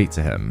must speak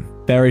to him.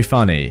 Very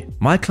funny.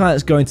 My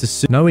client's going to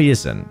sue." "No, he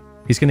isn't.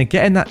 He's going to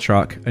get in that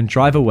truck and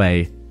drive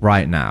away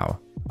right now."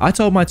 I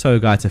told my tow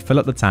guy to fill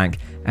up the tank,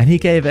 and he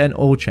gave it an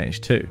oil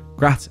change too,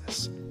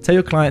 gratis. Tell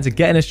your client to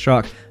get in his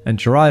truck and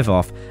drive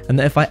off, and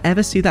that if I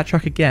ever see that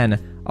truck again,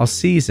 I'll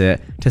seize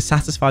it to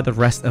satisfy the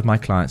rest of my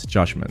client's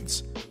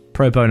judgments.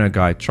 Pro bono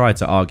guy tried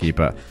to argue,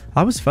 but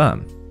I was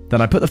firm.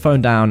 Then I put the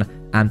phone down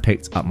and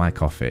picked up my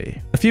coffee.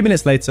 A few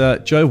minutes later,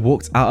 Joe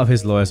walked out of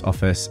his lawyer's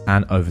office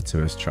and over to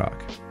his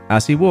truck.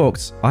 As he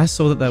walked, I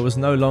saw that there was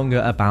no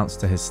longer a bounce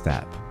to his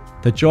step.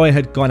 The joy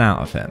had gone out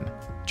of him.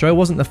 Joe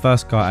wasn't the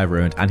first guy I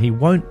ruined, and he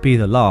won't be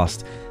the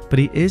last, but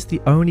he is the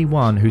only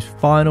one whose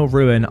final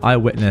ruin I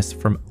witnessed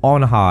from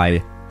on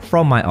high,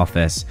 from my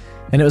office,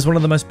 and it was one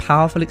of the most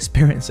powerful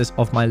experiences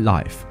of my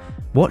life.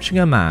 Watching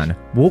a man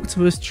walk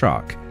to his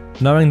truck,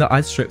 knowing that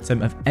I'd stripped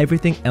him of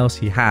everything else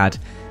he had,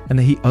 and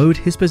that he owed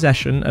his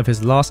possession of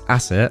his last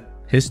asset,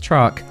 his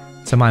truck,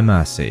 to my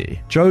mercy.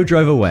 Joe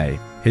drove away,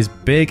 his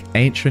big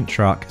ancient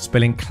truck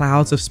spilling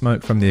clouds of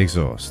smoke from the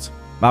exhaust.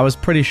 I was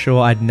pretty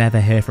sure I'd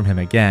never hear from him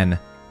again,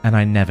 and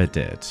I never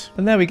did.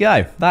 And there we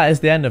go. That is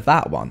the end of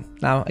that one.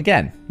 Now,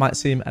 again, might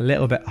seem a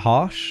little bit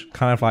harsh,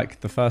 kind of like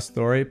the first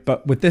story,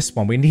 but with this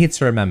one, we need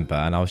to remember,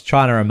 and I was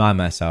trying to remind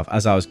myself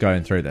as I was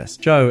going through this,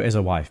 Joe is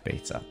a wife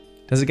beater.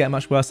 Does it get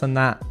much worse than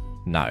that?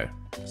 No.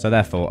 So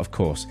therefore, of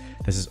course,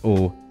 this is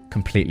all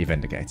completely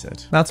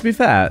vindicated. Now, to be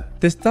fair,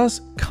 this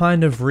does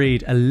kind of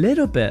read a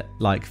little bit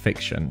like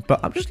fiction,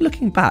 but I'm just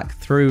looking back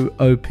through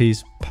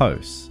OP's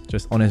posts,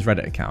 just on his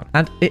Reddit account,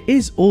 and it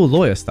is all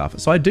lawyer stuff.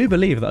 So I do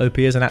believe that OP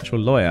is an actual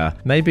lawyer.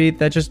 Maybe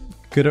they're just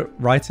good at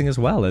writing as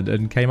well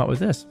and came up with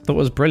this. Thought it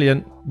was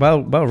brilliant.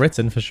 Well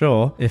written for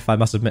sure. If I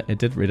must admit, it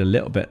did read a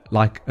little bit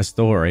like a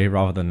story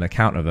rather than an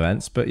account of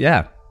events, but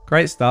yeah.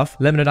 Great stuff.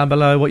 Let me know down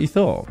below what you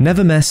thought.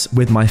 Never mess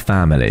with my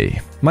family.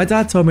 My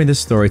dad told me this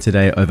story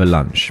today over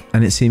lunch,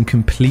 and it seemed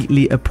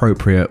completely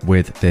appropriate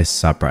with this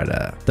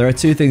subreddit. There are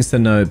two things to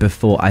know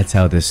before I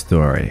tell this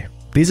story.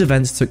 These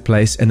events took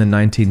place in the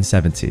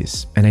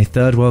 1970s, in a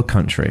third world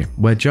country,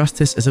 where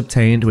justice is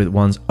obtained with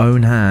one's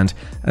own hand,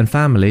 and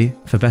family,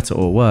 for better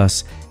or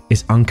worse,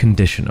 is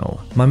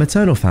unconditional. My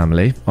maternal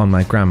family, on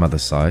my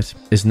grandmother's side,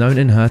 is known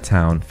in her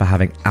town for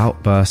having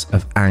outbursts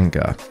of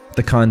anger,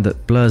 the kind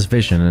that blurs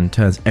vision and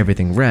turns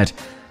everything red,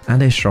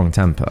 and a strong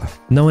temper.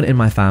 No one in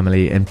my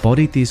family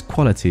embodied these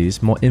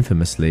qualities more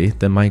infamously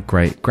than my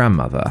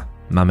great-grandmother,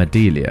 Mama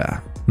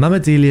Delia. Mama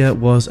Delia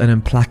was an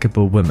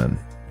implacable woman,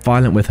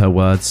 violent with her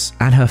words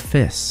and her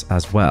fists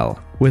as well.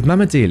 With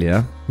Mama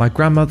Delia, my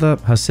grandmother,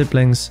 her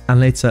siblings, and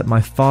later my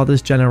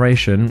father's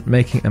generation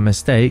making a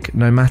mistake,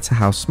 no matter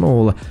how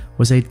small,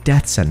 was a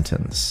death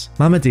sentence.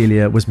 Mama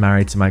Delia was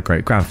married to my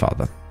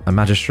great-grandfather, a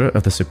magistrate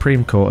of the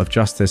Supreme Court of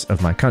Justice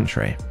of my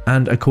country,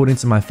 and according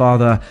to my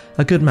father,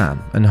 a good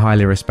man and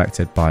highly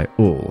respected by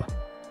all.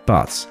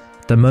 But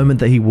the moment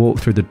that he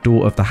walked through the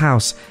door of the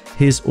house,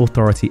 his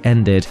authority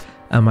ended,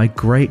 and my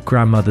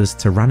great-grandmother's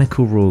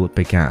tyrannical rule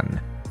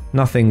began.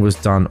 Nothing was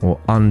done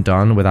or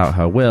undone without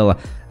her will,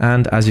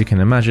 and as you can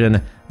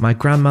imagine, my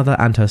grandmother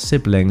and her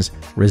siblings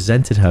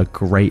resented her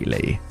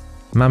greatly.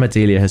 Mama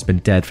Delia has been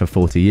dead for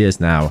 40 years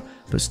now,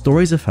 but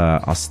stories of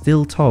her are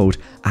still told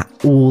at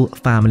all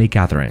family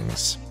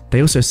gatherings.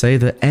 They also say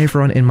that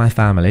everyone in my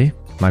family,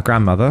 my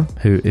grandmother,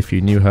 who if you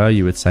knew her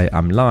you would say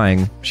I'm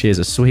lying, she is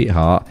a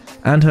sweetheart,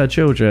 and her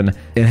children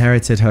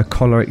inherited her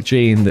choleric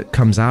gene that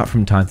comes out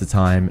from time to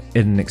time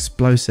in an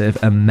explosive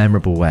and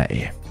memorable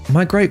way.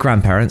 My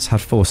great-grandparents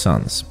had 4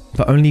 sons,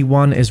 but only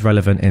one is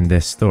relevant in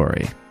this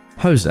story.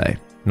 Jose,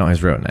 not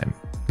his real name.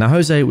 Now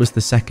Jose was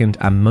the second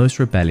and most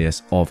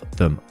rebellious of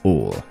them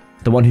all,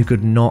 the one who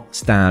could not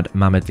stand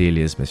Mama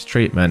Delia's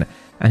mistreatment,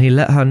 and he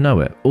let her know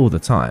it all the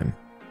time.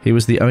 He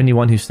was the only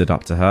one who stood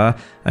up to her,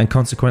 and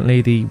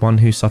consequently the one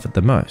who suffered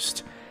the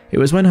most. It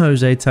was when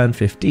Jose turned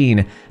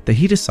 15 that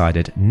he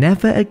decided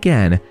never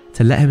again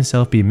to let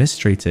himself be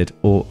mistreated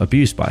or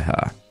abused by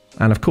her.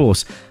 And of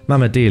course,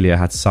 Mama Delia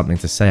had something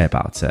to say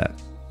about it.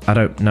 I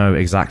don't know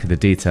exactly the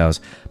details,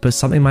 but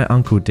something my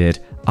uncle did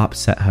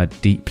upset her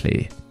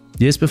deeply.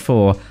 Years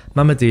before,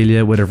 Mama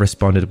Delia would have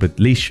responded with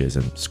leashes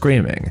and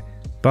screaming.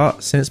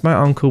 But since my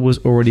uncle was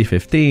already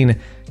 15,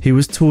 he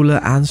was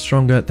taller and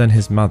stronger than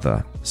his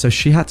mother, so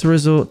she had to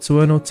resort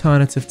to an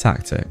alternative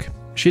tactic.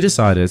 She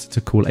decided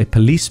to call a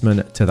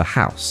policeman to the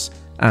house.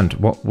 And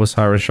what was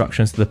her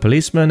instructions to the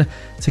policeman?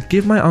 To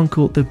give my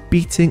uncle the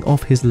beating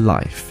of his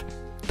life.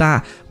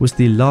 That was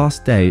the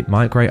last day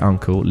my great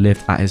uncle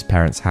lived at his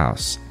parents'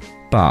 house.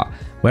 But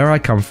where I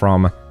come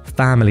from,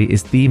 family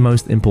is the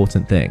most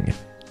important thing.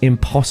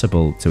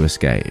 Impossible to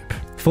escape.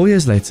 4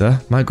 years later,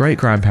 my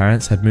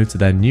great-grandparents had moved to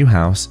their new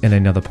house in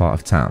another part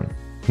of town.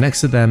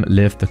 Next to them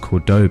lived the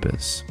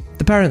Cordobas.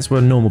 The parents were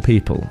normal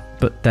people,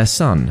 but their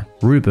son,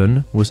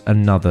 Ruben, was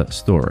another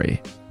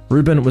story.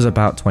 Ruben was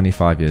about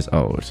 25 years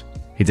old.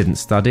 He didn't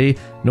study,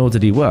 nor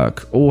did he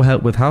work, or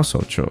help with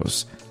household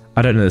chores.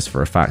 I don't know this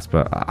for a fact,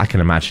 but I can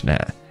imagine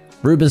it.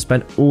 Ruben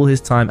spent all his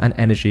time and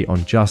energy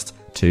on just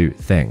two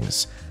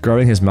things: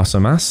 growing his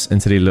muscle mass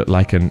until he looked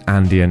like an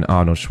Andean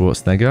Arnold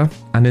Schwarzenegger,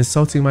 and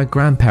insulting my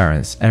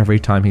grandparents every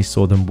time he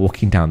saw them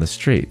walking down the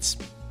streets.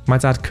 My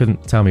dad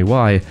couldn't tell me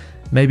why.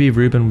 Maybe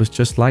Ruben was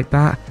just like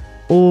that,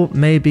 or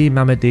maybe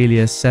Mama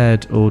Delia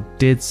said or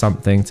did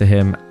something to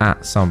him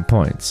at some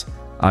point.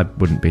 I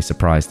wouldn't be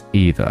surprised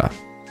either.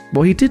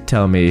 What he did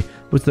tell me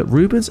was that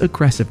Ruben's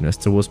aggressiveness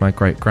towards my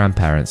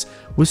great-grandparents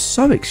was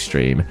so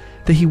extreme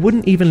that he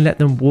wouldn't even let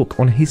them walk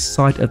on his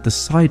side of the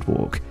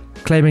sidewalk,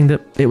 claiming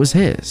that it was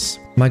his.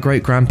 My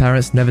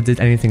great-grandparents never did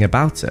anything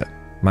about it.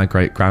 My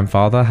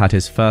great-grandfather had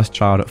his first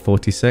child at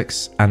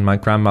 46 and my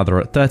grandmother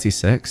at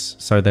 36,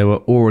 so they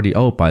were already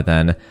old by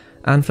then,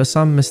 and for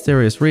some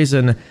mysterious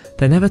reason,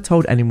 they never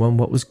told anyone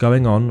what was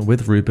going on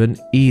with Ruben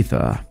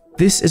either.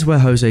 This is where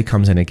Jose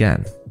comes in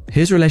again.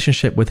 His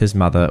relationship with his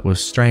mother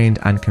was strained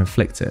and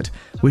conflicted,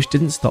 which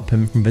didn't stop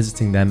him from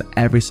visiting them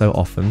every so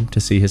often to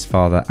see his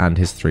father and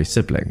his three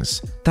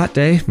siblings. That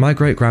day, my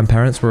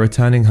great-grandparents were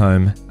returning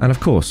home, and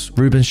of course,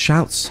 Ruben's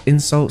shouts,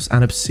 insults,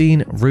 and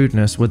obscene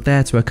rudeness were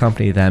there to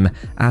accompany them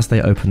as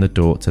they opened the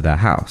door to their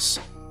house.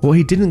 What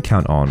he didn't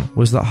count on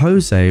was that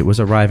Jose was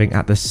arriving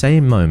at the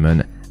same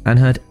moment and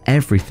heard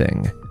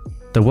everything.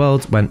 The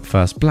world went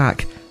first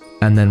black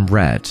and then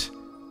red.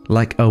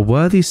 Like a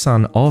worthy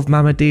son of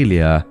Mama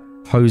Delia,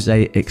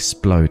 Jose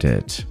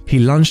exploded. He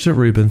lunged at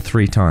Ruben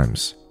 3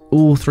 times,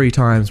 all 3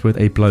 times with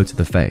a blow to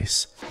the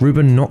face.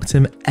 Ruben knocked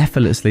him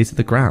effortlessly to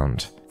the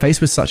ground. Faced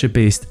with such a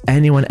beast,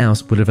 anyone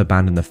else would have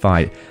abandoned the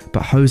fight,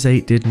 but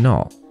Jose did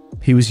not.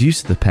 He was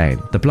used to the pain,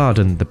 the blood,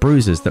 and the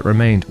bruises that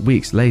remained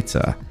weeks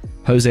later.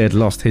 Jose had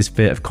lost his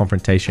fear of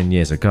confrontation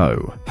years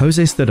ago.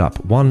 Jose stood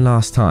up one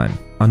last time,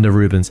 under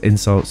Ruben's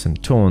insults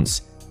and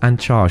taunts, and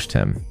charged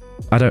him.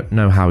 I don't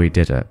know how he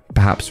did it.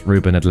 Perhaps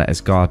Ruben had let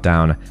his guard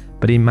down,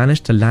 but he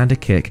managed to land a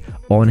kick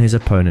on his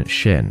opponent's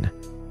shin.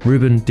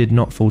 Ruben did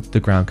not fall to the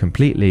ground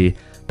completely,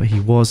 but he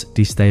was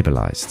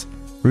destabilized.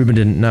 Ruben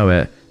didn't know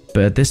it,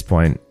 but at this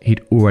point,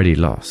 he'd already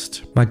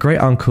lost. My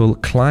great-uncle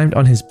climbed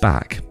on his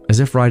back, as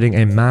if riding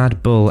a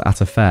mad bull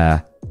at a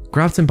fair,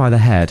 grabbed him by the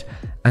head,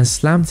 and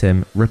slammed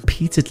him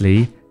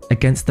repeatedly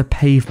against the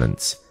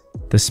pavement.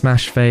 The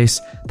smashed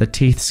face, the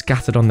teeth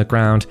scattered on the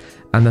ground,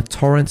 and the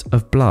torrent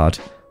of blood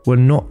were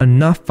not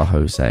enough for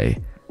Jose.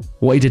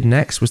 What he did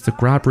next was to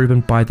grab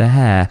Ruben by the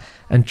hair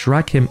and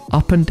drag him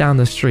up and down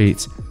the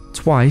street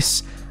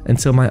twice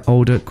until my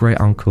older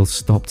great-uncle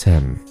stopped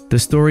him. The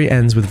story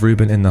ends with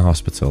Ruben in the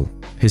hospital,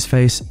 his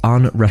face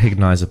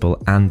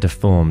unrecognizable and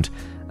deformed,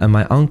 and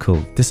my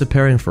uncle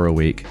disappearing for a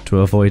week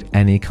to avoid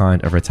any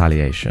kind of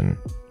retaliation.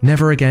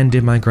 Never again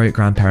did my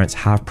great-grandparents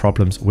have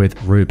problems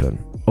with Ruben,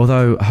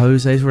 although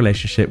Jose's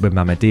relationship with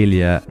Mama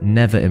Delia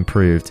never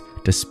improved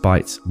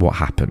despite what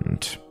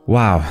happened.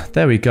 Wow,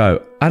 there we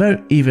go. I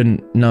don't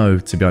even know,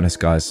 to be honest,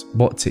 guys,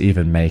 what to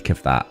even make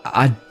of that.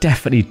 I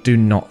definitely do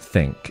not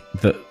think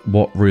that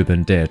what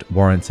Ruben did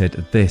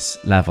warranted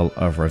this level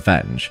of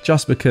revenge.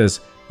 Just because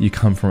you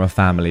come from a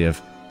family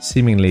of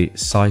seemingly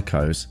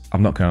psychos,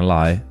 I'm not going to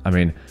lie. I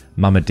mean,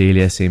 Mama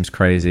Delia seems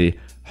crazy.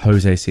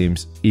 Jose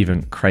seems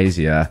even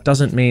crazier.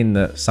 Doesn't mean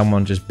that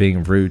someone just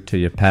being rude to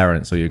your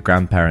parents or your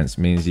grandparents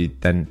means you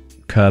then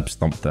curb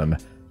stomp them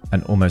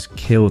and almost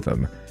kill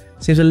them.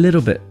 Seems a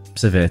little bit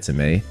severe to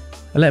me.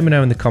 Let me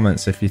know in the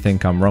comments if you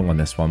think I'm wrong on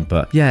this one,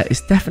 but yeah, it's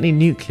definitely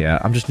nuclear.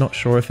 I'm just not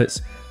sure if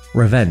it's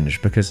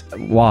revenge, because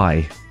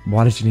why?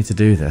 Why did you need to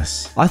do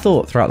this? I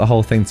thought throughout the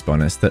whole thing, to be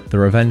honest, that the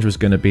revenge was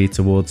going to be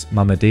towards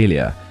Mama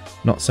Delia,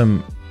 not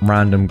some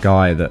random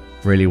guy that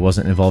really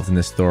wasn't involved in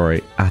this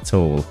story at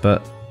all,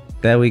 but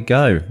there we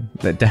go.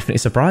 That definitely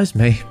surprised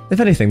me. If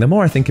anything, the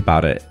more I think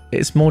about it,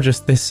 it's more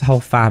just this whole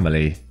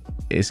family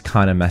is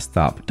kind of messed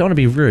up. Don't want to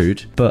be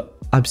rude, but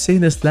I'm seeing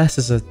this less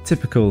as a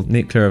typical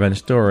NuclearRevenge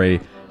story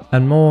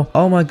and more,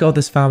 oh my god,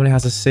 this family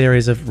has a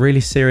series of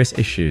really serious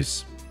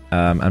issues.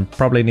 and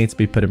probably need to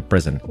be put in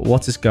prison.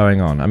 What is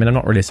going on? I mean, I'm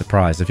not really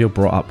surprised. If you're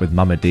brought up with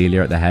Mama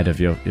Delia at the head of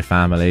your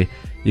family,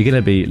 you're going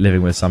to be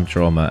living with some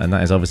trauma, and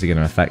that is obviously going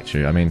to affect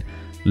you. I mean,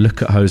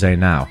 look at Jose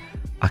now.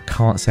 I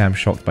can't say I'm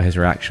shocked by his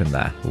reaction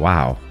there.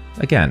 Wow.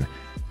 Again,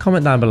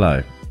 comment down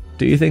below.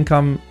 Do you think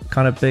I'm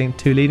kind of being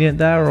too lenient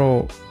there,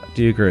 or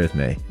do you agree with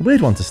me?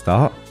 Weird one to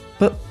start,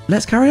 but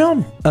let's carry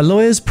on. A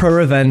lawyer's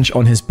pro-revenge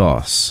on his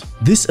boss.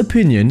 This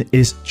opinion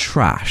is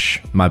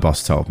trash, my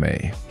boss told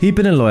me. He'd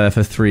been a lawyer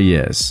for 3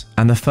 years,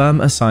 and the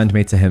firm assigned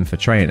me to him for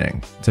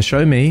training, to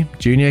show me,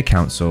 junior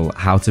counsel,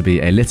 how to be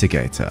a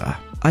litigator.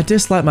 I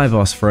dislike my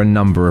boss for a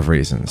number of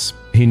reasons.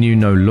 He knew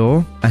no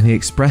law, and he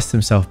expressed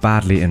himself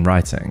badly in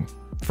writing.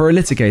 For a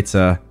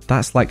litigator,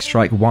 that's like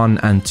strike 1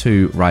 and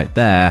 2 right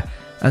there,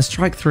 and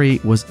strike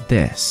 3 was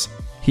this.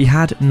 He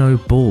had no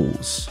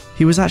balls.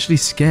 He was actually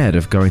scared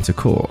of going to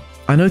court.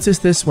 I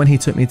noticed this when he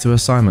took me to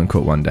assignment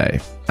court one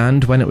day,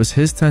 and when it was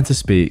his turn to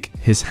speak,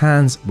 his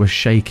hands were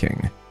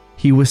shaking.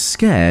 He was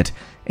scared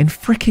in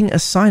freaking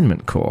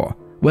assignment court,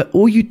 where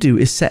all you do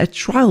is set a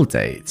trial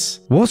date.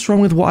 What's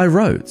wrong with what I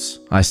wrote?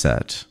 I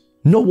said.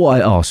 Not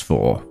what I asked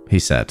for, he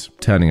said,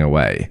 turning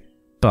away.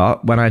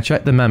 But when I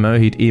checked the memo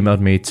he'd emailed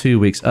me 2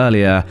 weeks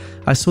earlier,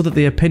 I saw that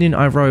the opinion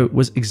I wrote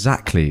was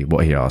exactly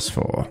what he asked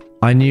for.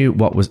 I knew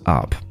what was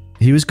up.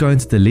 He was going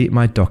to delete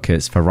my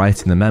dockets for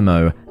writing the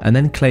memo and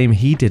then claim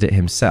he did it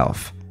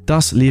himself,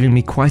 thus leaving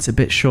me quite a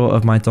bit short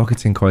of my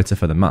docketing quota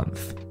for the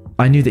month.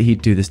 I knew that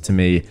he'd do this to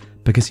me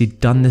because he'd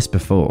done this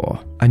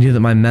before. I knew that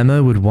my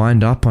memo would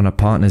wind up on a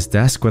partner's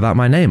desk without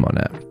my name on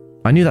it.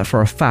 I knew that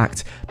for a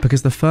fact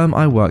because the firm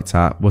I worked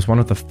at was one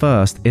of the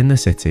first in the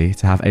city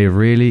to have a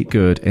really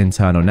good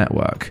internal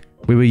network.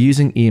 We were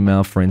using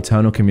email for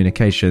internal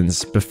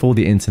communications before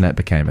the internet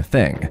became a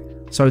thing.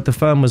 So the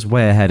firm was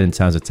way ahead in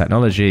terms of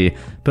technology,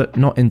 but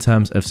not in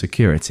terms of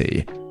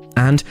security.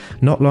 And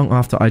not long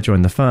after I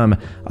joined the firm,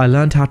 I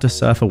learned how to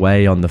surf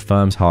away on the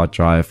firm's hard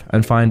drive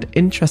and find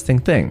interesting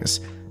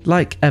things,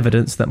 like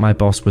evidence that my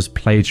boss was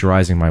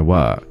plagiarizing my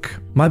work.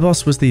 My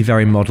boss was the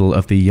very model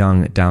of the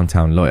young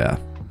downtown lawyer.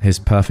 His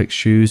perfect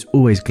shoes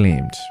always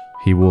gleamed.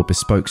 He wore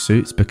bespoke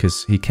suits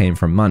because he came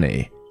from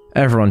money.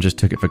 Everyone just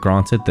took it for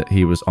granted that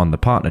he was on the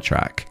partner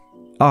track.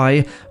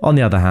 I, on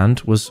the other hand,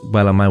 was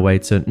well on my way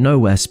to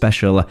nowhere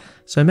special,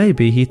 so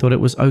maybe he thought it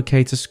was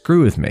okay to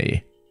screw with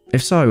me.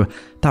 If so,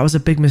 that was a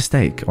big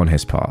mistake on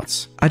his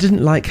part. I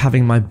didn't like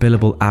having my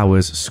billable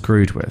hours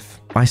screwed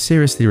with. I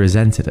seriously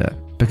resented it,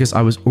 because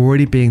I was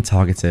already being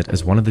targeted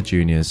as one of the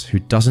juniors who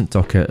doesn't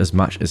docket as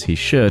much as he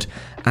should,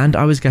 and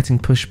I was getting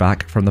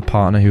pushback from the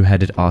partner who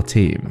headed our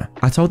team.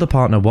 I told the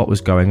partner what was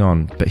going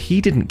on, but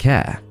he didn't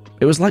care.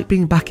 It was like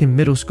being back in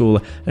middle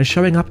school and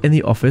showing up in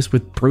the office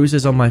with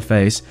bruises on my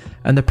face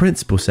and the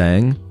principal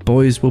saying,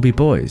 "Boys will be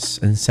boys,"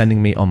 and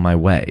sending me on my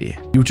way.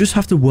 "You'll just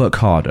have to work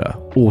harder,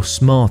 or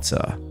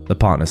smarter," the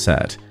partner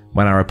said,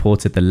 when I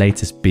reported the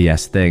latest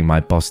BS thing my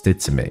boss did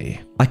to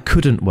me. I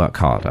couldn't work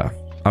harder.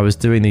 I was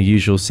doing the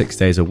usual 6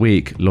 days a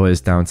week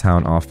lawyers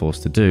downtown are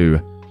forced to do,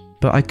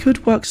 but I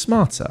could work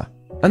smarter.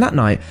 And that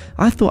night,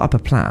 I thought up a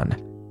plan.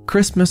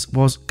 Christmas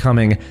was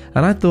coming,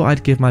 and I thought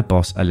I'd give my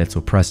boss a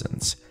little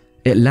present.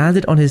 It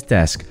landed on his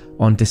desk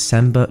on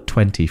December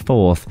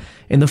 24th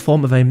in the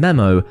form of a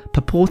memo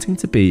purporting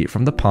to be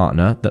from the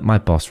partner that my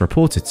boss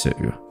reported to.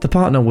 The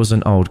partner was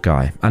an old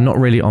guy and not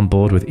really on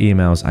board with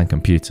emails and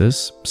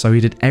computers, so he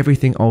did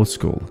everything old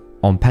school,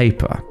 on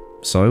paper.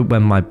 So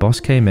when my boss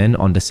came in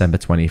on December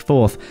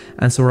 24th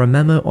and saw a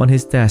memo on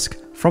his desk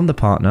from the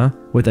partner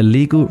with a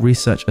legal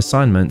research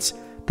assignment,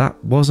 that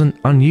wasn't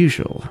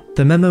unusual.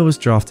 The memo was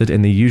drafted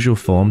in the usual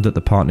form that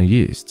the partner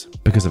used,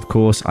 because of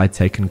course I'd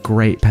taken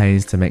great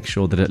pains to make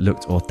sure that it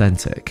looked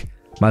authentic.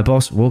 My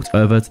boss walked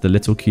over to the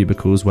little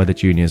cubicles where the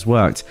juniors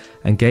worked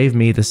and gave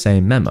me the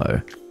same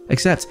memo,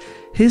 except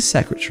his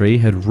secretary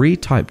had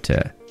retyped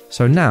it,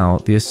 so now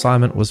the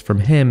assignment was from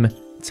him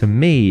to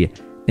me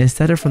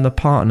instead of from the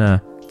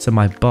partner to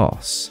my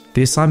boss.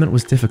 The assignment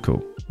was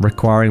difficult,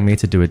 requiring me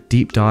to do a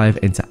deep dive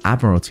into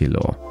admiralty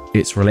law,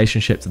 its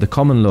relationship to the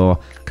common law,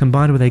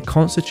 combined with a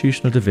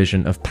constitutional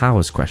division of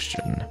powers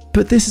question.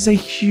 "But this is a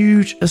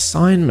huge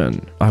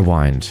assignment," I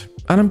whined,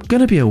 "and I'm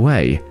gonna be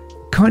away.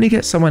 Can't you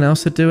get someone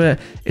else to do it?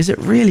 Is it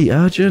really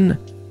urgent?"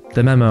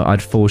 The memo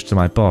I'd forged to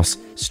my boss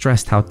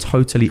stressed how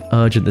totally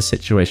urgent the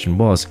situation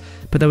was,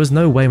 but there was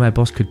no way my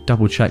boss could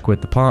double check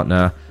with the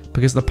partner,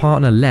 because the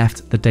partner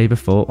left the day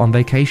before on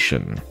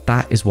vacation.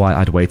 That is why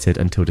I'd waited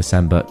until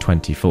December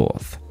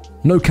 24th.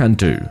 "No can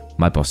do,"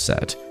 my boss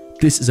said.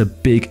 "This is a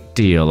big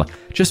deal.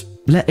 Just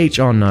let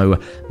HR know.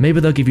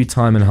 Maybe they'll give you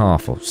time and a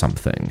half or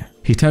something."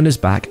 He turned his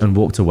back and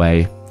walked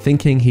away,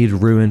 thinking he'd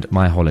ruined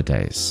my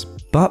holidays.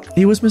 But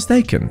he was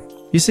mistaken.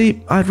 You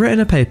see, I'd written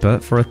a paper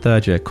for a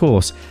third-year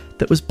course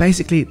that was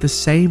basically the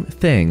same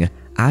thing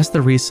as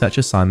the research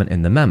assignment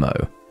in the memo.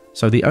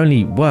 So the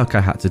only work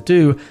I had to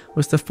do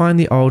was to find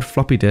the old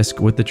floppy disk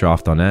with the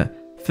draft on it,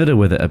 fiddle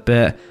with it a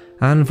bit,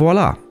 and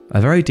voila,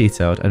 a very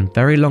detailed and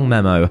very long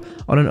memo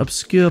on an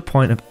obscure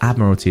point of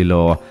admiralty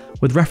law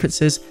with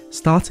references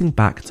starting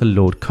back to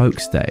Lord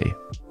Coke's day.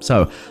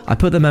 So I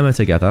put the memo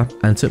together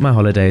and took my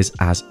holidays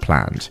as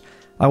planned.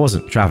 I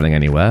wasn't traveling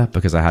anywhere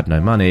because I had no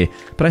money,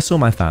 but I saw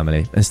my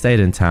family and stayed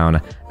in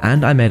town,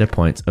 and I made a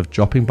point of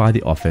dropping by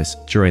the office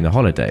during the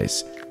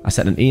holidays. I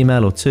sent an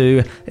email or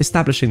two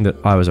establishing that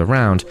I was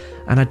around,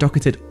 and I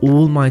docketed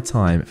all my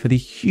time for the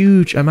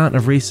huge amount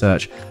of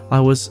research I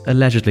was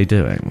allegedly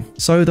doing.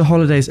 So the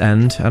holidays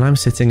end, and I'm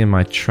sitting in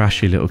my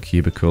trashy little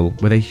cubicle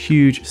with a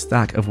huge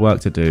stack of work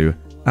to do,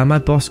 and my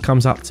boss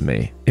comes up to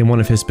me in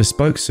one of his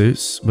bespoke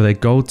suits with a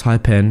gold tie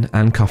pin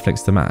and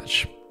cufflinks to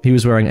match. He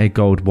was wearing a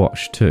gold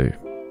watch too.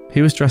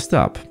 He was dressed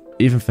up,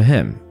 even for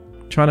him,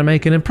 trying to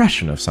make an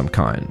impression of some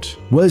kind.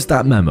 "Where's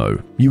that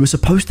memo? You were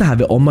supposed to have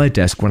it on my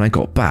desk when I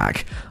got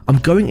back. I'm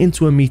going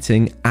into a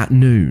meeting at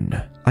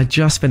noon." "I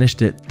just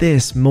finished it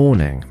this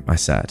morning," I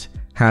said,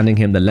 handing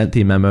him the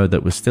lengthy memo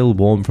that was still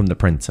warm from the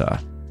printer.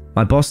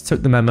 My boss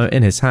took the memo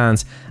in his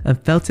hands and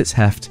felt its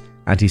heft,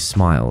 and he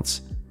smiled.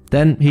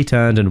 Then he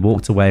turned and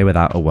walked away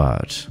without a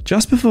word.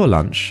 Just before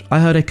lunch,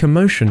 I heard a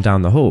commotion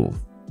down the hall.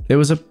 It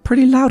was a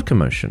pretty loud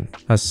commotion,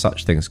 as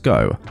such things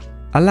go.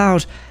 A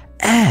loud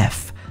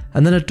F,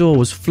 and then a door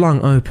was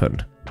flung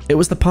open. It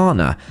was the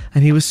partner,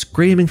 and he was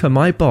screaming for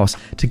my boss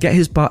to get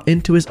his butt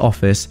into his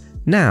office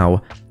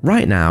now,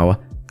 right now,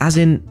 as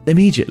in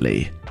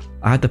immediately.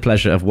 I had the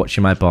pleasure of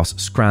watching my boss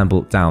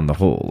scramble down the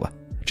hall.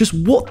 "Just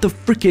what the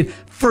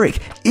frick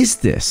is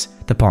this?"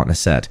 the partner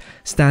said,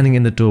 standing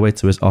in the doorway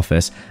to his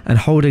office and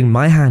holding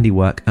my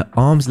handiwork at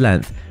arm's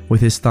length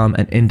with his thumb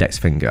and index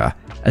finger,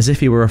 as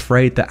if he were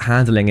afraid that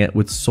handling it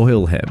would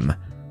soil him.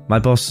 My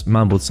boss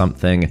mumbled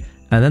something,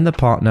 and then the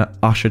partner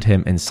ushered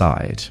him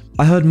inside.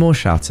 I heard more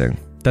shouting,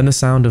 then the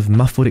sound of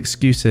muffled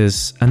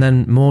excuses, and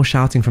then more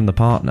shouting from the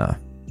partner.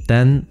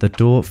 Then the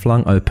door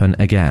flung open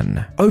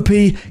again.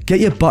 "OP, get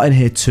your butt in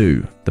here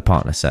too," the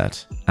partner said,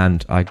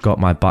 and I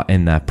got my butt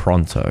in there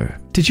pronto.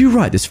 "Did you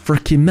write this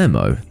frickin'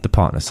 memo?" the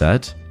partner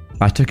said.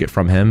 I took it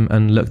from him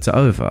and looked it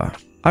over.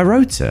 "I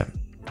wrote it.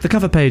 The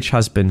cover page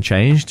has been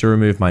changed to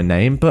remove my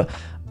name, but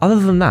other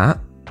than that,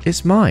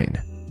 it's mine.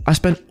 I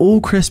spent all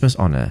Christmas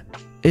on it.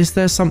 Is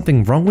there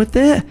something wrong with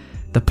it?"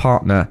 The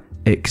partner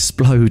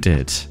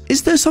exploded.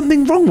 "Is there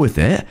something wrong with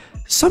it?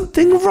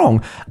 Something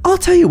wrong? I'll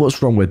tell you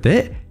what's wrong with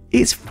it.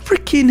 It's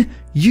freaking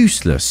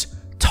useless.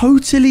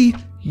 Totally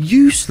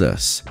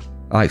useless."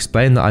 I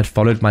explained that I'd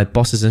followed my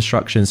boss's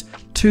instructions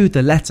to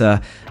the letter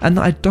and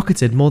that I'd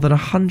docketed more than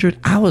 100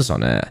 hours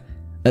on it.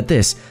 At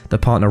this, the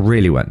partner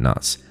really went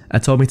nuts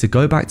and told me to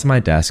go back to my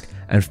desk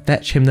and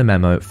fetch him the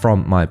memo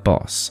from my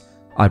boss.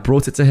 I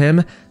brought it to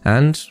him,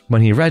 and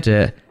when he read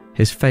it,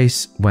 his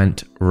face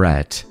went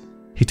red.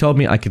 He told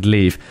me I could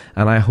leave,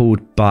 and I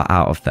hauled butt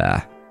out of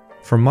there.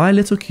 From my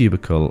little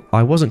cubicle,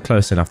 I wasn't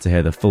close enough to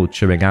hear the full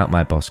chewing out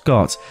my boss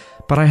got,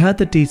 but I heard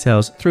the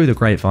details through the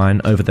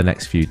grapevine over the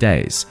next few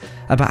days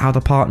about how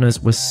the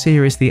partners were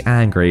seriously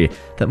angry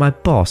that my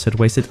boss had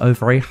wasted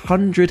over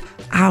 100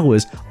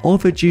 hours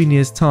of a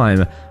junior's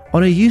time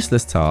on a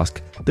useless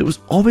task that was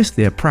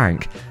obviously a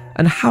prank.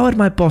 And how had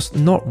my boss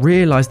not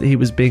realised that he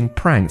was being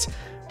pranked?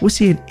 Was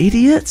he an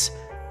idiot?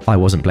 I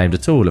wasn't blamed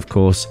at all, of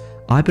course.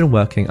 I'd been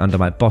working under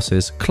my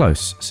boss's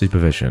close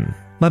supervision.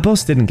 My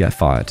boss didn't get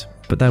fired,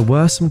 but there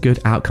were some good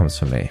outcomes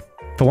for me.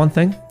 For one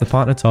thing, the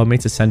partner told me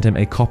to send him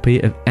a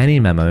copy of any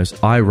memos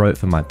I wrote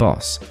for my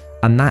boss,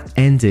 and that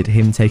ended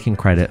him taking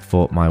credit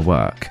for my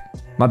work.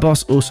 My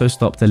boss also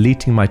stopped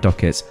deleting my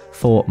dockets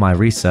for my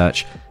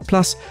research,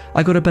 plus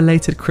I got a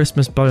belated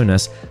Christmas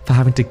bonus for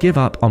having to give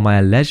up on my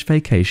alleged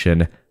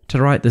vacation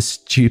to write the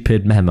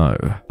stupid memo.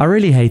 I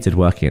really hated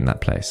working in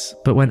that place,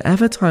 but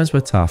whenever times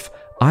were tough,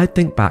 I'd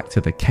think back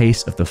to the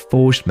case of the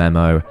forged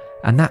memo,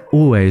 and that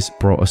always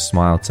brought a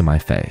smile to my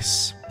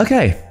face.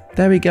 Okay,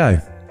 there we go.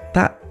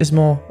 That is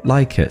more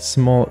like it,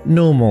 some more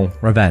normal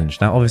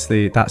revenge. Now,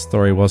 obviously, that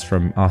story was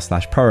from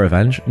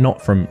r/pro-revenge,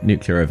 not from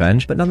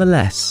NuclearRevenge, but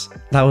nonetheless,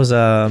 that was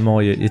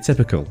more your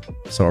typical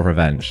sort of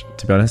revenge.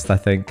 To be honest, I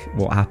think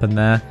what happened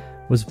there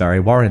was very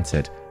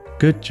warranted.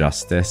 Good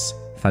justice,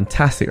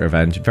 fantastic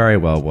revenge, very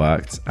well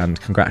worked, and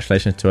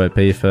congratulations to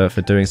OP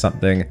for doing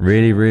something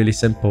really, really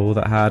simple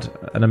that had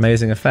an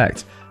amazing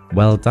effect.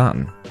 Well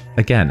done.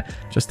 Again,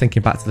 just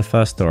thinking back to the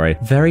first story,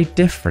 very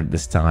different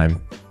this time.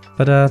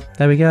 But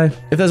there we go.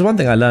 If there's one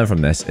thing I learned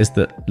from this, is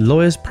that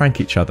lawyers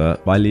prank each other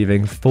by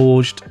leaving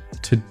forged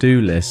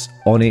to-do lists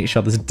on each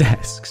other's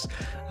desks.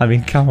 I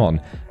mean, come on.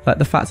 Like,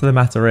 the fact of the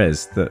matter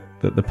is that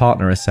the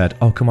partner has said,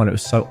 "Oh, come on, it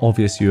was so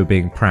obvious you were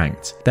being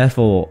pranked."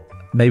 Therefore,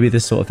 maybe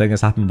this sort of thing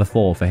has happened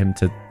before for him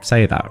to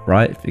say that,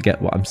 right? If you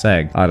get what I'm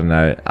saying. I don't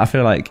know. I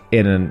feel like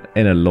in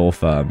a law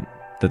firm,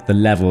 that the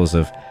levels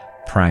of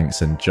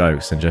pranks and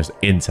jokes and just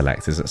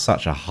intellect is at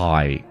such a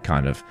high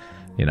kind of,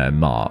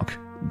 mark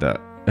that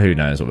who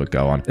knows what would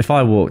go on. If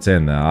I walked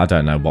in there, I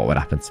don't know what would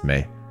happen to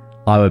me.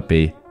 I would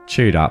be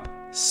chewed up,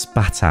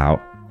 spat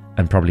out,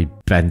 and probably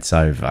bent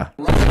over.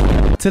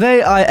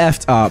 Today I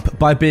effed up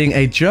by being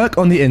a jerk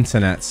on the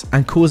internet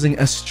and causing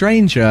a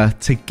stranger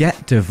to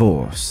get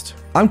divorced.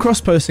 I'm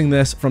cross-posting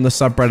this from the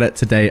subreddit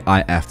Today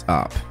I Effed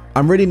Up.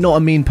 I'm really not a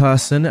mean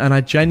person, and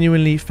I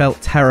genuinely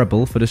felt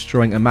terrible for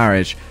destroying a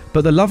marriage,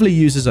 but the lovely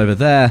users over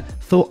there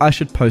thought I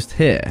should post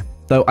here,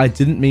 though I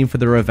didn't mean for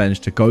the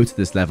revenge to go to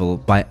this level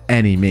by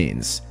any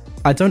means.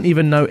 I don't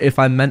even know if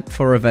I meant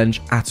for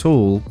revenge at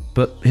all,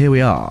 but here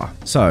we are.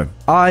 So,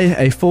 I,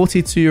 a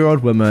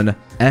 42-year-old woman,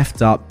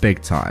 effed up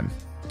big time.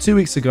 2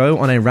 weeks ago,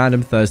 on a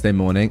random Thursday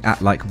morning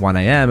at like 1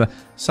 a.m,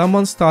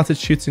 someone started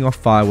shooting off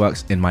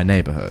fireworks in my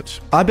neighborhood.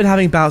 I've been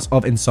having bouts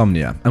of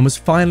insomnia and was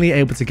finally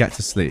able to get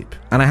to sleep,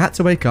 and I had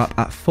to wake up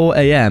at 4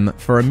 a.m.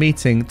 for a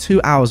meeting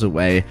 2 hours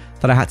away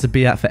that I had to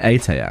be at for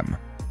 8 a.m.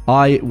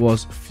 I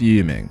was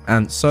fuming,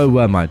 and so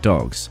were my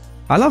dogs.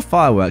 I love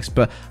fireworks,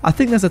 but I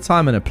think there's a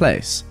time and a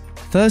place.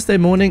 Thursday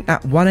morning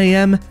at 1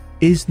 a.m.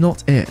 is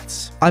not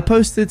it. I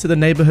posted to the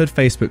neighborhood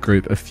Facebook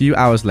group a few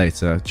hours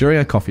later during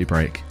a coffee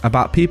break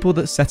about people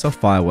that set off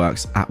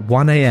fireworks at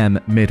 1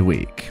 a.m.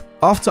 midweek.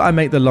 After I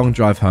make the long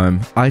drive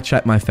home, I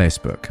check my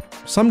Facebook.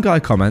 Some guy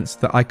comments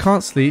that I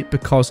can't sleep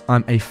because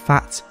I'm a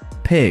fat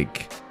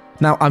pig.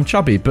 Now, I'm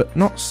chubby, but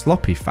not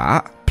sloppy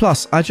fat.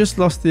 Plus, I just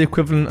lost the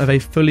equivalent of a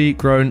fully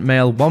grown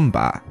male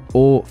wombat,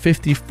 or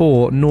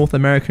 54 North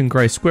American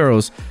grey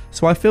squirrels,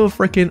 so I feel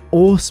freaking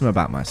awesome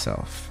about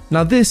myself.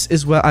 Now this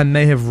is where I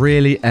may have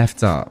really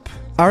effed up.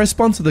 I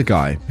respond to the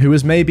guy, who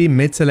was maybe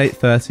mid to late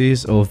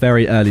 30s or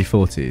very early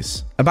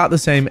 40s, about the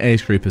same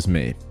age group as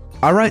me.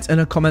 I write in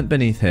a comment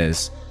beneath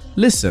his,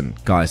 "Listen,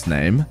 guy's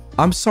name,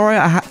 I'm sorry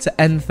I had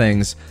to end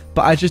things,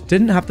 but I just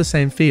didn't have the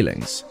same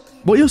feelings.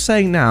 What you're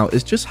saying now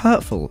is just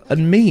hurtful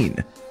and mean.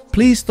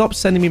 Please stop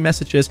sending me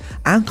messages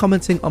and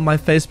commenting on my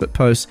Facebook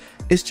posts.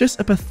 It's just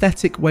a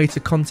pathetic way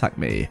to contact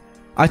me.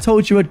 I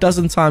told you a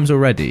dozen times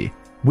already.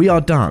 We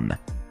are done.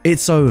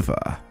 It's over."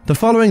 The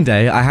following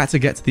day, I had to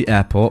get to the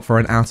airport for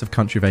an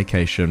out-of-country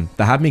vacation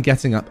that had me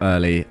getting up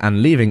early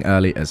and leaving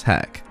early as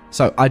heck.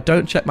 So I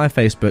don't check my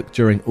Facebook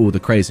during all the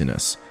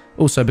craziness.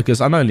 Also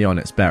because I'm only on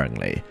it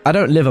sparingly. I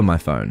don't live on my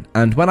phone,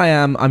 and when I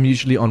am, I'm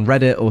usually on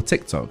Reddit or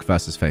TikTok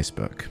versus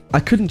Facebook. I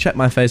couldn't check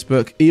my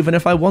Facebook even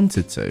if I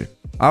wanted to.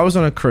 I was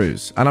on a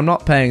cruise, and I'm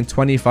not paying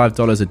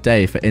 $25 a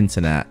day for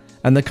internet,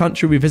 and the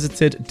country we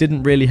visited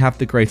didn't really have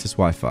the greatest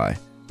Wi-Fi.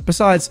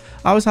 Besides,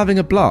 I was having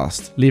a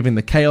blast, leaving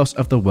the chaos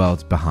of the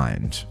world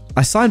behind.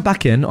 I signed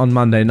back in on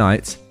Monday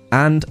night,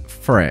 and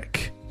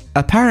frick.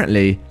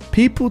 Apparently,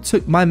 people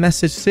took my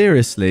message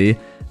seriously,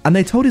 and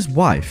they told his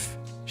wife.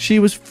 She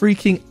was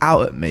freaking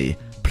out at me,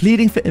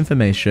 pleading for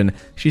information.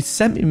 She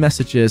sent me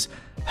messages.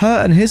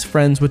 Her and his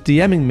friends were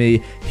DMing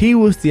me. He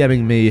was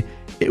DMing me.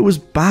 It was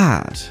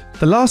bad.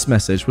 The last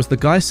message was the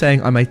guy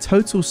saying I'm a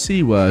total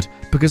C-word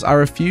because I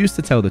refused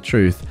to tell the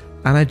truth,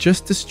 and I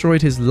just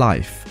destroyed his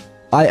life.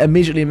 I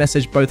immediately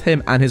messaged both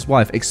him and his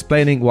wife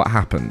explaining what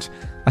happened.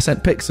 I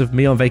sent pics of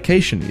me on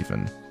vacation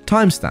even.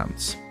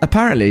 Timestamps.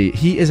 Apparently,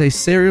 he is a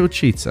serial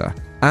cheater,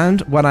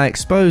 and when I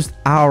exposed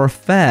our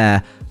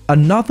affair,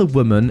 another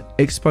woman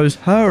exposed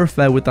her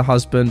affair with the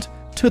husband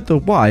to the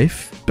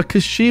wife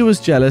because she was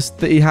jealous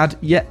that he had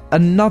yet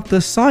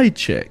another side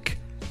chick.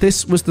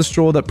 This was the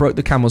straw that broke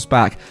the camel's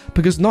back,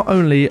 because not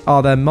only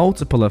are there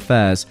multiple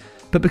affairs,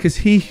 but because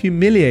he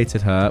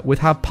humiliated her with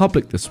how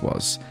public this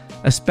was,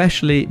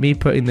 especially me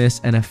putting this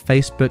in a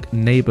Facebook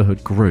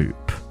neighborhood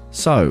group.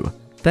 So,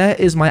 there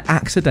is my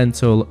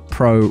accidental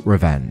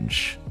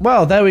pro-revenge.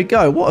 Well, there we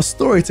go. What a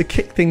story to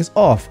kick things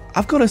off.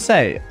 I've got to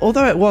say,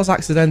 although it was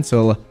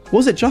accidental,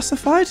 was it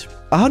justified?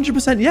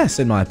 100% yes,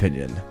 in my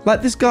opinion.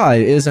 Like, this guy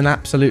is an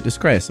absolute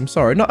disgrace. I'm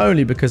sorry, not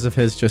only because of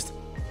his just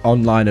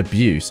online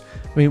abuse.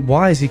 I mean,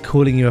 why is he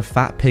calling you a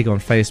fat pig on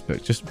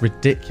Facebook? Just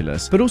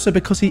ridiculous. But also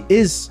because he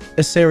is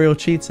a serial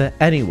cheater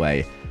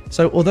anyway.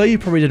 So although you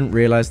probably didn't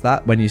realize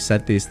that when you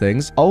said these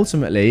things,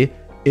 ultimately,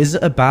 is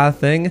it a bad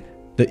thing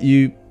that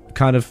you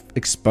kind of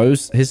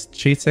expose his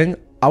cheating?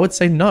 I would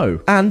say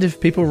no. And if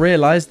people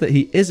realize that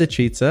he is a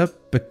cheater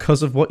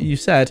because of what you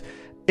said,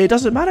 it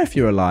doesn't matter if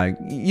you were lying.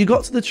 You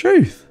got to the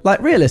truth.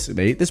 Like,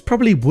 realistically, this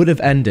probably would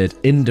have ended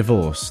in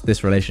divorce,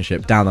 this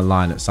relationship, down the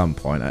line at some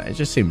point. It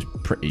just seems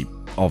pretty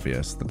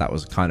obvious that that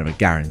was kind of a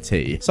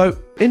guarantee. So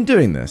in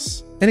doing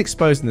this, in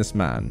exposing this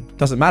man,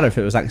 doesn't matter if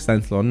it was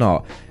accidental or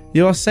not,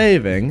 you are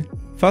saving,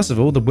 first of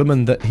all, the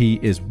woman that he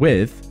is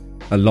with,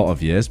 a lot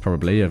of years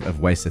probably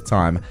of wasted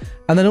time,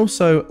 and then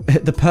also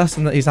the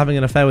person that he's having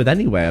an affair with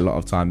anyway a lot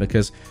of time,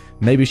 because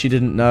maybe she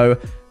didn't know,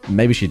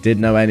 maybe she did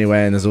know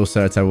anyway, and there's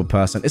also a terrible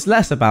person. It's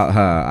less about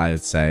her, I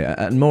would say,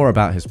 and more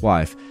about his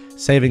wife,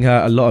 saving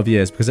her a lot of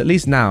years, because at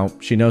least now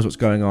she knows what's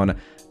going on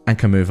and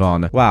can move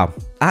on. Wow,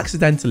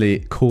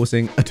 accidentally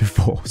causing a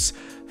divorce.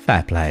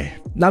 Fair play.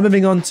 Now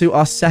moving on to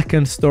our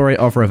second story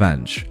of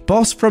revenge.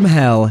 Boss from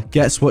hell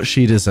gets what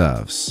she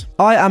deserves.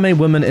 I am a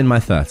woman in my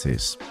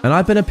 30s, and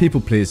I've been a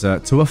people pleaser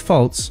to a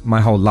fault my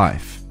whole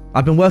life.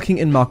 I've been working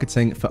in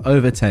marketing for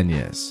over 10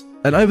 years.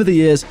 And over the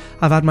years,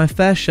 I've had my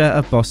fair share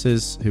of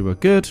bosses who were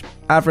good,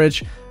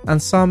 average,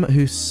 and some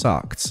who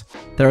sucked.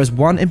 There is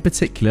one in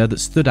particular that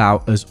stood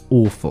out as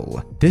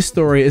awful. This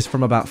story is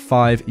from about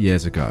 5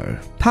 years ago.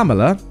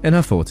 Pamela, in her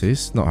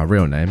 40s, not her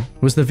real name,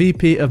 was the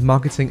VP of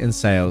marketing and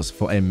sales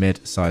for a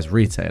mid-sized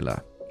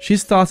retailer. She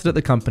started at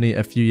the company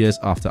a few years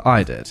after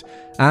I did,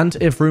 and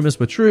if rumours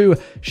were true,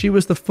 she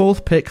was the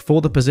fourth pick for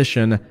the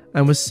position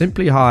and was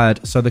simply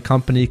hired so the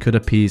company could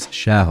appease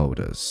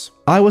shareholders.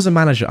 I was a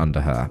manager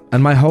under her,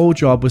 and my whole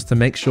job was to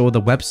make sure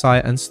the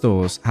website and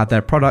stores had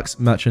their products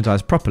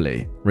merchandised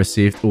properly,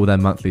 received all their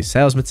monthly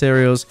sales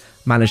materials,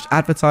 managed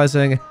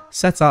advertising,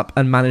 set up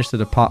and managed the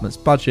department's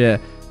budget,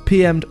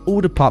 PM'd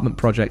all department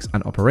projects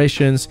and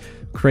operations,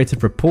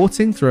 created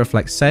reporting to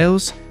reflect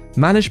sales,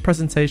 managed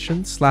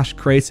presentations /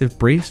 creative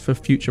briefs for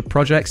future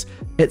projects,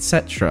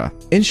 etc.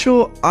 In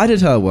short, I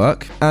did her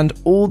work and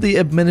all the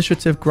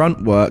administrative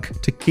grunt work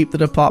to keep the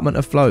department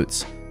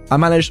afloat. I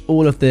managed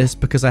all of this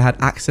because I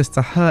had access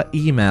to her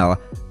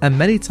email and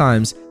many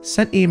times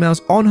sent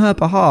emails on her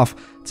behalf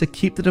to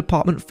keep the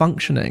department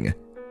functioning.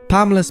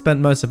 Pamela spent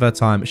most of her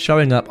time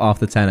showing up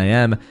after 10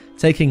 a.m,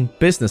 taking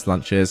business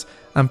lunches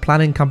and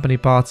planning company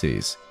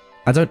parties.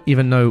 I don't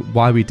even know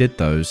why we did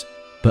those,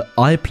 but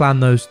I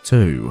planned those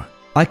too.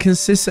 I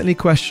consistently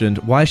questioned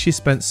why she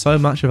spent so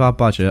much of our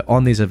budget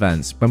on these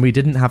events when we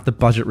didn't have the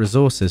budget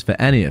resources for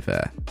any of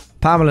it.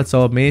 Pamela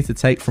told me to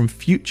take from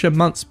future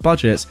months'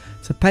 budgets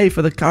to pay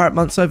for the current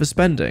month's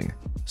overspending.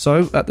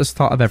 So, at the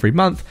start of every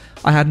month,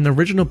 I had an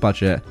original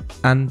budget,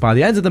 and by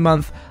the end of the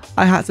month,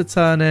 I had to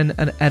turn in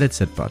an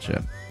edited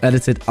budget,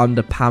 edited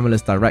under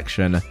Pamela's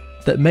direction,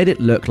 that made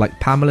it look like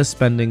Pamela's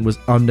spending was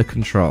under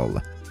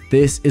control.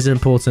 This is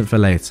important for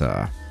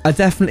later. I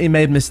definitely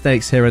made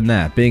mistakes here and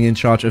there, being in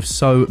charge of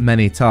so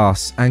many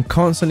tasks, and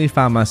constantly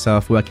found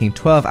myself working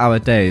 12-hour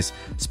days,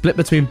 split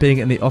between being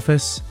in the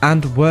office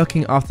and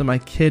working after my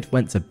kid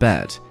went to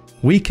bed.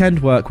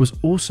 Weekend work was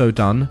also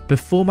done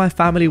before my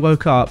family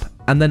woke up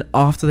and then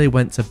after they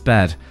went to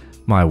bed.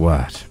 My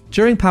word.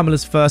 During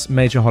Pamela's first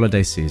major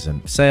holiday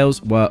season, sales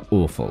were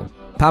awful.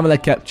 Pamela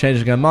kept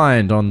changing her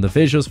mind on the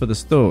visuals for the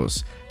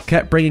stores,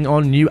 kept bringing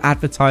on new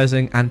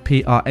advertising and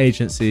PR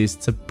agencies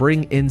to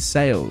bring in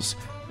sales.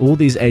 All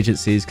these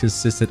agencies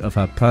consisted of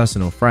her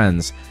personal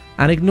friends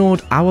and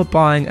ignored our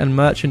buying and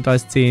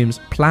merchandise team's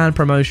planned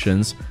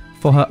promotions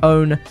for her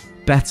own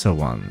better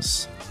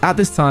ones. At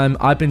this time,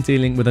 I'd been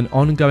dealing with an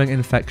ongoing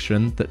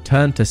infection that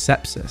turned to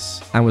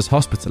sepsis and was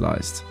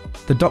hospitalized.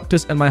 The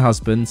doctors and my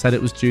husband said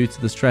it was due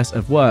to the stress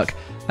of work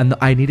and that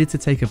I needed to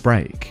take a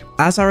break.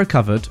 As I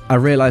recovered, I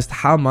realized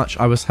how much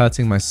I was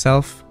hurting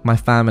myself, my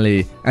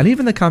family, and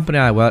even the company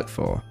I work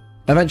for.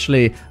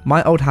 Eventually,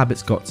 my old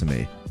habits got to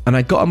me, and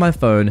I got on my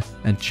phone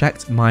and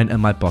checked mine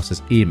and my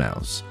boss's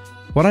emails.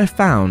 What I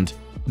found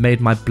made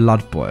my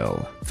blood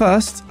boil.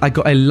 First, I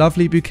got a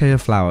lovely bouquet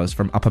of flowers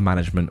from upper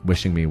management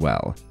wishing me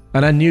well,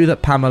 and I knew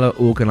that Pamela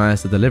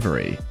organized the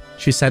delivery.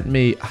 She sent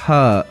me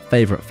her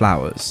favorite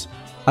flowers.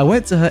 I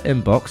went to her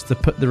inbox to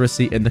put the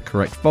receipt in the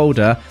correct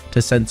folder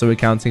to send to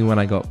accounting when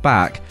I got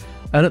back,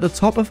 and at the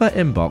top of her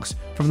inbox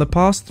from the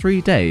past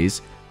 3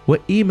 days were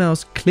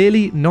emails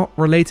clearly not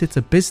related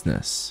to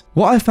business.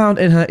 What I found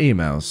in her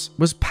emails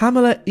was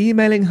Pamela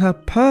emailing her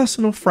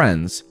personal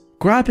friends,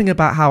 grabbing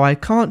about how I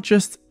can't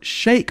just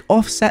shake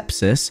off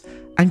sepsis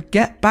and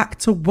get back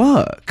to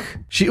work.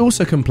 She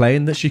also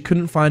complained that she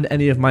couldn't find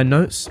any of my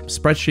notes,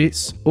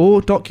 spreadsheets,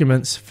 or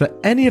documents for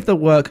any of the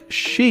work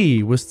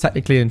she was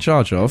technically in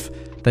charge of.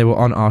 They were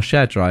on our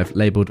shared drive,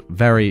 labelled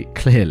very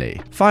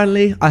clearly.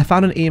 Finally, I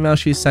found an email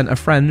she sent a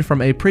friend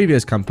from a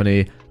previous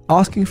company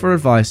asking for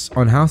advice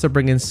on how to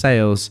bring in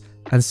sales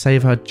and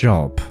save her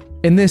job.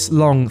 In this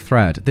long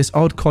thread, this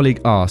old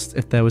colleague asked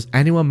if there was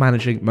anyone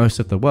managing most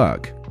of the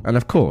work, and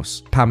of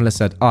course, Pamela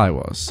said I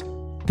was.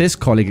 This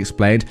colleague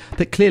explained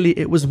that clearly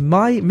it was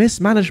my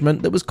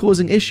mismanagement that was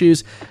causing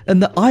issues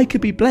and that I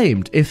could be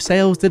blamed if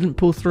sales didn't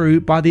pull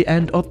through by the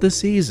end of the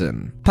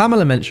season.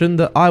 Pamela mentioned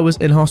that I was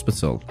in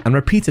hospital and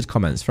repeated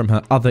comments from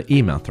her other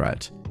email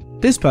thread.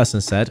 This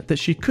person said that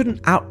she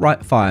couldn't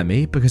outright fire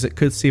me because it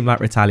could seem like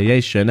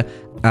retaliation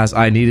as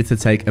I needed to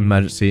take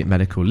emergency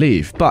medical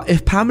leave. But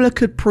if Pamela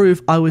could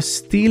prove I was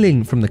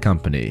stealing from the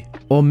company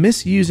or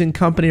misusing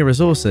company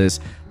resources,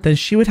 then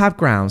she would have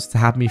grounds to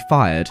have me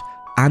fired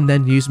and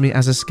then use me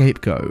as a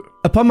scapegoat.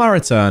 Upon my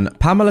return,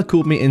 Pamela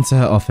called me into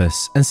her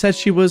office and said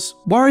she was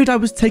worried I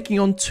was taking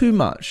on too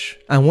much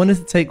and wanted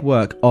to take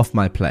work off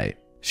my plate.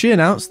 She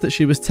announced that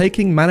she was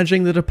taking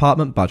managing the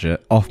department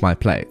budget off my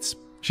plate.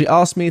 She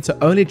asked me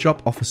to only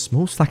drop off a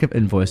small stack of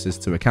invoices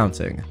to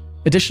accounting.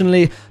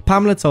 Additionally,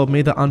 Pamela told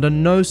me that under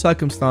no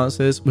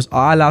circumstances was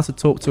I allowed to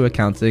talk to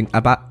accounting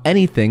about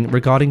anything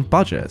regarding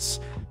budgets.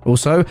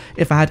 Also,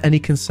 if I had any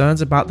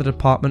concerns about the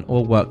department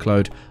or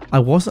workload, I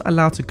wasn't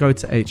allowed to go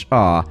to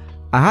HR.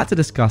 I had to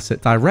discuss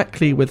it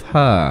directly with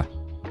her.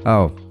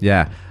 Oh,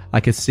 yeah, I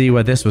could see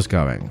where this was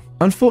going.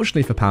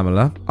 Unfortunately for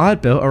Pamela, I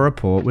had built a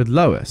rapport with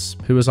Lois,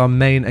 who was our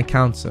main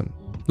accountant.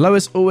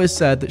 Lois always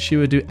said that she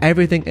would do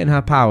everything in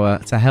her power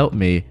to help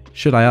me,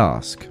 should I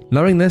ask.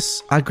 Knowing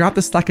this, I grabbed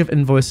the stack of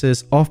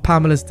invoices off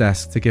Pamela's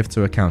desk to give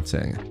to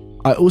accounting.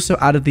 I also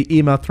added the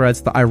email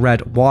threads that I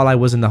read while I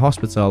was in the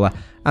hospital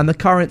and the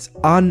current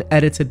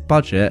unedited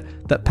budget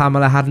that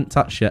Pamela hadn't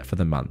touched yet for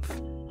the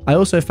month. I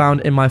also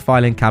found in my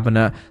filing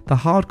cabinet the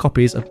hard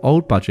copies of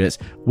old budgets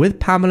with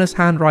Pamela's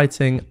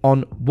handwriting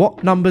on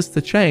what numbers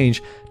to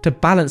change to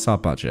balance our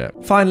budget.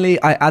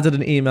 Finally, I added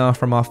an email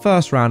from our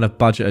first round of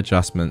budget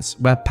adjustments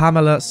where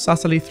Pamela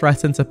subtly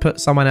threatened to put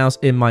someone else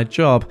in my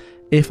job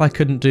if I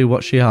couldn't do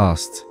what she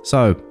asked.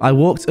 So I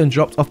walked and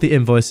dropped off the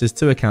invoices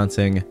to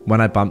accounting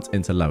when I bumped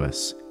into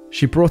Lois.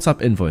 She brought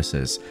up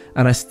invoices,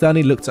 and I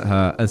sternly looked at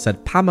her and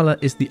said Pamela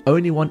is the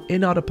only one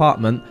in our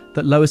department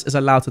that Lois is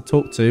allowed to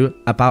talk to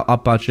about our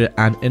budget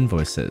and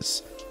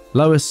invoices.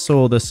 Lois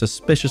saw the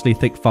suspiciously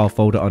thick file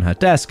folder on her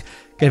desk,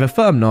 gave a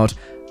firm nod,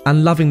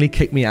 and lovingly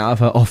kicked me out of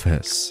her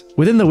office.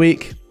 Within the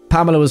week,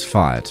 Pamela was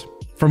fired.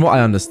 From what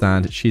I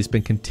understand, she's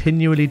been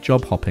continually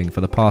job hopping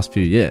for the past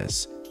few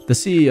years. The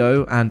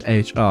CEO and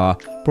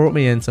HR brought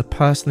me in to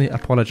personally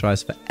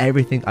apologise for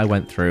everything I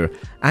went through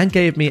and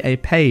gave me a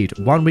paid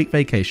 1-week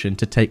vacation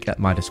to take at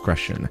my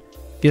discretion.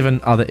 Given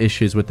other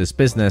issues with this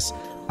business,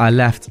 I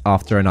left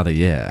after another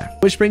year.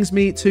 Which brings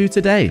me to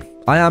today.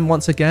 I am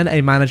once again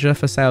a manager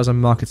for sales and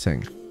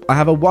marketing. I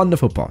have a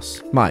wonderful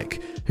boss,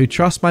 Mike, who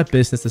trusts my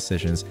business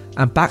decisions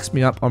and backs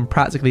me up on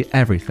practically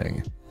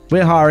everything.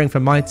 We're hiring for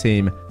my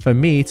team for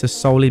me to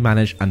solely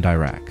manage and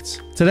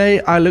direct. Today,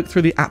 I looked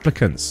through the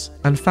applicants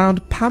and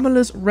found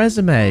Pamela's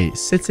resume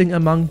sitting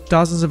among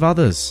dozens of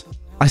others.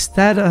 I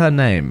stared at her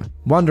name,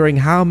 wondering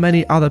how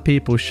many other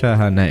people share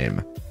her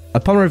name.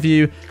 Upon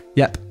review,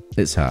 yep,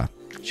 it's her.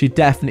 She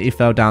definitely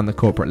fell down the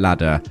corporate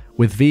ladder,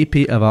 with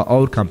VP of our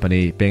old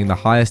company being the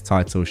highest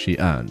title she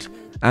earned.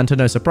 And to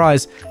no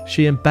surprise,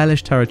 she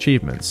embellished her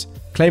achievements,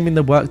 claiming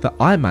the work that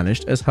I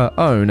managed as her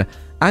own,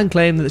 and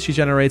claimed that she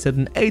generated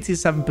an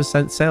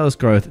 87% sales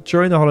growth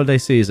during the holiday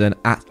season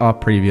at our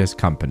previous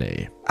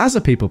company. As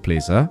a people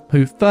pleaser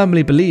who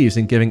firmly believes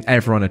in giving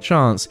everyone a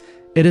chance,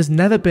 it has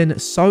never been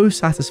so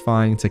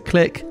satisfying to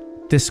click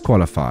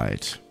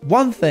disqualified.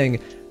 One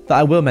thing that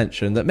I will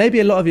mention that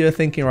maybe a lot of you are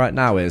thinking right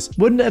now is,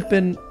 wouldn't it have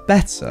been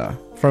better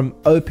from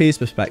OP's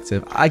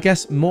perspective, I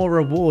guess more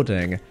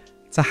rewarding,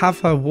 to have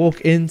her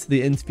walk into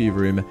the interview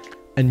room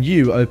and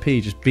you, OP,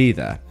 just be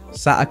there,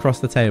 sat across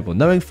the table,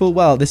 knowing full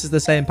well this is the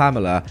same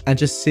Pamela, and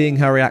just seeing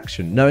her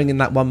reaction, knowing in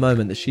that one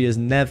moment that she is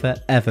never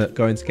ever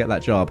going to get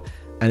that job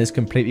and is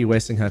completely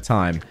wasting her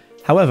time.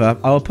 However,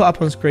 I will put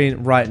up on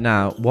screen right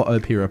now what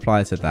OP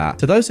replied to that.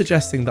 To those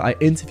suggesting that I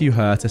interview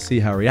her to see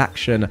her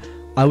reaction,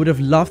 I would have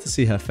loved to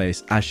see her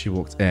face as she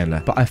walked in,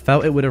 but I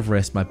felt it would have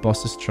risked my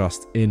boss's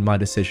trust in my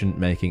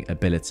decision-making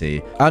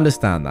ability. I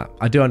understand that.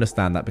 I do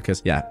understand that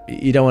because, yeah,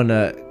 you don't want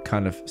to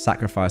kind of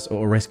sacrifice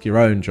or risk your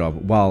own job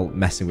while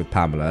messing with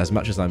Pamela, as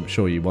much as I'm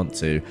sure you want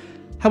to.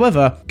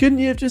 However, couldn't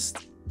you have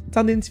just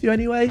done the interview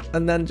anyway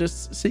and then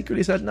just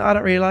secretly said, no, I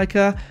don't really like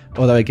her?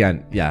 Although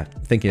again, yeah,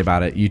 thinking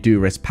about it, you do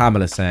risk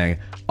Pamela saying,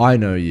 I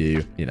know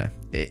you,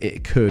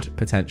 it could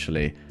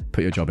potentially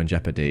put your job in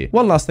jeopardy.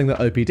 One last thing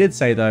that OP did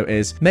say though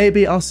is,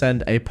 maybe I'll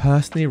send a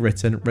personally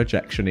written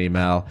rejection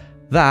email.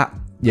 That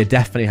you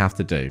definitely have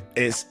to do.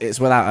 It's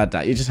without a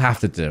doubt. You just have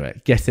to do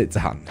it. Get it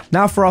done.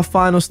 Now for our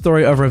final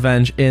story of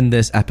revenge in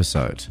this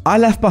episode. I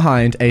left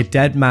behind a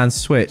dead man's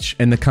switch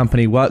in the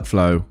company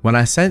workflow when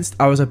I sensed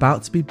I was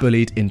about to be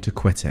bullied into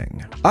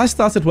quitting. I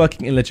started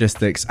working in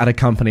logistics at a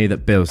company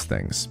that builds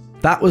things.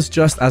 That was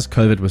just as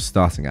COVID was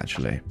starting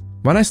actually.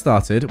 When I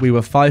started, we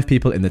were 5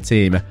 people in the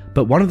team,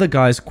 but one of the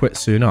guys quit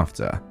soon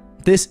after.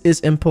 This is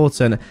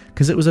important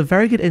because it was a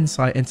very good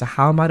insight into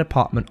how my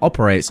department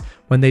operates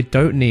when they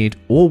don't need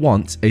or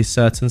want a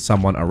certain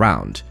someone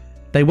around.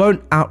 They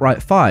won't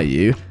outright fire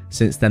you,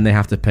 since then they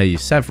have to pay you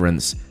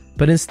severance,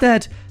 but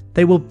instead,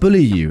 they will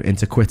bully you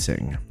into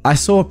quitting. I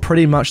saw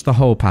pretty much the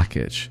whole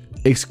package,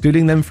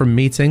 excluding them from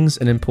meetings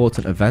and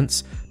important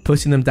events,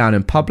 putting them down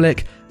in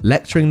public,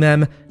 lecturing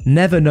them,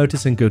 never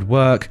noticing good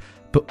work,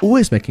 but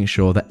always making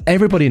sure that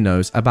everybody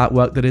knows about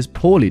work that is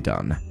poorly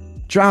done.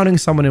 Drowning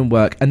someone in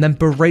work and then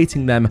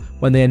berating them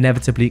when they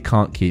inevitably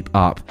can't keep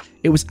up.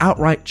 It was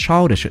outright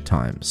childish at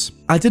times.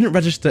 I didn't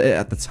register it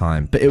at the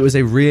time, but it was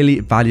a really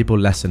valuable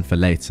lesson for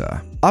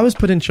later. I was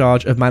put in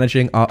charge of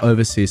managing our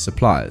overseas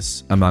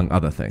suppliers, among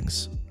other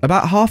things.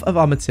 About half of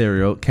our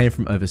material came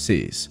from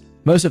overseas,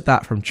 most of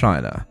that from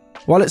China.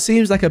 While it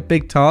seems like a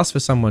big task for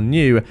someone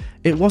new,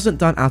 it wasn't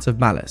done out of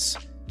malice.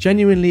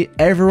 Genuinely,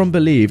 everyone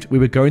believed we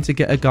were going to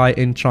get a guy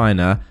in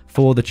China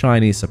for the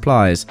Chinese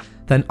supplies,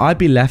 then I'd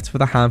be left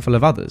with a handful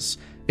of others.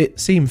 It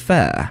seemed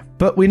fair.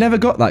 But we never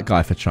got that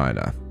guy for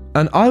China,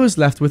 and I was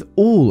left with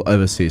all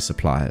overseas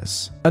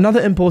suppliers.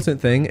 Another important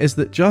thing is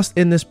that just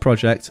in this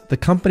project, the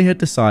company had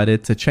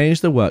decided to change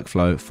the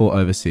workflow for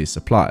overseas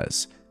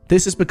suppliers.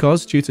 This is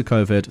because, due to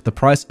COVID, the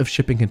price of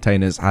shipping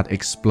containers had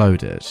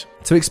exploded.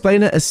 To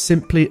explain it as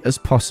simply as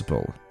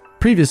possible,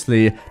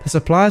 previously, the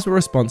suppliers were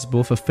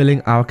responsible for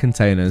filling our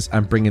containers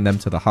and bringing them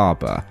to the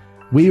harbour.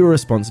 We were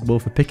responsible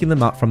for picking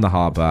them up from the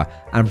harbour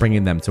and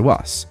bringing them to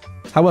us.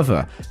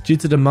 However, due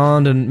to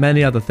demand and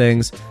many other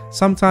things,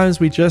 sometimes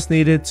we just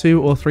needed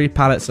 2 or 3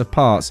 pallets of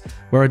parts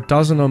where a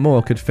dozen or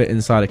more could fit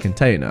inside a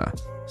container.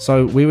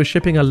 so we were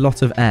shipping a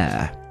lot of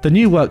air. The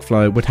new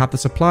workflow would have the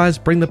suppliers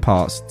bring the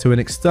parts to an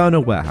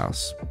external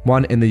warehouse,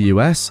 one in the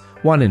US,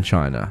 one in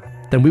China.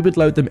 Then we would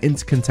load them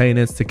into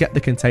containers to get the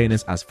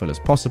containers as full as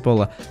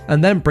possible,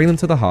 and then bring them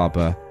to the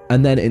harbour,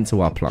 and then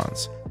into our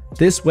plants.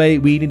 This way,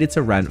 we needed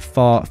to rent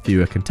far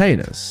fewer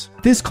containers.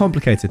 This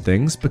complicated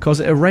things because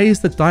it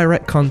erased the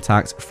direct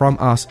contact from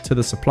us to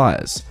the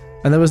suppliers,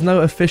 and there was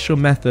no official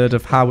method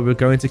of how we were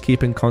going to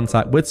keep in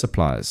contact with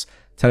suppliers,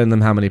 telling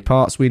them how many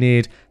parts we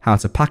need, how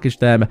to package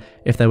them,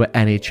 if there were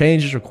any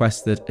changes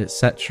requested,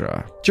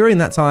 etc. During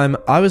that time,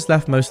 I was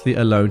left mostly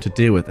alone to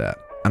deal with it,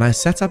 and I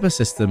set up a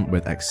system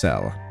with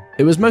Excel.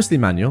 It was mostly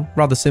manual,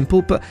 rather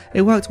simple, but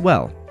it worked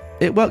well.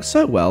 It worked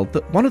so well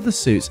that one of the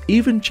suits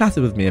even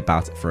chatted with me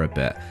about it for a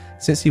bit,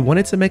 since he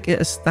wanted to make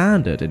it a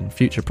standard in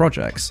future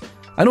projects.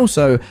 And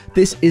also,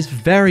 this is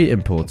very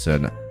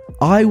important,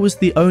 I was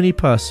the only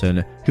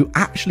person who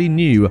actually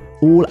knew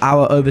all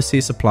our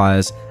overseas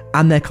suppliers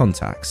and their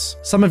contacts.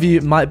 Some of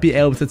you might be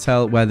able to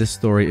tell where this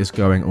story is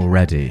going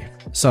already.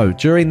 So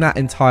during that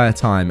entire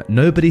time,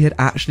 nobody had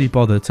actually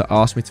bothered to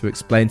ask me to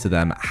explain to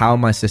them how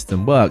my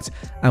system worked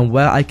and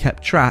where I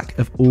kept track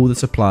of all the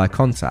supplier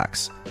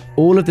contacts.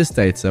 All of this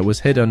data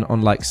was hidden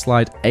on like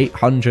slide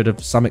 800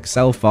 of some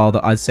Excel file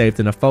that I'd saved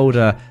in a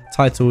folder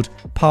titled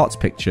Parts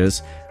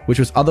Pictures, which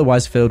was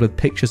otherwise filled with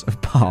pictures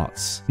of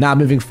parts. Now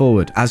moving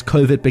forward, as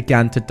COVID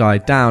began to die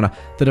down,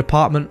 the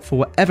department, for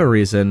whatever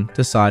reason,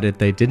 decided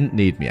they didn't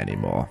need me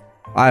anymore.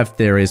 I have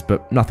theories,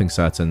 but nothing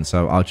certain,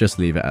 so I'll just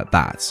leave it at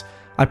that.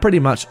 I pretty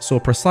much saw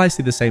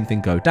precisely the same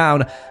thing go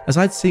down as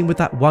I'd seen with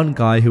that one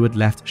guy who had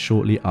left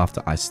shortly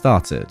after I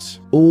started.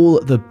 All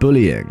the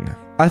bullying.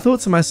 I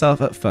thought to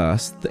myself at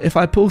first that if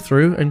I pull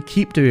through and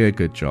keep doing a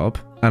good job,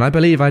 and I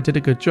believe I did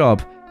a good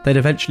job, they'd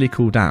eventually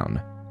cool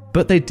down.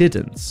 But they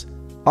didn't.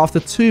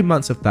 After 2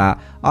 months of that,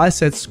 I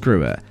said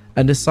screw it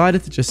and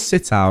decided to just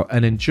sit out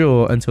and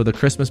endure until the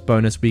Christmas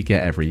bonus we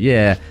get every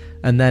year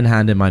and then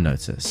hand in my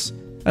notice.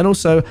 And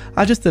also,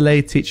 I just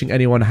delayed teaching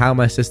anyone how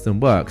my system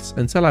worked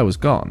until I was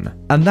gone.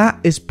 And that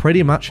is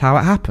pretty much how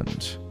it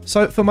happened.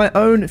 So for my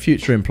own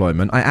future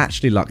employment, I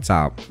actually lucked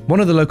out. One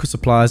of the local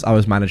suppliers I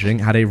was managing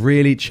had a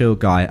really chill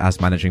guy as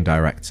managing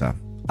director.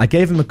 I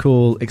gave him a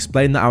call,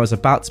 explained that I was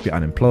about to be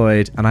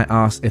unemployed, and I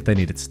asked if they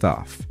needed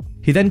staff.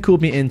 He then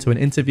called me into an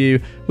interview.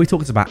 We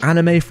talked about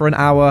anime for an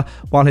hour,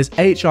 while his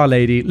HR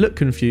lady looked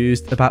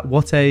confused about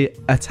what a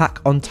Attack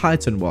on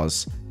Titan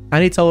was.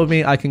 And he told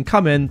me I can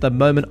come in the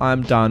moment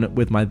I'm done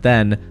with my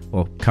then,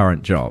 or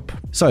current job.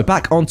 So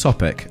back on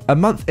topic, a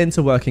month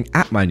into working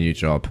at my new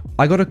job,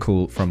 I got a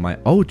call from my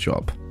old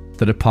job,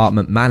 the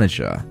department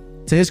manager.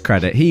 To his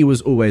credit, he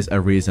was always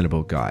a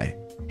reasonable guy.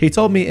 He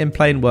told me in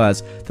plain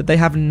words that they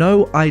have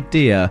no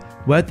idea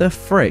where the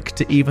frick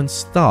to even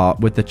start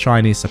with the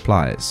Chinese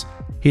suppliers.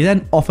 He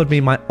then offered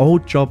me my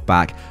old job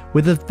back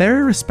with a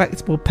very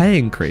respectable pay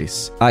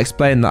increase. I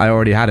explained that I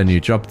already had a new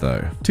job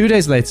though. 2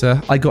 days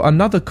later, I got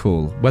another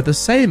call where the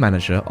same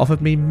manager offered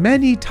me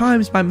many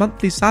times my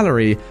monthly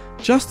salary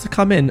just to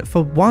come in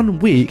for 1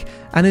 week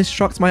and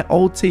instruct my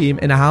old team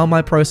in how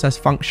my process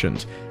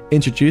functioned,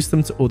 introduce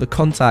them to all the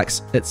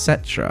contacts,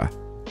 etc.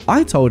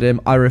 I told him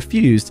I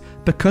refused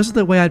because of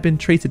the way I'd been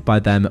treated by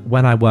them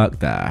when I worked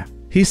there.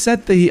 He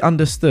said that he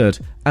understood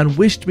and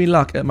wished me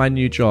luck at my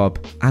new job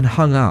and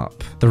hung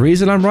up. The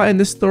reason I'm writing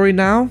this story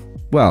now?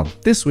 Well,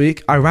 this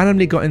week I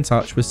randomly got in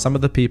touch with some of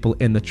the people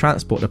in the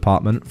transport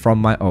department from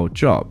my old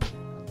job.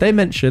 They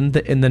mentioned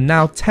that in the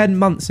now 10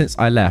 months since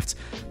I left,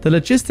 the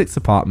logistics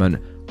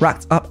department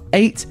racked up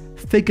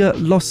 8-figure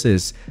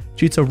losses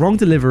due to wrong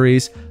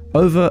deliveries,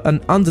 over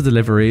and under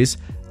deliveries,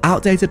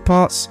 outdated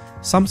parts,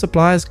 some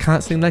suppliers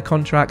cancelling their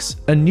contracts,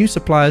 and new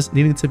suppliers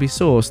needing to be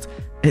sourced,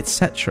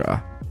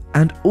 etc.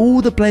 And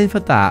all the blame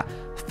for that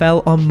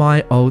fell on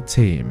my old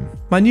team.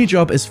 My new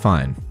job is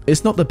fine.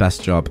 It's not the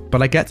best job,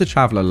 but I get to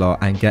travel a lot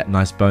and get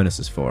nice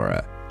bonuses for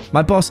it.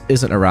 My boss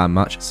isn't around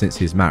much since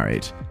he's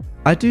married.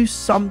 I do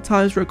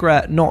sometimes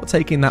regret not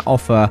taking that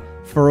offer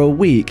for a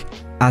week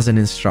as an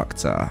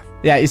instructor.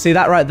 Yeah, you see,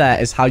 that right there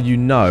is how you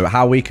know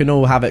how we can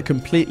all have it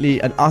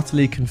completely and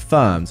utterly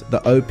confirmed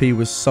that OP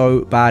was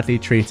so badly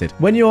treated.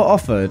 When you're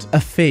offered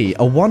a fee,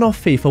 a one-off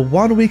fee for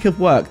 1 week of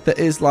work that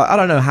is like, I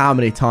don't know how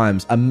many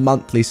times a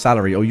monthly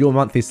salary or your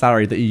monthly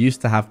salary that you used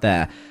to have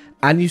there,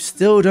 and you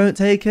still don't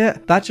take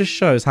it, that just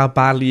shows how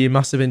badly you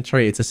must have been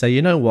treated to say,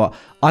 you know what,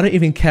 I don't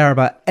even care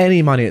about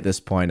any money at this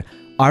point.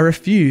 I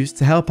refuse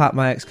to help out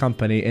my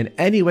ex-company in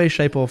any way,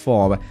 shape or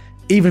form,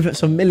 even if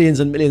it's for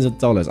millions and millions of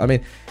dollars. I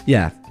mean,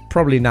 yeah.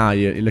 Probably now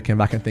you're looking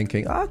back and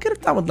thinking, I could have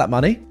done with that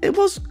money. It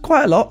was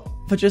quite a lot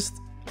for just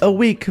a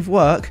week of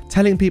work,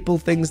 telling people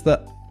things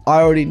that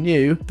I already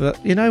knew.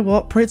 But you know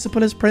what?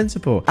 Principle is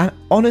principle. And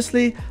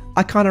honestly,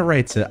 I kind of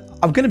rate it.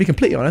 I'm going to be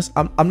completely honest.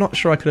 I'm not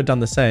sure I could have done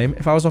the same.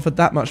 If I was offered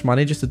that much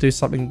money just to do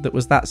something that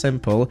was that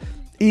simple,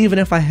 even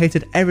if I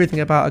hated everything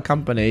about a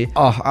company,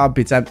 I'd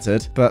be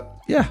tempted. But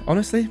yeah,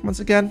 honestly,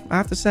 once again, I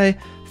have to say,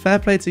 fair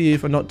play to you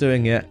for not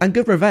doing it. And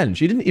good revenge.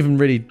 You didn't even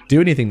really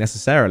do anything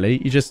necessarily.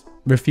 You just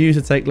refused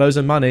to take loads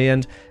of money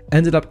and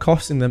ended up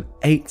costing them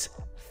 8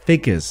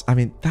 figures. I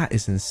mean, that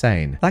is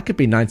insane. That could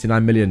be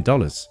 $99 million.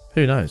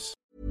 Who knows?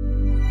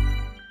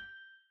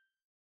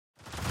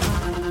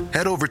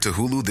 Head over to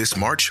Hulu this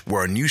March,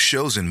 where our new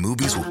shows and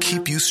movies will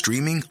keep you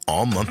streaming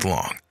all month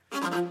long.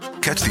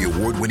 Catch the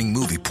award-winning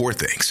movie Poor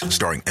Things,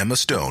 starring Emma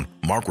Stone,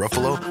 Mark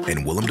Ruffalo,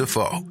 and Willem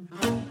Dafoe.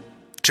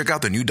 Check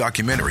out the new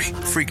documentary,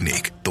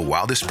 Freaknik, The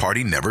Wildest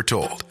Party Never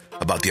Told,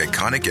 about the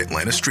iconic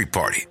Atlanta Street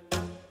Party.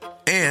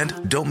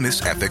 And don't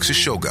miss FX's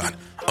Shogun,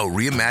 a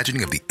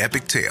reimagining of the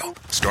epic tale,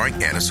 starring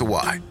Anna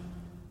Sawai.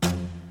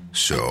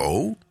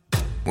 So,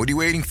 what are you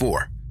waiting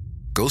for?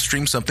 Go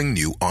stream something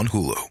new on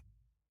Hulu.